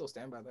Fantasy. I still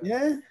stand by that.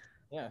 Yeah.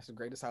 Yeah, it's the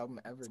greatest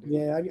album ever, dude.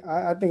 Yeah,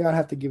 I think I'd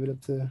have to give it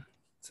up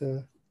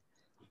to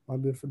My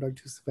Beautiful Dark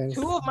Twisted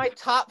Fantasy. 2 of my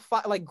top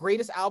 5 like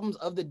greatest albums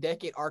of the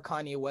decade are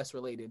Kanye West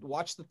related.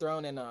 Watch the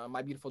Throne and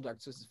My Beautiful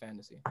Dark Twisted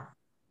Fantasy.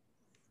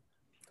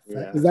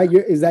 Yeah.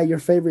 Is that your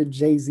favorite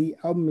Jay-Z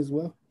album as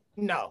well?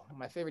 No,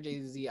 my favorite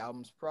Jay-Z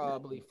album is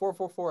probably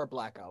 444 or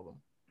Black Album.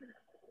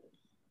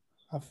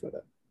 I feel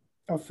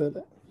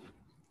that.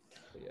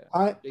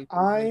 Yeah.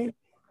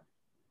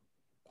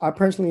 I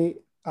personally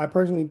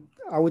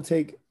would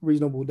take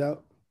Reasonable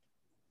Doubt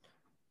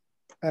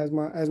as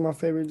my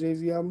favorite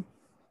Jay-Z album.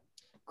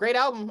 Great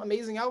album,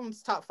 amazing album.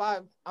 It's top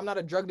 5. I'm not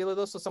a drug dealer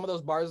though, so some of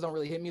those bars don't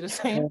really hit me the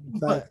same.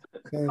 But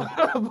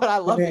I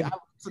love it.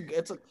 It's a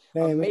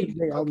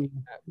great album.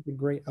 It's a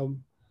great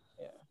album.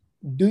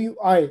 Yeah.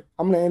 All right,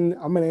 I'm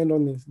gonna end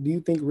on this. Do you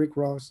think Rick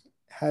Ross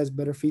has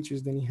better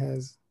features than he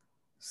has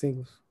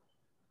singles?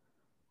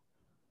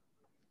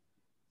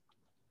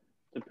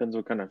 Depends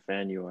what kind of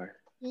fan you are.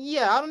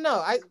 Yeah, I don't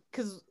know.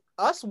 Because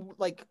us,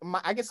 like,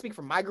 I can speak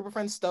for my group of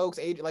friends, Stokes,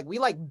 Adrian, like, we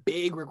like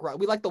big Rick Ross.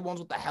 We like the ones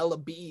with the hella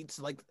beats,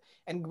 like,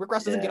 and Rick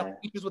Ross doesn't get on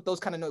features with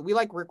those kind of noise. We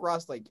like Rick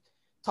Ross, like,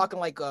 talking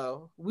like,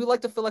 we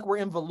like to feel like we're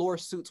in velour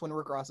suits when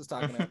Rick Ross is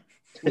talking.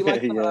 We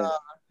like,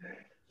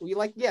 we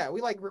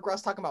like Rick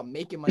Ross talking about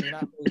making money,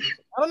 not movies.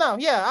 I don't know.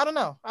 Yeah, I don't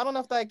know. I don't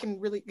know if that can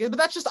really, but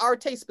that's just our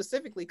taste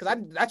specifically, because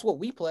that's what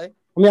we play.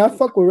 I mean, I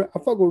fuck with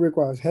Rick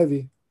Ross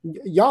heavy.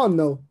 Y'all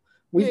know.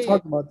 We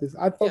talked about this.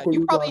 I fuck with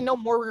you. Probably know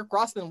more Rick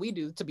Ross than we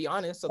do, to be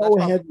honest. So that's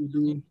probably heavy,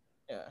 dude.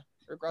 Yeah,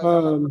 Rick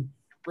Ross.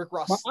 Rick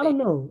Ross. I don't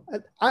know.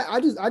 I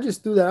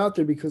just threw that out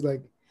there because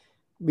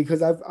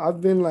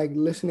I've been like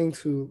listening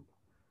to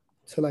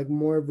like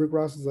more of Rick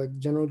Ross's like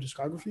general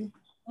discography,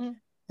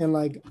 and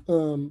like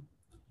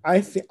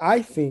I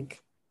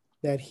think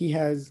that he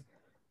has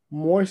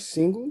more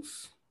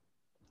singles,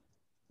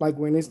 like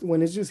when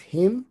it's just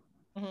him,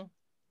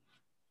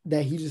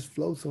 that he just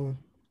floats on.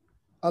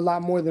 a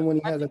lot more than when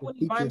he has like when a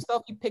he's by feature.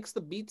 himself, he picks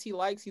the beats he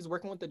likes. He's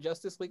working with the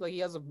Justice League. Like he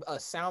has a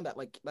sound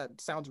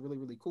that sounds really,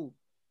 really cool.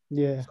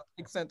 Yeah, so it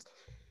makes sense.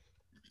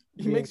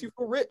 He makes you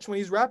feel rich when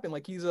he's rapping.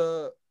 Like he's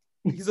an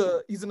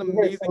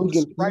amazing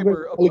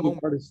describer of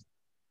moments.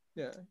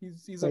 Yeah,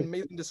 he's an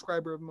amazing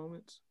describer of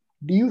moments.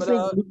 Do you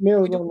think Meek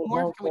Mill is on the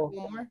more? Can we do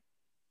more?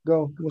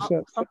 Go.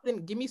 What's up?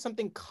 Give me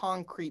something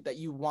concrete that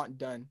you want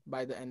done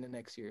by the end of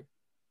next year.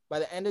 By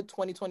the end of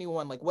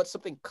 2021, like what's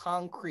something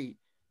concrete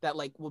that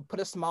like will put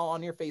a smile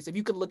on your face? If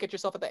you could look at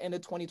yourself at the end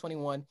of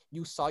 2021,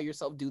 you saw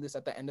yourself do this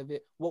at the end of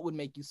it, what would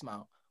make you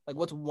smile? Like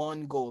what's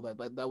one goal that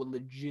would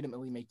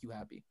legitimately make you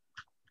happy?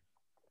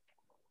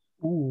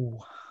 Ooh.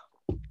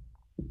 I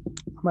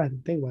might have to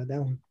think about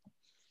that one.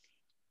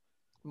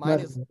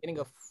 Mine is getting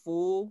a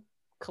full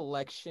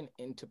collection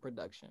into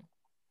production.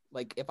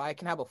 Like if I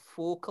can have a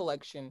full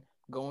collection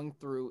going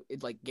through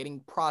it, like getting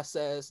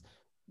processed,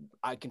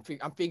 I'm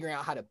figuring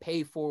out how to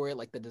pay for it.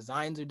 Like the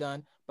designs are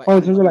done. But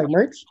in terms of like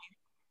merch?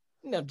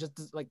 No,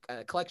 just like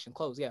a collection,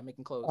 clothes. Yeah,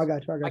 making clothes. I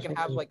got you. I can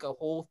have like a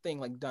whole thing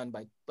like done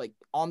by like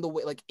on the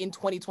way, like in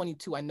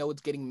 2022. I know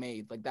it's getting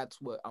made. Like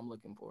that's what I'm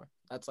looking for.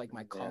 That's like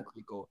my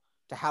concrete goal,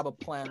 to have a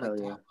plan,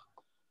 like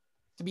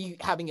to be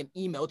having an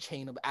email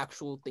chain of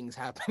actual things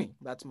happening.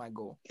 That's my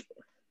goal.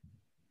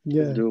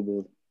 Yeah, it's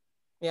doable.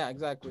 Yeah,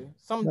 exactly.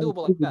 Something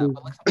doable like that,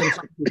 but like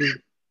something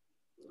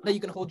that you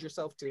can hold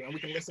yourself to, and we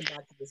can listen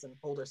back to this and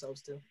hold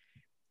ourselves to.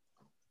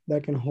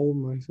 That can hold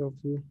myself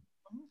to.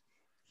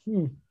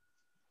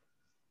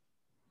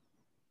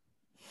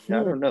 Yeah,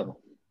 I don't know,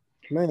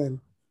 man.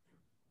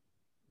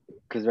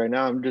 Because right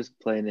now I'm just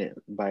playing it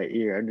by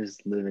ear. I'm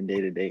just living day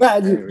to day.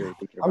 I'm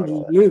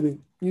just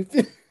living.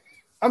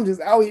 I'm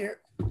just out here.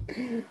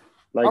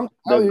 Like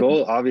the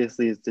goal,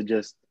 obviously, is to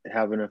just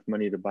have enough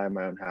money to buy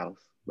my own house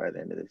by the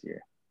end of this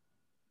year.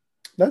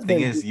 The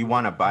thing is, you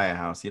want to buy a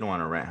house. You don't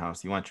want to rent a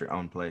house. You want your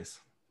own place.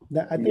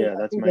 That's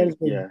my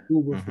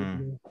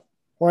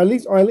Or at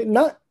least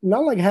not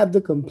like have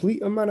the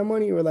complete amount of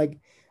money, or like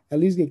at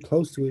least get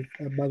close to it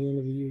by the end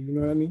of the year. You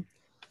know what I mean?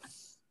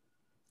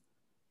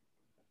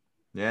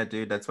 Yeah,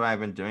 dude. That's what I've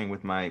been doing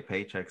with my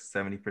paychecks.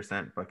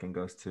 70% fucking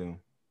goes to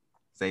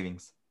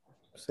savings.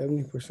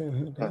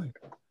 70%.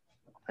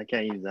 I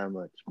can't use that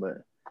much,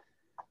 but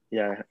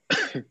yeah,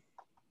 I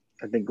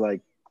think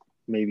like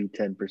maybe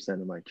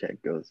 10% of my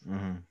check goes.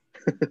 You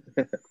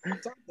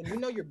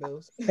know your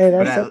bills.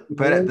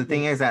 But the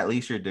thing is, at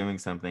least you're doing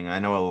something. I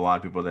know a lot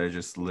of people that are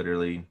just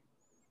literally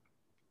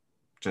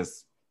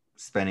just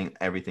spending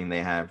everything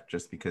they have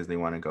just because they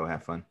want to go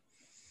have fun.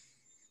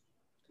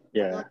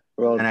 Yeah,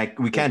 well, and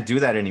we can't do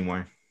that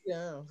anymore.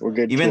 Yeah, we're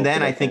good. Even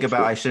then, I think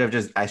about I should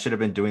have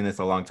been doing this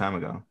a long time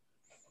ago.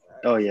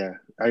 Oh yeah,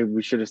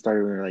 we should have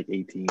started when we were like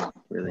 18.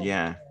 Really?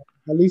 Yeah.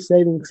 At least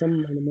saving some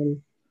amount of money.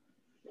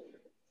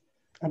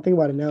 I think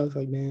about it now. It's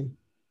like, man.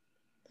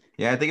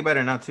 Yeah, I think about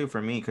it now too.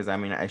 For me, because I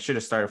mean, I should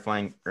have started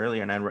flying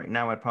earlier, and right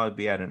now I'd probably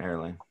be at an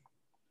airline.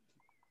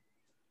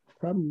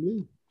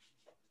 Probably.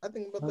 I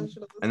think about that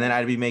shit. And then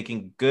I'd be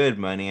making good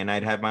money, and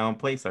I'd have my own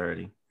place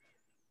already.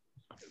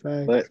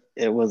 Fact. But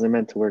it wasn't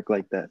meant to work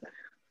like that.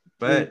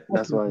 But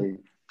that's why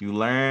you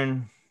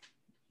learn,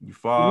 you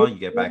fall, you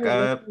get back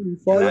up, and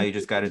now you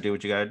just got to do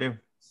what you got to do.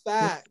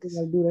 Facts.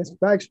 That's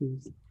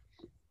factuals.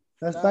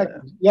 That's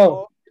factuals.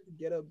 Yo,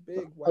 get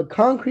a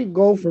concrete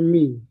goal for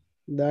me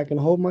that I can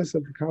hold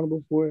myself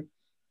accountable for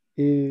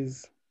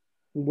is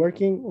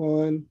working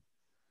on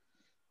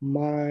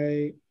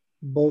my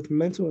both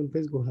mental and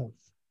physical health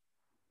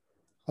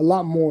a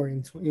lot more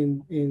in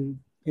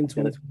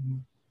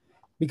 2021.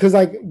 Because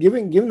like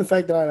given the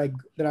fact that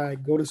I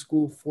go to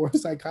school for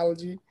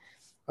psychology,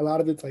 a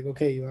lot of it's like,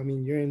 okay, I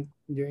mean,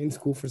 you're in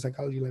school for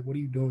psychology, like what are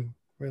you doing?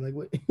 Right? Like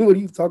what are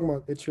you talking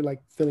about that you're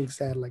like feeling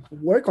sad? Like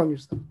work on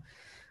yourself.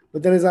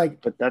 But then it's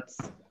like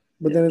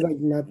then it's like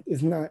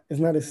it's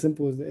not as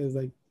simple as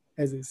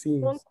it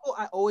seems. One quote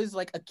I always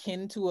like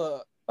akin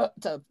to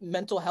to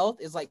mental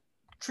health is like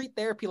treat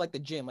therapy like the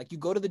gym. Like you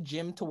go to the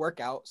gym to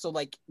work out. So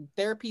like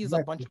therapy is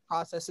a bunch of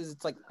processes.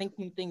 It's like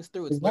thinking things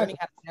through. It's learning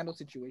how to handle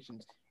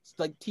situations. It's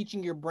like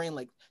teaching your brain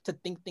like to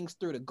think things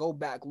through, to go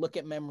back, look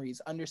at memories,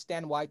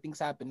 understand why things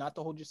happen, not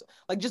to hold yourself,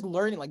 like just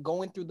learning, like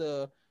going through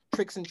the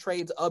tricks and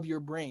trades of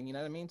your brain. You know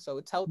what I mean? So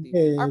it's healthy.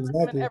 Yeah, I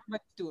exactly. recommend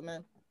everybody do it,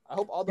 man. I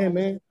hope all the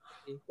man.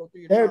 Go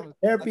through your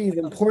therapy is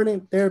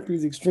important. Therapy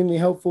is extremely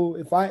helpful.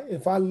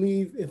 If I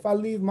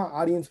leave my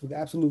audience with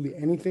absolutely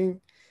anything,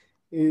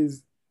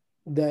 is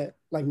that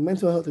like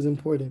mental health is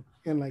important,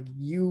 and like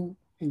you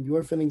and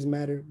your feelings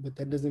matter, but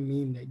that doesn't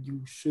mean that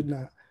you should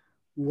not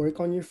work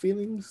on your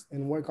feelings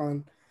and work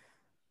on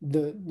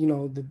the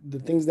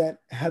things that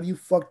have you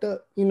fucked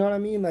up. You know what I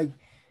mean? Like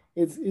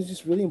it's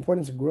just really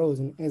important to grow as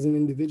an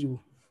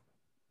individual.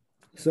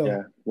 So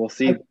yeah, we'll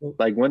see.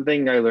 Like one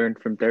thing I learned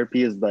from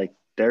therapy is like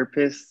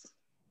therapists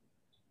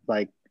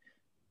like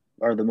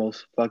are the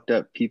most fucked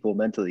up people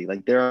mentally.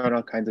 Like they're on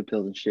all kinds of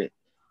pills and shit.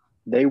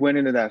 They went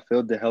into that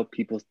field to help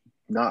people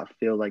not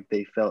feel like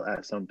they felt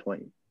at some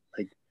point.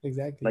 Like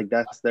exactly. Like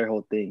that's their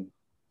whole thing.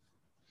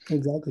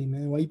 Exactly,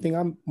 man. Why you think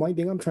I'm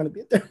trying to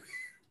be a therapist?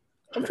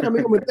 I'm trying to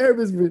become a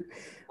therapist, but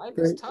life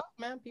is tough,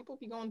 man. People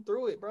be going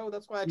through it, bro.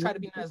 That's why I try to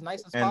be as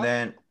nice as and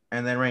possible.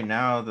 then right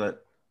now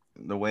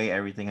the way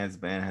everything has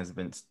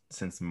been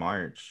since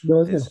March.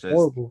 No, it's been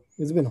horrible.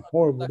 It's been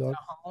horrible, dog.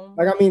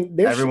 Like, I mean,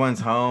 everyone's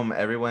home.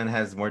 Everyone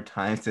has more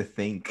time to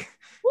think.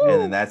 Woo!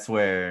 And then that's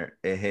where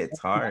it hits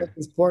hard.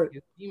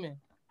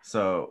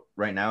 So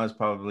right now is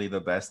probably the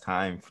best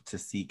time to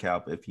seek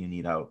help if you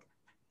need help.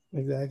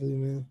 Exactly,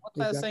 man. What's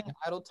that saying?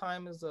 Idle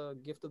time is a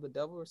gift of the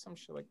devil or some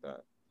shit like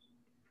that.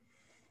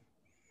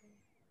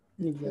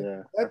 Exactly.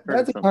 Yeah,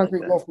 that's a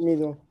concrete goal for me,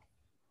 though.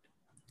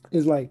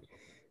 Is like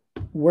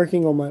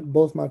working on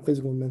both my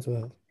physical and mental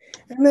health,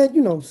 and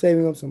then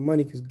saving up some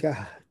money because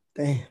god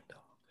damn,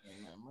 dog.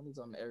 Yeah, man, money's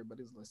on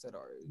everybody's list at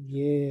our age.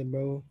 Yeah,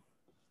 bro.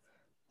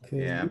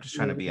 Yeah, I'm just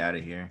trying to be out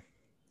of here.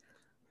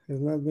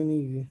 It's not been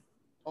easy.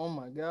 Oh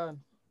my god,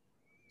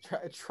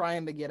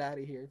 trying to get out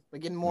of here,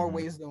 like in more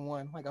ways than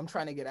one. Like I'm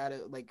trying to get out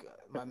of like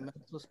my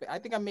mental space. I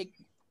think I make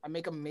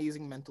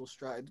amazing mental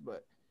strides,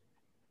 but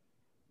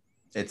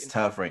it's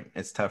tough right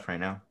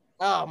now.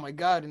 Oh my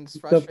god, and it's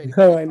frustrating.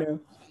 Right now.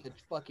 The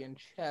fucking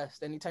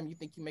chest. Anytime you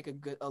think you make a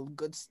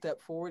good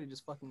step forward, it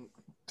just fucking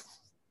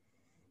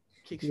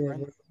kicks you right.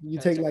 You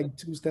take like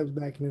 2 steps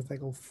back, and it's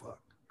like, oh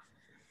fuck.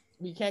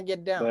 You can't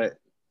get down. But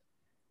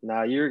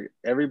now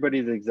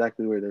everybody's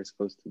exactly where they're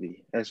supposed to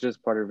be. That's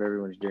just part of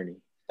everyone's journey.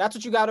 That's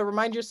what you got to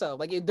remind yourself.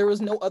 Like there was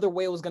no other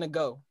way it was gonna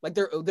go. Like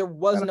there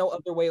was no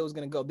other way it was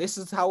gonna go. This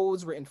is how it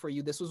was written for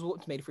you. This was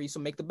what's made for you. So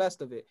make the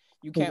best of it.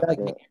 You can't like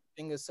make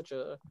everything is such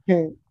a.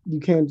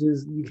 You can't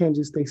just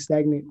stay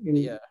stagnant.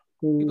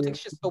 People take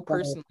shit so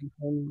personally.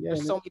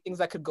 There's so many things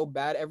that could go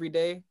bad every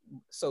day.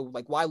 So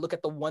like, why look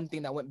at the one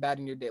thing that went bad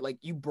in your day? Like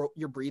you're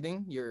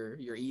breathing, you're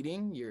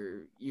eating,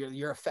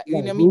 you're affected. You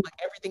know what I mean? Like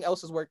everything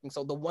else is working.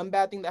 So the one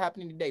bad thing that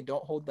happened in your day,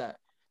 don't hold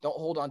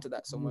on to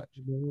that so much.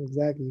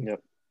 Exactly.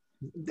 Yep.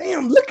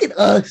 Damn, look at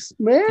us,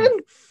 man.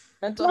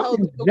 Mental health,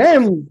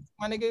 gems,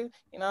 my nigga.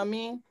 You know what I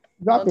mean?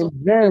 Dropping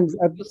gems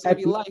at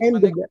the end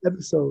of the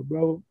episode,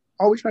 bro.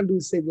 All we're trying to do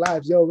is save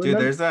lives, yo. Remember?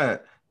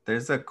 Dude,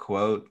 there's a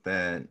quote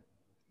that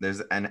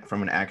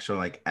from an actual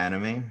like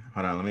anime.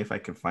 Hold on, let me if I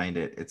can find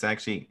it. It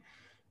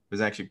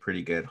was actually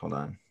pretty good. Hold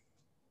on.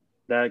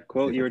 That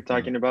quote you were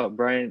talking about,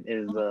 Brian,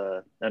 is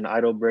an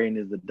idle brain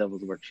is the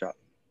devil's workshop.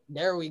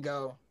 There we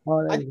go.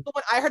 I think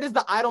what I heard is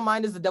the idle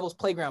mind is the devil's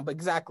playground, but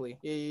exactly.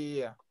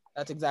 Yeah.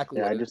 That's exactly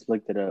what I just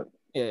looked it up.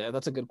 Yeah,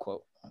 that's a good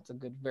quote. That's a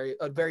good, very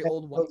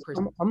old one.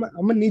 I'm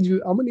gonna need you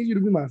to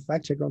be my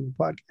fact checker on the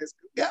podcast.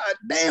 God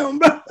damn,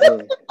 bro.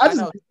 I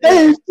just be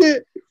saying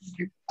shit.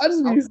 I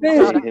just be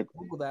saying shit.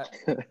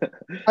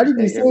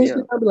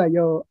 I'll be like,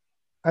 yo,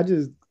 I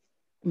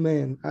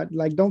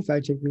don't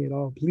fact check me at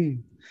all,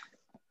 please.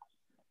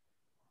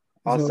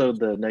 Also,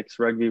 the next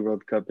Rugby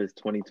World Cup is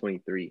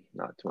 2023,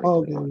 not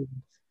 2021. Okay.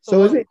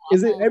 So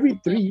is it every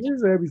 3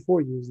 years or every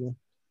 4 years though?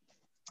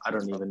 I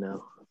don't even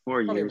know.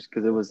 4 years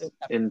because it was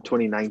in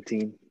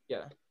 2019.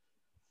 Yeah.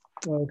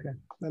 Oh, okay,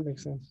 that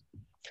makes sense.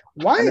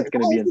 Why? And it's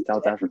going to be in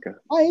South Africa.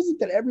 Why is it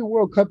that every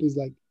World Cup is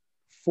like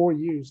 4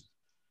 years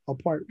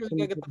apart? You're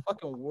gonna get the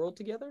fucking world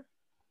together.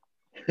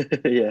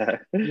 Yeah.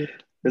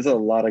 There's a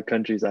lot of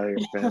countries out here,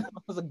 man.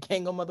 There's a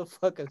gang of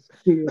motherfuckers.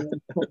 Yeah.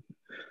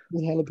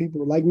 There's hella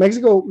people. Like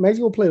Mexico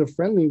played a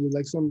friendly with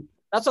like some.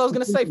 That's what I was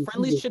gonna say.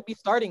 Friendlies should be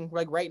starting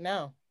like right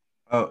now.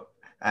 Oh,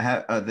 I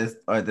have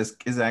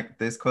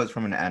this quote's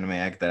from an anime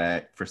act that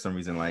I for some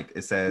reason like.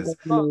 It says,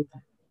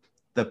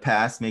 "The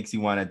past makes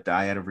you want to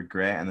die out of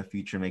regret, and the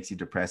future makes you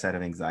depressed out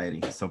of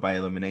anxiety. So by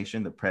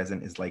elimination, the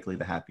present is likely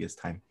the happiest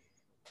time."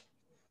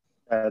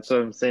 That's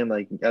what I'm saying.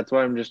 Like that's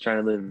why I'm just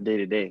trying to live day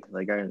to day.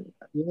 Like I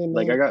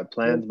got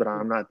plans, but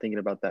I'm not thinking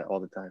about that all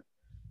the time.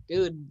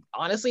 Dude,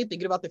 honestly,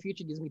 thinking about the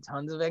future gives me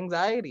tons of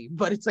anxiety.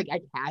 But it's like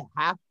I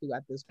have to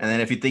at this point. And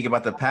then if you think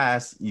about the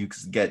past, you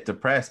get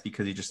depressed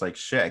because you're just like,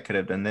 shit, I could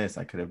have done this,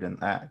 I could have done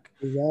that.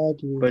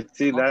 Exactly. But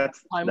see,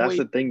 that's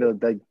the thing though.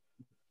 Like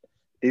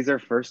these are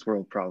first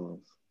world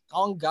problems.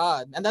 On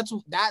God, and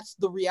that's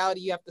the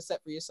reality you have to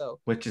set for yourself.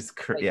 Which is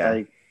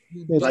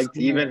Like to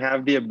even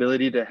have the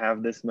ability to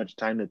have this much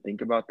time to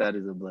think about that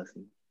is a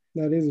blessing.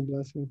 That is a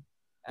blessing.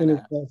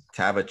 To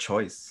have a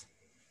choice.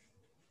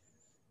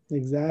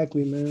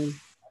 Exactly, man.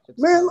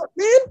 Look,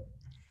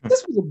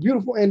 this was a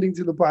beautiful ending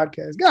to the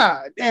podcast.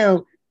 God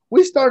damn,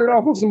 we started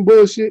off with some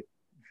bullshit.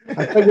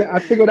 I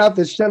figured out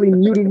that Shelly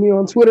muted me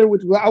on Twitter,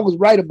 which I was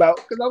right about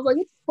because I was like,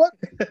 what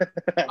the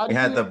fuck? We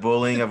had the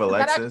bullying of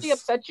Alexis. Did that actually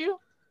upset you?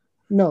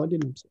 No, it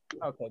didn't.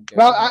 Okay, good.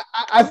 Well,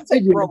 I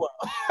figured.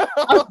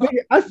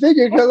 I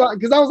figured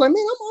because I was like,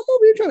 man, I'm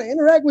over here trying to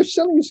interact with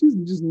Shelly, and she's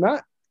just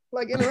not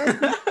like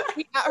interacting.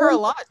 We got her a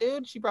lot,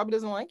 dude. She probably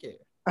doesn't like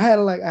it. I had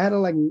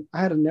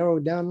to narrow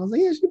it down. I was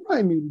like, yeah, she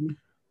probably muted me.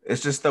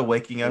 It's just the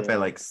waking up at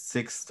like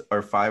 6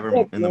 or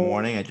 5 in the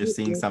morning and just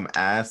seeing some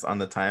ass on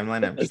the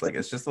timeline. I'm just like,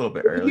 it's just a little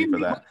bit early for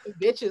that.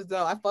 Bitches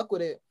though, I fuck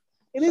with it.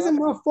 It isn't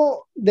my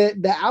fault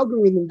that the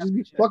algorithm just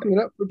be fucking it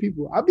up for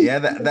people.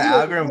 The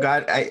algorithm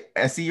got. I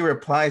see your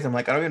replies. I'm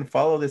like, I don't even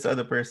follow this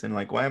other person.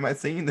 Like, why am I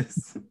seeing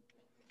this?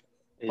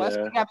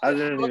 Yeah, I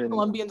didn't even...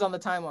 Colombians on the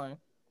timeline.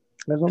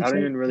 I don't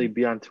even really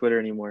be on Twitter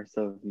anymore.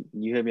 So if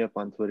you hit me up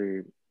on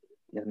Twitter,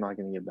 I'm not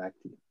gonna get back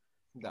to you.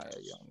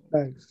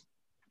 Thanks.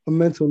 A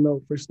mental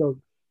note for Stoke.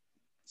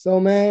 So,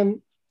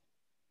 man,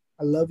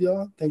 I love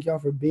y'all. Thank y'all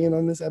for being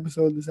on this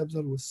episode. This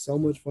episode was so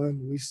much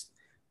fun. This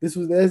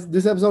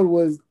episode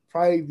was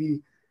probably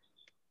the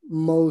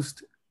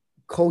most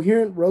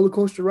coherent roller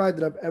coaster ride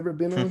that I've ever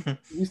been on.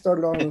 we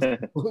started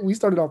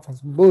off on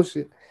some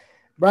bullshit.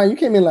 Brian, you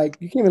came in like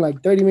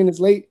 30 minutes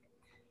late.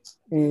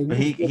 And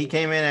he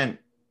came in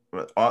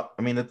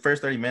and the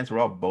first 30 minutes were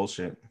all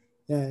bullshit.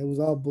 Yeah, it was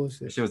all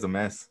bullshit. Shit was a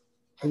mess.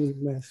 It was a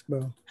mess,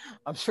 bro.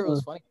 I'm sure it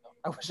was funny though.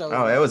 I wish I was.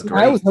 Oh, it was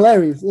great. It was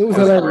hilarious. It was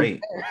hilarious.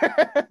 Great.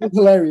 It was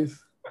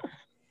hilarious.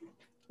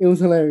 It was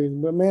hilarious.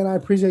 But man, I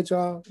appreciate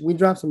y'all. We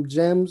dropped some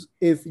gems.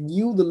 If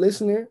you, the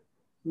listener,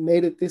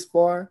 made it this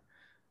far,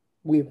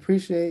 we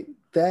appreciate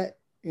that.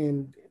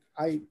 And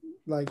I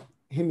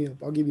hit me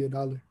up. I'll give you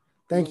 $1.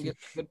 Thank you. Get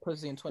good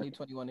pussy in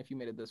 2021 if you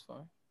made it this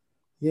far.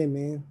 Yeah,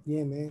 man.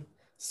 Yeah, man.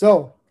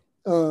 So,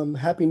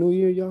 Happy New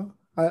Year, y'all.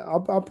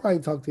 I'll probably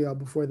talk to y'all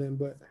before then,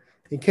 but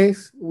in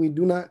case we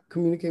do not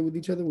communicate with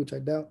each other, which I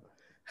doubt,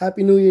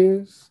 Happy New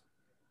Year's.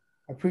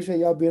 I appreciate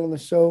y'all being on the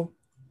show.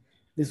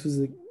 This was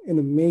an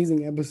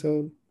amazing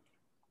episode,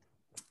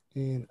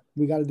 and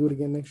we got to do it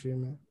again next year,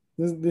 man.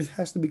 This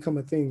has to become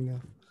a thing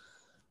now.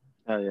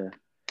 Oh yeah.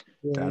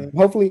 Yeah, man.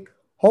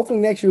 Hopefully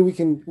next year we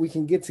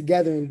can get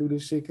together and do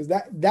this shit because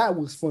that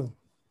was fun.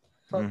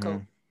 Fuck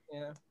COVID.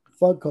 Yeah.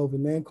 Fuck COVID,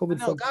 man. COVID.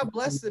 No, God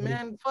bless it,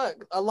 man.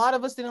 Fuck. A lot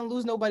of us didn't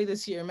lose nobody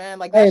this year, man.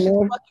 Like that shit's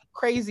fucking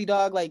crazy,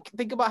 dog. Like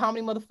think about how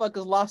many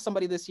motherfuckers lost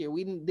somebody this year.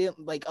 We didn't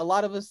like a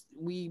lot of us.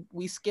 We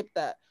skipped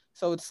that.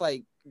 So it's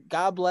like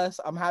God bless.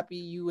 I'm happy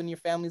you and your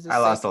families. I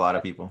lost a lot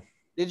of people.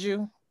 Did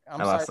you? I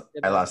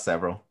lost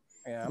several.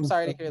 Yeah, I'm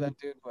sorry to hear that,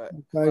 dude. But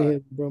sorry to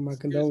hear, bro. My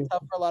condolences.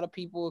 Tough for a lot of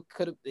people.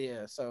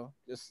 So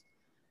just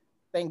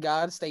thank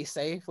God. Stay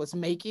safe. Let's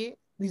make it.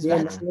 These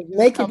make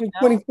it to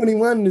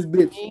 2021 in this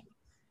bitch.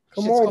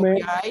 Come on, man.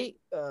 Right.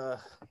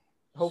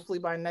 Hopefully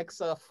by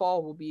next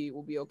fall we'll be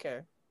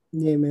okay.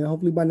 Yeah, man.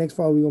 Hopefully by next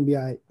fall we're gonna be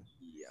all right.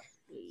 Yeah.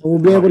 And we'll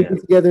be able to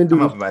get together and do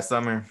this. I'm up by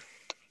summer.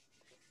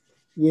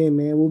 Yeah,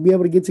 man. We'll be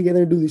able to get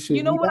together and do this shit.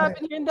 You know what I've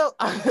been hearing though?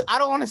 I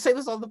don't want to say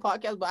this on the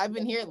podcast, but I've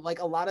been hearing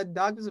like a lot of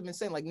doctors have been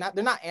saying like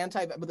they're not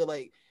anti, but they're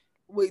like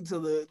wait till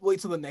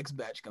the next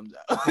batch comes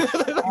out.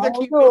 I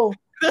don't know.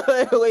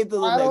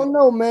 I don't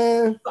know,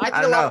 man. So I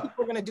think a lot of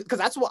people are gonna do because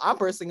that's what I'm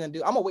personally gonna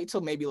do. I'm gonna wait till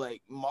maybe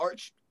like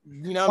March.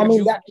 You know, I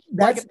mean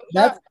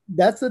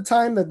that's the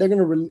time that they're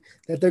gonna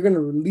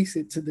release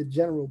it to the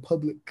general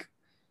public.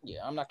 Yeah,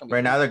 I'm not gonna.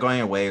 Right now they're going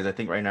in waves. I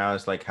think right now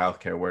it's like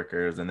healthcare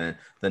workers, and then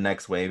the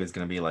next wave is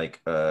gonna be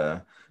like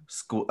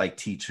school, like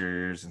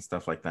teachers and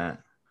stuff like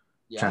that.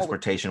 Yeah,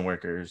 transportation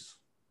workers.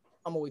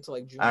 I'm gonna wait till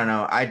like June. I don't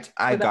know.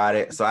 I got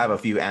it, so I have a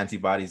few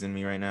antibodies in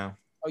me right now.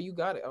 Oh, you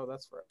got it. Oh,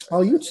 that's right.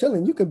 Oh, you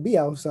chilling? You could be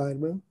outside,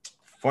 bro.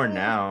 For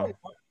now.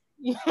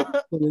 Yeah.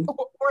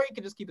 Or he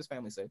could just keep his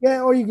family safe.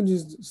 Yeah, or you can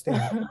just stay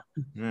home.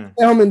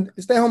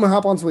 Stay home and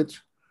hop on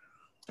Twitch.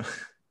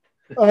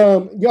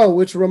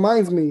 Which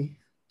reminds me,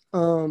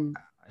 I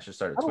should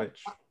start a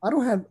Twitch.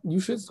 You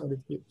should start a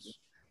Twitch.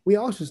 We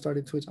all should start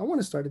a Twitch. I want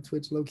to start a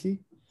Twitch, low key.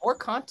 More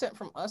content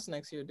from us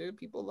next year, dude.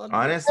 People love it.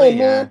 Honestly,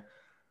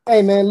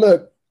 Hey man,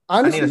 look.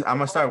 Honestly,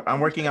 I'm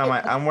working on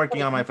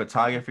my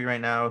photography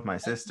right now with my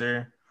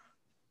sister,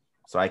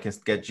 so I can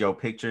get Joe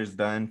pictures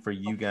done for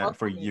you guys,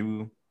 for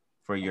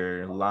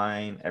your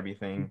line,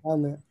 everything.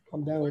 I'm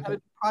down with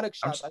it. Product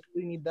shots. I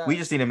really need that. We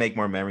just need to make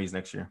more memories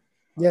next year.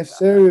 Yes,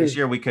 sir. This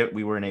year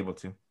we weren't able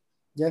to.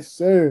 Yes,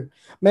 sir.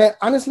 Man,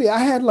 honestly, I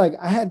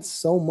had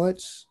so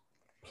much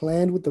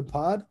planned with the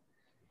pod,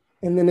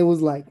 and then it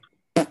was like,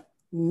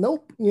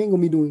 nope, you ain't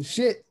gonna be doing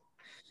shit.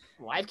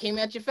 Life came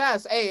at you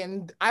fast. Hey,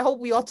 and I hope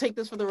we all take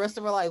this for the rest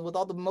of our lives with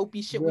all the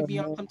mopey shit we be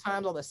on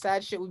sometimes, all the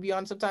sad shit we be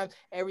on sometimes.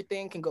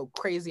 Everything can go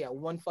crazy at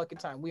one fucking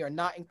time. We are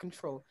not in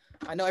control.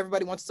 I know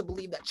everybody wants to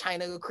believe that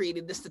China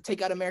created this to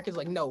take out Americans.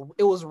 Like, no,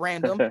 it was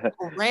random. A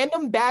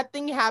random bad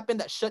thing happened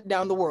that shut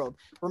down the world.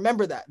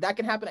 Remember that. That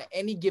can happen at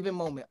any given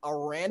moment. A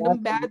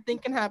random bad thing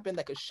can happen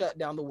that could shut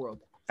down the world.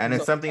 And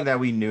it's something that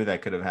we knew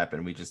that could have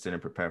happened. We just didn't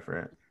prepare for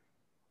it.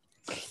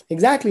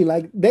 Exactly.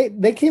 Like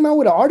they came out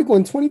with an article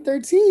in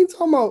 2013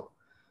 talking about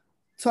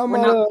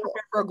prepared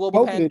for a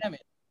global pandemic.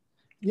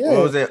 Yeah.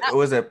 What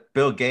was it?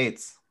 Bill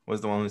Gates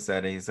was the one who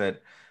said it. He said,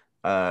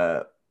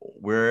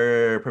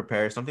 we're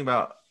prepared. Something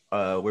about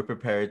we're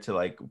prepared to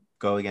like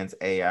go against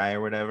AI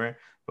or whatever.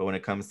 But when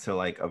it comes to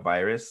like a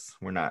virus,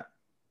 we're not.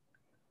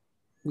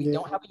 We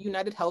don't have a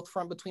united health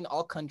front between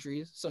all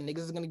countries. So niggas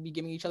is going to be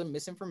giving each other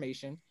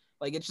misinformation.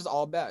 Like, it's just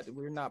all bad.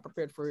 We're not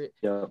prepared for it.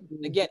 Yeah.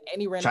 Again,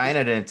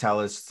 China didn't tell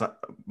us a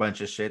bunch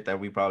of shit that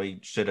we probably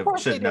should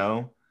know.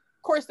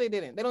 Of course they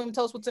didn't. They don't even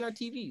tell us what's in our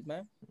TVs,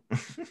 man.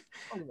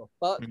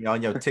 Fuck.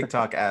 On your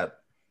TikTok app.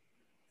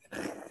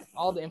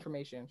 All the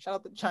information. Shout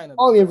out to China.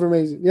 All the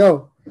information.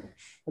 Yo,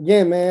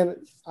 again, man,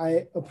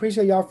 I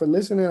appreciate y'all for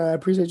listening. I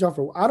appreciate y'all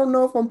for... I don't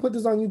know if I'm going to put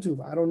this on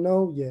YouTube. I don't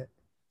know yet.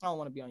 I don't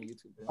want to be on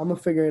YouTube. Bro. I'm going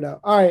to figure it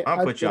out. All right.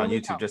 I'll put you on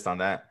YouTube just on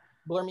that.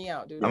 Blur me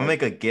out, dude. I'm gonna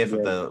make a GIF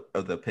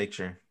of the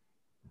picture.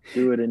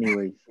 Do it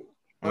anyways.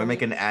 I'm gonna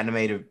make an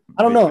animated.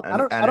 I don't know. I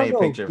don't know.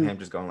 Picture of him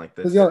just going like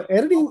this. Yo,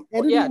 editing.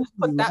 Yeah, just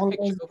put that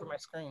picture over my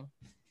screen.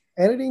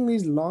 Editing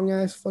these long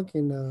ass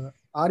fucking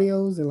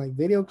audios and like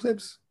video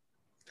clips.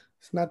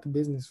 It's not the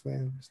business,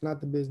 fam. It's not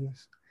the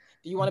business.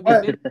 Do you want to be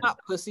a business? Not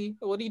pussy.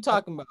 What are you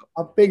talking about?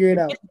 I'll figure it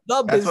out.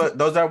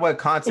 Those are what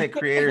content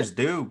creators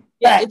do.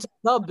 Yeah, it's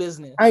the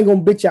business. I ain't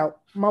gonna bitch out.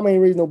 Mama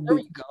ain't raised no bitch. There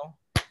we go.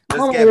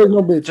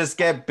 Just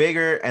get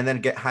bigger and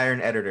then hire an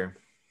editor.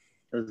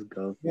 Let's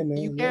go. Yeah, man,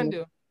 you can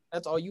do.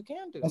 That's all you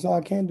can do. That's all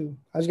I can do.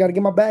 I just gotta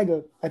get my bag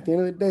up at the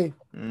end of the day.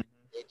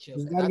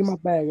 Just gotta get my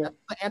bag up.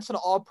 That's the answer to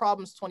all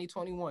problems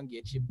 2021.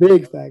 Get you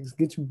big facts.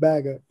 Get your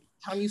bag up.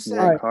 Time you said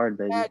work hard,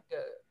 baby.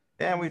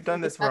 Yeah, we've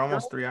done this for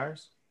almost 3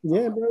 hours.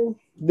 Yeah, bro.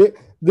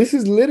 This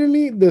is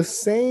literally the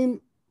same.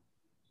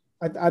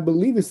 I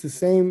believe it's the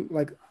same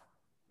like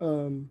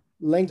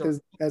length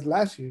as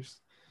last year's.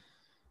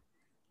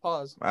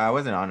 Pause. I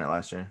wasn't on it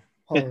last year.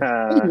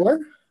 Yeah, you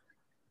were.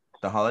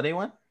 The holiday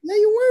one? Yeah,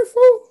 you were,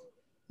 fool.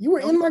 You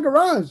were in my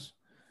garage.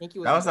 That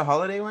was the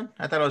holiday one?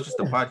 I thought it was just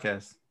a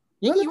podcast.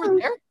 You were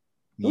there?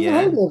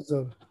 Yeah.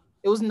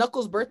 It was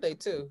Knuckles' birthday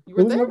too. You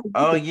were there?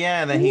 Oh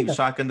yeah, and then he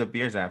shotgunned the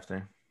beers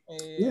after.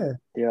 Yeah.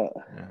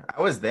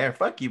 I was there.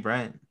 Fuck you,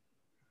 Brent.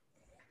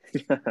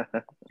 All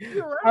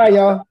right,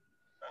 y'all.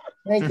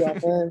 Thank y'all,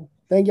 man.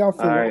 Thank y'all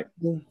for All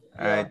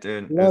right,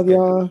 dude. Love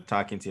y'all.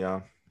 Talking to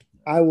y'all.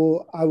 I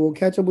will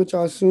catch up with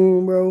y'all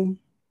soon, bro.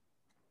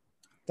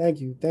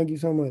 Thank you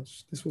so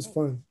much. This was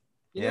fun.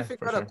 You didn't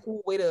figure out a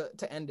cool way to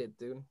end it,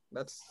 dude.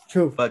 That's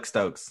true. Fuck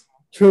Stokes.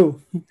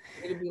 True.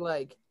 It'd be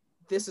like,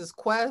 this is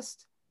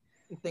Quest,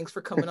 and thanks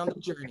for coming on the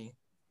journey.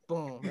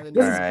 Boom. And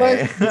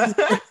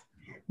then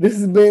this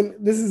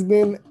has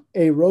been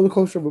a roller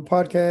coaster of a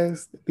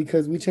podcast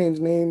because we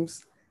changed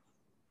names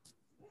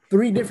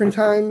 3 different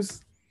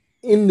times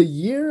in the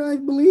year, I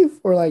believe,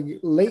 or like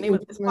late. The name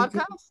of this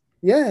podcast?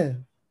 Yeah.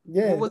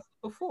 What was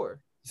it before?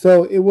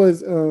 So it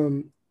was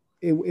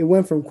it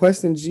went from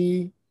Quest and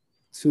G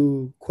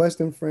to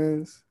Quest and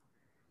Friends,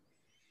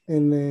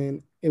 and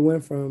then it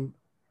went from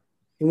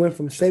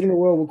Saving the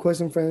World with Quest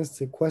and Friends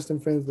to Quest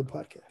and Friends the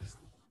podcast.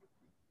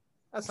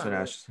 That's not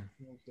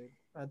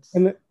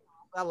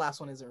that last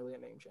one isn't really a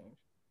name change.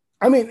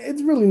 I mean,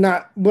 it's really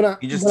not. But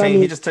he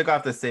just took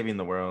off the Saving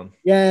the World.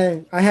 Yeah,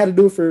 I had to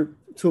do it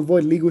to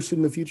avoid legal shit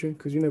in the future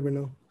because you never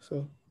know.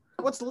 So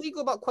what's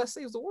legal about Quest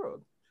Saves the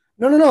World?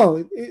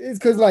 No. It's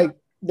because like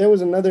there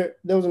was another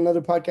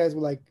podcast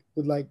with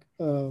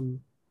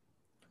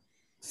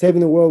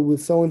Saving the World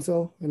with so and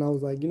so, and I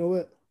was like, you know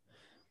what?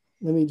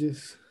 Let me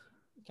just.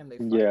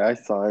 Yeah, I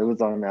saw it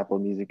was on Apple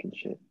Music and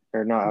shit,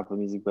 or not Apple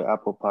Music, but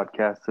Apple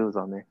Podcasts. It was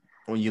on there.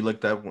 When you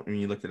looked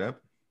it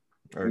up,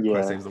 or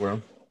Quest Saves the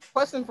World.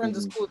 Quest and Friends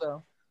is cool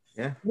though.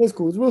 Yeah, it's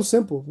cool. It's real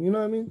simple. You know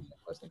what I mean?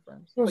 Quest and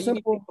Friends. Real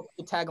simple.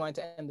 The tagline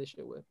to end this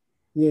shit with.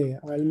 Yeah.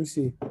 All right. Let me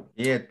see.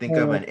 Yeah. Think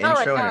of an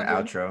intro and an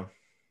outro.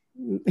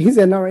 He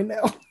said not right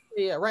now.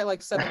 Yeah. Right.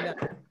 Like 7 down.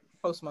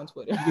 Post them on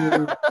Twitter.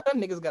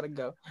 Niggas gotta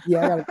go.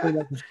 Yeah, I gotta clean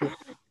up this shit.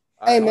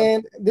 Hey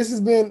man, this has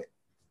been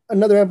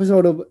another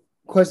episode of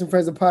Quest and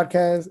Friends of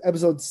Podcast,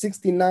 episode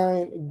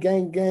 69.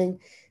 Gang.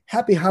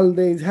 Happy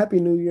holidays, happy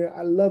New Year.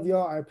 I love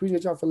y'all. I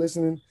appreciate y'all for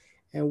listening,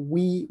 and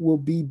we will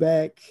be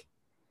back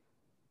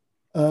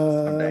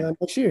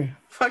next year.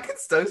 Fucking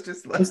Stokes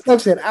just left.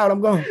 Stokes said out. I'm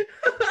going.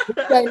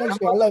 Back next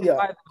year. I love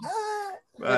y'all.